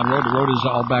County Line Road, the road is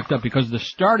all backed up because the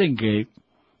starting gate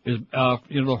is,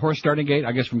 the horse starting gate,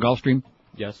 I guess from Gulfstream?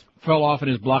 Yes. Fell off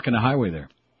and is blocking the highway there.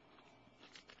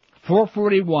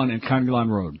 441 at County Line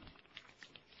Road.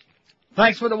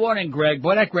 Thanks for the warning, Greg.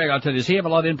 Boy, that Greg, I'll tell you, does he have a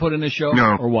lot of input in this show?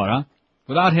 No. Or what, huh?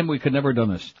 Without him, we could never have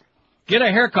done this. Get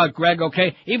a haircut, Greg,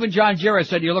 okay? Even John Jarrett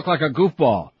said you look like a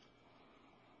goofball.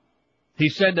 He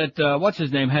said that, what's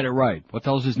his name, had it right. What the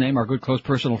hell's his name, our good close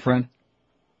personal friend?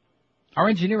 Our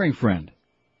engineering friend.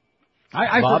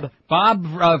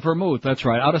 Bob Vermouth, that's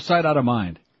right. Out of sight, out of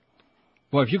mind.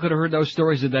 Boy, if you could have heard those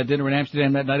stories at that dinner in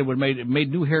Amsterdam that night, it would have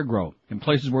made new hair grow in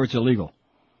places where it's illegal.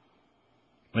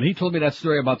 When he told me that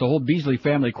story about the whole Beasley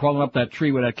family crawling up that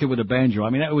tree with that kid with a banjo,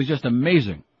 I mean, it was just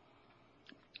amazing.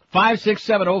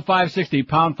 5670560,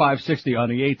 pound 560 on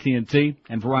the AT&T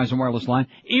and Verizon Wireless line.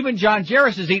 Even John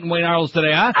Jarris is eating Wayne Arnold's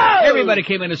today, huh? Oh! Everybody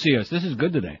came in to see us. This is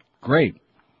good today. Great.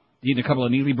 Eating a couple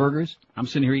of Neely burgers. I'm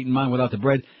sitting here eating mine without the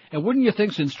bread. And wouldn't you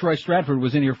think since Troy Stratford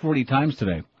was in here 40 times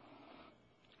today,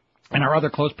 and our other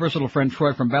close personal friend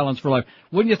Troy from Balance for Life,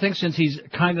 wouldn't you think since he's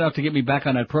kind enough to get me back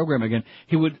on that program again,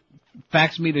 he would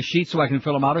fax me the sheets so I can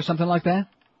fill them out or something like that?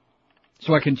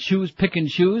 So I can pick and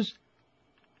choose?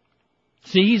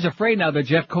 See, he's afraid now that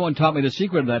Jeff Cohen taught me the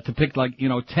secret of that, to pick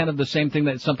 10 of the same thing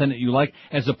that's something that you like,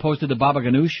 as opposed to the Baba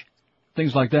Ganoush.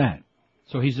 Things like that.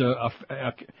 So he's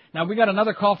now we got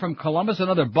another call from Columbus,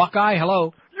 another Buckeye.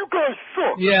 Hello. You guys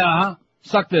suck. Yeah, huh?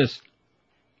 Suck this.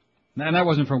 And that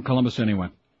wasn't from Columbus anyway.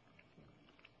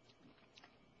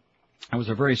 That was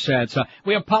a very sad song.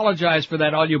 We apologize for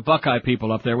that, all you Buckeye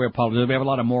people up there. We apologize. We have a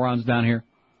lot of morons down here.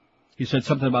 He said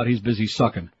something about he's busy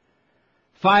sucking.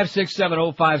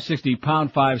 5670560,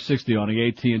 pound 560 on the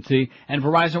AT&T and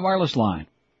Verizon Wireless line.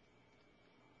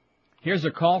 Here's a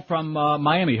call from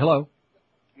Miami. Hello.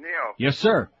 Neil. Yes,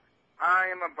 sir. I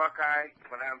am a Buckeye,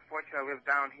 but unfortunately I live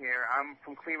down here. I'm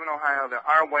from Cleveland, Ohio. There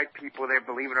are white people there,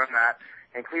 believe it or not,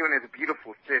 and Cleveland is a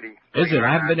beautiful city. Is it? I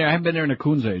haven't been there. I haven't been there in the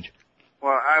Coons age.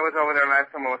 Well, I was over there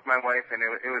last summer with my wife, and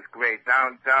it was great.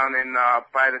 Down in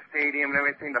by the stadium and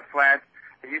everything, the flats.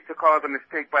 They used to call it the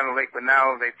Mistake by the Lake, but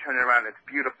now they've turned it around. It's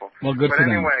beautiful. Well, good for them.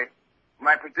 But anyway,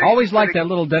 my prediction... Always liked that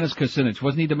little Dennis Kucinich.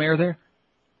 Wasn't he the mayor there?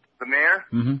 The mayor?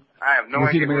 Mm-hmm. I have no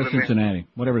Was he idea the mayor who of the mayor... Cincinnati?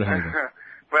 Whatever the hell it is.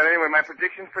 But anyway, my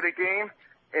prediction for the game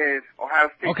is Ohio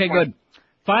State... Okay, good.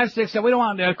 567. We don't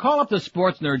want to call up the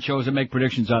sports nerd shows and make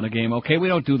predictions on the game, okay? We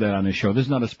don't do that on this show. This is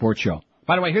not a sports show.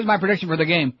 By the way, here's my prediction for the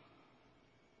game.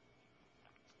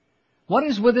 What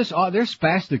is with this? Oh, they're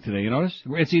spastic today, you notice?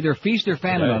 It's either feast or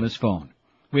famine on this phone.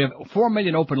 We have 4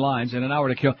 million open lines and an hour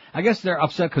to kill. I guess they're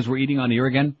upset because we're eating on the air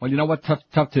again. Well, you know what?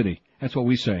 Tough titty. That's what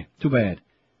we say. Too bad.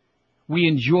 We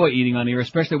enjoy eating on the air,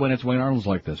 especially when it's Wayne Arnold's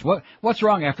like this. What's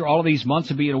wrong after all of these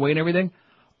months of being away and everything?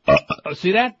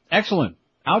 See that? Excellent.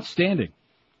 Outstanding.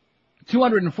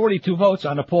 242 votes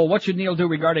on the poll. What should Neil do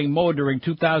regarding Mo during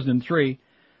 2003?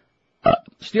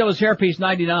 Steal his hairpiece,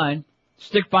 99.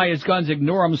 Stick by his guns,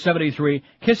 ignore him, 73.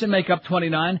 Kiss and make up,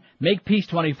 29. Make peace,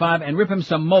 25. And rip him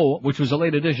some Mo, which was a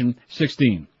late addition,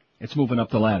 16. It's moving up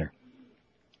the ladder.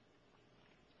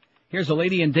 Here's a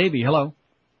lady in Davie. Hello.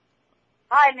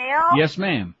 Hi, Neil. Yes,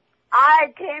 ma'am.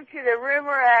 I came to the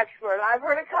rumor expert. I've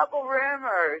heard a couple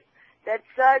rumors that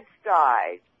Suds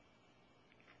died.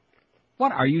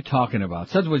 What are you talking about?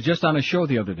 Suds was just on a show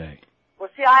the other day. Well,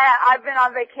 see, I've been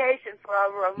on vacation for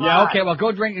over a month. Yeah, okay, well,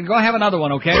 go drink and go have another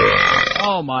one, okay?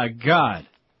 Oh, my God.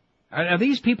 Are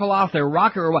these people out there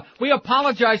rocker or what? We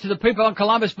apologize to the people in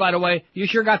Columbus, by the way. You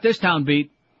sure got this town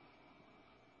beat.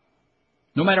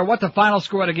 No matter what the final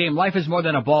score of the game, life is more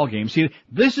than a ball game. See,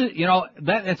 this is,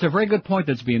 that's a very good point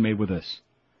that's being made with this.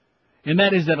 And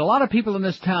that is that a lot of people in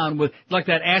this town with, like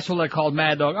that asshole that called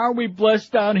Mad Dog, are we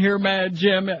blessed down here, Mad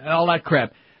Jim, all that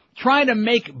crap. Trying to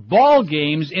make ball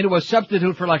games into a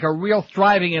substitute for like a real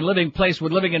thriving and living place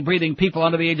with living and breathing people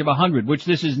under the age of 100, which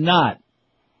this is not.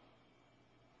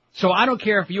 So I don't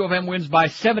care if U of M wins by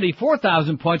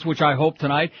 74,000 points, which I hope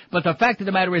tonight, but the fact of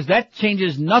the matter is that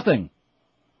changes nothing.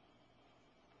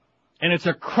 And it's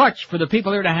a crutch for the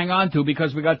people here to hang on to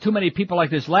because we got too many people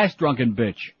like this last drunken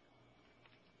bitch.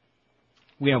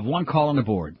 We have one call on the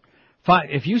board.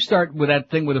 If you start with that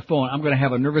thing with the phone, I'm going to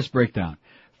have a nervous breakdown.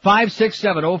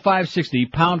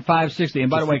 5670560, pound 560.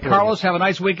 And by the way, Carlos, have a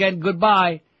nice weekend.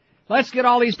 Goodbye. Let's get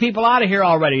all these people out of here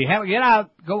already. Get out.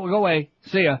 Go away.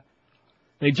 See ya.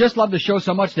 They just love the show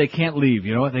so much they can't leave.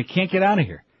 You know what? They can't get out of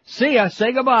here. See ya.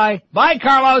 Say goodbye. Bye,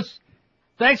 Carlos.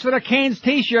 Thanks for the Canes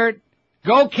t-shirt.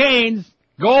 Go Canes.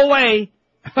 Go away.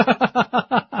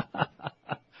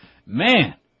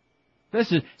 Man.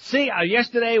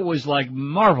 Yesterday was like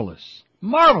marvelous.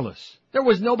 Marvelous. There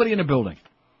was nobody in the building.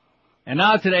 And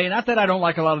now today, not that I don't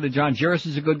like a lot of the John Jarris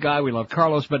is a good guy, we love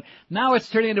Carlos, but now it's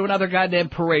turning into another goddamn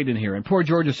parade in here. And poor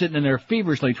George is sitting in there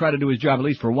feverishly trying to do his job at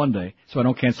least for one day, so I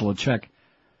don't cancel a check.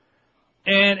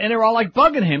 And they're all like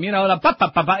bugging him, you know,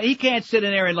 he can't sit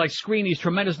in there and like screen these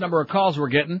tremendous number of calls we're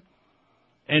getting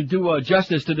and do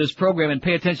justice to this program and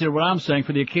pay attention to what I'm saying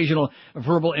for the occasional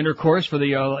verbal intercourse, for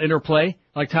the interplay,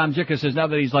 like Tom Jicha says now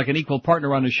that he's like an equal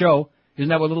partner on the show. Isn't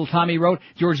that what little Tommy wrote?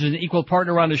 George is an equal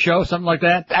partner on the show, something like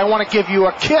that? I want to give you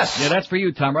a kiss. Yeah, that's for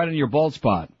you, Tom, right in your bald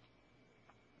spot.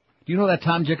 Do you know that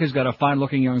Tom Jicha's got a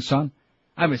fine-looking young son?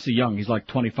 I mean, see, young. He's like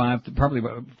 25, probably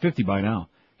about 50 by now.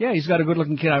 Yeah, he's got a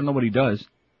good-looking kid. I don't know what he does.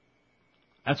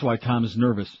 That's why Tom is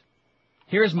nervous.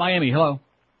 Here's Miami. Hello.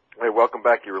 Hey, welcome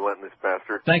back, you relentless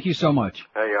bastard. Thank you so much.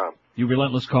 Hey, you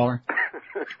relentless caller.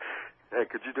 Hey,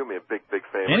 could you do me a big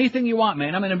favor? Anything you want,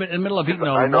 man. I'm in the middle of eating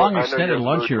a long extended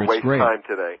lunch here. It's great. Time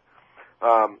today.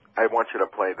 I want you to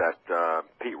play that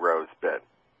Pete Rose bit,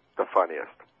 the funniest.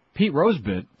 Pete Rose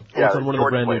bit? Yeah, it's on one of the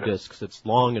brand new discs. It's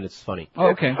long and it's funny.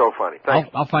 Oh, okay. It's so funny.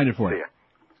 I'll find it for you.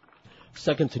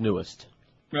 Second to newest.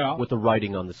 Yeah. With the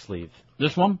writing on the sleeve.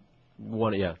 This one?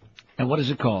 One, yeah. And what is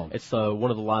it called? It's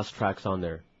one of the last tracks on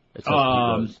there. It's Pete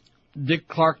Rose. Dick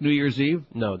Clark, New Year's Eve?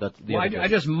 No, that's the other disc. I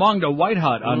just monged a white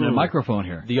hot on the microphone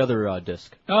here. The other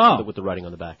disc. Oh. With the writing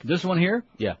on the back. This one here?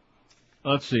 Yeah.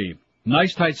 Let's see.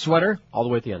 Nice tight sweater? All the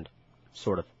way at the end.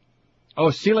 Sort of. Oh,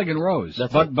 Selig and Rose.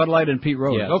 That's Bud Light and Pete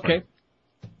Rose. Yeah, okay.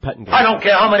 Right. I don't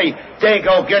care how many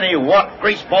Dago, Guinea,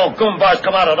 greaseball Goombas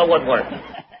come out of the woodwork.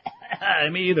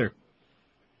 Me either.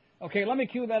 Okay, let me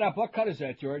cue that up. What cut is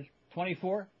that, George?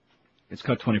 24? It's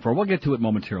cut 24. We'll get to it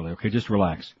momentarily, okay? Just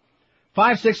relax.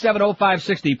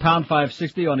 5670560, pound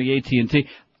 560 on the AT&T.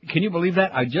 Can you believe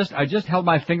that? I just held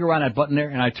my finger on that button there,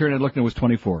 and I turned and looked, and it was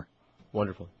 24.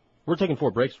 Wonderful. We're taking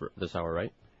 4 breaks for this hour,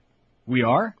 right? We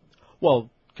are? Well,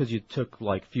 because you took,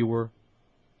 like, fewer.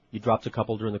 You dropped a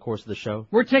couple during the course of the show.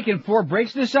 We're taking 4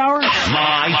 breaks this hour?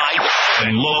 Live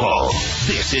and local.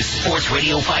 This is Sports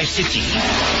Radio 560.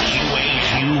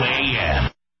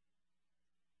 QAM.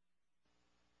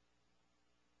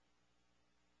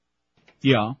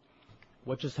 Yeah.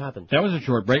 What just happened? That was a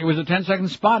short break. It was a 10-second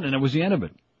spot, and it was the end of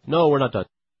it. No, we're not done.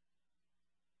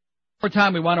 One more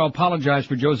time, we want to apologize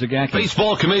for Joe Zagacki.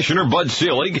 Baseball Commissioner Bud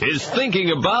Selig is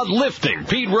thinking about lifting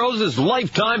Pete Rose's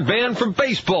lifetime ban from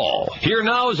baseball. Here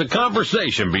now is a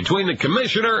conversation between the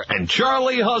commissioner and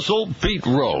Charlie Hustle, Pete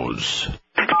Rose.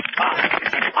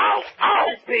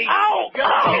 Pete. Ow!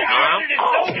 God, it is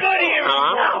so good here.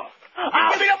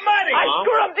 Give me the money. I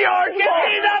screwed up the orange ball.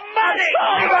 Give me the money. I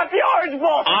screwed up the orange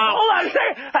ball. Hold on a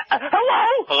second.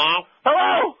 Hello?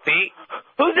 Hello? Pete?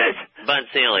 Who's this? Bud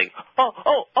Selig. Bud.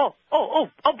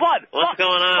 What's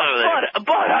going on over there?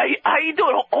 Bud, how you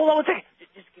doing? Hold on one second.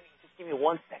 Just give me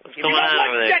 1 second. What's going on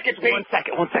over there?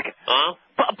 One second. Huh?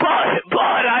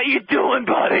 Bud, how you doing,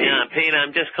 buddy? Yeah, Pete,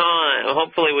 I'm just calling.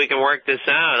 Hopefully we can work this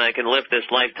out and I can lift this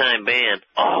lifetime ban.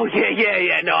 Oh,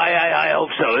 yeah. No, I hope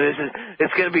so.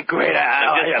 It's gonna be great.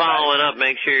 I'm just following up,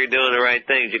 make sure you're doing the right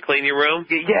thing. Did you clean your room?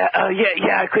 Yeah,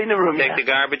 I cleaned the room. Take the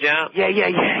garbage out? Yeah.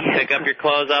 Pick up your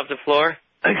clothes off the floor?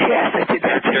 Yes, I did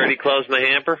that. Dirty clothes in the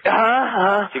hamper?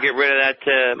 Did you get rid of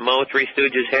that Mo Three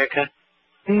Stooges haircut?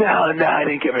 No, I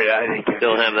didn't get rid of it.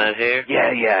 Still have that hair? Yeah,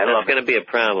 I love it. That's going to be a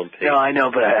problem, Pete. No, I know,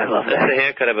 but I love That's that. the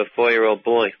haircut of a 4-year-old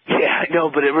boy. Yeah, I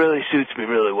know, but it really suits me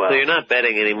really well. So you're not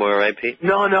betting anymore, right, Pete?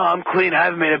 No, I'm clean. I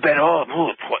haven't made a bet at all.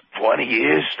 20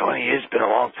 years? 20 years? Been a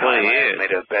long time. 20 years? I haven't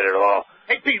made a bet at all.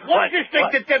 Hey, Pete, what's this thing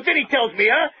that Vinny tells me,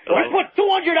 huh? You put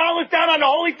 $200 down on the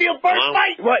Holyfield first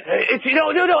fight? What? It's, no.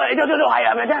 I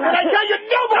haven't done it. Did I tell you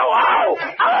no? Ow!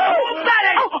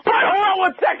 Bud, hold on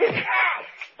 1 second.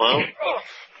 Well?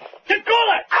 Just call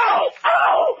it! Ow!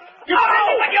 You pay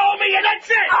me what you owe me, and that's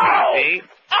it! Pete?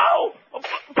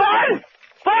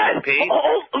 Bud! Pete?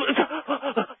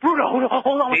 Bruno,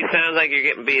 hold on. Pete, sounds like you're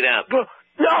getting beat up. No.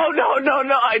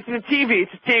 It's the TV.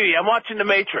 I'm watching The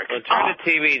Matrix. Well, turn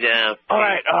the TV down. All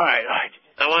right.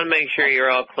 I want to make sure you're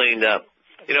all cleaned up.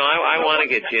 You know, I want to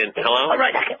get you in. Hello? All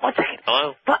right, 1 second.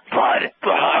 Hello? Bud.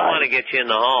 I want to get you in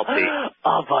the hall, Pete.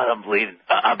 Oh, Bud, I'm bleeding.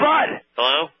 Bud.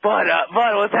 Hello? Bud,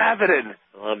 what's happening?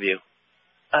 I love you.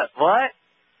 What?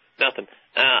 Nothing.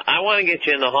 I want to get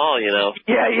you in the hall, you know.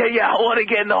 Yeah. I want to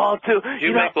get in the hall, too. Did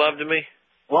you make love to me?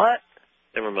 What?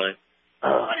 Never mind.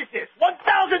 What is this? $1,000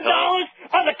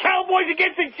 on the Cowboys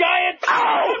against the Giants?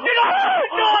 Ow!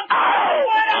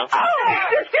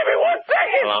 Just give me 1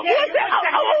 second. Hello?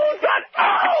 I'm almost done.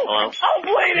 Hello? I'm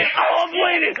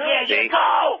bleeding. See?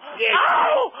 Ow!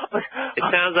 It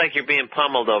sounds like you're being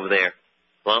pummeled over there.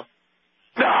 Hello?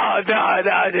 No,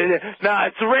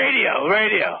 it's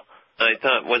radio. I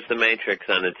thought, what's the Matrix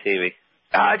on the TV?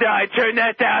 I turned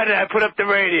that down and I put up the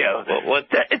radio. What?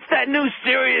 It's that new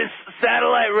Sirius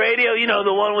satellite radio, you know,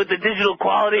 the one with the digital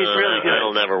quality. It's really good.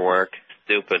 That'll never work.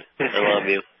 Stupid. I love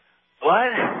you.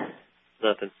 What?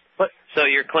 Nothing. What? So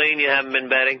you're clean? You haven't been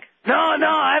betting? No,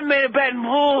 I haven't made a bet in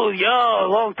long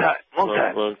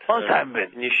time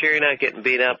been. And you sure you're not getting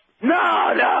beat up?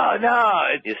 No.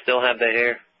 You still have the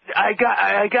hair? I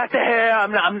got the hair.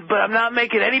 But I'm not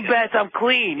making any bets. I'm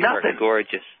clean. You Nothing. are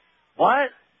gorgeous. What?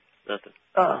 Nothing.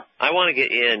 Oh. I want to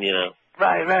get you in, you know.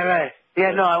 Right.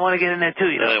 Yeah, no, I want to get in there too,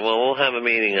 you know. All right, well, we'll have a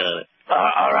meeting on it.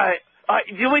 All right.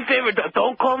 Do me a favor.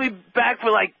 Don't call me back for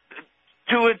like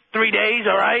 2 or 3 days,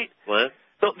 all right? What?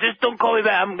 Just don't call me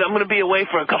back. I'm going to be away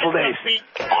for a couple days. You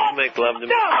make love to me.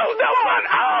 No, but I'm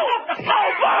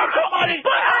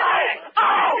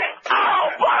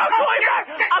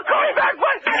calling back.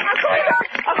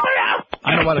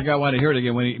 I know what a guy wanted to hear it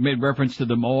again when he made reference to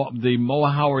the Mo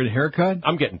Howard haircut.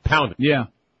 I'm getting pounded. Yeah,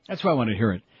 that's why I wanted to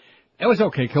hear it. It was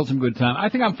okay, killed some good time. I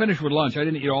think I'm finished with lunch. I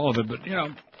didn't eat all of it, but, you know,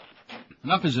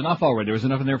 enough is enough already. There was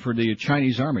enough in there for the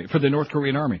Chinese army, for the North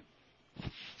Korean army.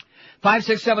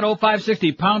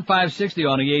 5670560, pound 560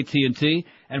 on the AT&T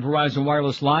and Verizon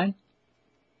wireless line.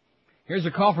 Here's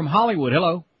a call from Hollywood.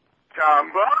 Hello.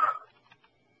 Jamba.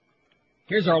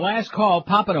 Here's our last call.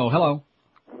 Pompano. Hello.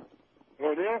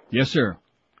 Hello there. Yes, sir.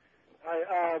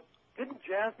 Didn't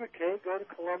Jazz McKay go to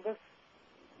Columbus?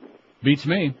 Beats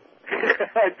me.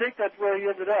 I think that's where he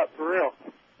ended up, for real.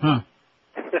 Huh.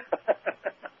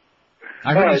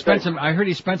 I heard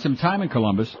he spent some time in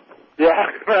Columbus. Yeah,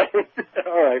 right.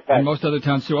 All right, bye. And most other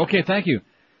towns too. Okay, thank you.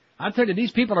 I'll tell you,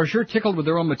 these people are sure tickled with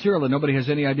their own material and nobody has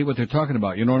any idea what they're talking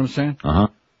about. You know what I'm saying?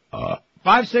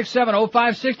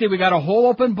 5670560. We got a whole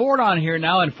open board on here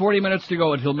now and 40 minutes to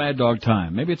go until Mad Dog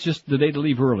time. Maybe it's just the day to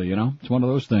leave early, you know? It's one of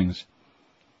those things.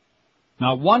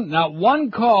 Now one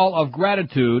call of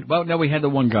gratitude. Well, no, we had the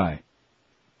one guy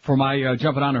for my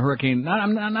jumping on a hurricane.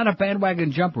 I'm not a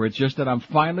bandwagon jumper. It's just that I'm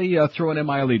finally throwing in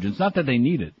my allegiance. Not that they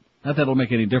need it. Not that it'll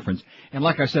make any difference. And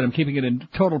like I said, I'm keeping it in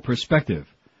total perspective.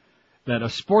 That a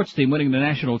sports team winning the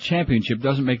national championship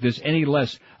doesn't make this any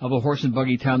less of a horse and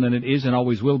buggy town than it is and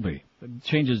always will be. It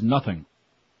changes nothing.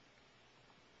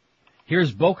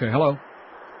 Here's Boca. Hello.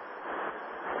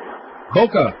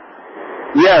 Boca.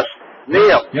 Yes,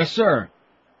 Neil. Yes, sir.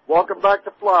 Welcome back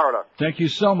to Florida. Thank you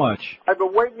so much. I've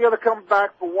been waiting you to come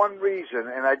back for one reason,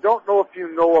 and I don't know if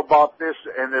you know about this,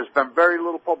 and there's been very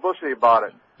little publicity about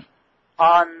it.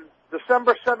 On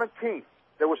December 17th,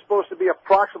 there was supposed to be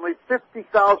approximately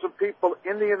 50,000 people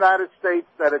in the United States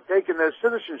that had taken their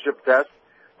citizenship test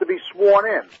to be sworn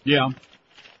in. Yeah.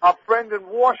 Our friend in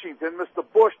Washington, Mr.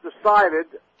 Bush, decided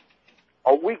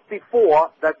a week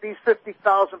before that these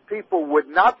 50,000 people would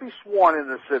not be sworn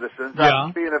in as citizens. Yeah.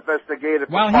 After being investigated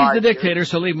for Well, he's 5 the years. dictator,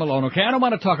 so leave him alone, okay? I don't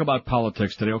want to talk about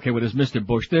politics today, okay, with this Mr.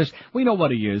 Bush. We know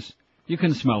what he is. You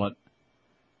can smell it.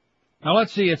 Now,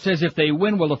 let's see. It says if they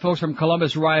win, will the folks from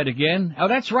Columbus riot again? Oh,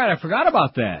 that's right. I forgot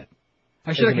about that.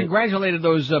 I should have congratulated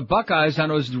those Buckeyes on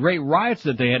those great riots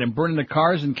that they had and burning the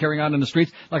cars and carrying on in the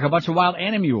streets like a bunch of wild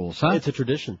animals, huh? It's a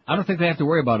tradition. I don't think they have to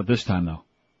worry about it this time, though.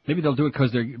 Maybe they'll do it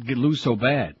because they lose so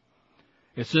bad.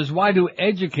 It says, why do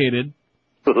educated,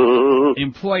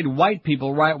 employed white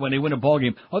people riot when they win a ball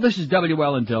game? Oh, this is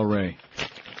WL in Delray.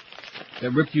 That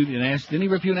ripped you an ass. Didn't he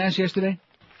rip you an ass yesterday?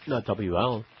 Not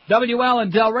WL. WL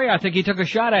in Delray. I think he took a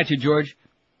shot at you, George.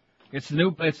 It's the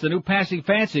new passing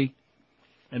fancy.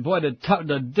 And boy,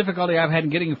 the difficulty I've had in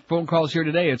getting phone calls here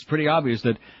today, it's pretty obvious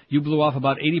that you blew off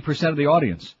about 80% of the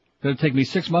audience. It'll take me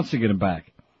 6 months to get them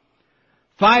back.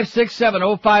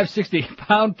 5670560,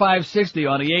 pound 560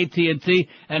 on the AT&T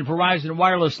and Verizon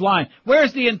wireless line.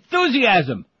 Where's the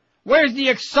enthusiasm? Where's the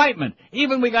excitement?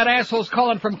 Even we got assholes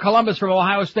calling from Columbus from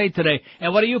Ohio State today.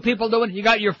 And what are you people doing? You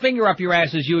got your finger up your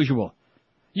ass as usual.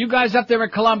 You guys up there in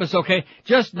Columbus, okay?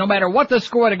 Just no matter what the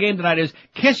score of the game tonight is,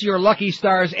 kiss your lucky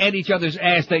stars and each other's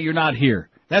ass that you're not here.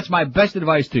 That's my best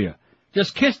advice to you.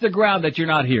 Just kiss the ground that you're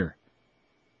not here.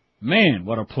 Man,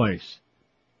 what a place.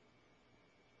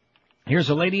 Here's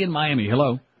a lady in Miami.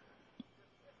 Hello.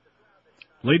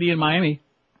 Lady in Miami.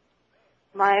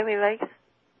 Miami Lakes?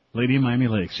 Lady in Miami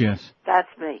Lakes, yes. That's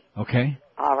me. Okay.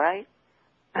 All right.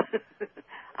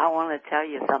 I want to tell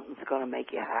you something's going to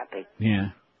make you happy. Yeah.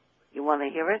 You want to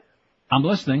hear it? I'm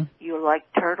listening. You like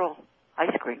turtle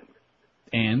ice cream.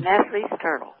 And? Nestle's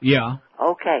turtle. Yeah.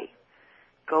 Okay.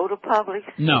 Go to Publix.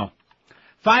 No.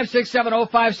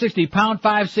 5670560, pound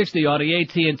 560 on the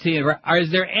AT&T.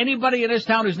 Is there anybody in this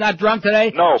town who's not drunk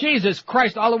today? No. Jesus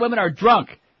Christ, all the women are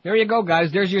drunk. There you go,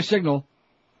 guys. There's your signal.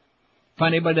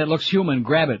 Find anybody that looks human,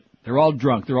 grab it. They're all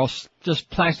drunk. They're all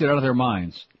just plastered out of their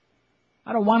minds.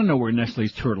 I don't want to know where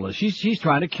Nestle's turtle is. She's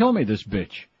trying to kill me, this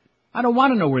bitch. I don't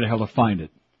want to know where the hell to find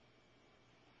it.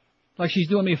 Like she's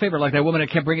doing me a favor, like that woman that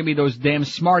kept bringing me those damn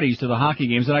Smarties to the hockey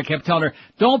games, and I kept telling her,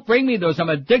 don't bring me those. I'm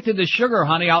addicted to sugar,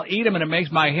 honey. I'll eat them, and it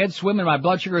makes my head swim, and my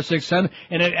blood sugar is 600,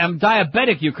 and I'm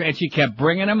diabetic. And she kept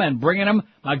bringing them and bringing them.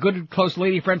 My good, close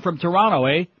lady friend from Toronto,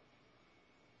 eh?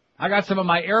 I got some of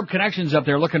my Arab connections up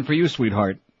there looking for you,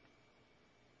 sweetheart.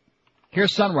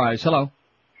 Here's Sunrise. Hello.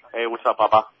 Hey, what's up,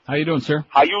 Papa? How you doing, sir?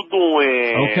 How you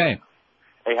doing? Okay.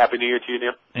 Hey, Happy New Year to you,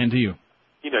 Neil. And to you.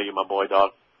 You know you're my boy,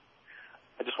 dog.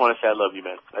 I just want to say I love you,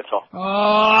 man. That's all.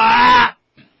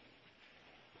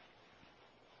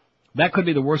 That could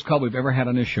be the worst call we've ever had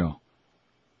on this show.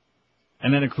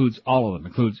 And that includes all of them. It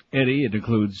includes Eddie. It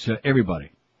includes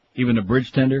everybody. Even the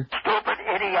bridge tender. Stupid,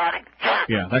 idiotic jerk.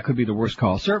 Yeah, that could be the worst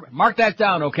call. Sir, mark that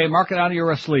down, okay? Mark it on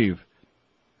your sleeve.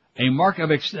 A mark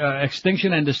of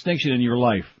extinction and distinction in your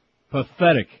life.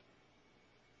 Pathetic.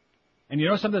 And you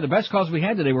know something? The best calls we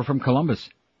had today were from Columbus.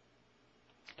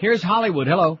 Here's Hollywood.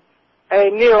 Hello. Hey,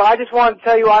 Neil, I just wanted to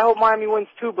tell you I hope Miami wins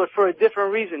too, but for a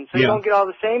different reason. So you don't get all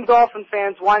the same Dolphin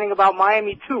fans whining about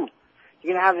Miami too.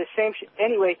 You're going to have the same shit.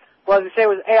 Anyway, what I was going to say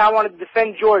was, hey, I want to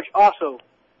defend George also.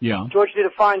 Yeah. George did a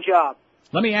fine job.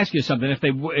 Let me ask you something.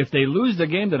 If they lose the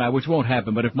game tonight, which won't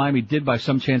happen, but if Miami did by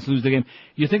some chance lose the game,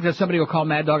 you think that somebody will call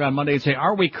Mad Dog on Monday and say,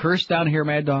 aren't we cursed down here,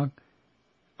 Mad Dog?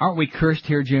 Aren't we cursed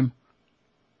here, Jim?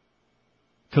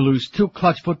 To lose 2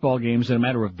 clutch football games in a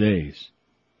matter of days.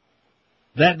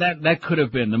 That could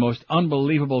have been the most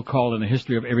unbelievable call in the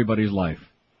history of everybody's life.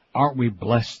 Aren't we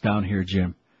blessed down here,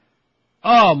 Jim?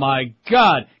 Oh my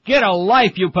God! Get a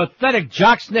life, you pathetic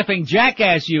jock-sniffing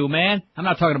jackass, you, man! I'm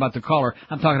not talking about the caller.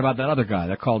 I'm talking about that other guy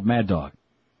that called Mad Dog.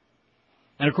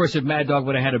 And of course, if Mad Dog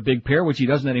would have had a big pair, which he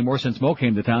doesn't anymore since Mo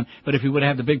came to town, but if he would have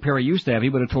had the big pair he used to have, he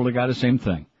would have told the guy the same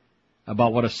thing.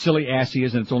 About what a silly ass he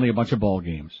is and it's only a bunch of ball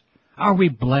games. Are we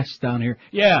blessed down here?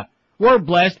 Yeah, we're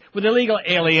blessed with illegal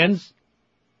aliens,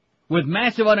 with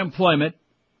massive unemployment,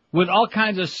 with all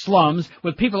kinds of slums,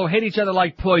 with people who hate each other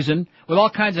like poison, with all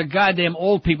kinds of goddamn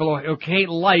old people who hate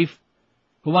life,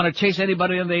 who want to chase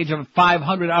anybody under the age of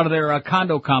 500 out of their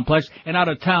condo complex and out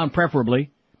of town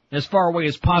preferably, as far away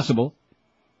as possible.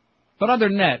 But other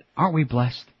than that, aren't we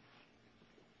blessed?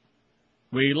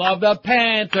 We love the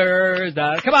Panthers.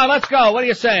 Come on, let's go. What do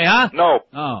you say, huh? No.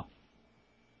 Oh.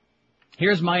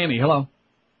 Here's Miami. Hello.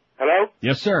 Hello?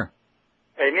 Yes, sir.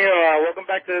 Hey, Neil, welcome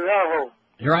back to the Hole.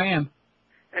 Here I am.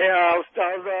 Hey, I was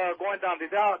going down the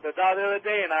Dow the other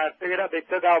day, and I figured out they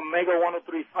took out Mega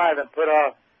 103.5 and put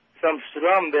some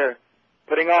slum there,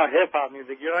 putting on hip-hop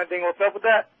music. You know anything what's up with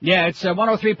that? Yeah, it's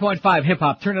 103.5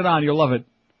 hip-hop. Turn it on. You'll love it.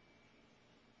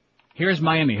 Here's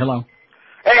Miami. Hello.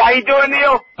 Hey, how you doing,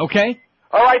 Neil? Okay.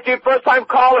 All right, dude, first-time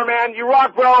caller, man. You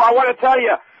rock, bro. I want to tell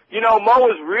you, you know, Mo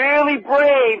was really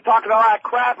brave talking all that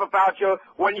crap about you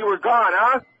when you were gone,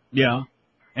 huh? Yeah.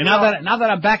 And now that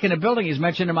I'm back in the building, he's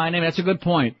mentioning my name. That's a good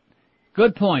point.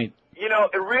 Good point. You know,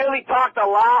 it really talked a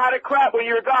lot of crap when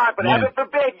you were gone, but heaven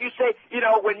forbid you say, you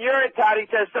know, when you're in town, he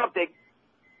says something.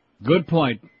 Good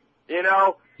point. You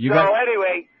know?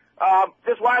 Anyway,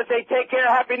 just want to say take care,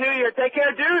 Happy New Year. Take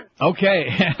care, dude. Okay.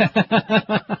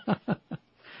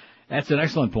 That's an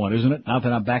excellent point, isn't it? Now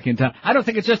that I'm back in town. I don't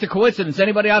think it's just a coincidence.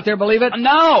 Anybody out there believe it?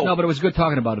 No! No, but it was good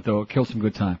talking about it, though. It killed some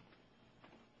good time.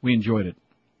 We enjoyed it.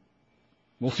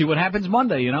 We'll see what happens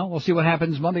Monday, you know? We'll see what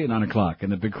happens Monday at 9 o'clock in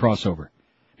the big crossover.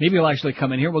 Maybe you'll actually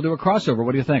come in here. We'll do a crossover.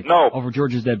 What do you think? No. Over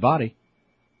George's dead body.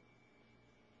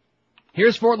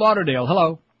 Here's Fort Lauderdale.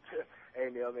 Hello.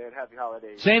 Hey, Neil, man. Happy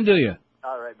holidays. Same to you.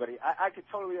 All right, buddy. I could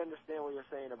totally understand what you're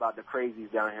saying about the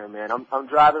crazies down here, man. I'm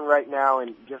driving right now,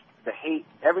 and just the hate,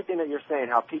 everything that you're saying,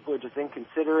 how people are just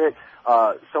inconsiderate,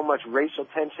 so much racial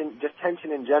tension, just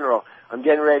tension in general. I'm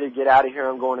getting ready to get out of here.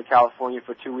 I'm going to California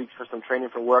for 2 weeks for some training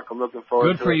for work. I'm looking forward to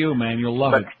it. Good for you, man. You'll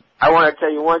love it. I want to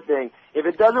tell you one thing. If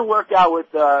it doesn't work out with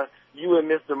you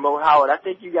and Mr. Mo Howard, I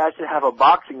think you guys should have a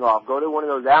boxing off. Go to one of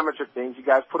those amateur things. You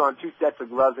guys put on 2 sets of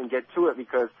gloves and get to it,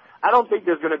 because I don't think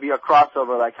there's going to be a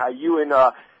crossover like how you and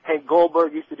Hank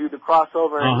Goldberg used to do the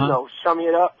crossover and, you know, shummy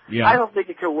it up. Yeah. I don't think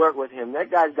it could work with him.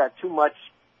 That guy's got too much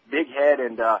big head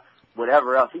and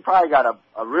whatever else. He probably got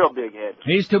a real big head.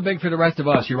 He's too big for the rest of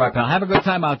us. You're right, pal. Have a good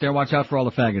time out there. Watch out for all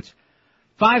the faggots.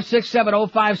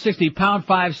 5670560, pound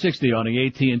 560 on the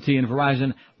AT&T and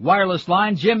Verizon wireless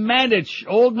line. Jim Mandich,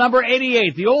 old number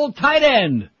 88, the old tight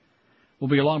end. We'll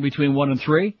be along between 1 and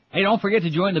 3. Hey, don't forget to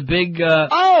join the big,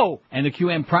 and the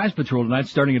QM Prize Patrol tonight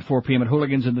starting at 4 p.m. at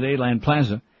Hooligans in the Dayland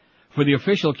Plaza for the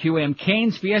official QM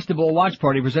Canes Fiesta Bowl watch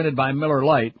party presented by Miller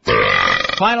Lite.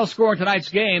 Final score in tonight's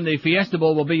game, the Fiesta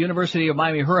Bowl will be University of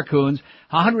Miami Hurricanes,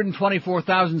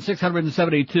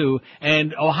 124,672,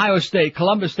 and Ohio State,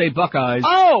 Columbus State Buckeyes,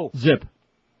 zip.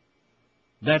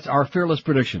 That's our fearless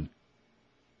prediction.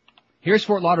 Here's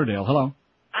Fort Lauderdale. Hello.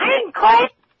 I'm Clay.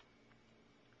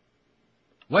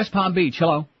 West Palm Beach.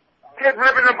 Hello. Kid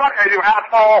ripping the bucket, you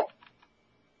asshole.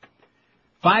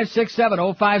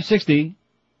 567-0560,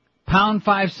 pound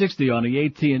 560 on the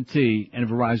AT&T and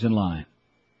Verizon line.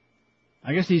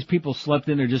 I guess these people slept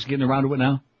in. They're just getting around to it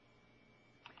now.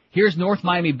 Here's North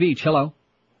Miami Beach. Hello.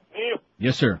 Neil.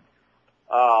 Yes, sir.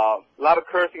 A lot of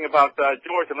cursing about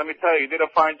George, and let me tell you, he did a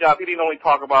fine job. He didn't only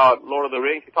talk about Lord of the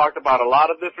Rings. He talked about a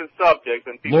lot of different subjects.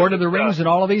 And Lord of the Rings and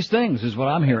all of these things is what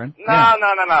I'm hearing.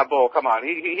 No, Bull. Come on.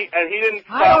 He didn't.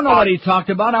 I don't know what he talked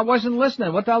about. I wasn't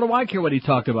listening. What the hell do I care what he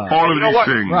talked about? All of these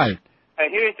things. Right. And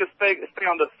he didn't just stay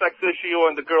on the sex issue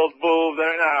and the girls' boobs.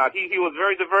 He was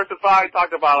very diversified. He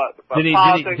talked about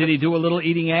politics. Did he do a little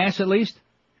eating ass at least?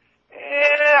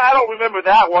 I don't remember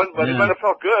that one, but it might have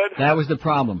felt good. That was the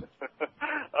problem.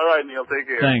 All right, Neil, take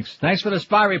care. Thanks for the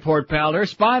spy report, pal. They're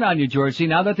spying on you, George. See,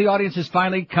 now that the audience is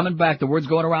finally coming back, the word's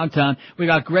going around town. We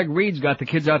got Greg Reed's got the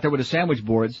kids out there with the sandwich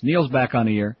boards. Neil's back on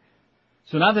the air.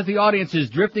 So now that the audience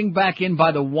is drifting back in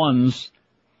by the ones,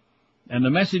 and the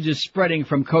message is spreading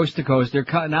from coast to coast,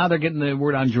 now they're getting the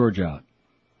word on George out.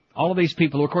 All of these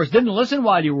people, of course, didn't listen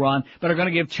while you were on, but are going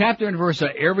to give chapter and verse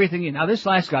everything. Now, this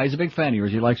last guy is a big fan of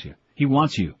yours. He likes you. He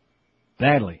wants you.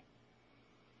 Badly.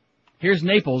 Here's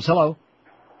Naples. Hello.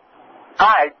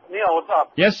 Hi, Neil, what's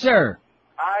up? Yes, sir.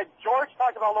 George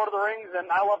talked about Lord of the Rings, and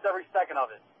I loved every second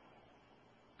of it.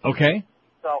 Okay.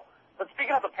 So, but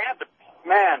speaking of the Panthers,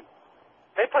 man,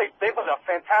 they played a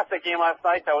fantastic game last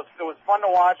night. It was fun to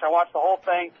watch. I watched the whole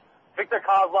thing. Victor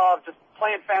Kozlov just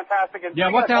playing fantastic. And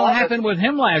yeah, what the hell happened with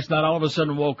him last night? All of a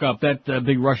sudden woke up. That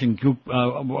big Russian goop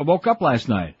woke up last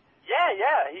night. Yeah,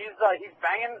 he's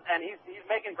banging and he's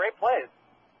making great plays,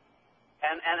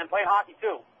 and playing hockey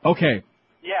too. Okay.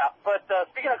 Yeah, but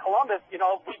speaking of Columbus, we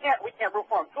can't root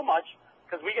for them too much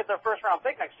because we get their first round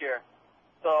pick next year.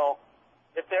 So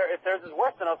if theirs is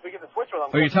worse than us, we get to switch with them.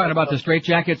 Are you talking about the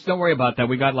straitjackets? Don't worry about that.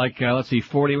 We got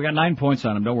 40. We got 9 points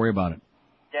on them. Don't worry about it.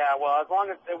 Yeah, well, as long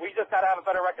as we just got to have a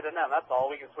better record than them, that's all.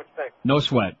 We can switch picks. No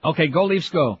sweat. Okay, go Leafs,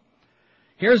 go.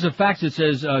 Here's a fax that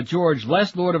says, George,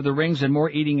 less Lord of the Rings and more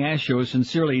eating ass shows.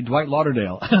 Sincerely, Dwight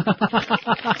Lauderdale.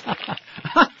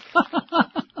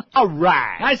 All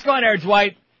right. Nice going there,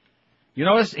 Dwight. You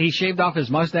notice he shaved off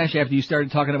his mustache after you started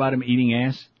talking about him eating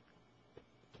ass?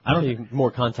 I don't think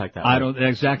more contact that way. I don't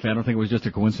think it was just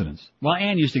a coincidence. Well,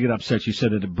 Ann used to get upset. She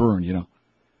said it burned,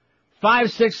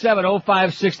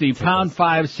 567-0560, pound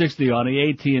 560 on the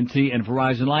AT&T and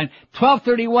Verizon line.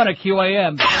 1231 at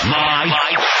QAM. Live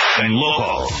and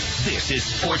local. This is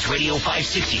Sports Radio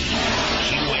 560.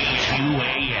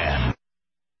 QAM.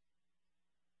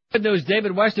 Good news,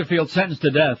 David Westerfield sentenced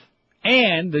to death.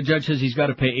 And the judge says he's got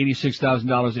to pay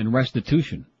 $86,000 in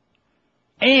restitution.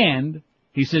 And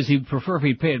he says he'd prefer if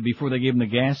he'd pay it before they gave him the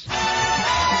gas.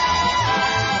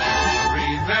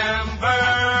 Remember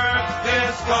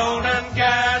this golden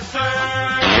gasser.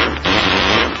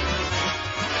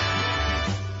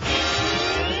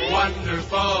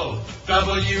 Wonderful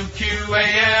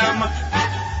WQAM.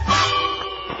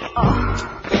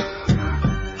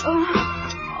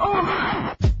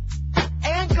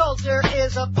 Ann Coulter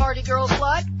is a party girl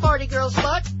slut, party girl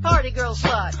slut, party girl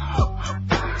slut.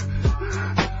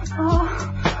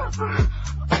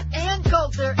 Ann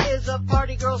Coulter is a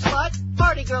party girl slut,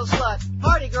 party girl slut,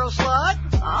 party girl slut.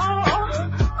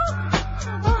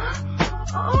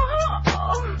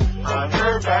 On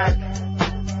her back,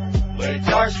 legs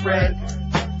are spread.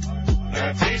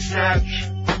 Nancy Snatch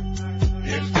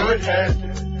is good head.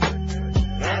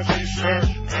 Nancy Snatch,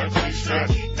 Nancy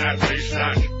Snatch, Nancy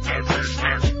Snatch, Nancy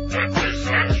Snatch, Nancy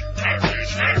Snatch, Nancy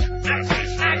Snatch, Nancy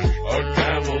Snatch. A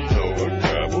camel toe, a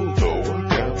camel toe, a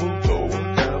camel toe, a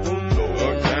camel toe, a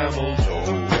camel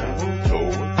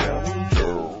toe, a camel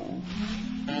toe.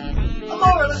 A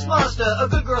moralist monster, a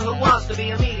good girl who wants to be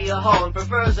a media hoe and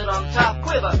prefers it on top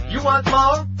quiver. You want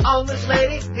more on this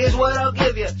lady? Here's what I'll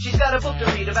give you. She's got a book to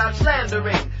read about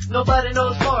slandering. Nobody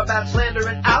knows more about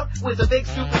slandering out with a big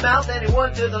stupid mouth.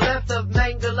 Anyone to the left of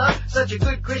Mangala, such a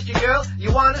good Christian girl,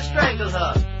 you want to strangle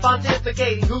her.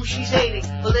 Pontificating who she's hating,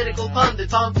 political pundit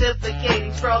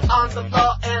pontificating, sprawled on the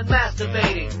floor and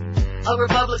masturbating. A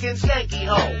Republican skanky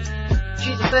hoe.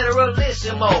 She's a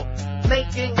federalissimo,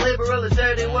 making liberal a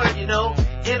dirty word, in a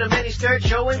miniskirt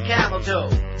showing camel toe.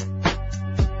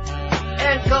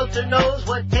 Ann Coulter knows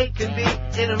what hate can be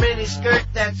in a mini skirt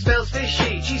that smells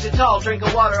fishy. She's a tall drink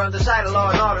of water on the side of Law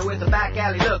and Order with a back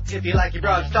alley look. If you like your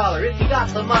broads taller, if you got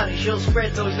the money, she'll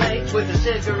spread those legs with a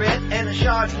cigarette and a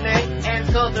Chardonnay.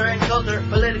 Ann Coulter,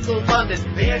 political pundit,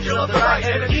 the angel of the right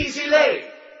and an easy lay.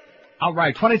 All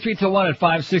right, 23 till 1 at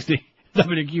 560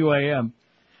 WQAM.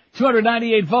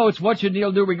 298 votes. What should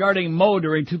Neil do regarding Mo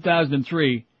during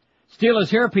 2003? Steal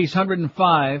his hairpiece,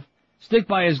 105. Stick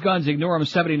by his guns, ignore him,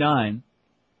 79.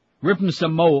 Rip him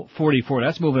some Mo, 44.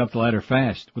 That's moving up the ladder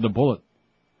fast with a bullet.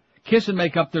 Kiss and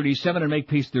make up, 37, and make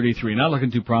peace, 33. Not looking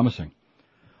too promising.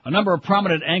 A number of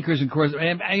prominent anchors and course.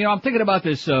 And you know, I'm thinking about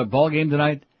this ball game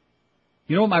tonight.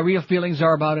 You know what my real feelings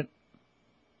are about it?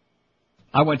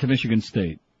 I went to Michigan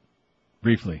State.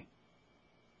 Briefly.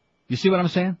 You see what I'm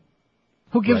saying?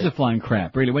 Who gives a flying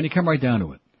crap, really, when you come right down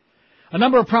to it? A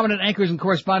number of prominent anchors and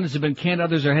correspondents have been canned.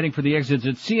 Others are heading for the exits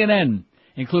at CNN,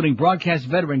 including broadcast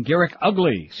veteran Garrick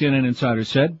Ugly, CNN insiders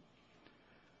said.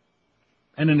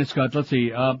 And then it's got, let's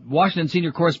see, Washington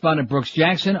senior correspondent Brooks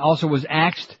Jackson also was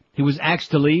axed. He was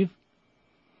axed to leave.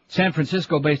 San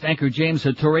Francisco-based anchor James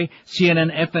Hattori,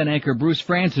 CNN FN anchor Bruce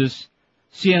Francis,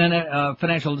 CNN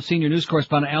financial senior news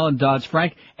correspondent Alan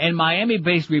Dodds-Frank, and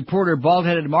Miami-based reporter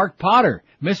bald-headed Mark Potter.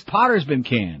 Miss Potter's been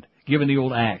canned, given the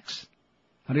old axe.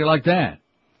 How do you like that?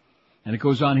 And it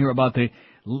goes on here about the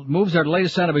moves are the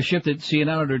latest sign of a shift at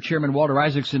CNN under Chairman Walter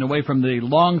Isaacson away from the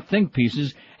long think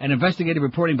pieces and investigative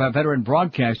reporting by veteran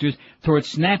broadcasters towards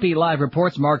snappy live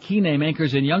reports, marquee name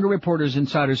anchors, and younger reporters,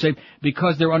 insiders say,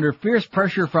 because they're under fierce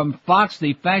pressure from Fox,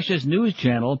 the fascist news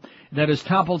channel that has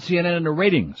toppled CNN in the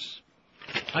ratings.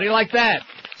 How do you like that?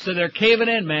 So they're caving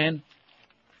in, man.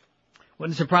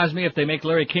 Wouldn't surprise me if they make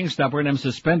Larry King stop wearing them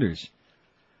suspenders.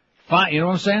 You know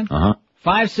what I'm saying?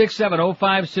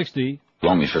 5670560.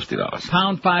 Loan me $50.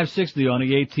 Pound 560 on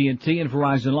the AT&T and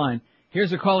Verizon line.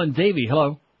 Here's a call in Davey.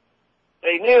 Hello.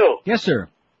 Hey, Neil. Yes, sir.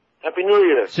 Happy New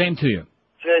Year. Same to you.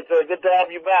 It's good to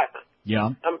have you back. Yeah.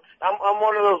 I'm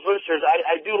one of those listeners.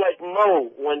 I do like Mo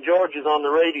when George is on the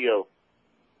radio.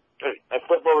 I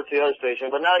flip over to the other station,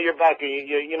 but now you're back.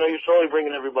 You know, you're slowly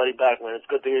bringing everybody back, man. It's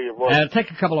good to hear your voice.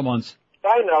 Take a couple of months.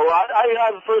 I know.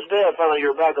 I the first day I found out you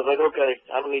were back, I was like, okay,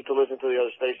 I don't need to listen to the other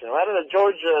station. I don't know,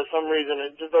 George, some reason,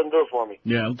 it just doesn't do it for me.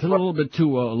 Yeah, it's a little bit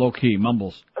too low-key,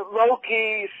 mumbles.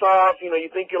 Low-key, soft, you know, you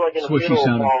think you're like in a Swishy funeral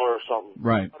sounding. parlor or something.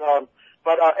 Right.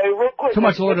 But hey, real quick. Too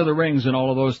much Lord of the Rings and all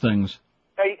of those things.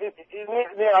 Hey,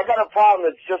 man, I got a problem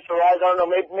that's just arised. I don't know,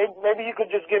 maybe you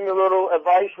could just give me a little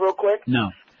advice real quick?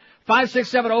 No.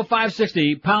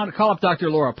 5670560, pound, call up Dr.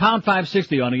 Laura, pound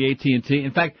 560 on the AT&T. In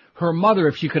fact, her mother,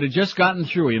 if she could have just gotten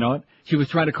through, you know what? She was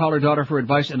trying to call her daughter for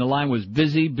advice and the line was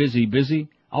busy,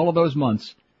 all of those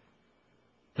months.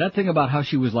 That thing about how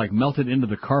she was like melted into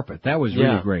the carpet, that was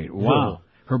really great. Wow.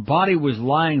 Her body was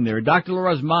lying there. Dr.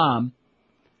 Laura's mom,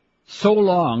 so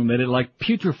long that it like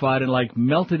putrefied and like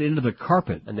melted into the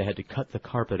carpet. And they had to cut the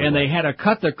carpet And away. they had to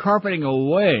cut the carpeting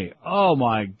away. Oh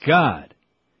my God.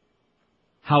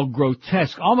 How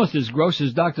grotesque. Almost as gross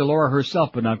as Dr. Laura herself,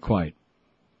 but not quite.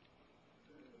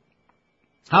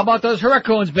 How about those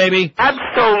Hurricanes, baby?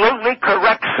 Absolutely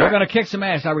correct, They're gonna kick some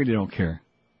ass. I really don't care.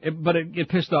 But it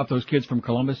pissed off those kids from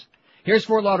Columbus. Here's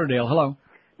Fort Lauderdale. Hello.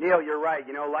 Neil, you're right.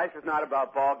 You know, life is not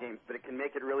about ball games, but it can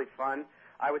make it really fun.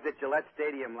 I was at Gillette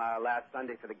Stadium last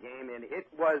Sunday for the game, and it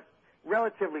was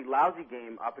relatively lousy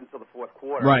game up until the fourth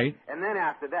quarter. Right. And then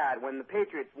after that, when the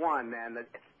Patriots won, man, the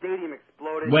stadium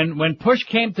exploded. When push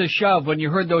came to shove, when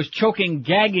you heard those choking,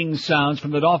 gagging sounds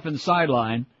from the Dolphins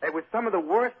sideline. It was some of the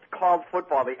worst called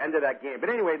football, the end of that game. But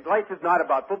anyway, life is not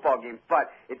about football games,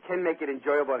 but it can make it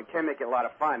enjoyable and it can make it a lot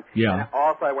of fun. Yeah. And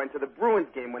also, I went to the Bruins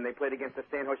game when they played against the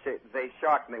San Jose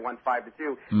Sharks and they won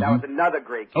 5-2. That was another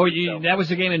great game. Oh, that was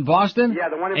the game in Boston? Yeah,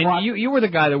 the one in Boston. Boston. And you were the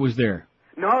guy that was there.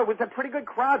 No, it was a pretty good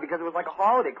crowd because it was like a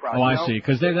holiday crowd. Oh, I you know? see.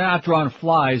 Because they're not drawing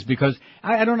flies because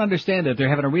I don't understand that. They're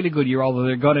having a really good year, although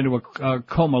they've gone into a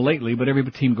coma lately, but every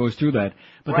team goes through that.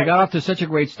 But they got off to such a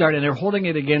great start, and they're holding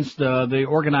it against the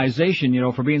organization, you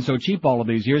know, for being so cheap all of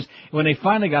these years. When they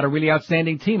finally got a really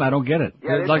outstanding team, I don't get it.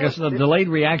 Yeah, It's like a delayed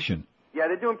reaction. Yeah,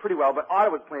 they're doing pretty well, but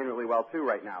Ottawa's playing really well, too,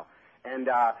 right now. And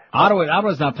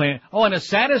Ottawa's not playing. Oh, and the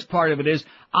saddest part of it is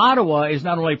Ottawa is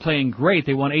not only playing great.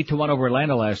 They won 8-1 over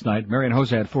Atlanta last night. Marion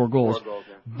Jose had 4 goals.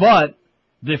 But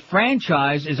the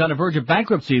franchise is on the verge of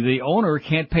bankruptcy. The owner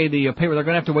can't pay the payroll. They're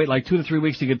going to have to wait like 2 to 3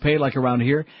 weeks to get paid, like around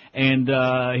here. And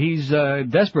he's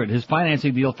desperate. His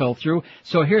financing deal fell through.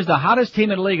 So here's the hottest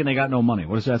team in the league, and they got no money.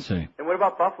 What does that say? And what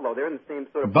about Buffalo? They're in the same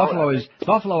sort of boat,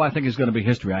 Buffalo, I think, is going to be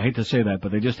history. I hate to say that,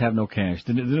 but they just have no cash.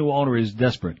 The new owner is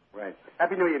desperate. Right.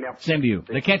 Happy New Year, Neil. Same to you.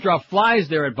 They can't draw flies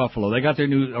there at Buffalo. They got their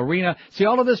new arena. See,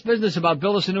 all of this business about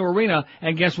build us a new arena,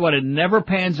 and guess what? It never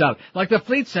pans out. Like the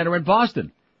Fleet Center in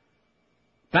Boston.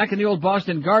 Back in the old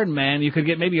Boston Garden, man, you could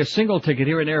get maybe a single ticket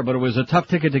here and there, but it was a tough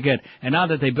ticket to get. And now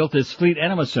that they built this Fleet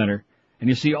Enema Center, and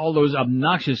you see all those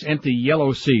obnoxious empty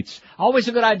yellow seats. Always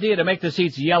a good idea to make the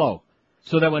seats yellow,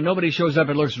 so that when nobody shows up,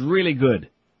 it looks really good.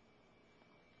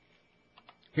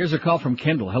 Here's a call from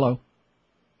Kendall. Hello.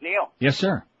 Neil. Yes,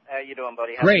 sir. How you doing,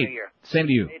 buddy? Happy Great. New Year. Same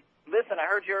to you. Listen, I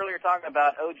heard you earlier talking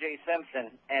about O.J.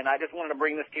 Simpson, and I just wanted to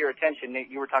bring this to your attention.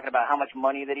 You were talking about how much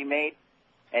money that he made,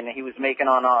 and he was making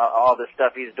on all the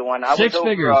stuff he's doing. Six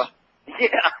figures.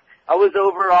 I was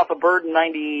over off of Bird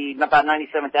about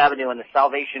 97th Avenue in the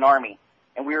Salvation Army,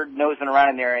 and we were nosing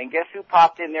around in there, and guess who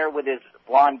popped in there with his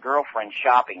blonde girlfriend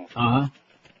shopping? Uh-huh.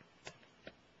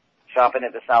 Shopping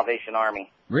at the Salvation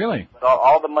Army. Really? With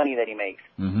all the money that he makes.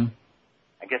 Mm-hmm.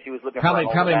 I guess he was looking Probably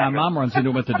for my mom runs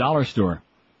into him at the dollar store.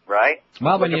 Right?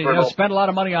 Well, when you spend a lot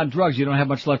of money on drugs, you don't have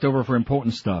much left over for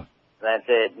important stuff. That's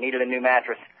it. Needed a new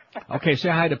mattress. Okay, say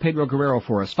hi to Pedro Guerrero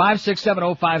for us.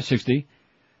 5670560,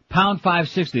 pound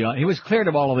 560. He was cleared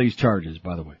of all of these charges,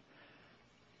 by the way.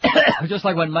 Just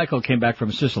like when Michael came back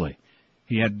from Sicily.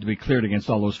 He had to be cleared against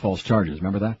all those false charges.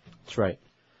 Remember that? That's right.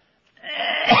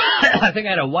 I think I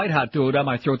had a white hot throw down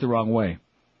my throat the wrong way.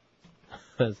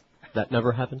 That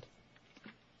never happened?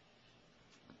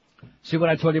 See what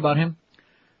I told you about him?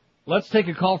 Let's take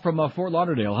a call from Fort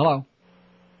Lauderdale. Hello.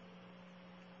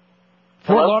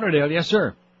 Fort Lauderdale, yes,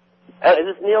 sir. Is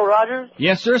this Neil Rogers?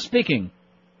 Yes, sir, speaking.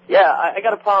 Yeah, I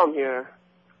got a problem here.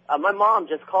 My mom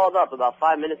just called up about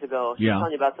 5 minutes ago. She was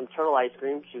telling you about some turtle ice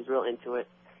cream. She was real into it.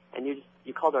 And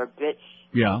you called her a bitch.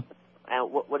 Yeah.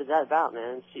 And what is that about,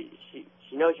 man?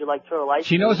 She knows you like turtle ice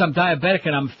She cream. knows I'm diabetic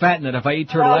and I'm fat, and that if I eat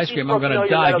turtle ice cream, I'm going to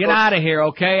die. Get out of here,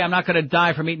 okay? I'm not going to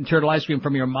die from eating turtle ice cream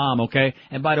from your mom, okay?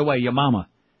 And by the way, your mama.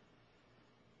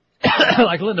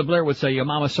 Like Linda Blair would say, your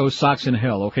mama sews socks in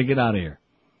hell, okay? Get out of here.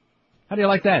 How do you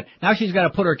like that? Now she's got to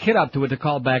put her kid up to it to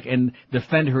call back and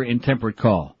defend her intemperate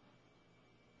call.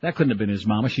 That couldn't have been his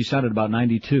mama. She sounded about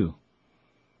 92.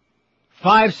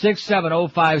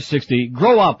 5670560.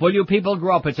 Grow up, will you people?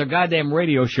 Grow up. It's a goddamn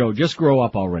radio show. Just grow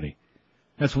up already.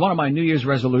 That's one of my New Year's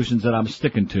resolutions that I'm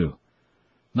sticking to.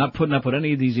 Not putting up with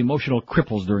any of these emotional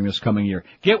cripples during this coming year.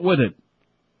 Get with it.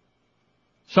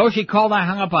 So she called and I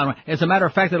hung up on her. As a matter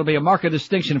of fact, it'll be a mark of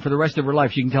distinction for the rest of her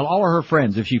life. She can tell all of her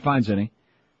friends, if she finds any,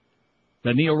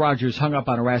 that Neil Rogers hung up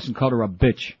on her ass and called her a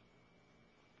bitch.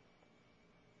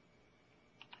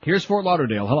 Here's Fort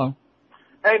Lauderdale. Hello.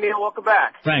 Hey, Neil, welcome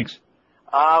back. Thanks.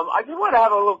 I just want to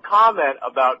have a little comment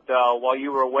about while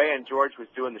you were away and George was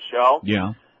doing the show.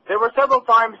 Yeah. There were several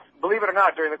times, believe it or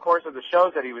not, during the course of the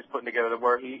shows that he was putting together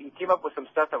where he came up with some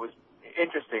stuff that was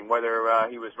interesting, whether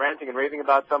he was ranting and raving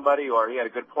about somebody or he had a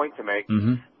good point to make.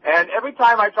 Mm-hmm. And every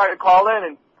time I tried to call in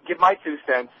and give my 2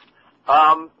 cents,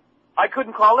 I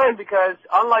couldn't call in because,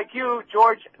 unlike you,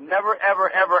 George never, ever,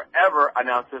 ever, ever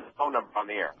announced his phone number on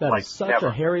the air. That is such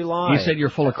a hairy lie. He said you're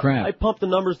full of crap. I pumped the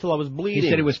numbers till I was bleeding. He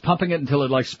said he was pumping it until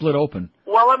it split open.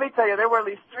 Well, let me tell you, there were at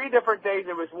least 3 different days.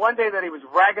 There was one day that he was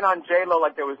ragging on J-Lo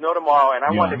like there was no tomorrow, and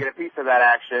I wanted to get a piece of that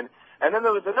action. And then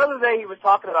there was another day he was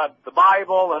talking about the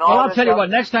Bible and all that. Well, I'll tell you what,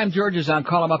 next time George is on,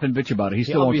 call him up and bitch about it. He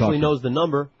still won't talk. He obviously knows the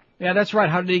number. Yeah, that's right.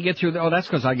 How did he get through? Oh, that's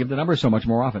because I give the number so much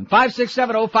more often.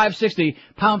 5670560,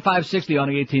 pound 560 on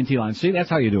the AT&T line. See, that's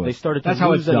how you do it. They started to that's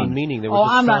how lose it's any done. meaning. They were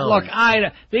I'm not. sound.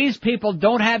 Look, these people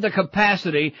don't have the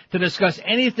capacity to discuss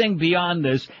anything beyond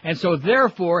this, and so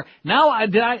therefore, now I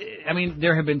mean,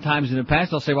 there have been times in the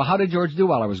past I'll say, well, how did George do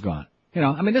while I was gone? You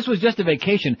know, I mean, this was just a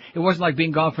vacation. It wasn't like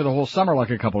being gone for the whole summer like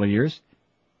a couple of years.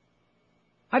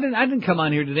 I didn't come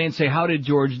on here today and say, how did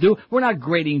George do? We're not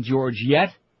grading George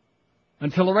yet.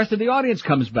 Until the rest of the audience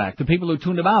comes back, the people who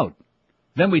tuned him out.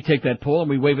 Then we take that poll and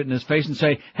we wave it in his face and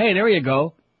say, hey, there you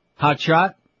go, hot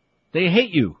shot. They hate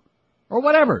you. Or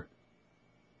whatever.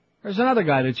 There's another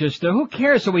guy that just, who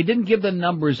cares? So we didn't give the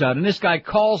numbers out. And this guy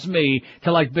calls me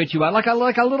to bitch you out like a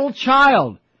little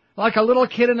child. Like a little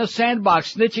kid in a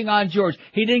sandbox snitching on George.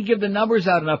 He didn't give the numbers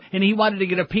out enough and he wanted to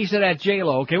get a piece of that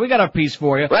J-Lo. Okay, we got a piece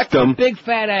for you. Rectum. A big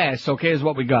fat ass, okay, is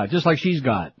what we got. Just like she's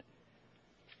got.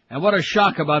 And what a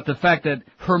shock about the fact that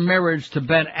her marriage to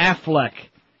Ben Affleck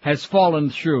has fallen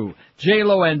through.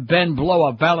 J-Lo and Ben blow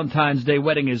up. Valentine's Day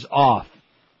wedding is off.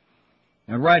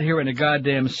 And right here in the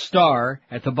goddamn Star,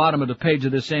 at the bottom of the page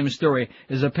of the same story,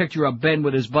 is a picture of Ben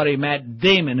with his buddy Matt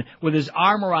Damon with his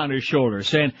arm around his shoulder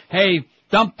saying, hey,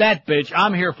 dump that bitch.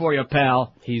 I'm here for you,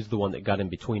 pal. He's the one that got in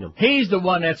between them. He's the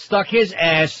one that stuck his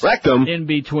ass in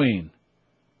between.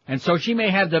 And so she may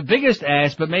have the biggest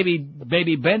ass, but maybe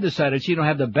Ben decided she don't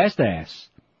have the best ass.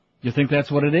 You think that's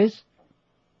what it is?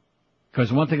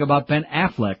 Because one thing about Ben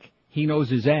Affleck, he knows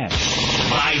his ass.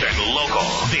 Live and local.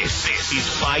 This is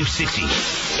 560.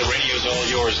 The radio's all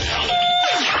yours now.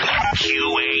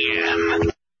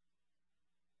 QAM.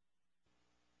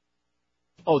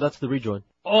 Oh, that's the rejoin.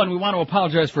 Oh, and we want to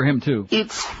apologize for him, too.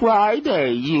 It's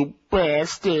Friday, you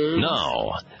bastard.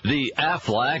 Now, the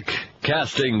Affleck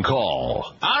casting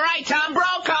call. All right, Tom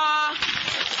Brokaw.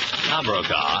 Tom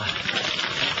Brokaw.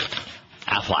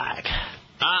 Affleck.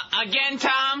 Again,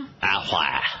 Tom?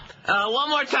 Affleck. One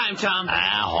more time, Tom.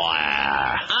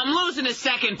 Affleck. I'm losing the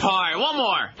second part. One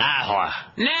more. Affleck.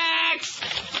 Next.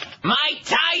 Mike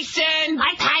Tyson.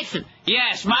 Mike Tyson.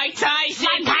 Yes, Mike Tyson.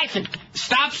 Mike Tyson.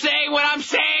 Stop saying what I'm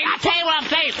saying. I'll tell you what I'm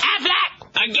saying. Affleck.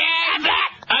 Again.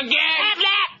 Affleck. Again.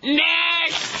 Affleck.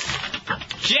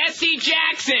 Next. Jesse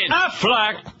Jackson.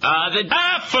 Affleck.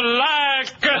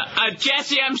 Affleck.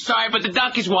 Jesse, I'm sorry, but the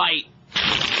duck is white.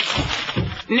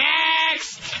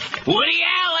 Next. Woody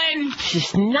Allen.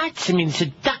 It's nuts. I mean, it's a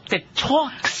duck that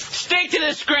talks. Stick to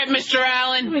the script, Mr.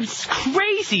 Allen. It's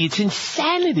crazy. It's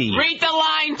insanity. Read the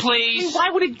line, please. Why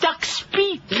would a duck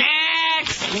speak?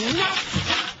 Next.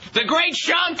 The great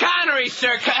Sean Connery,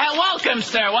 sir. Welcome,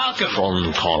 sir. Welcome.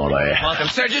 Sean Connery. Welcome,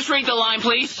 sir. Just read the line,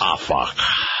 please. Affleck.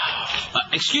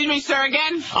 Excuse me, sir,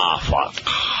 again? Affleck.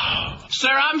 Sir,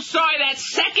 I'm sorry. That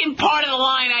second part of the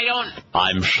line, I don't...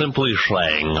 I'm simply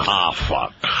saying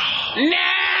Affleck.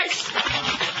 Next!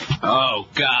 Oh,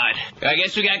 God. I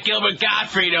guess we got Gilbert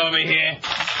Gottfried over here.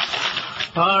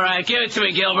 All right, give it to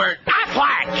me, Gilbert.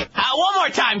 Affleck. One more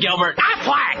time, Gilbert.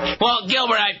 Affleck. Well,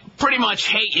 Gilbert, I pretty much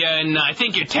hate you, and I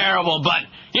think you're terrible, but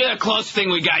you're the closest thing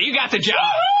we got. You got the job.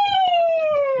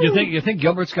 You think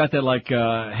Gilbert's got that, like,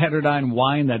 heterodyne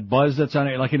wine, that buzz that's on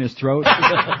it, like in his throat?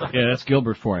 Yeah, that's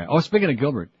Gilbert for you. Oh, speaking of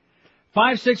Gilbert.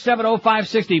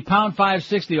 5670560, pound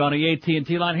 560 on the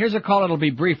AT&T line. Here's a call. It'll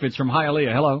be brief. It's from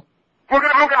Hialeah. Hello.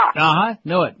 Uh-huh.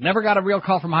 Knew it. Never got a real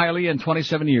call from Hialeah in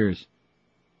 27 years.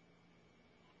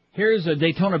 Here's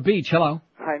Daytona Beach. Hello.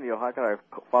 Hi, Neil. How can I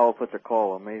follow such a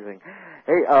call? Amazing.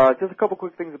 Hey, just a couple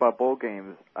quick things about bowl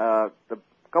games. The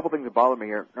couple things that bother me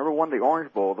here. Number one, the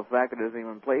Orange Bowl. The fact that it isn't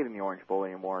even played in the Orange Bowl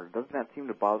anymore. Doesn't that seem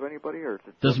to bother anybody? Or is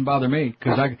it doesn't bother me,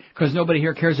 because nobody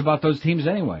here cares about those teams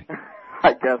anyway.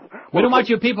 I guess. We don't want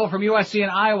you people from USC and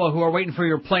Iowa who are waiting for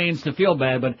your planes to feel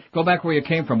bad, but go back where you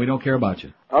came from. We don't care about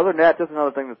you. Other than that, just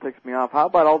another thing that ticks me off. How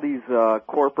about all these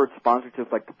corporate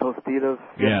sponsorships like the Tostitos?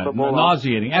 Yeah,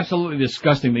 nauseating. Absolutely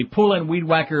disgusting. They pull in Weed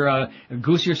Whacker,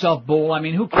 Goose Yourself Bowl. I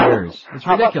mean, who cares? It's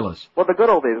ridiculous. Well, the good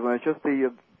old days when it's just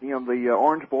the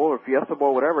Orange Bowl or Fiesta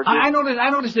Bowl, whatever. I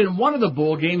noticed in one of the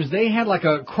bowl games they had like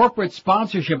a corporate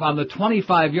sponsorship on the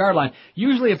 25-yard line.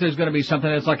 Usually if there's going to be something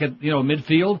that's like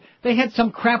midfield, they had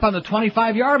some crap on the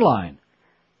 25-yard line.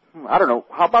 I don't know.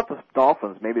 How about the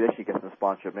Dolphins? Maybe they should get some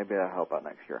sponsorship. Maybe that'll help out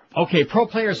next year. Okay, Pro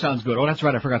Player sounds good. Oh, that's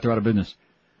right. I forgot they're out of business.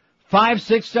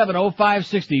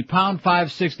 5670560, pound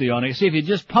 560 on it. See, if you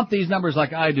just pump these numbers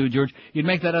like I do, George, you'd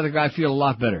make that other guy feel a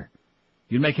lot better.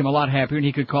 You'd make him a lot happier, and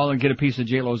he could call and get a piece of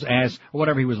J-Lo's ass, or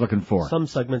whatever he was looking for. Some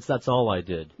segments, that's all I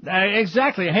did.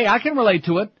 Exactly. Hey, I can relate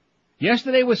to it.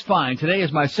 Yesterday was fine. Today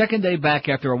is my second day back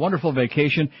after a wonderful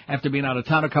vacation, after being out of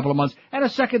town a couple of months, and a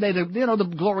second day,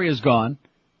 the glory is gone.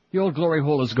 The old glory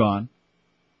hole is gone.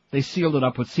 They sealed it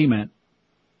up with cement,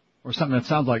 or something that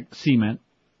sounds like cement.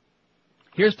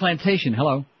 Here's Plantation.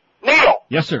 Hello. Neil!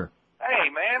 Yes, sir. Hey,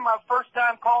 man, my first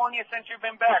time calling you since you've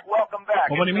been back. Welcome back.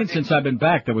 Well, what do you mean since I've been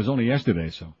back? That was only yesterday,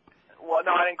 so. Well,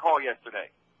 no, I didn't call yesterday.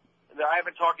 I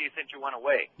haven't talked to you since you went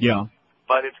away. Yeah.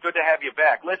 But it's good to have you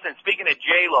back. Listen, speaking of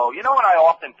J-Lo, you know what I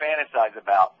often fantasize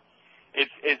about?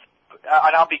 It's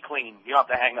and I'll be clean. You don't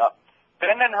have to hang up.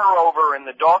 Bending her over in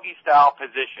the doggy-style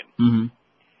position. Mm-hmm.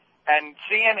 And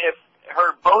seeing if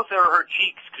both of her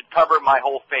cheeks could cover my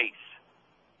whole face.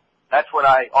 That's what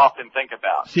I often think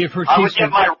about. See if her cheeks I would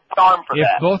give my arm for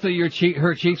that. If both of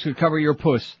her cheeks could cover your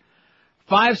puss.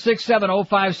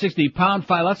 5670560, pound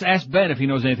 5. Let's ask Ben if he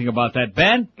knows anything about that.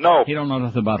 Ben? No. He don't know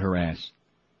nothing about her ass.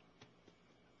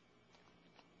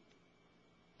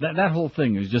 That whole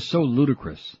thing is just so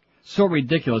ludicrous. So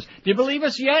ridiculous. Do you believe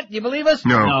us yet? Do you believe us?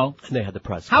 No. No. They had the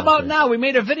press. How about now? We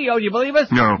made a video. Do you believe us?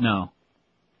 No. No.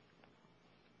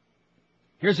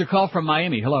 Here's a call from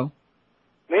Miami. Hello.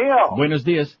 Neil. Buenos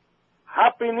dias.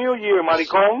 Happy New Year,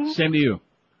 maricón. Same to you.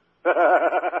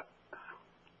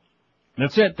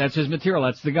 That's it. That's his material.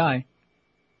 That's the guy.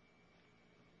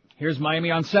 Here's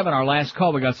Miami on 7, our last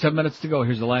call. We got 7 minutes to go.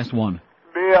 Here's the last one.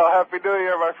 Neil, Happy New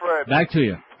Year, my friend. Back to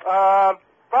you.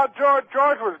 About George.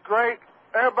 George was great.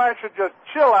 Everybody should just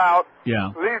chill out.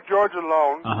 Yeah. Leave George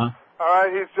alone. Uh-huh. All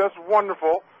right, he's just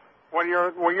wonderful. when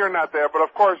you're not there. But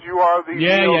of course, you are the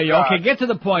Yeah. God. Okay, get to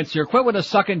the point, sir. Quit with the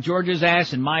sucking George's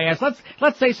ass and my ass.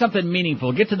 Let's say something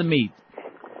meaningful. Get to the meat.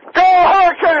 Go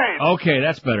Hurricanes! Okay,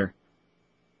 that's better.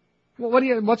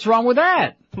 Well, what's wrong with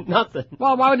that? Nothing.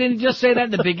 Well, why didn't you just say that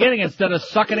in the beginning instead of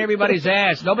sucking everybody's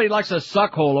ass? Nobody likes a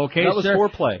suck hole, okay, That was sir?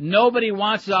 foreplay. Nobody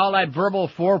wants all that verbal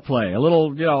foreplay. A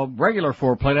little, regular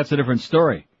foreplay, that's a different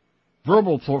story.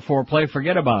 Verbal foreplay,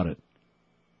 forget about it.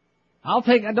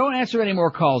 Don't answer any more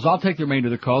calls. I'll take the remainder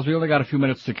of the calls. We only got a few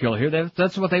minutes to kill here.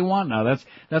 That's what they want now.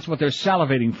 That's what they're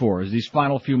salivating for, is these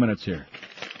final few minutes here.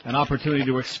 An opportunity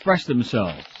to express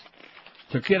themselves.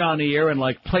 To get on the air and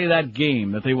play that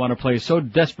game that they want to play so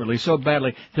desperately, so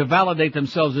badly, to validate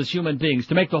themselves as human beings,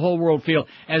 to make the whole world feel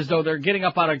as though they're getting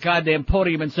up on a goddamn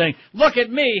podium and saying, look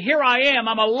at me, here I am,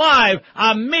 I'm alive,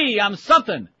 I'm me, I'm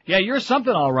something. Yeah, you're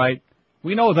something all right.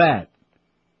 We know that.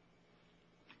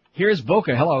 Here's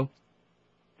Boca, hello.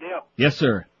 Yeah. Yes,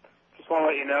 sir. Just want to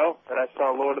let you know that I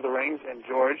saw Lord of the Rings and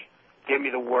George gave me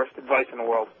the worst advice in the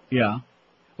world. Yeah.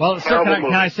 Well, sir,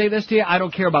 can I say this to you? I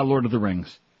don't care about Lord of the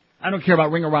Rings. I don't care about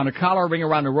Ring Around the Collar, Ring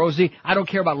Around the Rosie. I don't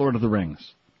care about Lord of the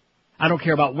Rings. I don't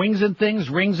care about wings and things,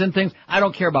 rings and things. I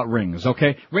don't care about rings,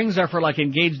 okay? Rings are for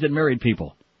engaged and married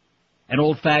people. And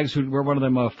old fags who wear one of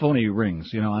them phony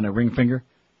rings, on a ring finger.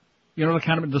 You know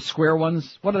the square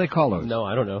ones? What do they call those? No,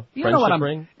 I don't know. You know what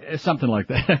ring? Something like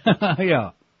that.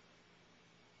 Yeah.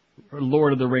 Or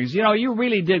Lord of the Rings. You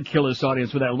really did kill this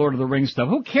audience with that Lord of the Rings stuff.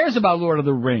 Who cares about Lord of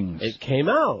the Rings? It came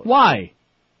out. Why?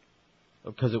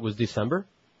 Because it was December.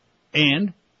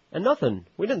 And nothing.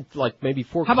 We didn't maybe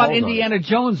 4 How calls about Indiana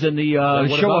Jones and the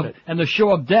the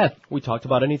show of death? We talked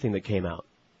about anything that came out.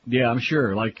 Yeah, I'm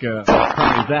sure. Probably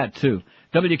that too.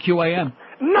 WQAM.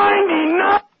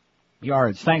 99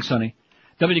 yards. Thanks, Sonny.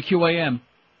 WQAM.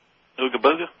 Ooga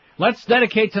booga. Let's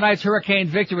dedicate tonight's Hurricane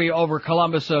victory over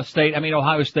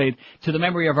Ohio State, to the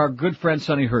memory of our good friend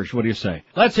Sonny Hirsch. What do you say?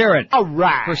 Let's hear it. All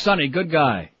right. For Sonny, good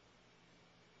guy.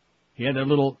 He had that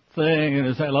little thing, and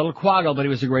a little quaggle, but he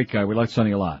was a great guy. We liked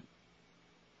Sonny a lot.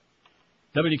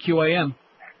 WQAM.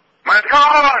 My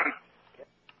God!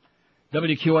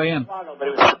 WQAM.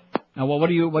 Now, what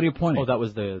are you pointing? Oh, that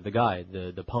was the guy,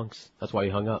 the punks. That's why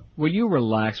he hung up. Will you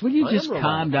relax? Will you just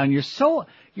calm down? You're so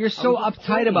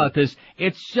uptight about this.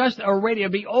 It's just a radio.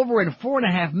 It'll be over in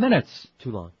 4.5 minutes.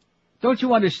 Too long. Don't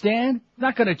you understand? It's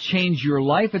not going to change your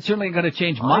life. It's certainly going to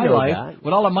change my life. That.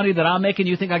 With all the money that I'm making,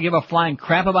 you think I give a flying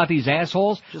crap about these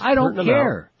assholes? I don't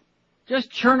care. Just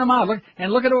churn them out.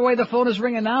 Look at the way the phone is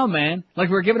ringing now, man.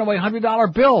 Like we're giving away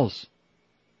 $100 bills.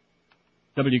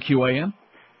 WQAM.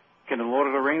 Can the Lord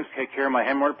of the Rings take care of my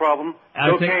hemorrhoid problem?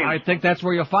 I think that's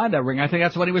where you'll find that ring. I think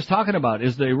that's what he was talking about,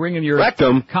 is the ring in your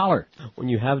rectum collar. When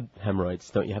you have hemorrhoids,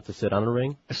 don't you have to sit on a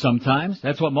ring? Sometimes.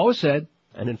 That's what Mo said.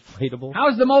 An inflatable.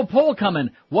 How's the Mo poll coming?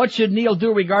 What should Neil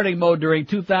do regarding Mo during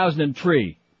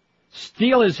 2003?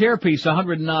 Steal his hairpiece,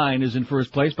 109, is in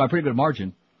first place by a pretty good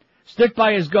margin. Stick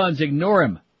by his guns, ignore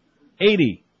him,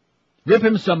 80. Rip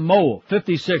him some Mo,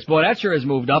 56. Boy, that sure has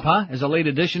moved up, huh? As a late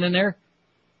addition in there.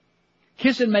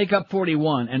 Kiss and make up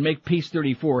 41 and make peace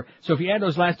 34. So if you add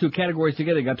those last two categories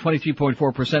together, you got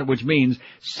 23.4%, which means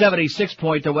 76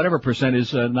 point or whatever percent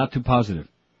is not too positive.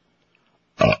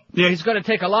 Yeah, he's going to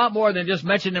take a lot more than just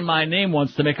mentioning my name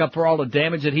once to make up for all the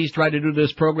damage that he's tried to do to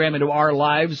this program and to our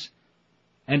lives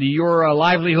and to your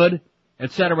livelihood,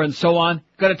 etc. and so on.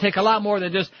 Going to take a lot more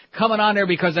than just coming on there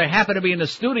because I happen to be in the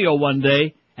studio one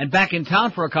day and back in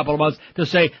town for a couple of months to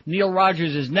say Neil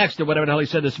Rogers is next or whatever the hell he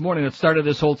said this morning that started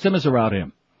this whole Simmons around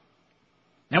him.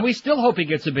 And we still hope he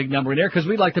gets a big number in there because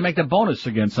we'd like to make the bonus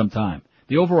again sometime.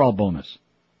 The overall bonus.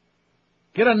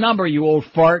 Get a number, you old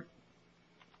fart.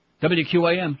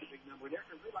 WQAM.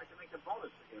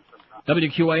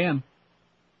 WQAM.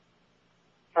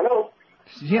 Hello.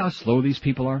 See how slow these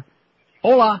people are?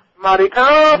 Hola.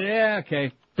 Marico. Yeah,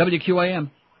 okay.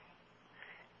 WQAM.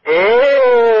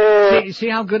 Hey. See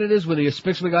how good it is with the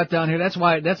aspics we got down here?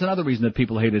 That's another reason that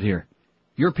people hate it here.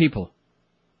 Your people.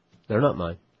 They're not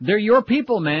mine. They're your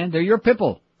people, man. They're your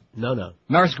people. No.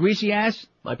 Mars greasy ass?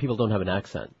 My people don't have an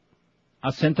accent.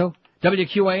 Acento?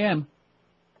 WQAM.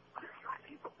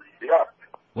 Yeah.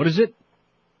 What is it? Is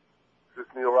this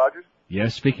Neil Rogers?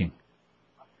 Yes, speaking.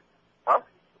 Huh?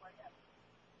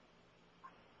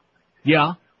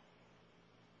 Yeah.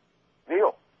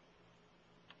 Neil.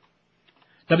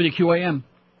 WQAM.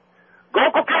 Go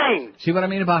cocaine! See what I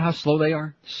mean about how slow they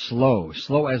are? Slow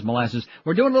as molasses.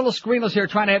 We're doing a little screenless here,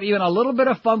 trying to have even a little bit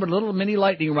of fun with a little mini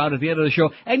lightning round at the end of the show,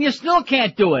 and you still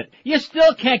can't do it. You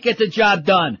still can't get the job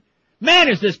done. Man,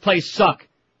 does this place suck.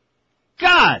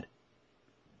 God!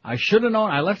 I should have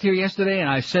known. I left here yesterday and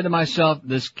I said to myself,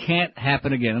 this can't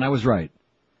happen again, and I was right.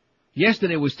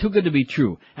 Yesterday was too good to be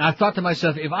true. And I thought to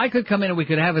myself, if I could come in and we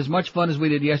could have as much fun as we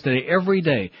did yesterday every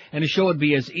day, and the show would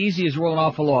be as easy as rolling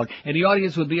off a log, and the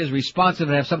audience would be as responsive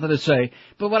and have something to say.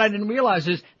 But what I didn't realize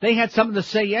is they had something to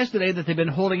say yesterday that they've been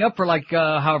holding up for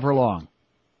however long.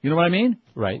 You know what I mean?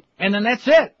 Right. And then that's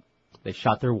it. They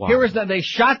shot their wad. They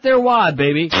shot their wad,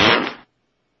 baby.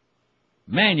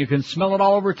 Man, you can smell it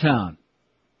all over town.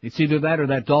 It's either that or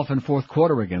that Dolphin fourth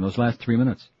quarter again, those last 3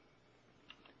 minutes.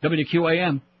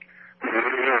 WQAM.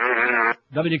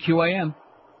 WQAM.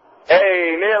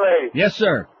 Hey, Neely. Yes,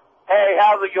 sir. Hey,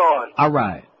 how's it going? All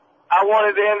right. I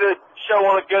wanted to end the show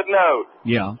on a good note.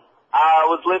 Yeah. I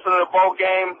was listening to a bowl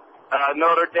game,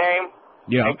 Notre Dame.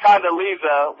 Yeah. And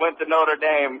Condoleezza went to Notre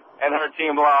Dame, and her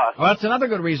team lost. Well, that's another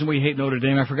good reason we hate Notre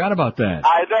Dame. I forgot about that.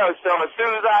 I know. So as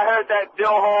soon as I heard that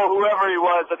Dillhole, whoever he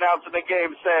was, announcing the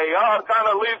game, say,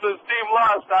 Condoleezza's team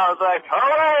lost, I was like,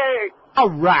 hooray! All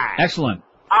right. Excellent.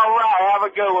 All right, have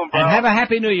a good one, bro. And have a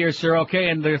happy New Year, sir, okay?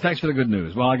 And thanks for the good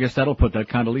news. Well, I guess that'll put that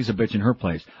Condoleezza bitch in her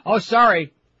place. Oh,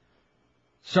 sorry.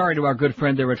 Sorry to our good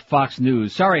friend there at Fox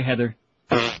News. Sorry, Heather.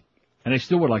 And I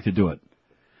still would like to do it.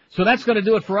 So that's going to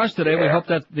do it for us today. Yeah. We hope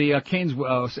that the Canes...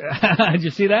 did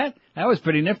you see that? That was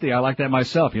pretty nifty. I like that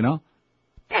myself, you know?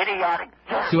 Idiotic.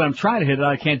 See, when I'm trying to hit it,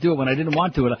 I can't do it when I didn't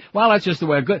want to. Well, that's just the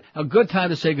way. A good time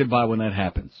to say goodbye when that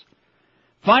happens.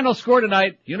 Final score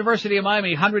tonight, University of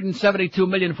Miami,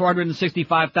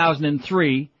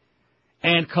 172,465,003.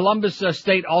 And Columbus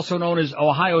State, also known as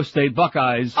Ohio State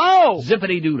Buckeyes. Oh!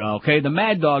 Zippity-doo-dah, okay? The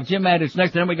Mad Dog, Jim Maddox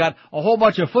next. And then we got a whole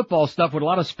bunch of football stuff with a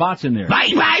lot of spots in there. Bye.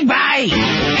 The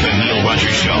Neil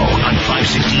Rogers Show on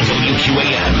 560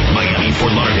 WQAM, Miami,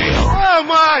 Fort Lauderdale. Oh,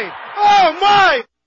 my!